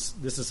 this is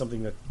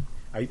something that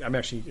I'm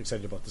actually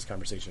excited about this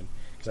conversation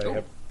because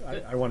Oh,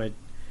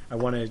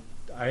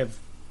 I have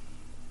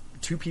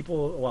 2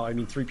 people. Well, I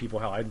mean 3 people.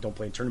 Hell, I don't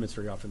play in tournaments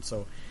very often,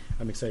 so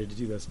I'm excited to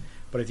do this.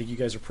 But I think you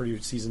guys are pretty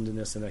seasoned in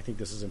this, and I think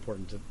this is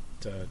important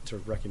to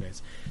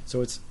recognize.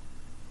 So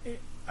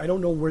I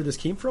don't know where this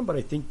came from, but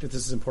I think that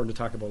this is important to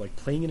talk about, like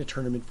playing in a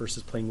tournament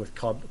versus playing with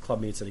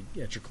clubmates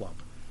at your club.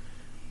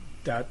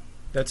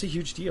 That's a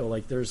huge deal.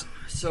 Like there's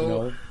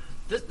So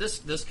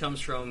this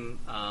comes from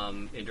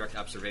indirect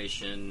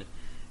observation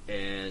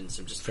and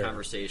some just Fair.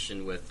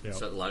 conversation with Yeah.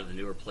 a lot of the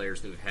newer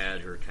players we've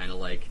had who are kind of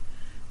like,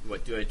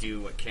 what do I do?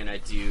 What can I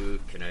do?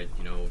 Can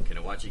I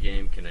watch a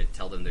game? Can I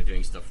tell them they're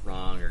doing stuff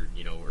wrong, or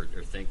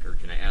think, or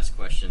can I ask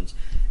questions?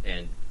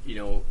 And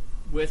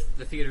with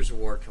the Theaters of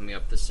War coming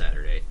up this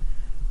Saturday,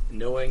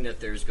 knowing that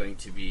there's going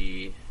to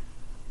be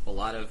a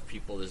lot of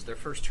people, this is their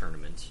first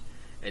tournament,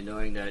 and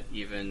knowing that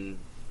even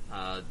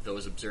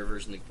those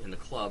observers in the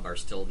club are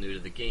still new to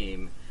the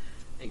game,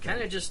 and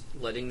kind of just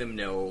letting them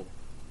know,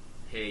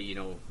 hey,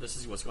 this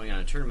is what's going on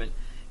in a tournament,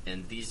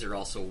 and these are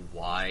also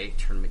why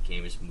tournament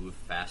games move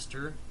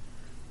faster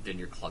than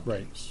your club Right.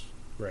 games.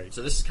 right.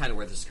 So this is kind of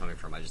where this is coming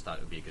from. I just thought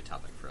it would be a good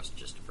topic for us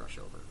just to brush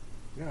over.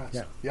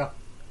 Yeah.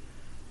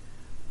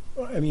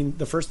 Well, I mean,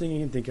 the first thing you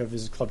can think of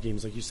is club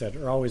games, like you said,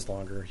 are always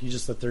longer. You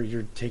just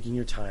you're taking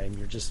your time.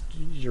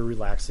 You're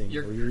relaxing.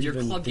 Your or you're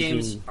even club thinking,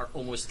 games are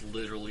almost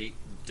literally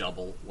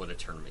double what a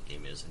tournament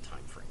game is in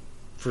time frame.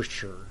 for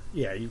sure.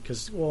 Yeah,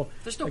 because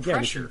There's no again,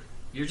 pressure.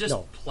 You're just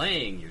No.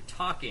 playing. You're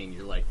talking.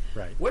 You're like,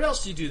 Right. what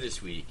else do you do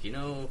this week?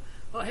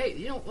 oh,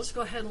 hey, let's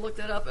go ahead and look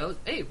that up.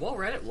 Hey, while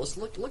we're at it, let's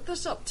look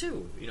this up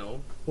too.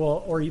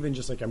 Well, or even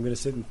just like I'm going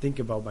to sit and think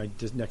about my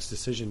next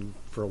decision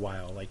for a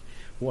while. Like,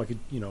 well, I could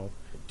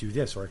do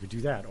this or I could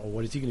do that. Or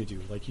what is he going to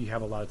do? Like, you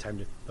have a lot of time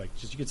to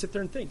you can sit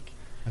there and think.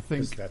 I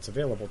think that's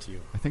available to you.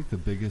 I think the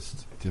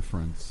biggest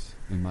difference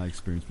in my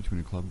experience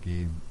between a club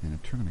game and a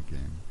tournament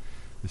game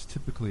is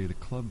typically at a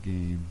club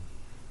game,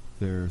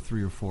 there are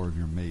 3 or 4 of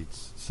your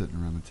mates sitting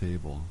around the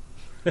table,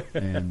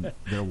 and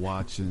they're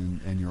watching,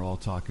 and you're all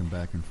talking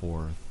back and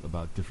forth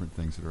about different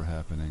things that are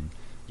happening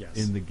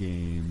in the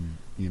game.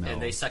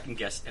 And they second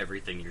guess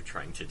everything you're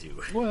trying to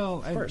do.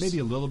 Well, and maybe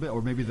a little bit,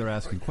 or maybe they're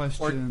asking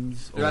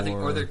questions, or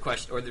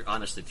they're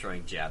honestly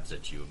throwing jabs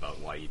at you about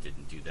why you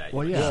didn't do that.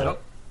 Well, yeah.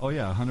 Oh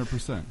yeah,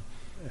 100%.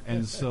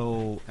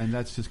 And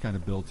that's just kind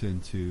of built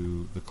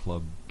into the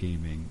club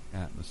gaming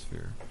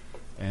atmosphere,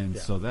 and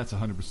so that's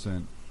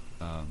 100%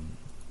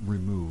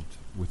 removed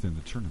within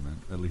the tournament.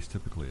 At least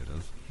typically it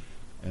is,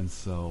 and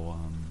so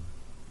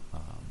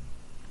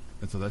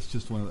that's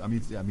just one. I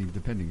mean,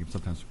 depending.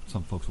 Sometimes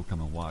some folks will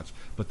come and watch,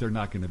 but they're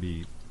not going to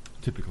be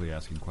typically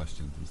asking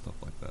questions and stuff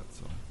like that.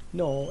 So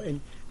no, and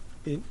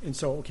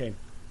so okay.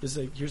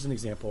 Here's an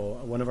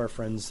example. One of our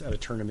friends at a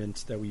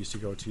tournament that we used to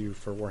go to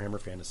for Warhammer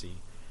Fantasy.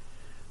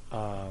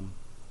 Okay,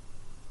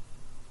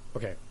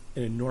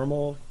 in a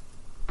normal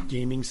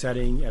gaming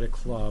setting at a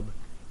club,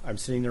 I'm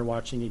sitting there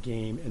watching a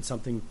game,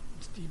 and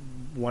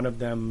one of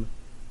them,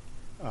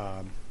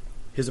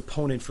 his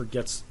opponent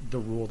forgets the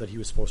rule that he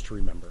was supposed to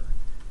remember,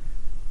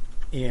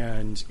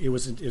 and it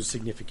was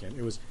significant.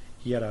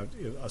 He had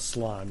a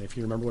Slann. If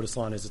you remember what a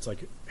Slann is, it's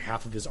like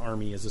half of his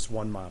army is this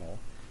one model.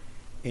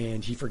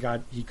 And he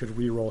forgot he could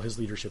re-roll his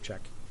leadership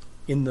check.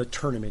 In the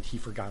tournament, he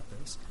forgot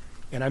this.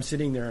 And I'm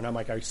sitting there, and I'm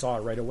like, I saw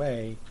it right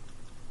away.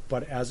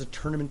 But as a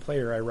tournament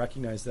player, I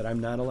recognize that I'm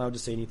not allowed to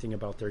say anything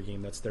about their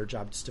game. That's their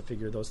job, just to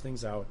figure those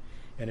things out.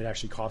 And it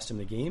actually cost him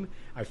the game.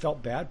 I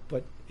felt bad,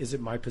 but is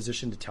it my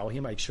position to tell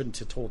him? I shouldn't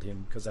have told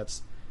him, because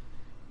that's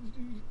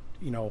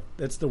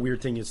the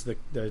weird thing is the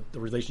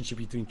relationship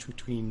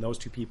between those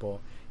two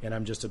people, and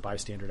I'm just a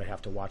bystander. I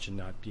have to watch and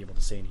not be able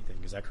to say anything.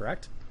 Is that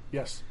correct?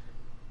 Yes.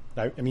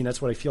 I mean, that's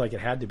what I feel like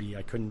it had to be.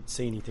 I couldn't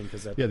say anything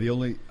because that. Yeah,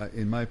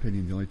 in my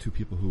opinion, the only 2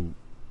 people who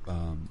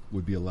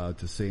would be allowed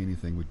to say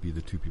anything would be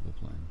the 2 people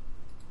playing.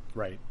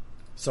 Right.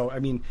 So I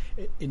mean,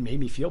 it made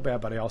me feel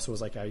bad, but I also was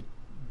like,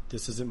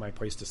 this isn't my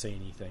place to say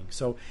anything.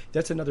 So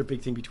that's another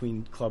big thing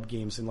between club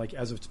games and like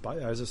as a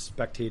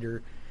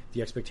spectator,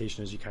 the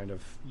expectation is you kind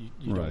of you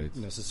don't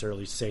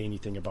necessarily say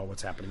anything about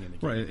what's happening in the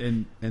game. Right,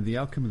 and the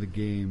outcome of the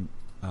game,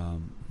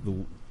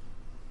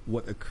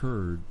 what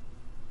occurred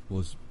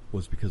was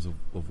because of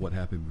what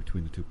happened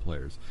between the 2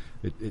 players.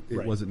 It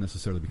wasn't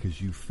necessarily because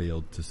you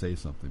failed to say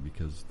something,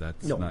 because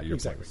that's not your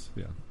place.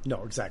 Yeah.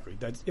 No, exactly.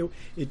 That's it.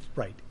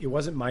 Right. It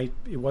wasn't my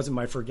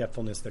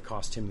forgetfulness that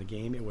cost him the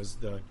game.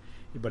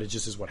 But it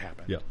just is what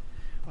happened. Yeah.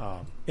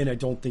 And I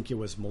don't think it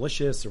was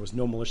malicious. There was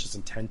no malicious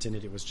intent in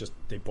it. It was just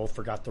they both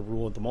forgot the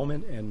rule at the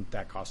moment, and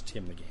that cost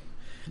him the game.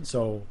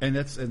 So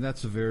that's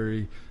a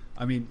very,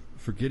 I mean,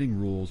 forgetting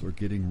rules or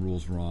getting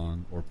rules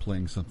wrong or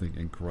playing something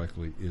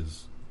incorrectly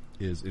is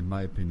in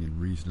my opinion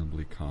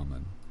reasonably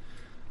common.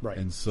 Right.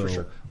 And so for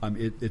sure.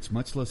 It's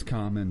much less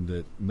common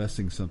that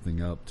messing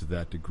something up to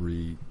that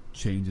degree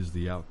changes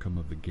the outcome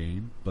of the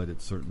game, but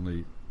it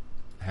certainly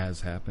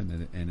has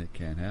happened, and it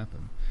can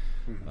happen.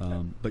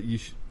 Mm-hmm. But you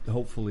should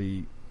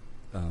hopefully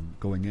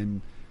going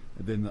in.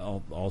 Then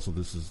also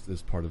this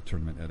is part of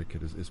tournament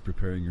etiquette is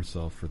preparing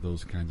yourself for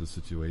those kinds of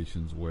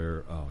situations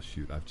where, oh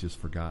shoot, I've just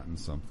forgotten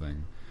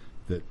something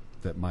that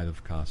might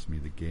have cost me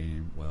the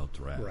game. Well,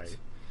 drat. Right.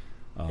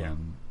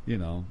 And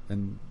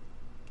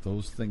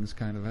those things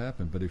kind of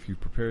happen. But if you're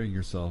preparing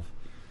yourself,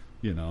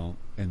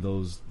 and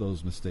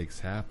those mistakes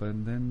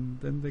happen,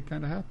 then they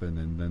kind of happen,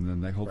 and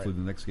then hopefully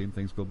the next game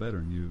things go better,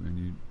 and you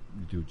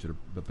do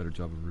a better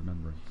job of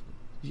remembering.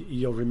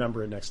 You'll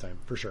remember it next time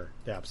for sure.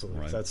 Yeah,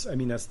 absolutely. Right.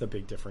 That's the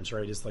big difference,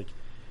 right? It's like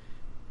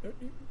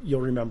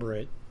you'll remember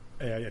it.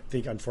 I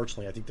think,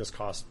 unfortunately, this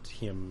cost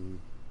him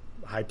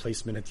high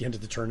placement at the end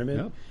of the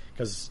tournament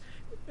because. Yep.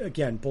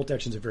 Again, Bolt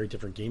Action's a very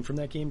different game from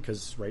that game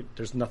because,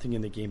 there's nothing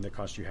in the game that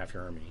costs you half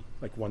your army,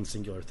 like one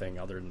singular thing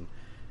other than,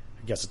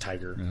 I guess, a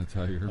tiger. And a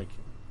tiger.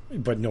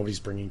 But nobody's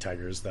bringing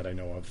tigers that I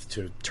know of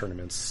to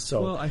tournaments.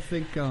 So, well, I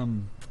think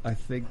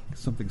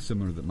something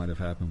similar that might have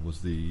happened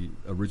was the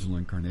original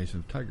incarnation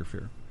of Tiger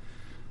Fear.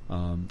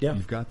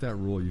 You've got that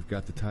rule, you've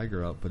got the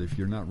tiger out, but if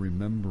you're not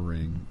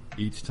remembering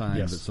each time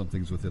that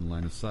something's within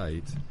line of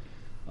sight.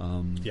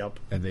 And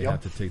they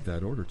have to take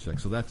that order check.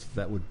 So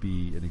that would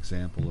be an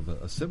example of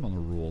a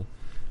similar rule,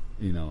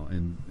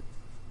 in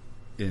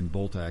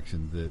Bolt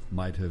Action that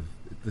might have.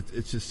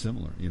 It's just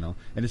similar,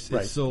 and it's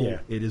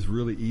it is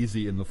really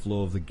easy in the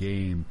flow of the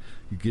game.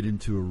 You get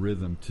into a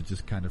rhythm to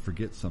just kind of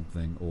forget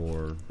something,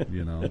 or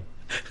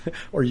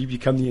or you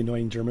become the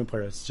annoying German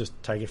player. It's just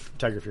Tiger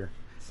Fear.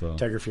 So.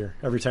 Tiger Fear.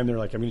 Every time they're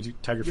like, "I'm going to do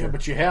Tiger Fear." Yeah,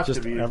 but you have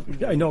to be.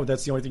 I know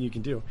that's the only thing you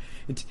can do.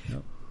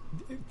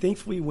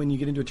 thankfully, when you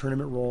get into a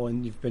tournament roll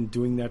and you've been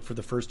doing that for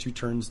the first 2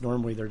 turns,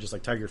 normally they're just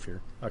like Tiger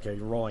Fear. Okay,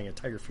 you're rolling a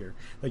Tiger Fear.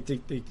 Like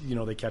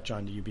they catch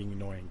on to you being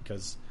annoying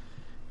because,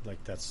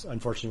 like, that's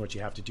unfortunately what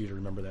you have to do to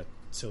remember that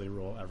silly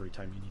rule every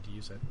time you need to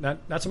use it.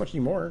 Not so much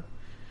anymore,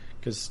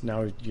 because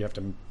now you have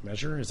to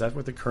measure. Is that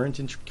what the current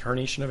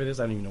incarnation of it is?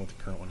 I don't even know what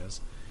the current one is.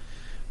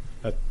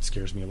 That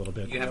scares me a little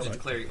bit. You have to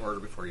declare your order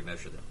before you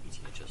measure the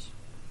 18 inches.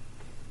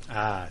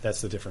 Ah,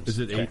 that's the difference. Is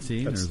it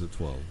 18 or is it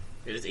 12?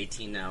 It is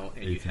 18 now,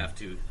 and 18. you have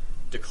to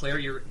declare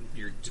your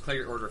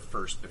order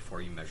first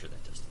before you measure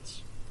that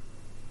distance.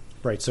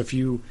 Right. So if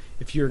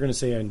you're going to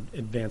say an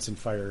advance and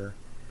fire,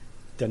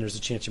 then there's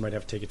a chance you might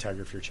have to take a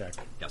Tiger Fear check.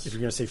 Yes. If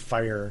you're going to say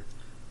fire,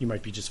 you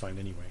might be just fine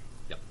anyway.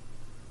 Yep.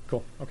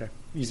 Cool. Okay.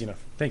 Easy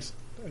enough. Thanks.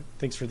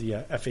 Thanks for the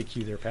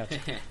FAQ there, Pat.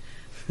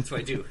 That's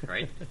what I do,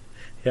 right?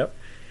 Yep.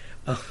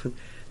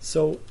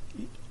 So,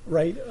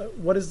 right.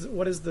 What is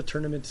the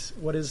tournament?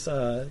 What is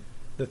the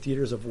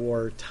Theaters of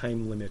War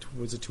time limit?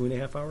 Was it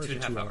 2.5 hours?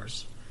 2.5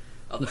 hours.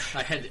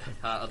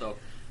 Although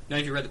none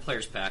of you read the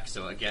player's pack,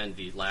 so again,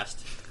 the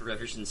last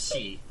revision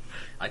C,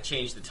 I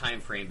changed the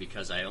time frame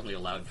because I only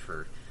allowed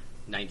for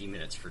 90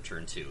 minutes for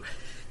turn 2.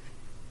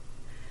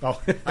 Oh,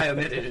 I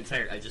omitted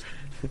entire. I just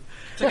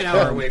took an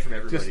hour away from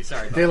everybody. Just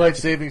Sorry about daylight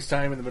savings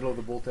time in the middle of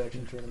the bolt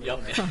action tournament.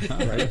 Yep.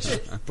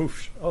 right.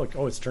 Boof.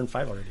 Oh, it's turn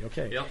 5 already.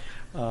 Okay. Yep.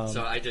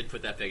 So I did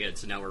put that big in.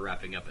 So now we're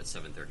wrapping up at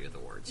 7:30 at the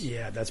wards.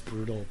 Yeah, that's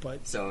brutal.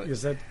 But So-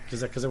 is that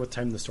because of what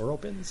time the store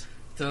opens?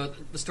 So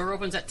the store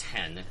opens at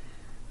 10.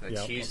 But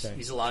Yeah, he's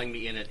okay. allowing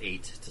me in at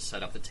 8 to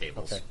set up the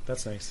tables. Okay,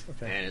 that's nice.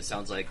 Okay. And it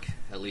sounds like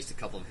at least a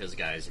couple of his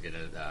guys are going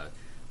to,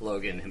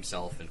 Logan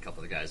himself and a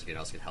couple of the guys are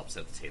also going to help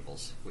set up the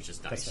tables, which is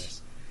That's nice.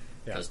 nice.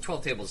 Yeah. Because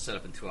 12 tables set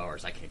up in 2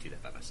 hours, I can't do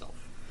that by myself.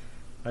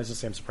 I was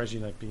just saying, I'm surprised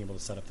you're not being able to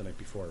set up the night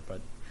before,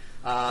 but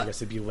Uh, I guess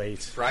it'd be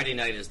late. Friday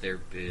night is their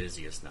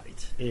busiest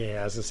night.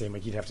 Yeah, I was just saying,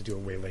 like, you'd have to do it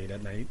way late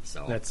at night.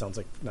 So- that sounds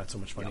like not so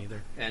much fun Yep.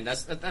 either. And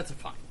that's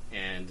fine.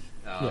 And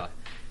Yeah.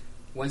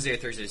 Wednesday or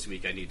Thursday this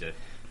week, I need to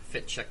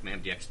fit check my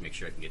MDX to make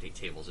sure I can get 8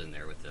 tables in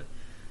there with the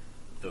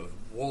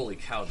holy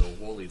cow, the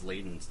woolly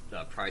laden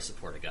prize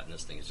support I got in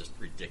this thing is just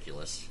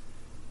ridiculous.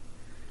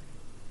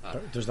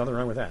 There's nothing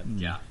wrong with that.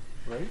 Yeah.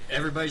 Right?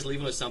 Everybody's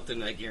leaving with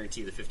something. I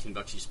guarantee the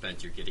 $15 you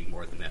spent, you're getting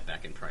more than that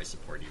back in prize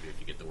support, even if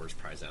you get the worst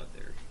prize out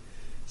there.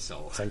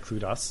 So, Does that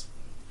include us?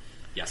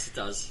 yes, it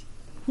does.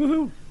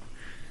 Woohoo!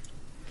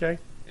 Okay.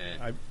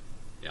 And, I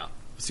yeah.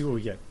 see what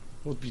we get.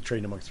 We'll be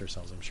trading amongst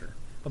ourselves, I'm sure.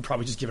 I'll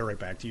probably just give it right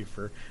back to you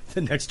for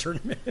the next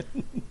tournament.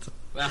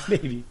 Well,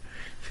 Maybe.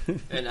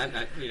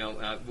 and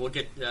we'll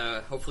get.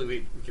 Hopefully,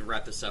 we can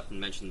wrap this up and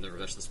mention the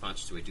rest of the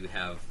sponsors. We do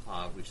have.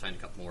 We've signed a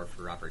couple more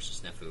for Operation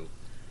Snafu.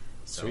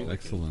 So Sweet. we can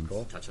Excellent.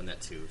 Cool. touch on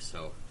that too.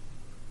 So,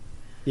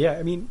 Yeah,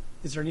 I mean,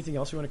 is there anything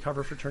else we want to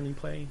cover for turning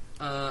play?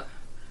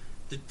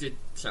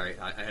 sorry,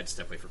 I had to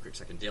step away for a quick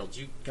second. Dale, did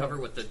you cover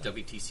what the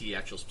WTC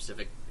actual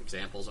specific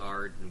examples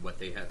are and what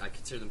they have? I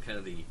consider them kind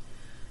of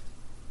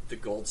the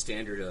gold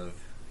standard of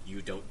you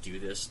don't do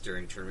this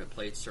during tournament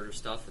play sort of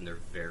stuff, and they're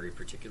very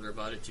particular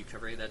about it. Do you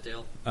cover any of that,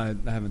 Dale? I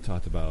haven't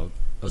talked about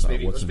Let's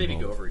maybe what's go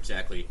involved. over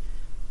exactly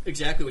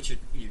what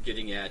you're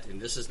getting at, and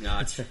this is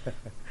not.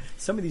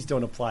 Some of these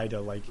don't apply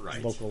to like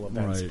Right. local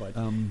events, Right. but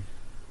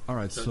All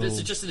right. So So, this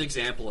is just an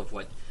example of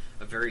what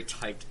a very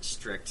tight,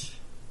 strict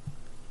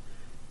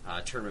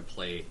tournament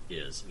play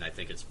is, and I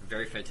think it's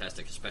very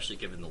fantastic, especially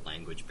given the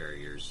language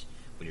barriers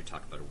when you're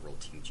talking about a World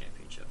Team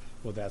Championship.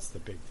 well, that's the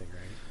big thing,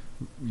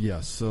 right? yeah.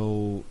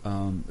 So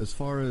as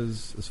far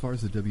as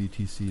the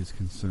WTC is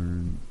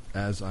concerned,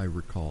 as I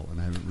recall, and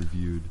I haven't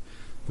reviewed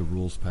the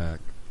rules pack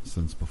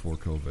since before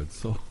COVID,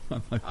 so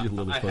I might be a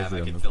little I fuzzy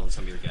on can this. fill in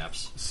some of your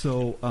gaps.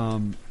 So,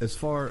 as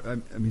far,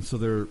 I mean,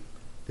 so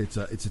it's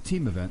a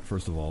team event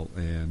first of all,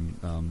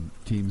 and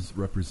teams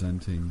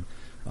representing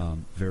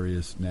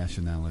various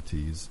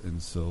nationalities,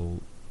 and so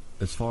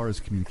as far as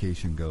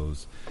communication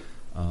goes,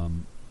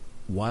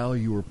 while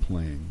you were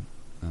playing,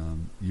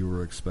 you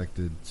were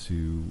expected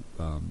to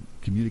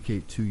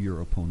communicate to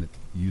your opponent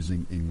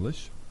using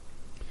English.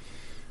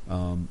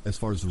 As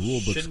far as the rule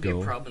books Shouldn't be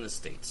go, a problem in the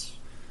States.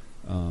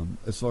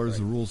 as far as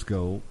the rules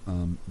go,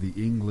 the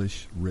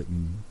English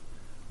written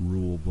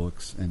rule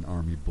books and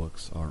army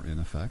books are in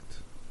effect.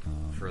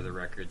 For the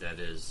record, that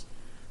is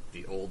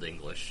the Old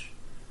English.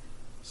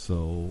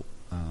 So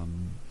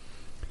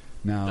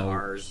now, The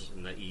R's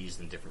and the E's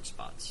in different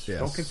spots. yes,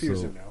 Don't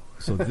confuse so, him now.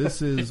 So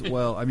this is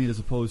well, I mean, as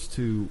opposed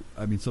to,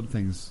 I mean, some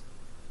things,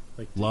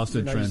 Like Lost you're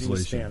in not using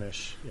translation.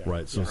 Spanish, yeah.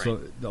 right? So, Right. so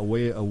the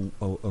way a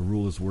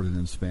rule is worded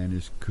in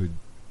Spanish could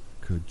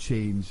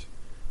change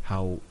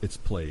how it's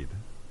played,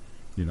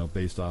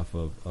 based off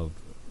of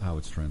how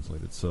it's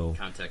translated. So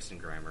Context and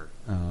grammar.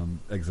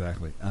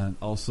 exactly, and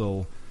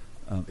also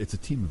it's a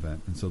team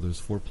event, and so there's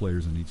 4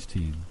 players in each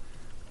team.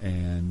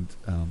 And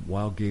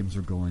while games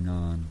are going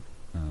on,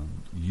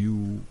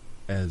 you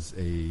as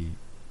a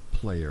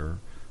player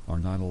are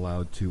not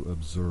allowed to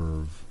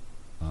observe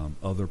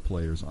other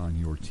players on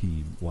your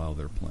team while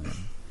they're playing,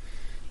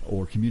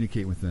 or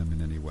communicate with them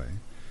in any way.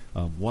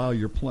 While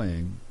you're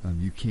playing,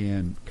 you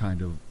can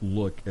kind of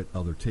look at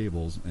other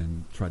tables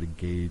and try to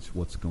gauge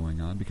what's going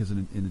on, because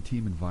in a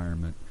team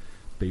environment,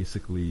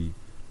 basically,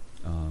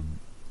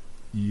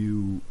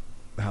 depending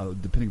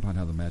upon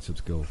how the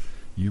matchups go,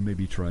 you may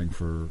be trying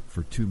for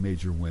 2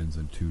 major wins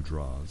and 2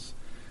 draws.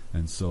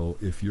 And so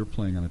if you're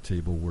playing on a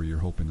table where you're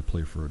hoping to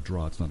play for a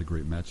draw, it's not a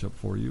great matchup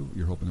for you.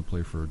 You're hoping to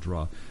play for a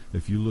draw.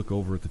 If you look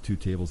over at the 2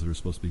 tables that are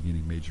supposed to be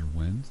getting major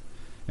wins,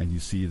 and you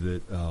see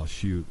that, oh,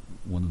 shoot,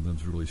 one of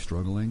them's really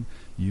struggling,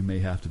 you may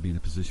have to be in a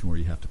position where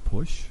you have to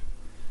push.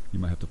 You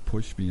might have to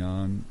push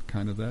beyond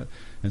kind of that.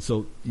 And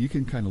so you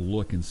can kind of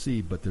look and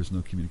see, but there's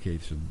no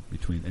communication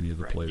between any of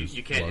the players.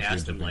 You can't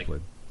ask them, like,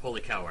 played.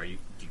 holy cow, are you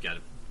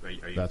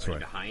That's right.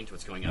 behind?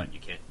 What's going on? You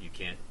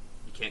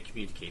can't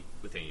communicate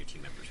with any of your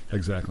team members.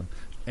 Exactly.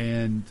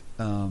 And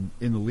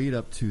in the lead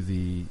up to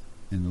the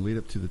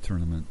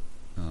tournament,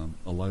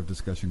 a lot of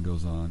discussion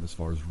goes on as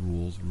far as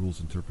rules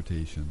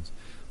interpretations,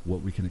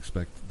 what we can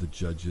expect the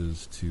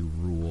judges to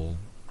rule,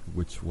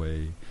 which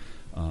way.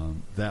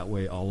 That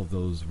way, all of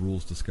those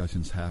rules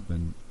discussions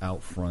happen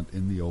out front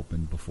in the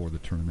open before the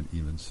tournament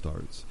even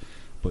starts.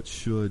 But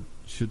should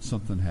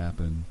something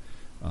happen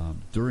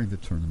during the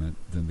tournament,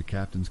 then the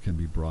captains can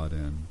be brought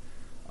in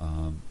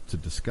to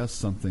discuss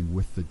something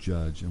with the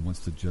judge, and once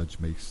the judge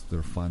makes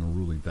their final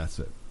ruling, that's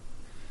it.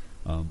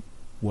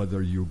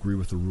 Whether you agree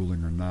with the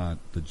ruling or not,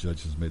 the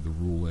judge has made the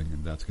ruling,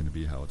 and that's going to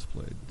be how it's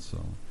played.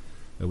 So,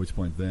 at which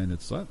point then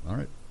it's all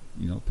right.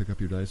 Pick up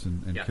your dice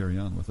and carry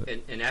on with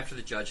it. And after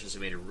the judge has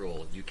made a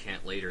rule, you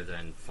can't later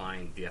then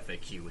find the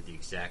FAQ with the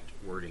exact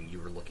wording you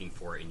were looking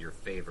for in your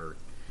favor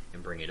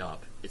and bring it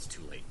up. It's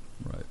too late.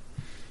 Right.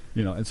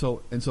 And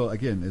so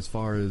again, as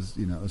far as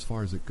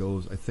it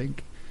goes, I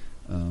think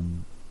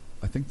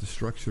the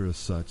structure is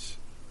such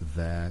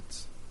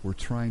that we're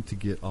trying to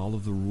get all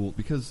of the rules,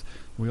 because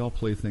we all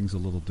play things a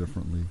little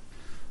differently,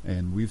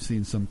 and we've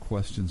seen some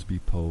questions be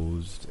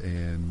posed,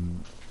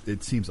 and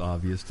it seems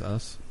obvious to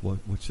us what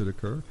should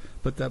occur,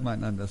 but that might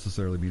not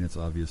necessarily mean it's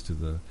obvious to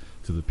the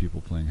people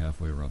playing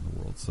halfway around the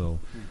world. So,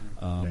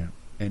 and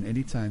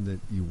anytime that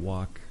you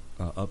walk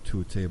up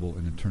to a table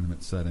in a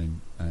tournament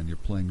setting and you're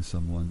playing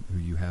someone who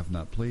you have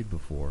not played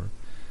before,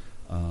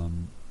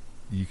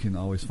 you can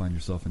always find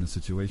yourself in a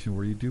situation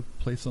where you do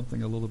play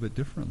something a little bit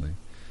differently.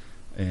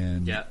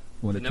 And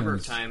when the number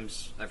of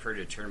times I've heard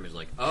at tournaments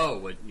like,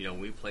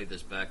 we played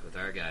this back with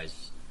our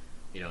guys,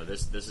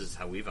 this is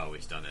how we've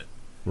always done it.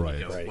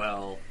 Right. Right.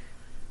 Well,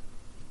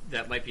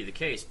 that might be the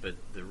case, but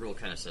the rule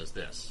kind of says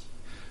this.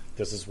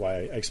 This is why I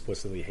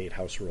explicitly hate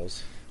house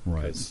rules.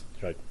 Right.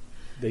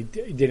 They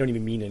don't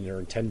even mean it or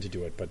intend to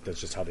do it, but that's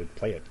just how they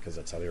play it, because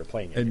that's how they were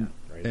playing it.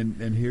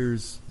 And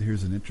here's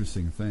an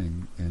interesting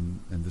thing, and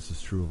this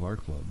is true of our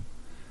club.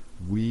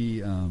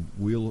 We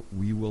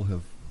will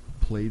have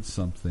played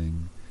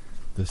something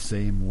the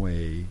same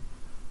way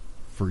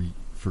for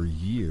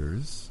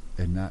years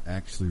and not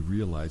actually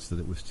realize that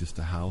it was just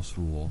a house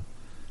rule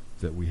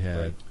that we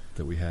had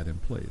in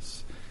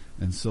place.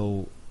 And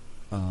so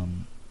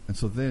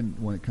then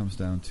when it comes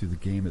down to the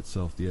game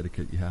itself, the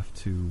etiquette, you have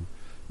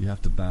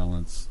to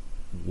balance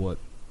what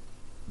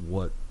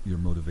your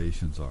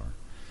motivations are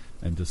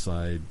and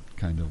decide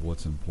kind of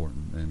what's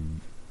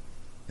important.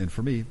 And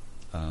for me,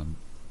 the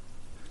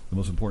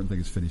most important thing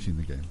is finishing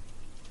the game.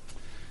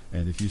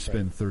 And if you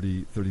spend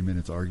 30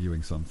 minutes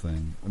arguing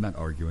something, not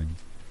arguing,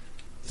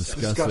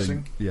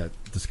 discussing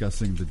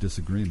the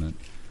disagreement,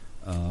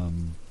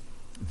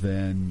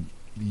 then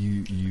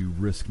you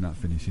risk not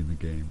finishing the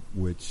game,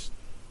 which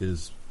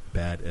is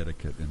bad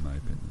etiquette in my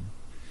opinion.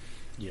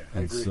 Yeah,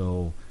 I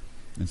agree.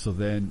 And so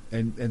then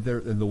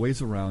the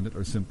ways around it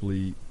are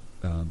simply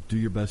do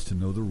your best to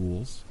know the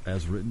rules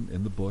as written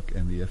in the book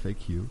and the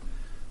FAQ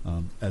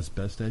as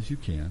best as you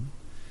can.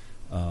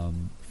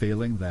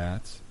 Failing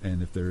that,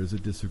 and if there is a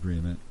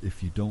disagreement,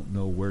 if you don't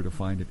know where to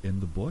find it in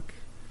the book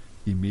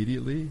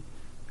immediately,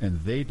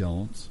 and they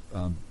don't,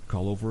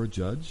 call over a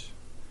judge.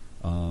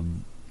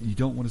 You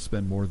don't want to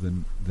spend more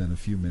than a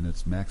few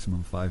minutes,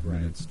 maximum 5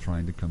 minutes,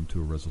 trying to come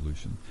to a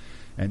resolution.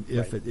 And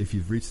if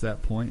you've reached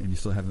that point and you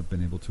still haven't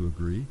been able to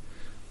agree,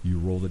 you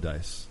roll the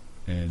dice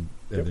and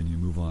then you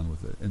move on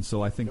with it. And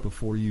so I think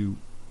before you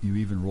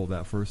even roll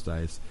that first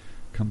dice,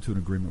 come to an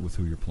agreement with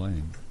who you're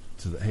playing.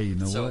 So that, hey,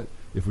 what?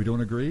 If we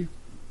don't agree,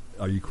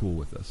 are you cool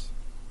with this?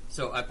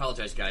 So I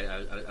apologize, guys.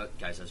 I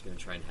was going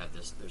to try and have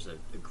this. There's a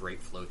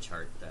great flow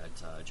chart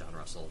that John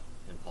Russell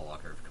and Paul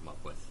Walker have come up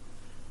with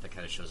that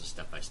kind of shows a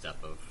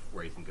step-by-step of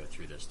where you can go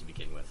through this to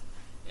begin with.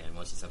 And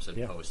once this episode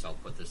posts, I'll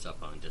put this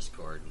up on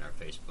Discord and our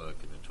Facebook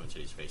and the Twin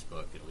Cities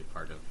Facebook. It'll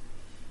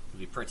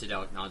be printed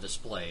out and on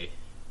display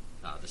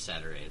this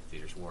Saturday at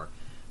Theaters War.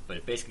 But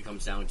it basically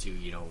comes down to,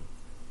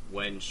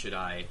 when should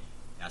I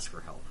ask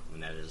for help?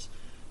 And that is,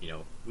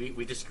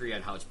 we disagree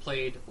on how it's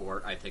played,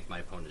 or I think my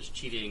opponent is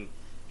cheating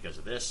because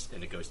of this,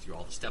 and it goes through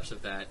all the steps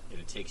of that, and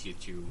it takes you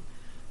to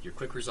your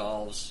quick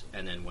resolves,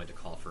 and then when to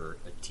call for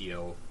a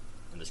TO,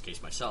 in this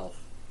case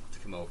myself, to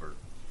come over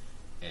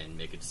and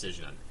make a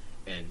decision on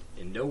it.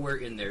 And nowhere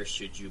in there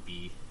should you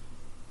be,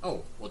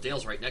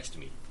 Dale's right next to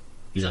me.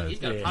 He's Yeah. he's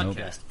got a Yeah,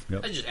 podcast.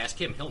 Yep. I just ask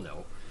him; he'll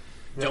know.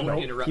 Yeah, Don't no,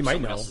 interrupt he might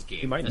someone know. else's game.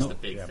 He might That's know. the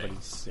big yeah, thing. But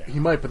he's, yeah. He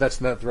might, but that's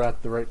not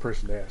the right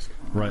person to ask.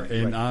 Right, Right,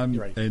 and right, I'm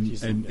you're right. and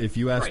He's- and yeah. if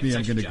you ask Right, me, it's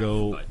I'm going to actually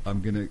go. Jeff,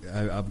 I'm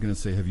going to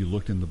say, have you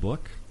looked in the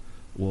book?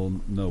 Well,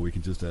 no. We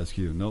can just ask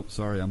you. Nope,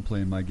 sorry, I'm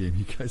playing my game.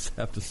 You guys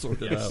have to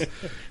sort it Yes. out.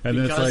 And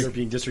then it's Because- like You're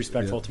being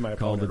disrespectful yeah, to my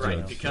call the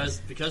opponent. Right, judge.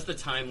 because the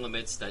time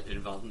limits that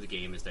involved in the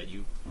game is that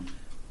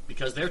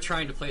because they're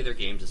trying to play their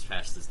games as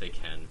fast as they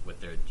can with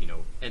their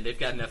and they've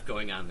got enough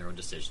going on in their own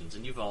decisions,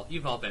 and you've all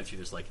been through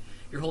this. Like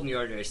you're holding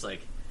your dice,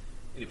 like,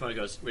 and the opponent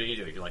goes, "What are you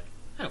doing?" You're like,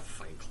 "I don't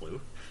fucking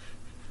clue."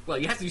 Well,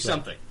 you have to do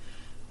something.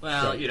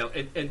 Well,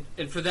 Right.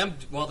 and for them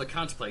while they're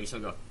contemplating,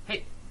 someone go,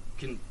 "Hey,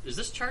 is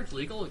this charge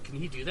legal? Can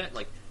he do that?"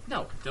 Like,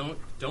 no,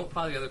 don't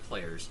bother the other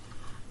players.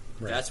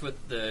 Right. That's what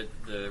the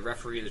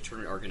referee, the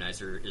tournament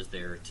organizer, is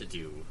there to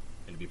do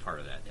and to be part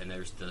of that. And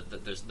there's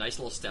there's nice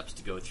little steps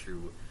to go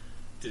through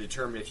to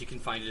determine if you can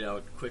find it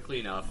out quickly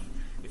enough,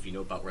 if you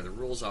know about where the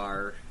rules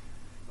are,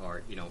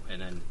 or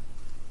and then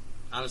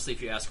honestly,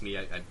 if you ask me,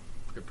 I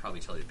could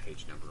probably tell you the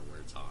page number where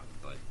it's on,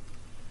 but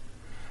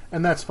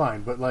And that's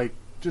fine, but like,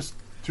 just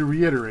to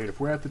reiterate, if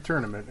we're at the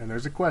tournament and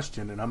there's a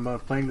question and I'm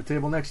playing the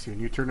table next to you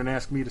and you turn and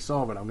ask me to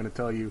solve it, I'm going to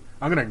tell you,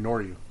 I'm going to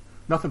ignore you.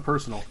 Nothing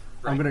personal.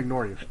 Right. I'm going to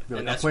ignore you. and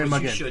I'm that's playing what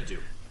my you game. should do.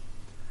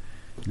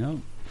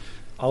 no.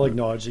 I'll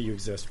acknowledge that you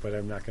exist, but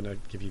I'm not going to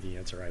give you the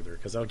answer either,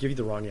 because I'll give you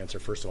the wrong answer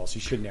first of all. So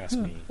you shouldn't ask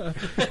me. I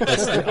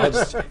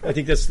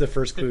think that's the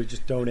first clue.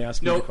 Just don't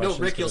ask me. No, the questions,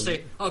 Rick, you'll 'cause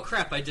say, "Oh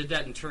crap, I did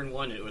that in turn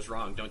 1 and it was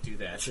wrong. Don't do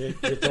that."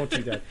 don't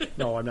do that.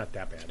 No, I'm not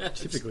that bad.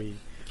 Typically,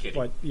 kidding.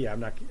 but yeah, I'm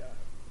not.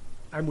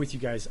 I'm with you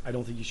guys. I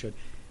don't think you should.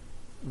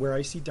 Where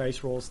I see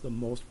dice rolls the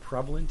most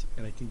prevalent,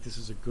 and I think this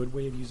is a good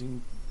way of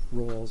using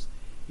rolls,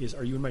 is: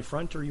 are you in my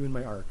front or are you in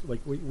my arc?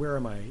 Like, where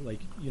am I? Like,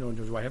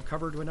 do I have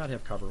cover? Or do I not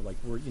have cover? Like,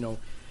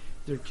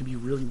 there can be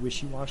really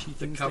wishy-washy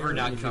things. Cover there,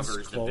 not and if it's cover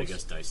is the close-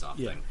 biggest dice off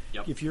Yeah. thing.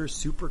 Yep. If you're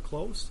super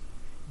close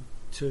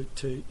to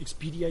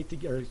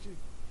expedite or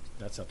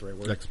that's not the right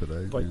word.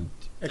 Expedite, But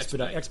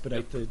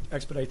yeah.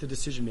 expedite the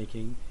decision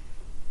making.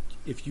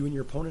 If you and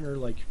your opponent are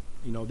like,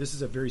 this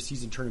is a very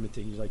seasoned tournament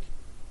thing. You're like,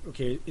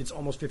 okay, it's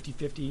almost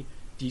 50-50.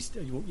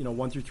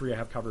 1 through 3 I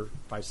have cover.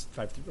 5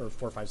 or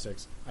 4, 5,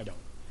 6 I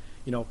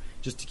don't.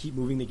 Just to keep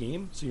moving the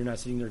game, so you're not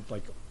sitting there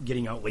like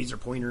getting out laser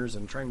pointers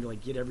and trying to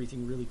like get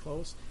everything really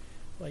close.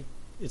 Like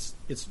it's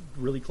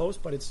really close,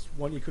 but it's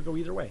one you could go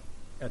either way.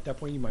 At that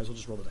point, you might as well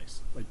just roll the dice.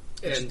 Like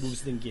it just And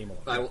moves the game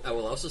along. I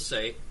will also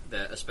say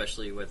that,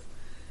 especially with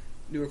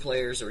newer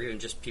players or even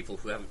just people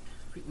who haven't,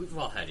 we've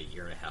all had a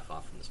year and a half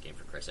off from this game,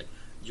 for Christ's sake.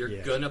 You're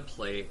Yeah. gonna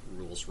play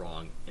rules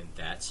wrong, and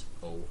that's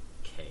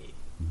okay,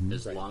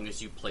 as Right. long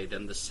as you play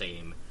them the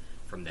same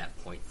from that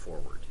point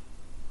forward.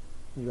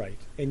 Right,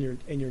 and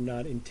you're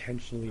not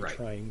intentionally Right.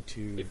 trying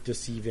to If-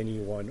 deceive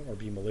anyone or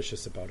be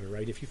malicious about it.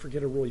 Right? If you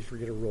forget a rule, you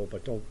forget a rule,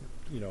 but don't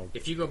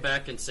If you go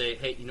back and say,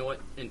 "Hey, you know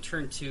what? In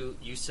turn 2,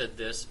 you said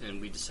this,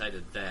 and we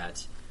decided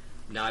that.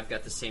 Now I've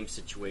got the same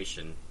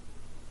situation."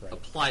 Right.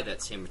 Apply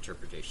that same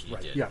interpretation you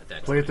Right. did. Yeah, at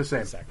that play it time. the same.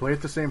 Exactly. Play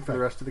it the same for the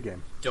rest of the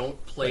game.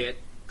 Don't play it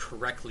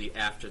correctly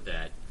after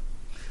that,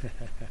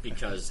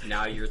 because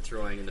now you're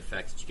throwing in the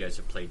fact that you guys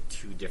have played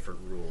 2 different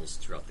rules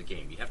throughout the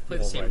game. You have to play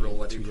the same Already rule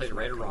whether 2 you played it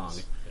right or different wrong.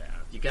 outcomes. Yeah.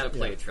 You got to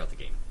play Yeah. it throughout the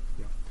game.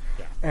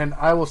 And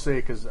I will say,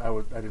 because I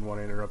didn't want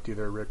to interrupt you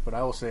there, Rick, but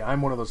I will say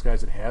I'm one of those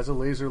guys that has a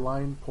laser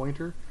line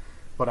pointer,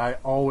 but I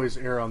always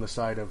err on the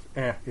side of,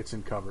 it's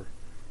in cover.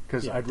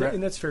 Because Yeah,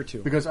 and that's fair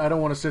too. Because I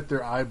don't want to sit there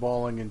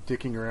eyeballing and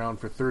dicking around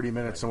for 30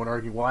 minutes. Someone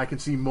arguing, well, I can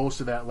see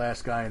most of that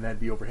last guy and that'd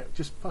be overhead.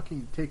 Just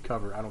fucking take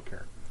cover. I don't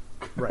care.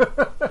 Right.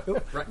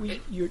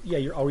 Right.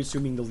 You're always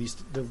assuming the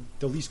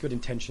least good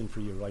intention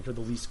for you, like, or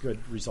the least good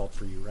result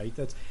for you, right?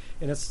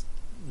 That's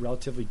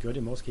relatively good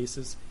in most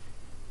cases.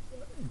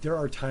 There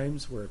are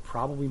times where it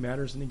probably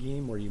matters in a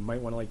game where you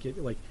might want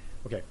to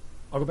okay,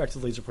 I'll go back to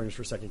the laser pointers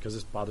for a second because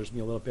this bothers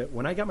me a little bit.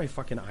 When I got my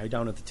fucking eye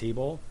down at the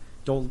table,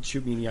 don't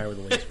shoot me in the eye with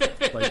a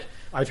laser. Like,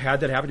 I've had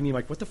that happen to me. I'm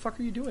like, what the fuck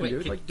are you doing, Wait,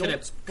 dude? can, Like, can, don't I,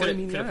 point can,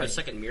 me I, in can I the put eye. a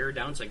second mirror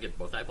down so I get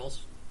both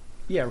eyeballs?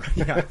 Yeah, right.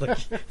 Yeah, like,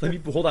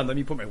 let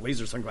me put my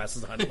laser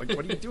sunglasses on. Like,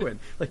 what are you doing?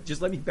 Like,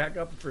 just let me back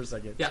up for a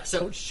second. Yeah, so-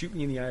 don't shoot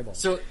me in the eyeball.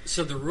 So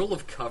the rule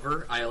of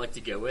cover I like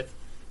to go with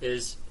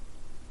is,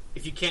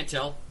 if you can't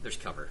tell, there's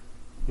cover.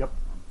 Yep.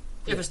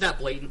 If it's not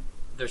blatant,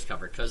 there's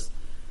cover, because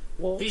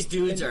well, these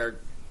dudes and-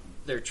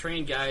 they're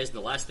trained guys, and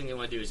the last thing they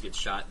want to do is get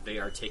shot. They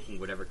are taking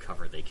whatever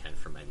cover they can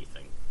from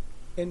anything.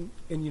 And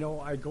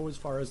I go as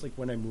far as, like,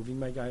 when I'm moving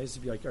my guys to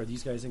be like, are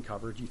these guys in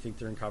cover? Do you think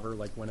they're in cover?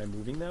 Like, when I'm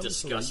moving them,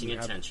 Discussing you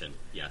have- intention,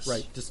 yes.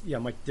 Right. Just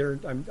I'm like,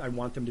 I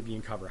want them to be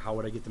in cover. How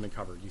would I get them in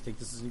cover? Do you think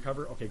this is in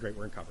cover? Okay, great,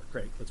 we're in cover.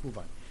 Great, let's move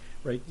on.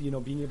 Right.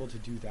 Being able to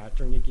do that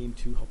during a game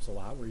too helps a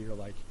lot. Where you're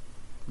like,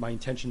 my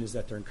intention is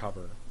that they're in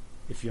cover.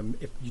 If you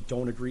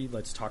don't agree,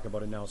 let's talk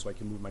about it now, so I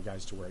can move my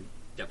guys to where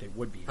they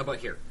would be. How about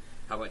here?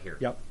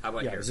 Yep. How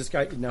about here? Is this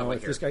guy How now? about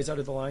If here? this guy's out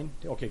of the line,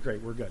 okay,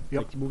 great, we're good.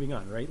 Yep. Like, moving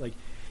on, right? Like,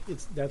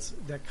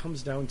 that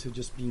comes down to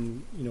just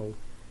being,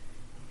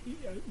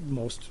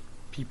 most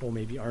people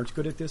maybe aren't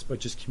good at this, but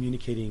just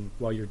communicating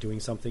while you're doing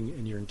something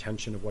and your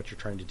intention of what you're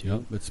trying to do.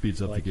 Yep, it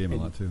speeds up the game a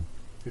lot too.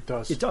 It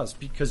does. It does,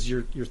 because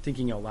you're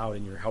thinking out loud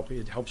and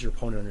it helps your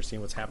opponent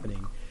understand what's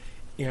happening,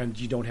 and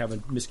you don't have a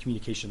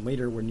miscommunication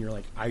later when you're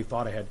like, I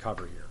thought I had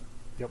cover here.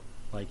 Yep.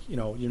 Like,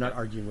 you're not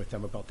arguing with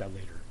them about that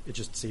later. It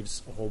just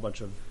saves a whole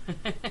bunch of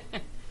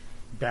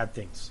bad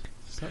things.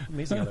 It's not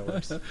amazing how that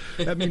works.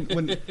 I mean,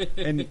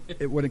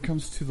 when it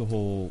comes to the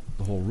whole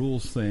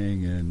rules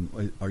thing,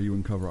 and are you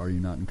in cover, are you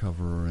not in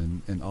cover,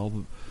 and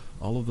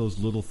all of those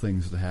little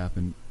things that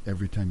happen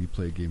every time you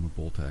play a game of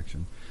bolt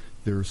action.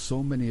 There are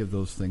so many of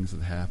those things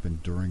that happen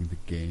during the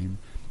game.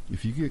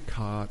 If you get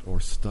caught or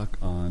stuck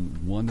on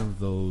one of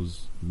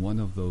those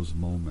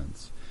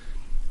moments,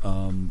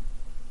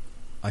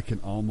 I can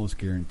almost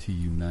guarantee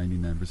you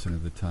 99%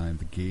 of the time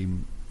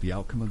the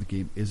outcome of the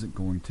game isn't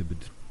going to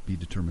be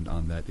determined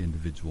on that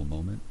individual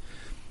moment.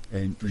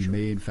 And you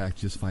may in fact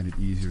just find it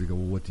easier to go,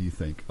 well, what do you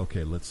think?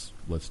 Okay, let's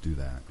do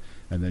that.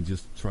 And then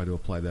just try to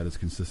apply that as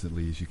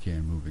consistently as you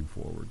can moving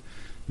forward.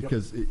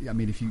 Because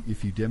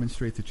if you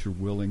demonstrate that you're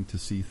willing to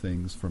see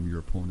things from your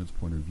opponent's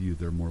point of view,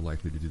 they're more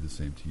likely to do the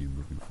same to you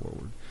moving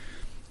forward.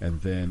 And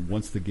then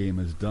once the game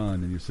is done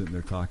and you're sitting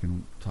there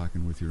talking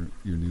with your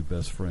new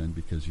best friend,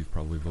 because you've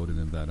probably voted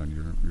him that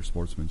on your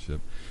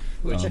sportsmanship,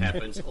 which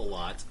happens a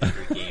lot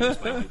every game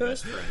is my new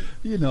best friend.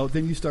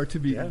 Then you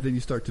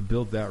start to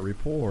build that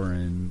rapport,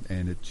 and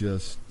it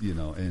just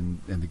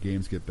and the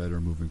games get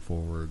better moving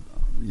forward,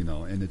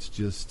 and it's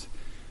just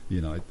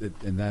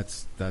and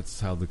that's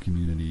how the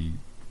community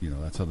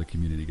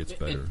gets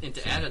better. And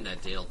to add on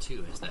that, Dale,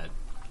 too, is that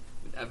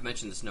I've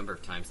mentioned this a number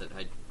of times that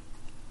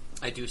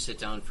I do sit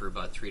down for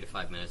about 3 to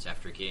 5 minutes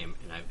after a game,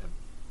 and I'm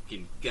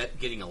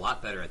getting a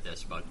lot better at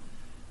this, about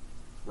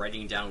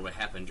writing down what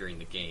happened during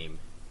the game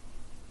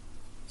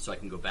so I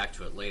can go back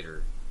to it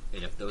later.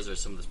 And if those are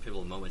some of those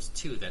pivotal moments,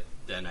 too, that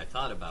then I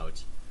thought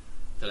about,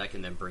 that I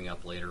can then bring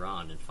up later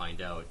on and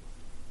find out,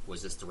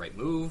 was this the right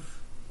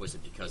move? Was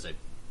it because I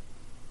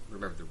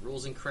remember the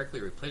rules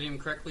incorrectly or replayed them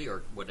incorrectly,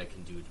 or what I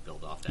can do to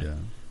build off that? Yeah.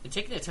 And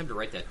taking that time to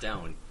write that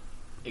down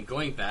and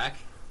going back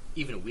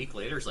even a week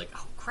later is like,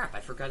 oh crap, I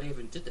forgot I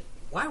even did that.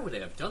 Why would I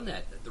have done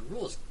that? The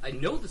rules, I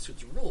know this was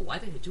the rule. Why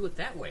did I do it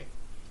that way?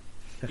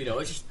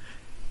 It's just,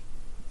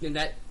 and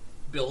that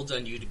builds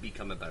on you to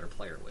become a better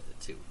player with it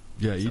too.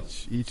 Yeah,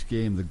 each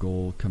game, the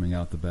goal coming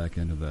out the back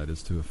end of that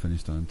is to have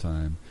finished on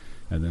time,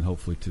 and then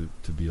hopefully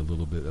to be a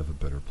little bit of a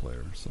better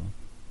player. So,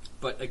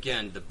 but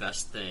again, the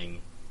best thing,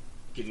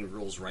 getting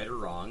rules right or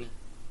wrong,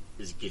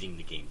 is getting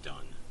the game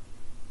done.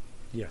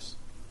 Yes.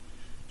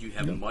 You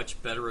have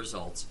much better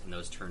results in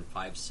those turn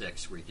 5,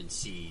 6, where you can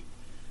see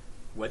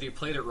whether you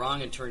played it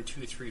wrong in turn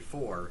 2, 3,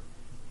 4,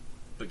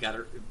 but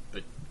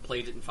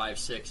played it in 5,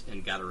 6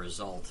 and got a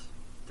result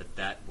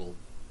that will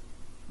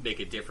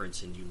make a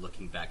difference in you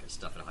looking back at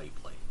stuff and how you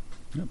play.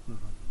 Yep.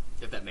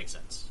 If that makes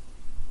sense.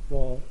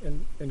 Well,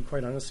 and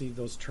quite honestly,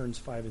 those turns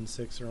 5 and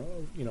 6 are,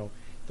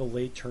 the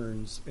late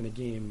turns in a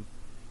game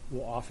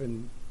will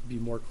often be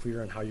more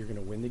clear on how you're going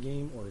to win the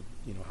game, or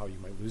how you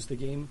might lose the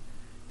game,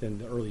 than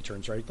the early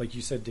turns, right? Like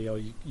you said, Dale,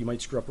 you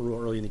might screw up a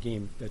rule early in the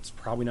game that's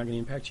probably not going to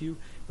impact you.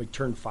 Like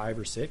turn 5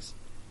 or 6,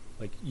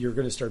 like you're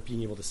going to start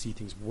being able to see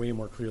things way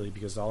more clearly,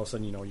 because all of a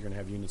sudden you're going to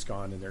have units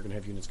gone, and they're going to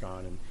have units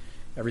gone, and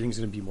everything's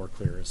going to be more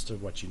clear as to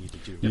what you need to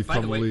do. You've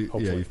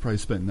probably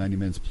spent 90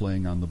 minutes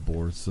playing on the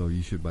board, so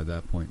you should by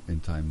that point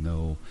in time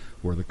know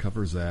where the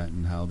cover's at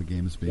and how the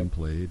game is being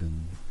played,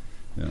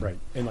 and right.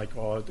 And like,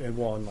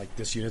 and like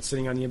this unit's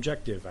sitting on the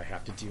objective, I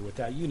have to deal with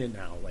that unit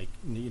now. Like,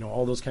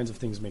 all those kinds of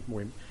things make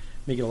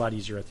it a lot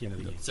easier at the end of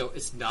the game. So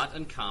it's not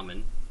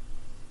uncommon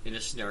in a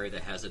scenario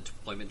that has a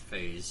deployment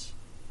phase,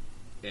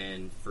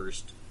 and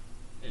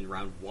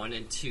round 1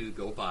 and 2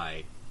 go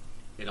by,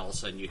 and all of a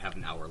sudden you have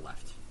an hour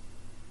left.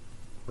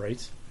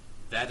 Right.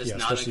 That is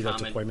not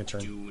uncommon.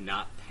 Do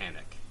not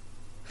panic.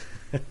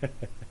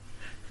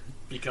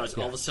 Because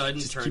all of a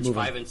sudden turns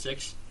 5 and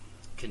 6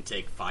 can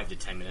take 5 to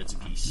 10 minutes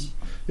apiece.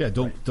 Yeah,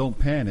 don't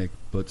panic,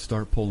 but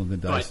start pulling the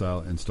dice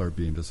out and start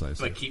being decisive.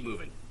 But keep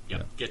moving.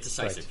 Yep. Get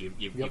decisive. Right.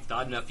 You've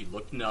thought enough. You've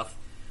looked enough.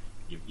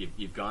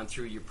 You've gone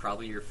through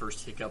your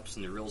first hiccups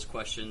and the rules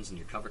questions and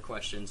your cover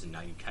questions, and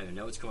now you kind of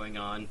know what's going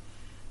on.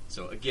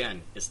 So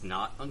again, it's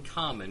not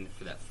uncommon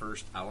for that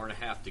first hour and a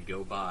half to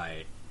go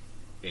by,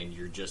 and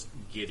you're just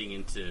getting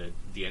into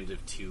the end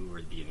of 2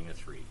 or the beginning of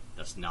 3.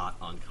 That's not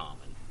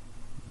uncommon.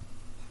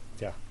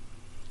 Yeah.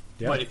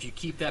 But if you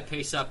keep that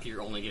pace up,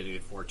 you're only going to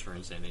get 4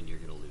 turns in, and you're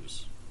going to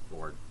lose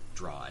or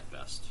draw at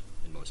best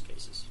in most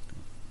cases.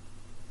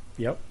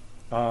 Yep.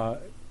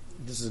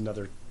 This is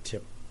another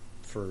tip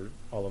for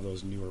all of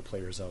those newer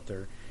players out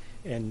there,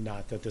 and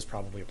not that this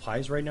probably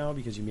applies right now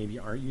because you maybe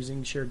aren't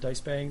using shared dice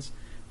bags,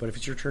 but if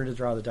it's your turn to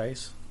draw the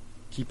dice,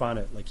 keep on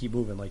it. Like, keep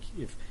moving. Like,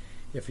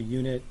 if a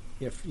unit,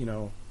 if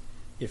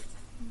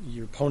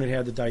your opponent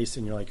had the dice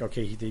and you're like,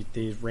 okay,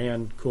 they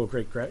ran, cool,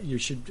 great,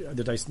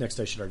 the next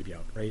dice should already be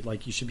out, right?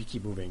 Like, you should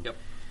keep moving. Yep.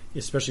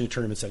 Especially in a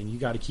tournament setting, you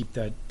got to keep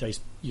that dice.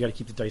 You got to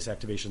keep the dice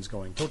activations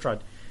going.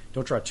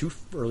 don't draw too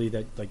early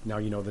that like now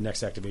the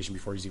next activation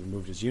before he's even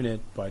moved his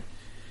unit. But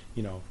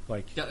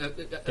like gotta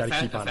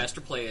keep on a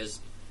faster play is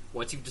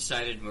once you've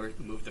decided to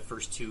move the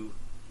first 2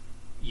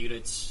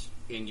 units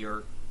in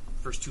your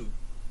first 2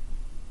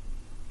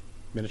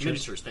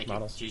 miniatures. Thank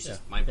models. you. Jesus,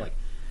 Yeah. mind blank.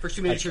 First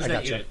 2 miniatures in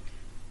that gotcha.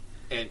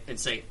 unit, and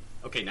say,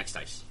 okay, next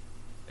dice,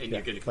 and Yeah.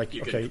 you're going to Like,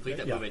 okay, complete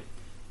that yeah. movement.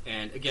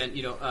 And again,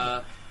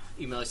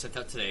 email I sent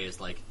out today is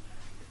like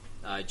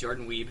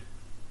Jordan Weeb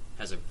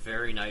has a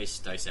very nice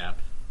dice app.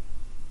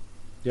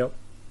 Yep.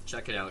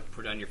 Check it out.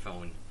 Put it on your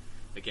phone.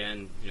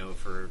 Again,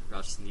 for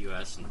us in the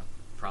U.S. and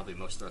probably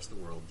most of the rest of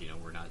the world,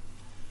 we're not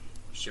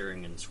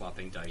sharing and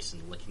swapping dice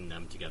and licking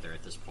them together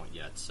at this point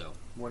yet. So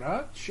We're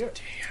not?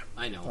 Shit.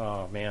 I know.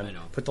 Oh man, I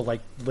know. put the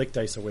lick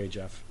dice away,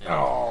 Jeff. Yeah.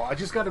 Oh, I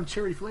just got them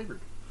cherry flavored.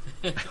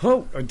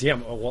 Oh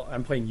damn! Oh, well,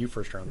 I'm playing you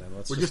first round then.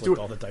 Let's We're just just lick doing.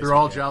 all the dice. They're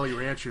all again. Jolly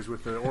Ranchers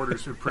with the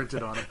orders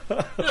printed on them.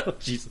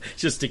 Jeez,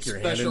 just stick your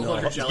hand Special in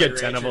Hunter there. Jelly Get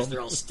 10 of Ranchers, them.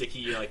 they're all sticky.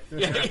 You're like,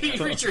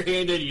 you reach your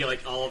hand in, you're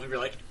like, all of them, you're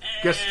like,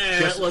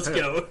 Guess- let's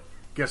go.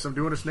 Guess I'm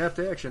doing a snap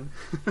to action.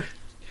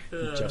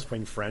 Jeff's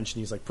playing French, and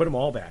he's like, "Put them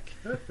all back."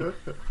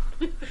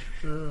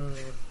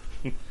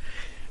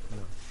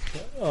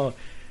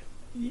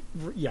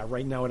 Yeah,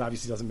 right now it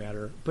obviously doesn't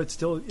matter, but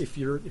still, if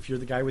you're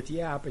the guy with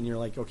the app and you're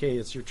like, okay,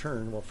 it's your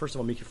turn. Well, first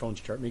of all, make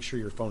sure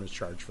your phone is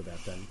charged for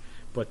that. Then,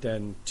 but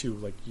then too,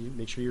 like, you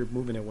make sure you're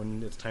moving it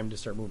when it's time to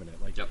start moving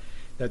it. Like Yep.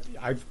 that,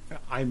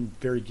 I'm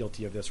very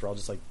guilty of this, where I'll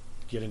just like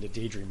get into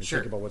daydream and Sure.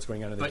 think about what's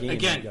going on in the But game.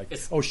 again, and be like,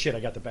 it's- oh shit, I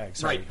got the bag.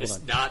 Sorry, Right, hold it's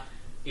on. not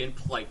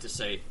impolite to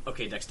say,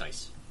 okay, next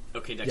dice.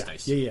 Okay, next Yeah,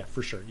 dice. yeah,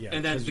 for sure. Yeah,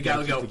 And then 'cause the you guy gotta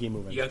will keep go, the game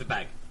moving. you have the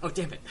bag. Oh,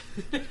 damn it.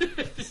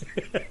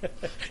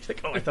 It's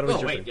like, oh, I thought it was Oh,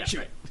 your wait, turn. yeah, Shoot.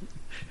 right.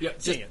 Yeah,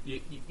 just, Dang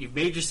it. you've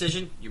made your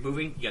decision, you're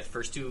moving, you got the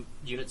first 2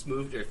 units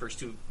moved, or first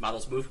 2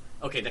 models moved.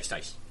 Okay, next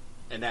dice.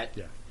 And that,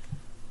 Yeah.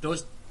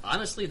 those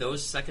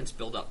seconds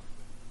build up.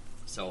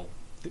 So,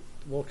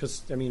 Well, because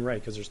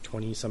because there's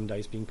 20 some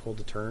dice being pulled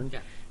a turn. Yeah.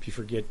 If you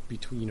forget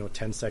between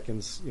 10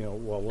 seconds,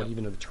 what Yep.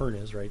 even the turn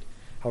is, right?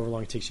 However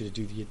long it takes you to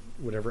do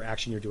whatever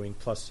action you're doing,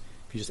 plus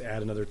if you just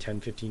add another 10,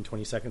 15,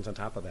 20 seconds on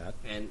top of that.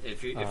 and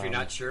if you're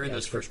not sure in yeah,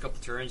 those it's first couple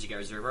turns, you got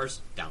reserve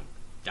bars, down.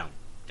 Yeah.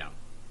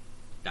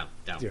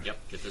 Yep,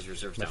 get those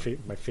reserves My, down.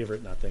 my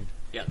favorite nothing.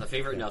 Yeah, the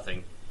favorite Yeah.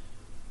 nothing.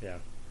 Yeah.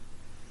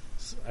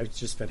 I've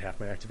just spent half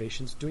my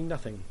activations doing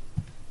nothing.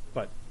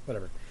 But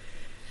whatever.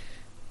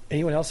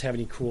 Anyone else have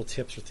any cool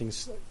tips or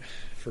things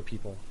for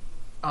people?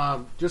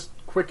 Just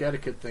quick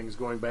etiquette things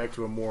going back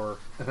to a more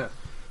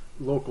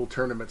local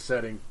tournament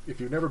setting. If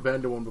you've never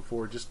been to one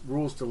before, just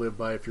rules to live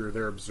by if you're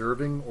there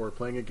observing or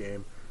playing a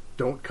game.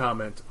 Don't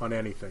comment on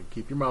anything.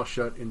 Keep your mouth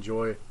shut,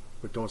 enjoy,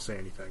 but don't say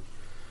anything.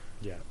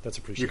 Yeah, that's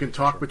appreciated. You can for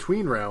talk sure.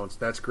 between rounds,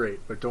 that's great,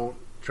 but don't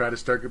try to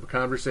start up a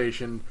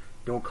conversation.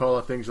 Don't call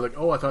out things you're like,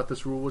 oh, I thought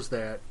this rule was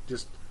that.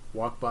 Just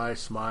walk by,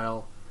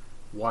 smile,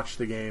 watch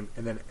the game,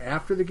 and then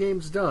after the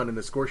game's done and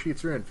the score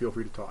sheets are in, feel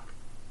free to talk.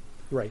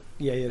 Right.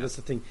 Yeah, that's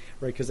the thing.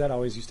 Right, because that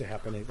always used to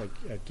happen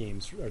at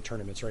games or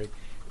tournaments, right?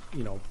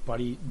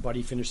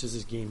 Buddy finishes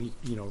his game.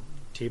 He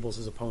tables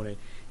his opponent.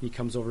 He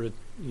comes over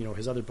to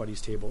his other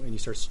buddy's table and he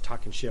starts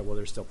talking shit while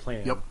they're still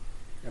playing. Yep.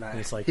 And I And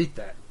it's like, hate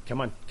that. Come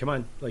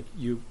on! Like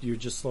you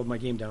just slowed my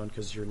game down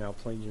because you're now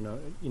playing.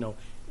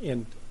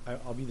 And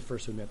I'll be the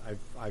first to admit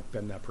I've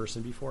been that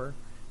person before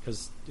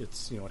because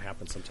it's it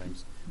happens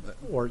sometimes,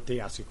 or they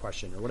ask a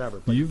question or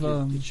whatever. But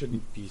it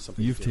shouldn't be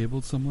something. You've to-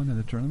 tabled someone at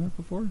a tournament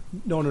before?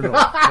 No.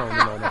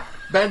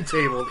 Ben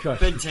table.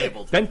 Been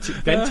tabled. Bent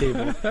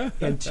table,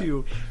 and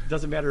 2, it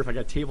doesn't matter if I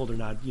got tabled or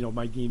not.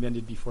 My game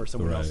ended before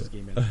someone Right. else's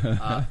game ended.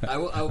 I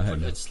will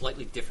put a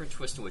slightly different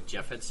twist to what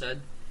Jeff had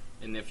said.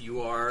 And if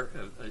you are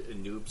a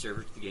new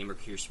observer to the game or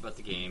curious about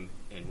the game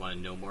and want to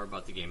know more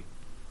about the game,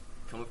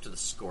 come up to the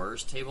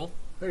scorers table,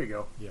 There you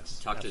go. Yes,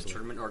 talk to absolutely. the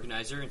tournament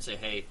organizer, and say,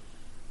 "Hey,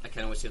 I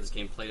kind of want to see how this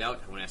game played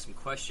out. I want to ask some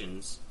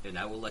questions, and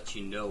I will let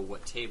you know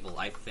what table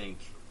I think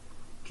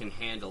can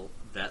handle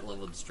that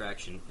level of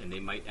distraction, and they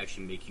might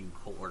actually make you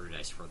pull order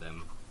dice for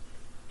them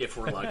if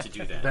we're allowed to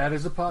do that." That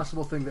is a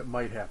possible thing that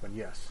might happen,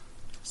 yes.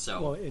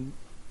 So, Well,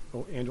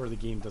 or the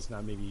game does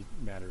not maybe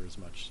matter as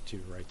much too,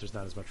 right? There's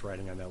not as much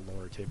writing on that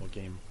lower table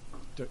game,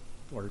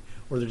 or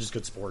they're just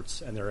good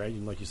sports, and they're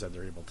like you said,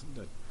 they're able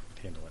to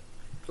handle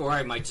it. or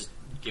I might just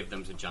give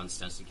them to John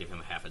Stenson, give him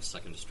a half a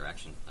second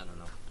distraction. I don't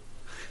know.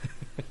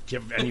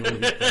 Give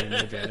anyone who's playing an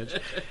advantage.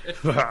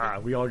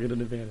 We all get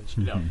an advantage.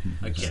 No,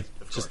 I can't.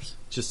 Of course,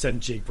 Just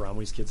send Jake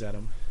Bromley's kids at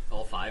him.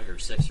 all 5 or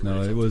 6. Or No,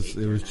 whatever, it was up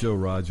to 8 or 9. Joe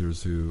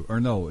Rogers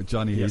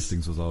Johnny Yes.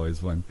 Hastings was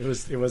always one. It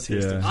was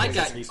Hastings. Yeah. I It was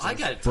got Hastings.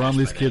 attached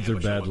Bromley's by kids that are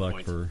ambush at bad one luck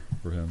point.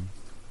 for him.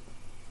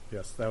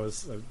 Yes, that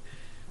was.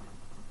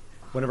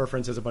 One of our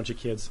friends has a bunch of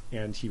kids,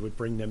 and he would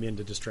bring them in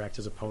to distract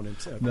his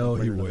opponent. No,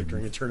 he wouldn't wouldn't.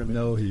 during a tournament.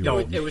 No, he No,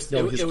 wouldn't. it was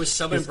No, it was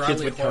Summon his kids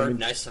Bromley would come Horde, in-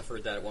 and I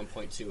suffered that at one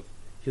point too.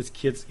 His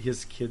kids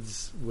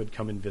would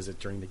come and visit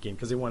during the game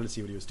because they wanted to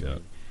see what he was doing. Yeah.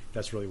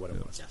 That's really what it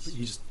Yeah. was.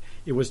 Yes.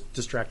 It was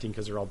distracting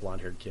because they're all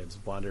blonde-haired kids,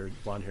 blonde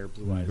hair,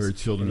 blue eyes. Very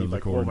children And of he'd the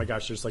like, oh corn. my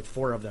gosh, there's like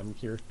 4 of them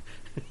here,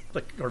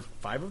 or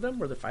 5 of them.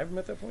 Were there 5 of them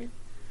at that point?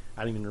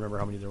 I don't even remember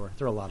how many there were.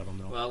 There were a lot of them,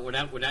 though. Well, when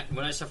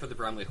I suffered the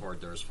Bromley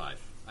Horde, there was 5.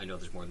 I know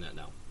there's more than that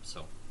now.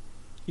 So,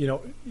 You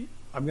know,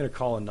 I'm going to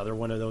call another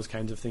one of those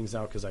kinds of things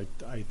out because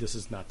this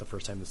is not the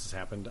first time this has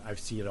happened. I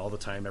see it all the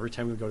time. Every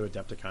time we go to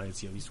Adepticon, I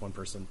see at least one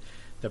person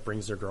that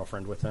brings their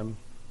girlfriend with them.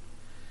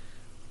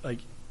 Like,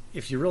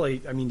 if you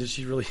really, I mean, does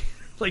she really,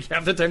 like,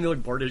 half the time you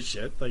look bored as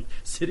shit, like,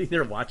 sitting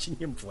there watching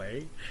him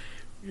play?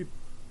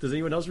 Does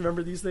anyone else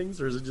remember these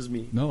things, or is it just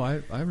me? No,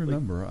 I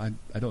remember.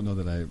 I don't know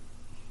that I.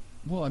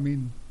 Well, I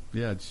mean,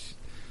 yeah.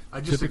 I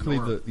just typically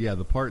ignore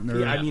the partner.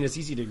 Yeah, I mean, it's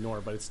easy to ignore,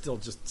 but it's still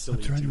just silly.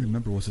 I'm trying to me.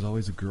 remember. Was it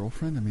always a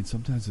girlfriend? I mean,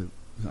 sometimes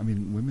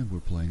women were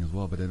playing as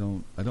well, but I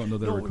don't know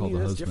that I recall the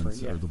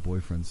husbands or the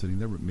boyfriend sitting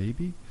there.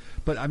 Maybe,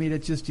 but I mean,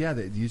 it just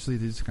usually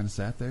they just kind of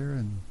sat there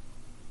and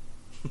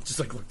just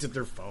like looked at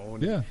their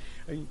phone. Yeah.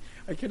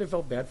 I kind of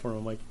felt bad for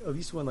him. Like, at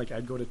least when like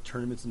I'd go to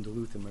tournaments in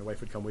Duluth and my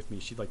wife would come with me,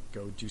 she'd like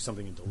go do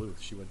something in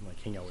Duluth. She wouldn't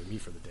like hang out with me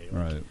for the day.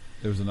 Like, right.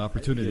 There was an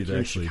opportunity to in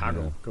actually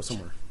Chicago, go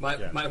somewhere. my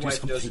Yeah, my do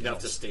wife knows something enough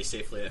to else. stay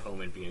safely at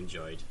home and be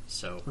enjoyed.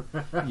 So,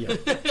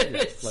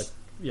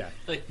 Yeah,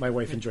 like my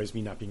wife enjoys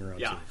me not being around.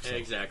 yeah, too, so.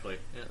 exactly.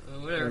 Yeah,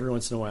 whatever. Every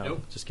once in a while,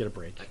 Nope. just get a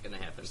break. Not gonna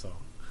happen. So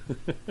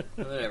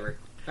Whatever.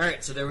 All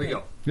right, so there we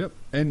go. Yep.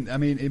 And I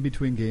mean, in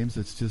between games,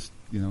 it's just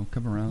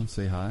come around,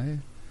 say hi,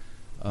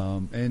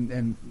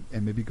 and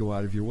maybe go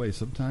out of your way.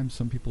 Sometimes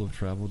some people have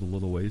traveled a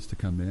little ways to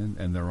come in,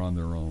 and they're on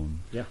their own.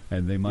 Yeah.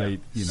 And they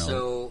might,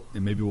 So-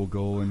 and maybe we'll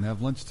go and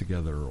have lunch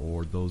together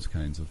or those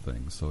kinds of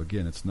things. So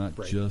again, it's not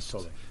Right, just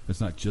totally.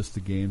 it's not just the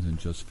games and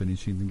just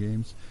finishing the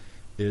games.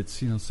 It's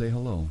say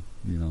hello.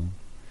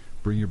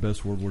 Bring your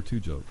best World War II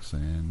jokes,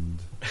 and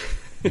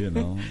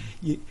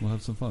we'll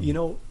have some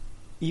fun.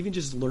 Even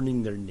just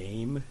learning their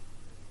name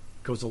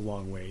goes a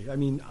long way. I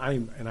mean,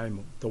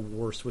 I'm the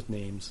worst with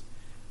names,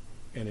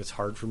 and it's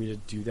hard for me to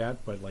do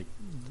that. But like,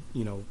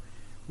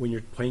 when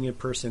you're playing a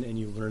person and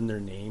you learn their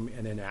name,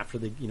 and then after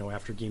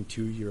after game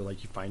 2, you're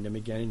like, you find them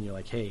again, and you're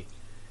like, hey,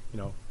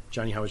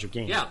 Johnny, how was your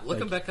game? Yeah, look like,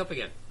 them back up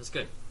again. That's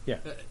good. Yeah,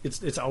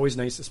 it's always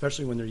nice,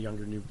 especially when they're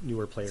younger,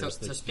 newer players. So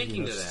that,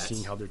 speaking to that,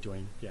 seeing how they're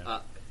doing.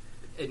 Yeah,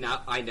 And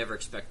now, I never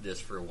expected this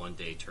for a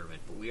one-day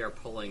tournament, but we are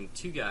pulling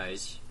 2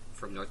 guys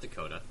from North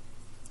Dakota,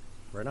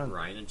 right on.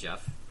 Ryan and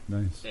Jeff,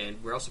 Nice.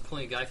 and we're also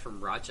pulling a guy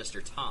from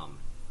Rochester, Tom.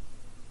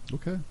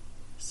 Okay.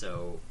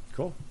 So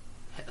Cool.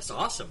 that's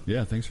awesome.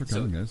 Yeah. Thanks for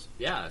coming, guys.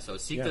 Yeah, so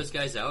seek Yeah. those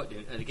guys out,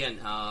 and again,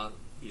 I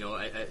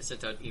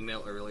sent out an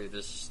email earlier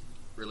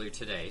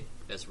today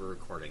as we're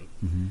recording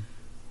Mm-hmm.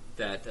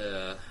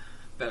 that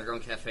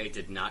Battleground Cafe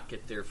did not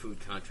get their food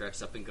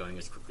contracts up and going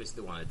as quickly as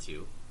they wanted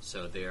to,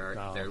 so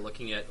they're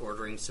looking at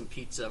ordering some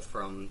pizza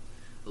from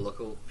the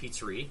local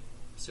pizzeria.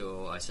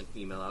 So I sent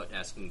an email out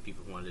asking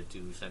people who wanted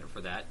to sign up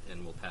for that,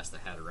 and we'll pass the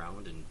hat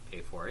around and pay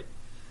for it.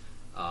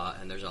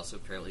 And there's also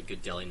apparently a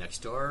good deli next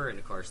door, and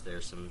of course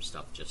there's some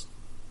stuff just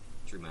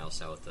 3 miles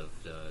south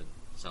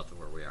of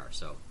where we are.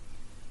 So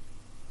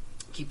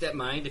keep that in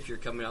mind if you're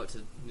coming out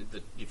to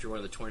if you're one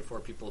of the 24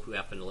 people who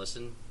happen to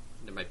listen.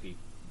 There might be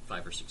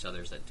 5 or 6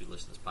 others that do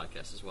listen to this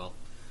podcast as well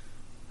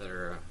that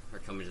are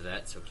coming to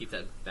that. So keep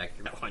that back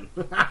in that one.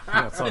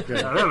 Yeah, it's all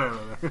good.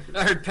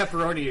 I heard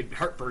pepperoni and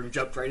heartburn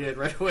jumped right in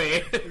right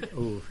away.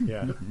 Ooh,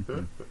 yeah.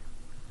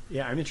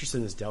 Yeah, I'm interested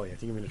in this deli. I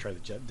think I'm going to try the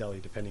deli,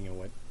 depending on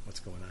what's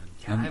going on.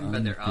 Yeah, I haven't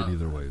been there. Good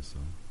either way. So.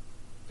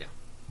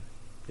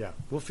 Yeah,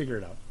 we'll figure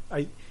it out.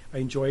 I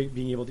enjoy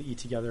being able to eat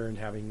together and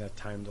having that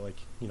time to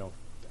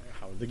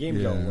how did the game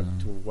go? Yeah.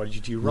 What did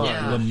you do wrong?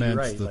 Yeah. What did you do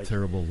Laments right? the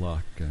terrible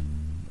luck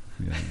and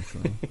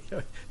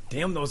so.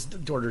 Damn those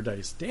order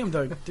dice! Damn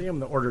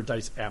the order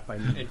dice app! I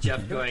mean, And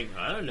Jeff going,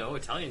 I don't know,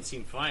 Italian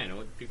seemed fine.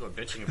 What people are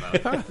bitching about.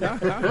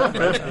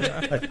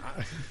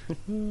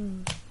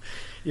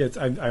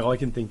 yeah, all I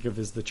can think of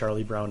is the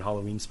Charlie Brown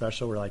Halloween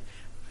special. Where like,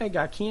 I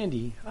got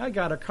candy, I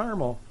got a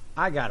caramel,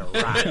 I got a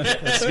rock.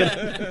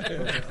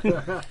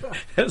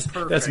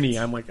 That's me.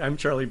 I'm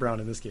Charlie Brown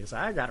in this case.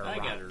 I got a rock. I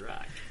got a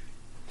rock.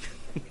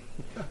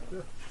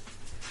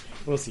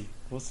 We'll see.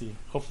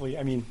 Hopefully,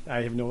 I mean,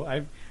 I'm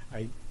going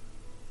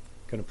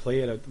to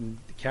play at a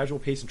casual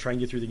pace and try and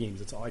get through the games.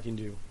 That's all I can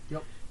do.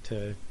 Yep.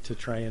 To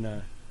try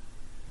and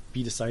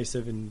be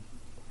decisive and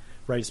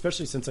right,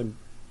 especially since I'm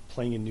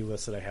playing a new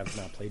list that I have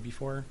not played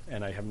before,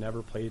 and I have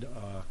never played.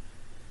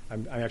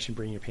 I'm actually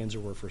bringing a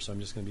Panzerwerfer, so I'm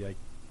just going to be like,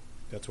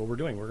 that's what we're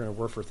doing. We're going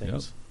to Werfer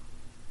things.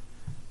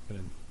 Going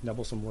to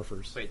nebble some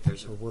Werfers. Wait,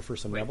 there's a or Werfer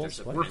some wait, nebbles.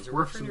 there's a What?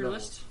 Panzerwerfer in your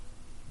list?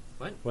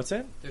 What? What's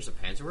that? There's a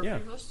Panzerwerfer Yeah.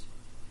 in your list?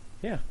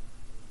 Yeah,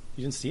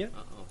 you didn't see it?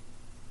 Uh-oh.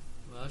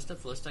 Well, that's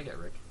not the list I got,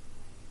 Rick.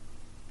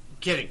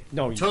 Kidding.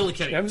 No, totally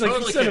kidding. I was like,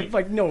 totally son kidding. of,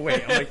 like, no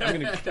way.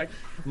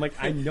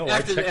 I know.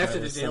 after I the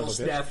list, Dale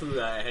son of a bitch.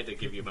 snafu, I had to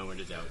give you a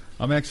moment of doubt.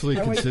 I'm actually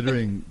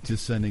considering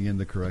just sending in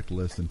the correct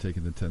list and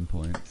taking the 10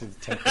 point.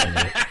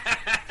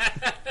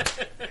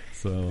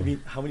 So I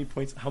mean, how many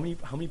points? How many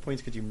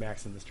points could you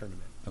max in this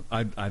tournament?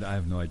 I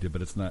have no idea,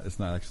 but it's not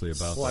actually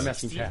about Well, I'm that.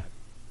 asking 60. Pat.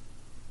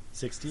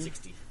 60?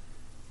 60.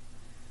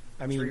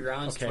 I mean, 3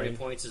 rounds, okay. 20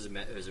 points is a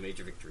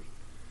major victory.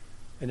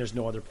 And there's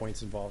no other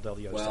points involved. All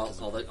the other Well, stuff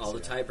isn't all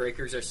the so, yeah.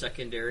 tiebreakers are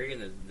secondary,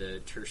 and the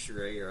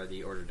tertiary are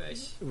the order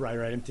dice. Right.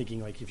 I'm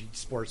thinking like if you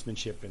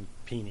sportsmanship and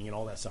painting and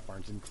all that stuff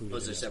aren't included.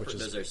 Those in are this, separate. which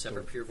is Those are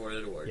separate pure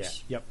voided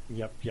awards. Yeah.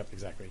 Yep.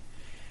 Exactly.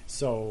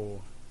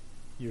 So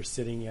you're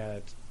sitting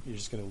at. You're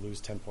just going to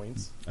lose 10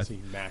 points. So you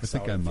max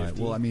out. I think I at might.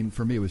 50. Well, I mean,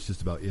 for me, it was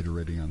just about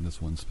iterating on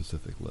this one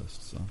specific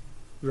list. So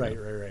Right.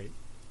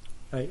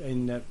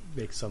 And that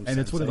makes some sense. And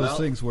it's one of those Well,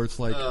 things where it's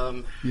like,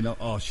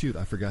 oh shoot,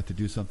 I forgot to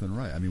do something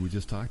right. I mean, we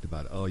just talked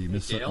about it. Oh, you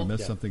missed Dale?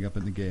 something up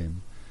in the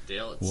game.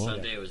 Dale, Well,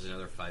 Sunday was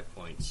another 5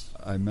 points.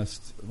 I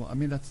missed. Well, I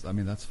mean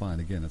that's fine.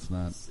 Again, it's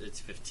not. It's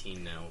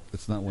 15 now.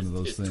 It's not one of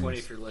those it's things. 20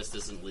 if your list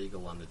isn't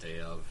legal on the day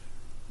of.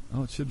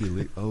 Oh, it should be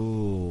legal.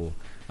 Oh,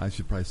 I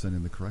should probably send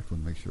in the correct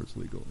one. Make sure it's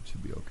legal. It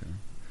should be okay.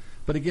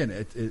 But again,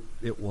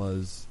 it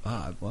was.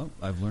 Well,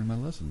 I've learned my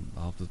lesson.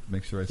 I'll have to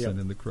make sure I send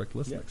in the correct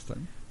list next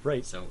time.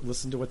 Right. So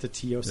listen to what the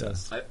TO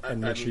says,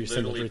 and make sure you send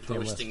I'm literally everything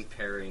on the list. posting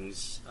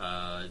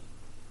pairings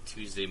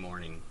Tuesday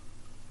morning.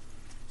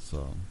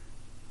 So.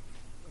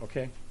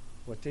 Okay.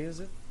 What day is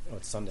it? Oh,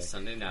 it's Sunday.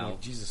 Sunday now. Oh,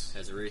 Jesus.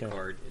 As a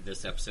record,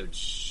 this episode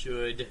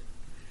should.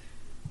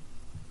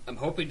 I'm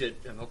hoping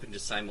to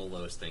simul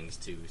those things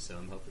too. So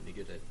I'm hoping to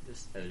get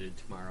this edited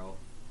tomorrow.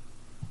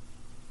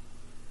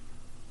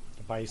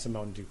 I'll buy you some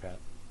Mountain Dew, Pat.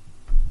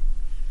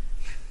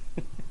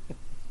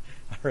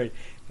 All right.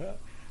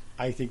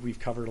 I think we've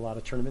covered a lot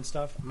of tournament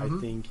stuff. I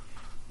think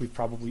we've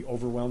probably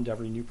overwhelmed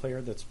every new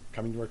player that's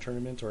coming to our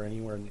tournament or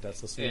anywhere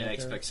that's listening. And I out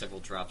there. expect several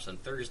drops on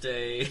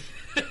Thursday.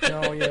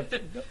 No, yeah,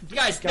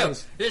 guys, no,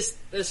 this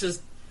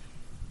is.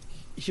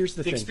 Here's the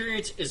The thing.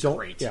 experience is Don't-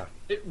 great. yeah.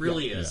 It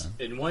really Yeah. is.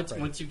 Yeah. And once Right.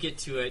 once you get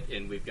to it,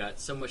 and we've got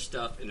so much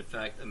stuff. And in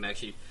fact, I'm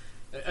actually,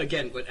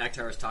 again, what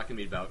Akhtar was talking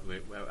to me about.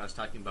 I was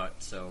talking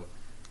about. So,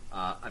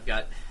 I've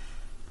got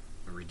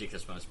a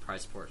ridiculous amount of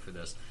prize support for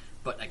this,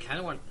 but I kind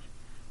of want.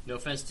 No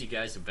offense to you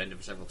guys who've been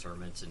to several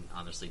tournaments and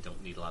honestly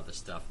don't need a lot of this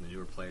stuff. And the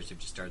newer players who've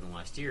just started in the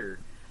last year,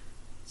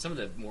 some of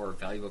the more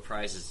valuable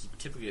prizes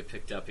typically get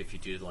picked up if you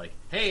do like,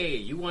 hey,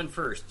 you won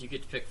first, you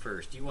get to pick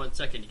first. You won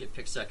second, you get to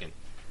pick second.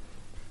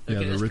 Yeah,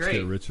 Okay, the that's rich great.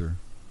 get richer.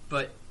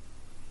 But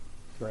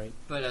Right.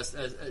 as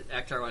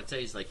Akhtar I want to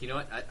say, he's like, you know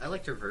what? I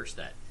like to reverse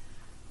that.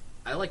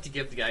 I like to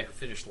give the guy who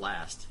finished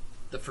last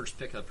the first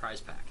pick of the prize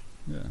pack.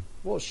 Yeah.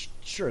 Well,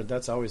 sure.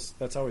 That's always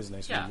nice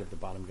when Yeah. you give the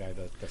bottom guy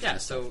the Yeah, free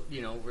so stuff.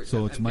 you know,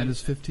 So it's I'm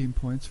minus gonna- 15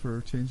 points for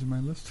changing my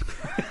list.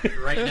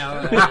 right now.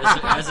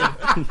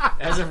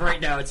 As of right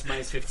now, it's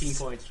minus 15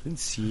 points. And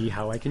see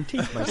how I can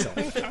take myself.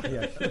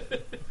 Yeah.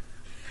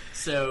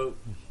 So,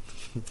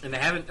 and I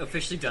haven't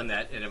officially done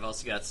that, and I've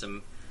also got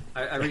some.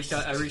 I reached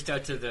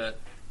out to the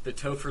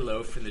Topher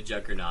Loaf and the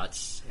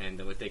Juggernauts,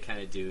 and what they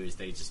kind of do is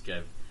they just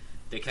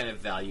they kind of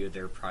value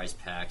their prize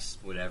packs,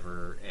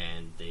 whatever,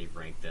 and they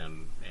rank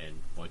them, and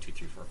 1, 2,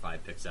 3, 4,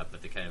 5 picks up,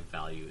 but they kind of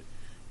value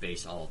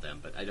base all of them.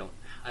 But I don't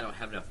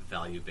have enough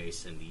value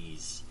base in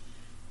these.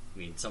 I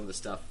mean, some of the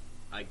stuff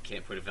I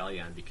can't put a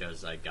value on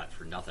because I got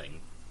for nothing.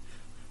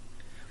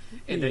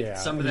 And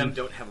some of them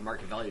don't have a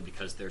market value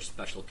because they're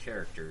special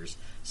characters.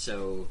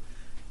 So,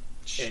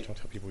 Shh, don't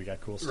tell people we got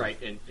cool stuff. right,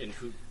 and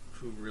who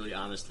really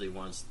honestly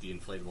wants the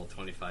inflatable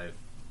 25,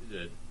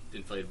 the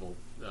inflatable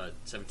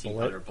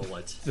 1700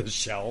 bullet, The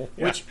shell.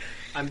 which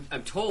I'm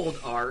told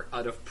are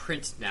out of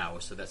print now,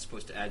 so that's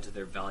supposed to add to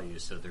their value.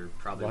 So they're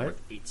probably What?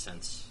 worth 8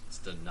 cents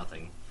instead of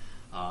nothing.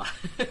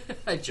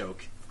 I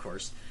joke, of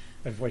course.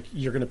 Of like,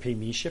 you're going to pay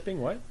me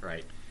shipping? What?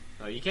 Right.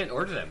 You can't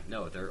order them.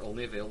 No, they're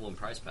only available in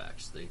prize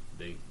packs.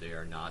 They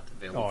are not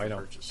available Oh, for I know.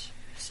 purchase.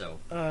 So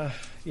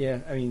Yeah,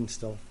 I mean,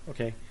 still.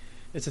 Okay.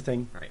 It's a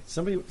thing. Right.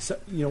 Somebody,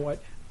 you know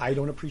what? I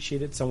don't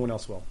appreciate it. Someone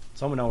else will.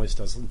 Someone always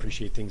does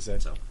appreciate things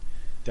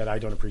that I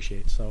don't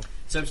appreciate. So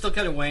I'm still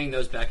kind of weighing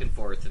those back and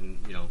forth, and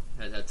you know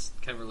that's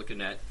kind of what we're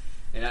looking at.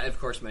 And I, of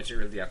course, mentioned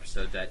earlier in the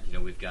episode that you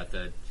know we've got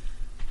the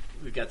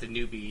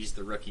newbies,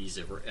 the rookies,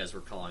 as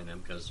we're calling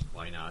them, because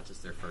why not? It's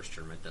their first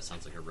tournament. That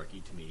sounds like a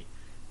rookie to me.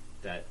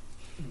 That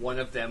one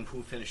of them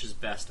who finishes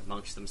best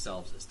amongst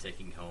themselves is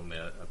taking home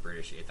a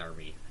British 8th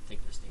Army. I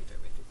think this 8th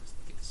Army.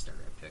 I think the starter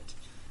I picked.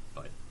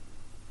 But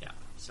yeah,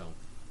 so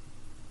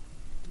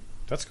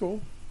that's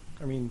cool.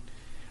 I mean,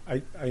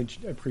 I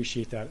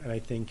appreciate that, and I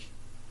think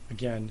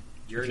again,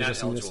 You're if not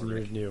listening to this eligible,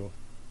 and you're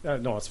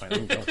new. No, it's fine.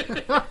 I'm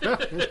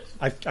joking.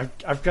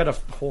 I've got a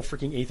whole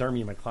freaking 8th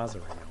Army in my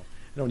closet right now.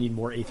 I don't need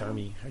more 8th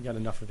Army. I got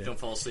enough of it. don't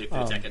fall asleep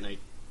and attack at night.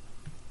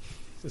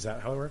 Is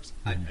that how it works?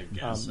 I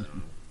guess. I don't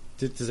know.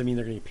 Does that mean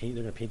they're going to paint?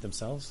 They're going to paint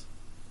themselves?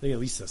 They at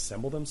least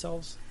assemble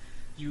themselves?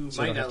 You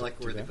So I might don't have not to like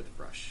do where they that? put the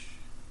brush,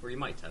 or you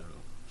might. I don't know.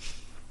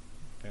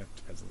 Yeah, it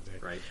depends on the day.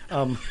 Right.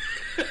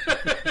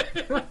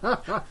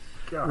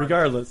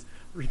 Regardless.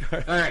 All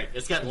right.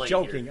 It's gotten late.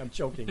 Joking. Here. I'm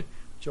joking.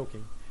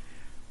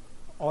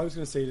 All I was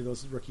going to say to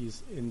those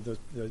rookies and the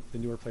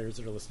newer players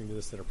that are listening to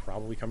this that are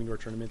probably coming to our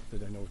tournament,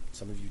 that I know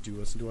some of you do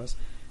listen to us,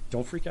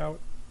 don't freak out.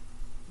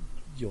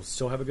 You'll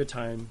still have a good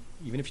time.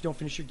 Even if you don't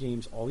finish your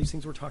games, all these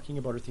things we're talking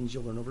about are things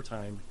you'll learn over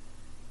time.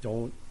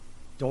 Don't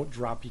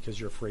drop because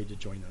you're afraid to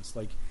join us.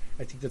 Like,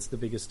 I think that's the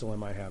biggest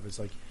dilemma I have. Is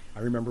like I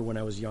remember when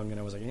I was young and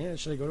I was like,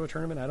 should I go to a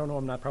tournament? I don't know.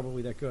 I'm not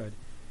probably that good. And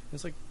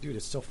it's like, dude,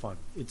 it's still fun.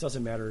 It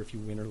doesn't matter if you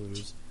win or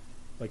lose.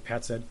 Like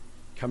Pat said,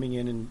 coming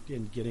in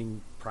and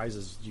getting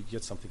prizes, you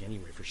get something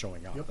anyway for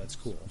showing up. Yep. That's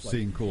cool.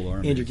 Seeing cool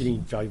armies. And you're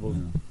getting valuable.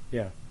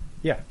 Yeah.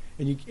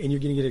 And you're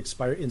going to get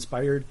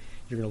inspired.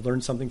 You're going to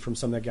learn something from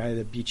that guy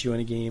that beat you in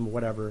a game, or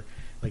whatever.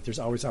 Like there's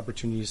always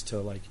opportunities to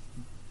like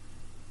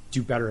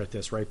do better at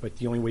this, right? But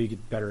the only way you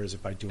get better is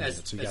by doing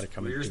it. So you got to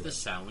come and do it. As weird as this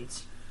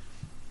sounds,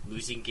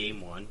 losing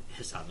game one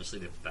is obviously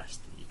the best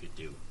thing you could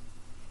do.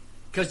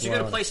 Because you're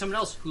going to play someone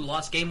else who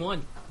lost game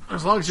one.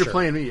 As long as you're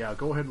playing me,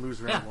 go ahead and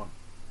lose round one.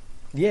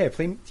 Yeah,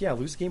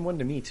 lose game one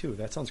to me too.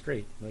 That sounds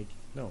great. Like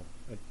no,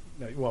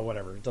 well,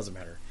 whatever. It doesn't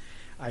matter.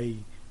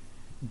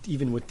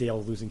 Even with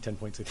Dale losing 10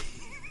 points,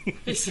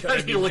 he's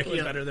already looking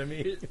at better than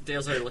me.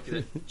 Dale's already looking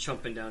at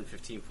chumping down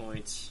 15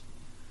 points.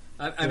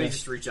 I may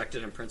just reject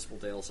it in principle,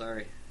 Dale.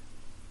 Sorry.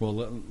 Well,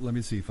 let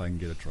me see if I can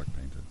get a truck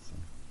painted.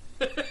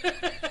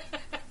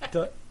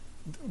 So.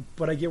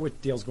 But I get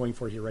what Dale's going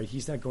for here, right?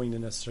 He's not going to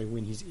necessarily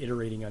win. He's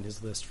iterating on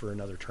his list for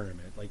another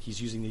tournament. Like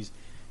he's using these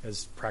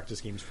as practice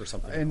games for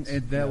something else.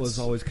 And that was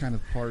always kind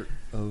of part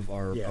of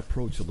our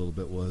approach a little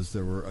bit. Was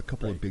there were a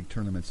couple of big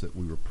tournaments that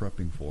we were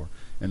prepping for,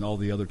 and all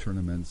the other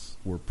tournaments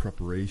were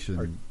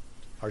preparation.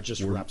 Are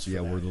just reps.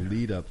 Were the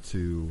lead up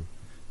to,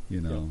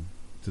 to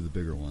the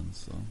bigger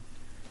ones.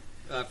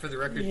 So. For the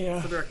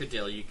record,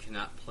 Dale, you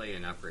cannot play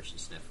in Operation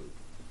Snafu.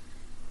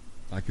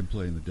 I can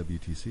play in the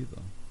WTC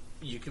though.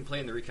 You can play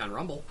in the Recon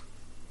Rumble.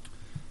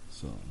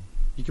 So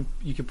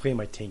you can play in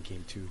my tank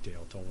game too,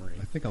 Dale. Don't worry.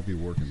 I think I'll be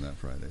working that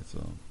Friday.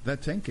 So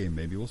that tank game,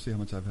 maybe we'll see how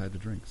much I've had to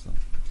drink. So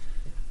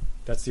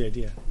that's the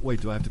idea.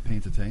 Wait, do I have to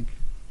paint a tank?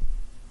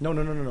 No.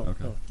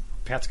 Okay. No.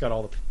 Pat's got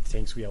all the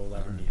tanks we will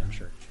ever need. I'm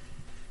sure.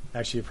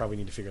 Actually, you probably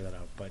need to figure that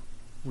out, but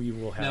we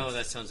will have. No,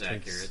 that sounds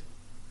tanks. accurate.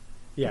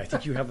 Yeah, I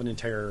think you have an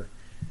entire.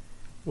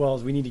 Well,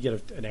 we need to get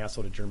an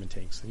assload of German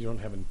tanks. You don't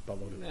have a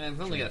buttload of. I've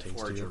only got tanks,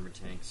 4 German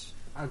tanks.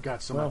 I've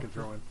got some I can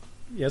throw in.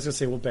 Yeah, I was gonna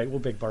say we'll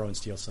beg, borrow, and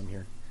steal some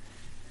here.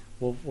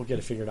 We'll get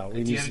it figured out.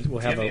 Do you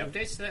have any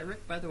updates to that,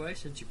 Rick? By the way,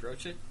 since you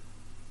broached it.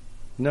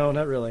 No,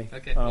 not really.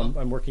 Okay, well,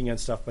 I'm working on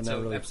stuff, but not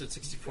really. So episode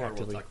 64,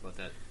 actively. We'll talk about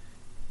that.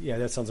 Yeah,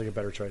 that sounds like a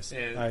better choice.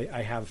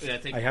 I have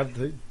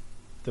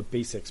the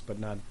basics, but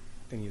not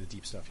any of the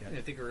deep stuff yet.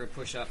 I think we're going to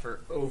push off our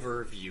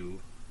overview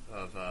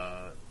of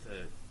the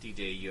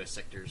D-Day U.S.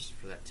 sectors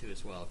for that too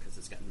as well, because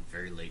it's gotten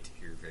very late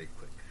here, very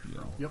quick.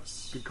 Yep,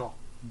 good call.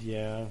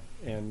 Yeah,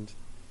 and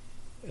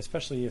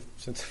especially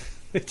since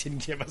they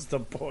didn't give us the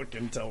book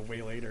until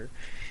way later.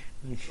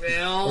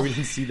 Well, or we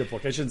didn't see the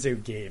book. I shouldn't say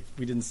gave.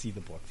 We didn't see the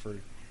book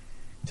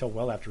until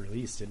well after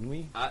release, didn't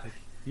we?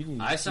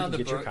 I saw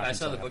the book. I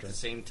saw the book at the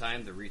same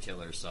time the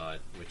retailer saw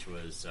it, which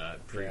was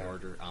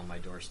pre-order on my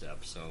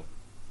doorstep. So,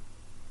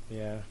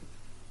 yeah,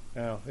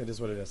 well, it is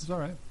what it is. It's all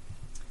right.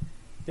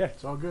 Yeah,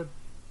 it's all good.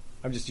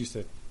 I'm just used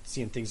to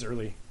seeing things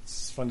early.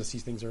 It's fun to see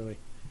things early.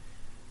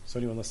 So,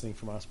 anyone listening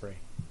from Osprey,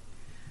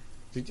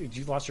 did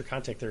you lost your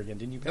contact there again?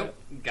 Didn't you? Pat?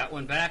 Nope, got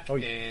one back. Oh,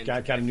 and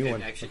got a new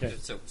one. Actually, okay.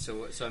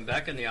 So I'm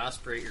back in the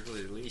Osprey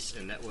early release,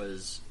 and that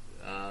was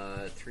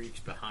 3 weeks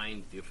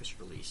behind the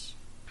official release.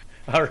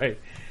 All right.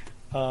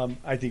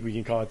 I think we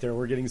can call it there.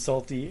 We're getting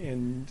salty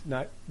and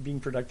not being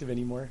productive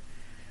anymore.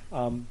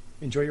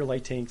 Enjoy your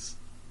light tanks.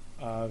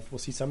 We'll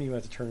see some of you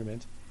at the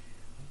tournament.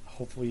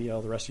 Hopefully,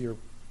 the rest of you are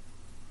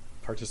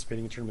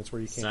participating in tournaments where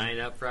you can. Sign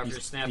up for After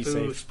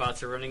Snafu.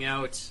 Spots are running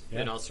out. Yeah,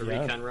 and also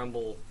Recon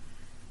Rumble.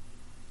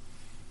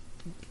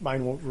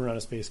 Mine won't run out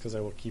of space because I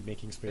will keep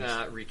making space.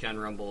 Recon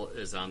Rumble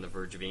is on the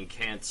verge of being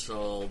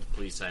canceled.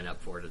 Please sign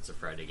up for it. It's a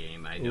Friday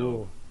game. I know.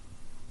 Ooh.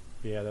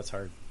 Yeah, that's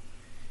hard.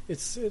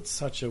 It's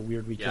such a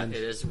weird weekend. Yeah,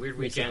 it is a weird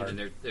weekend,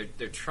 and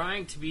they're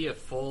trying to be a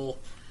full.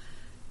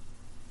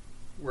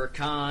 We're a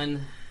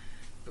con,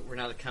 but we're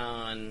not a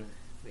con.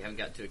 We haven't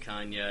got to a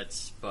con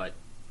yet, but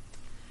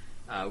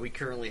we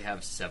currently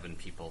have 7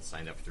 people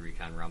signed up for the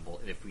Recon Rumble,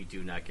 and if we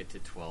do not get to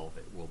 12,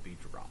 it will be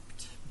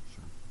dropped.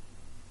 Sure.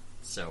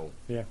 So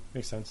yeah,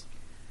 makes sense.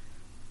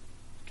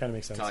 Kind of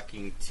makes sense.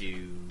 Talking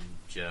to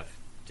Jeff,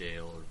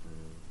 Dale,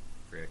 and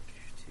Rick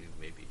to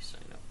maybe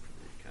sign up for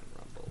the Recon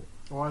Rumble.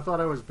 Well, I thought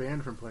I was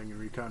banned from playing in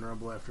Recon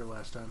Rumble after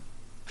last time.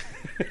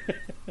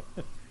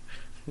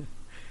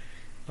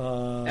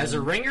 As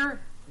a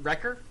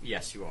wrecker,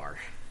 yes, you are.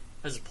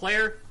 As a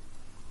player,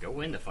 go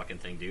win the fucking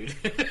thing, dude.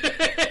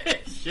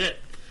 Shit.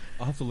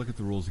 I'll have to look at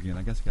the rules again.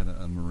 I guess you got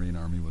a Marine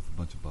Army with a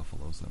bunch of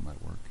buffaloes. That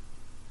might work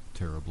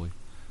terribly.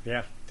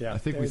 Yeah. I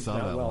think we saw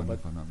that one,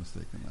 if I'm not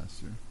mistaken,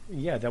 last year.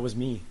 Yeah, that was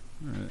me.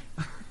 All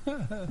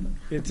right.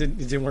 It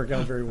didn't work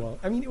out very well.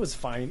 I mean, it was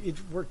fine. It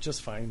worked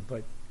just fine,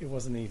 but it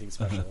wasn't anything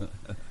special.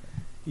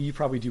 You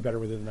probably do better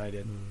with it than I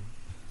did,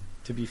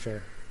 to be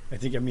fair. I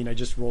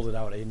just rolled it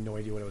out. I had no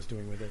idea what I was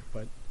doing with it,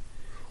 but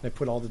I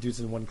put all the dudes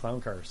in one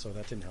clown car, so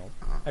that didn't help.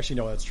 Actually,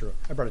 no, that's true.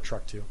 I brought a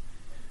truck, too.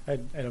 I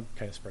kind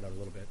of spread out a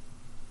little bit.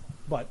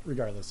 But,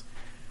 regardless,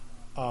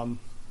 I'll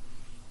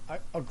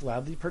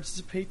gladly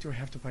participate. Do I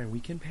have to buy a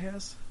weekend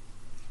pass?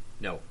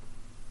 No.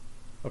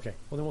 Okay.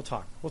 Well, then we'll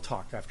talk. We'll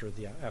talk after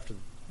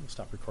we'll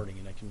stop recording,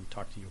 and I can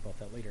talk to you about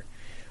that later.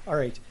 All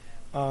right.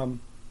 I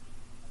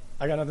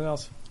got nothing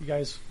else. You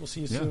guys, we'll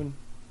see you soon.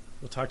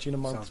 We'll talk to you in a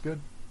month. Sounds good.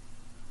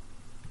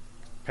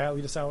 Pat,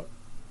 lead us out.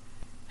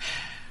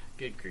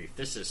 Good grief.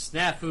 This is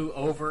Snafu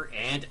over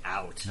and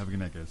out. Have a good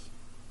night, guys.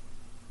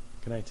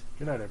 Good night.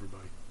 Good night,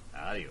 everybody.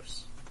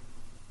 Adios.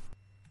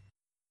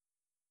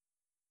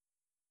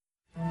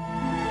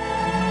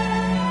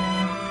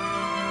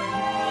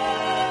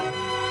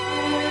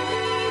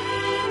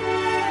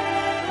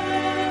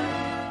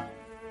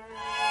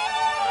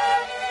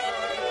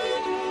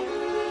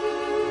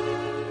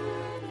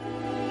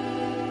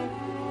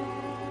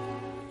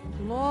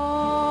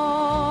 Long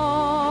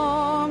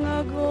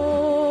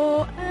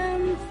ago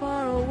and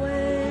far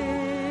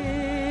away,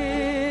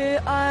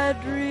 I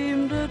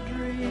dreamed a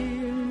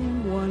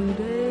dream one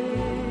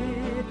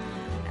day,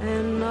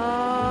 and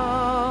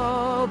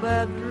now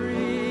that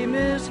dream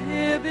is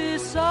here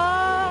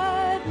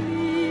beside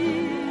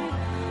me.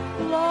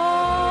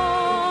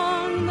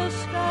 Long the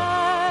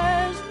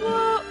skies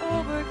were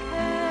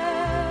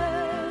overcast,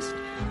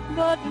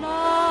 but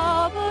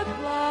now the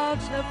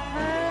clouds have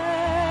passed.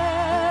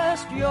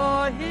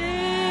 You're here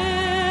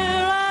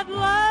at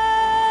last.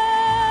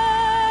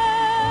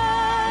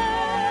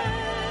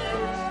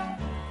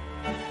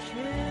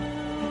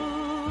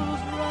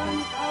 Chills run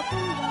up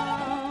and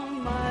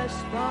down my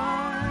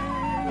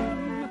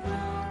spine.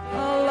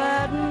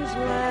 Aladdin's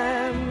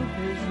lamp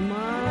is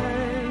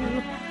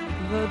mine.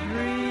 The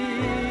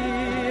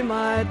dream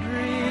I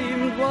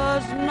dreamed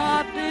was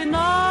not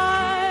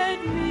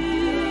denied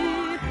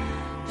me.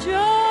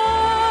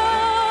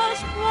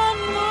 Just one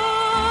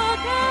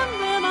look and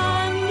then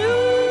I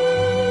knew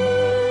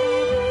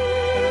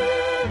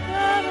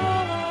that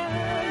all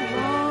I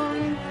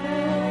longed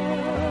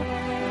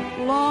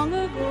for long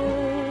ago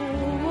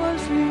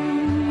was you.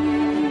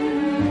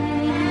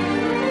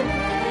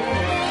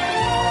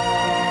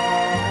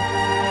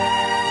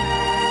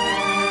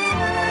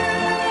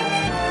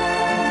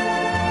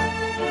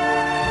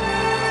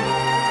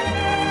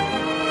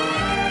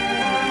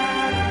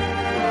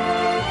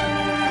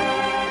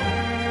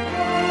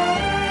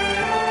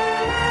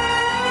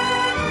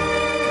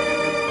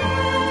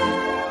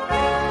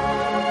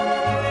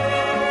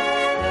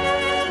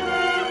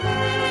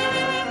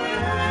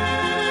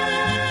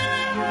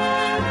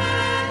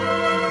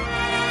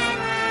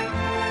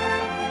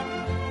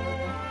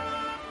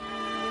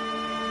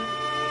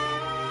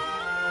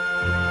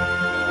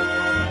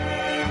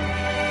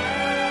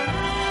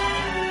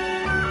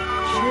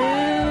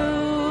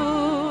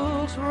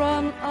 Chills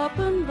run up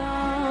and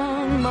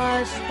down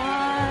my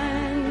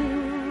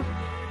spine.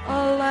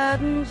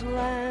 Aladdin's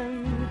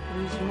lamp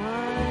is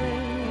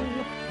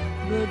mine.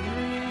 The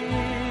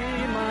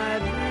dream I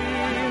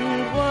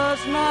dreamed was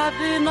not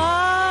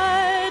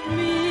denied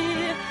me.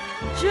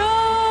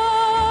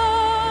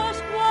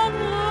 Just one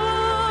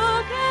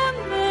look and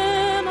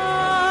then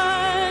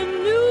I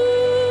knew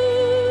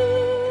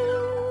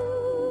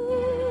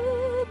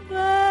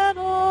that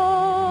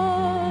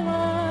all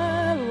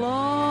I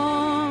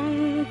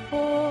longed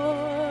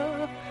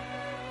for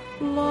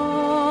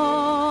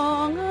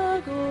long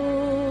ago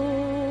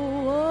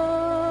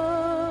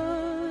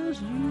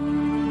was you.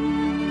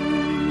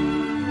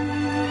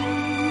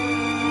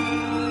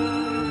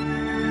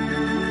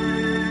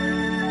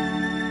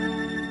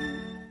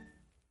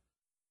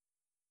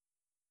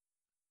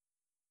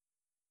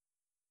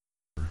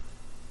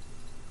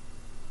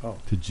 Oh,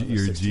 To on the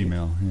your 16th.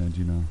 Gmail. Yeah,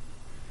 Gmail.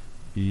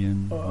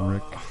 Ian,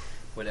 Rick.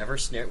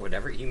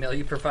 Whatever email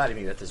you provided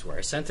me with is where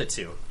I sent it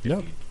to.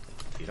 Yep.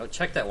 If you don't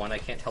check that one, I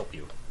can't help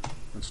you.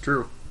 That's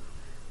true.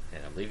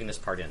 And I'm leaving this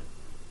part in.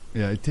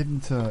 Yeah, it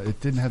didn't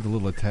have the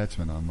little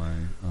attachment on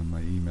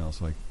my email,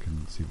 so I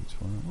couldn't see which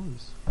one it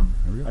was.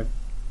 There we go.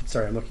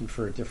 Sorry, I'm looking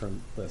for a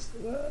different list.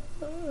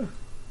 The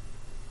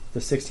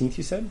 16th,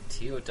 you said?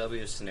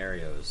 TOW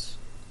scenarios.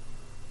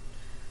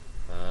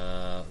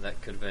 That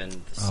could have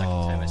been the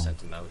second time I sent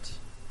them out.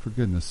 For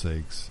goodness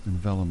sakes,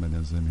 envelopment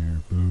is in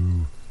here.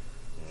 Boo.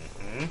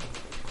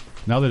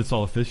 Mm-hmm. Now that it's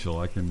all official,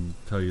 I can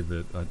tell you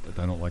that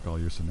I don't like all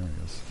your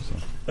scenarios.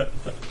 So.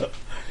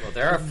 Well,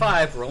 there are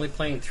 5. We're only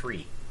playing 3.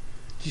 Did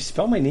you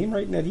spell my name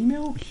right in that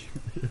email?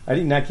 I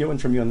did not get one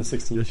from you on the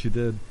 16th. Yes, you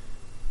did.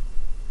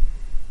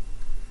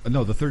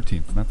 No, the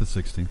 13th, not the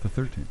 16th, the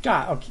 13th.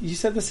 God, okay, you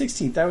said the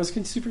 16th. I was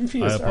super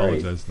confused. I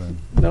apologize then.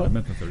 No. I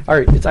meant the 13th. All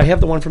right, I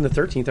have the one from the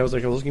 13th. I was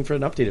looking for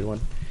an updated one.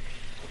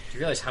 Do you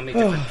realize how many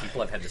different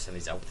people I've had to send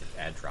these out with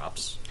ad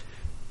drops?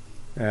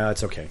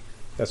 It's okay.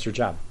 That's your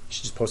job. You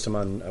should just post them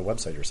on a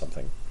website or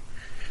something.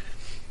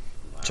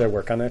 Wow. Should I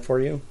work on that for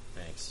you?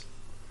 Thanks.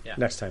 Yeah.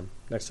 Next time.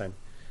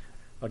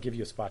 I'll give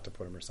you a spot to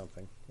put them or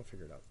something. We'll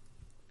figure it out.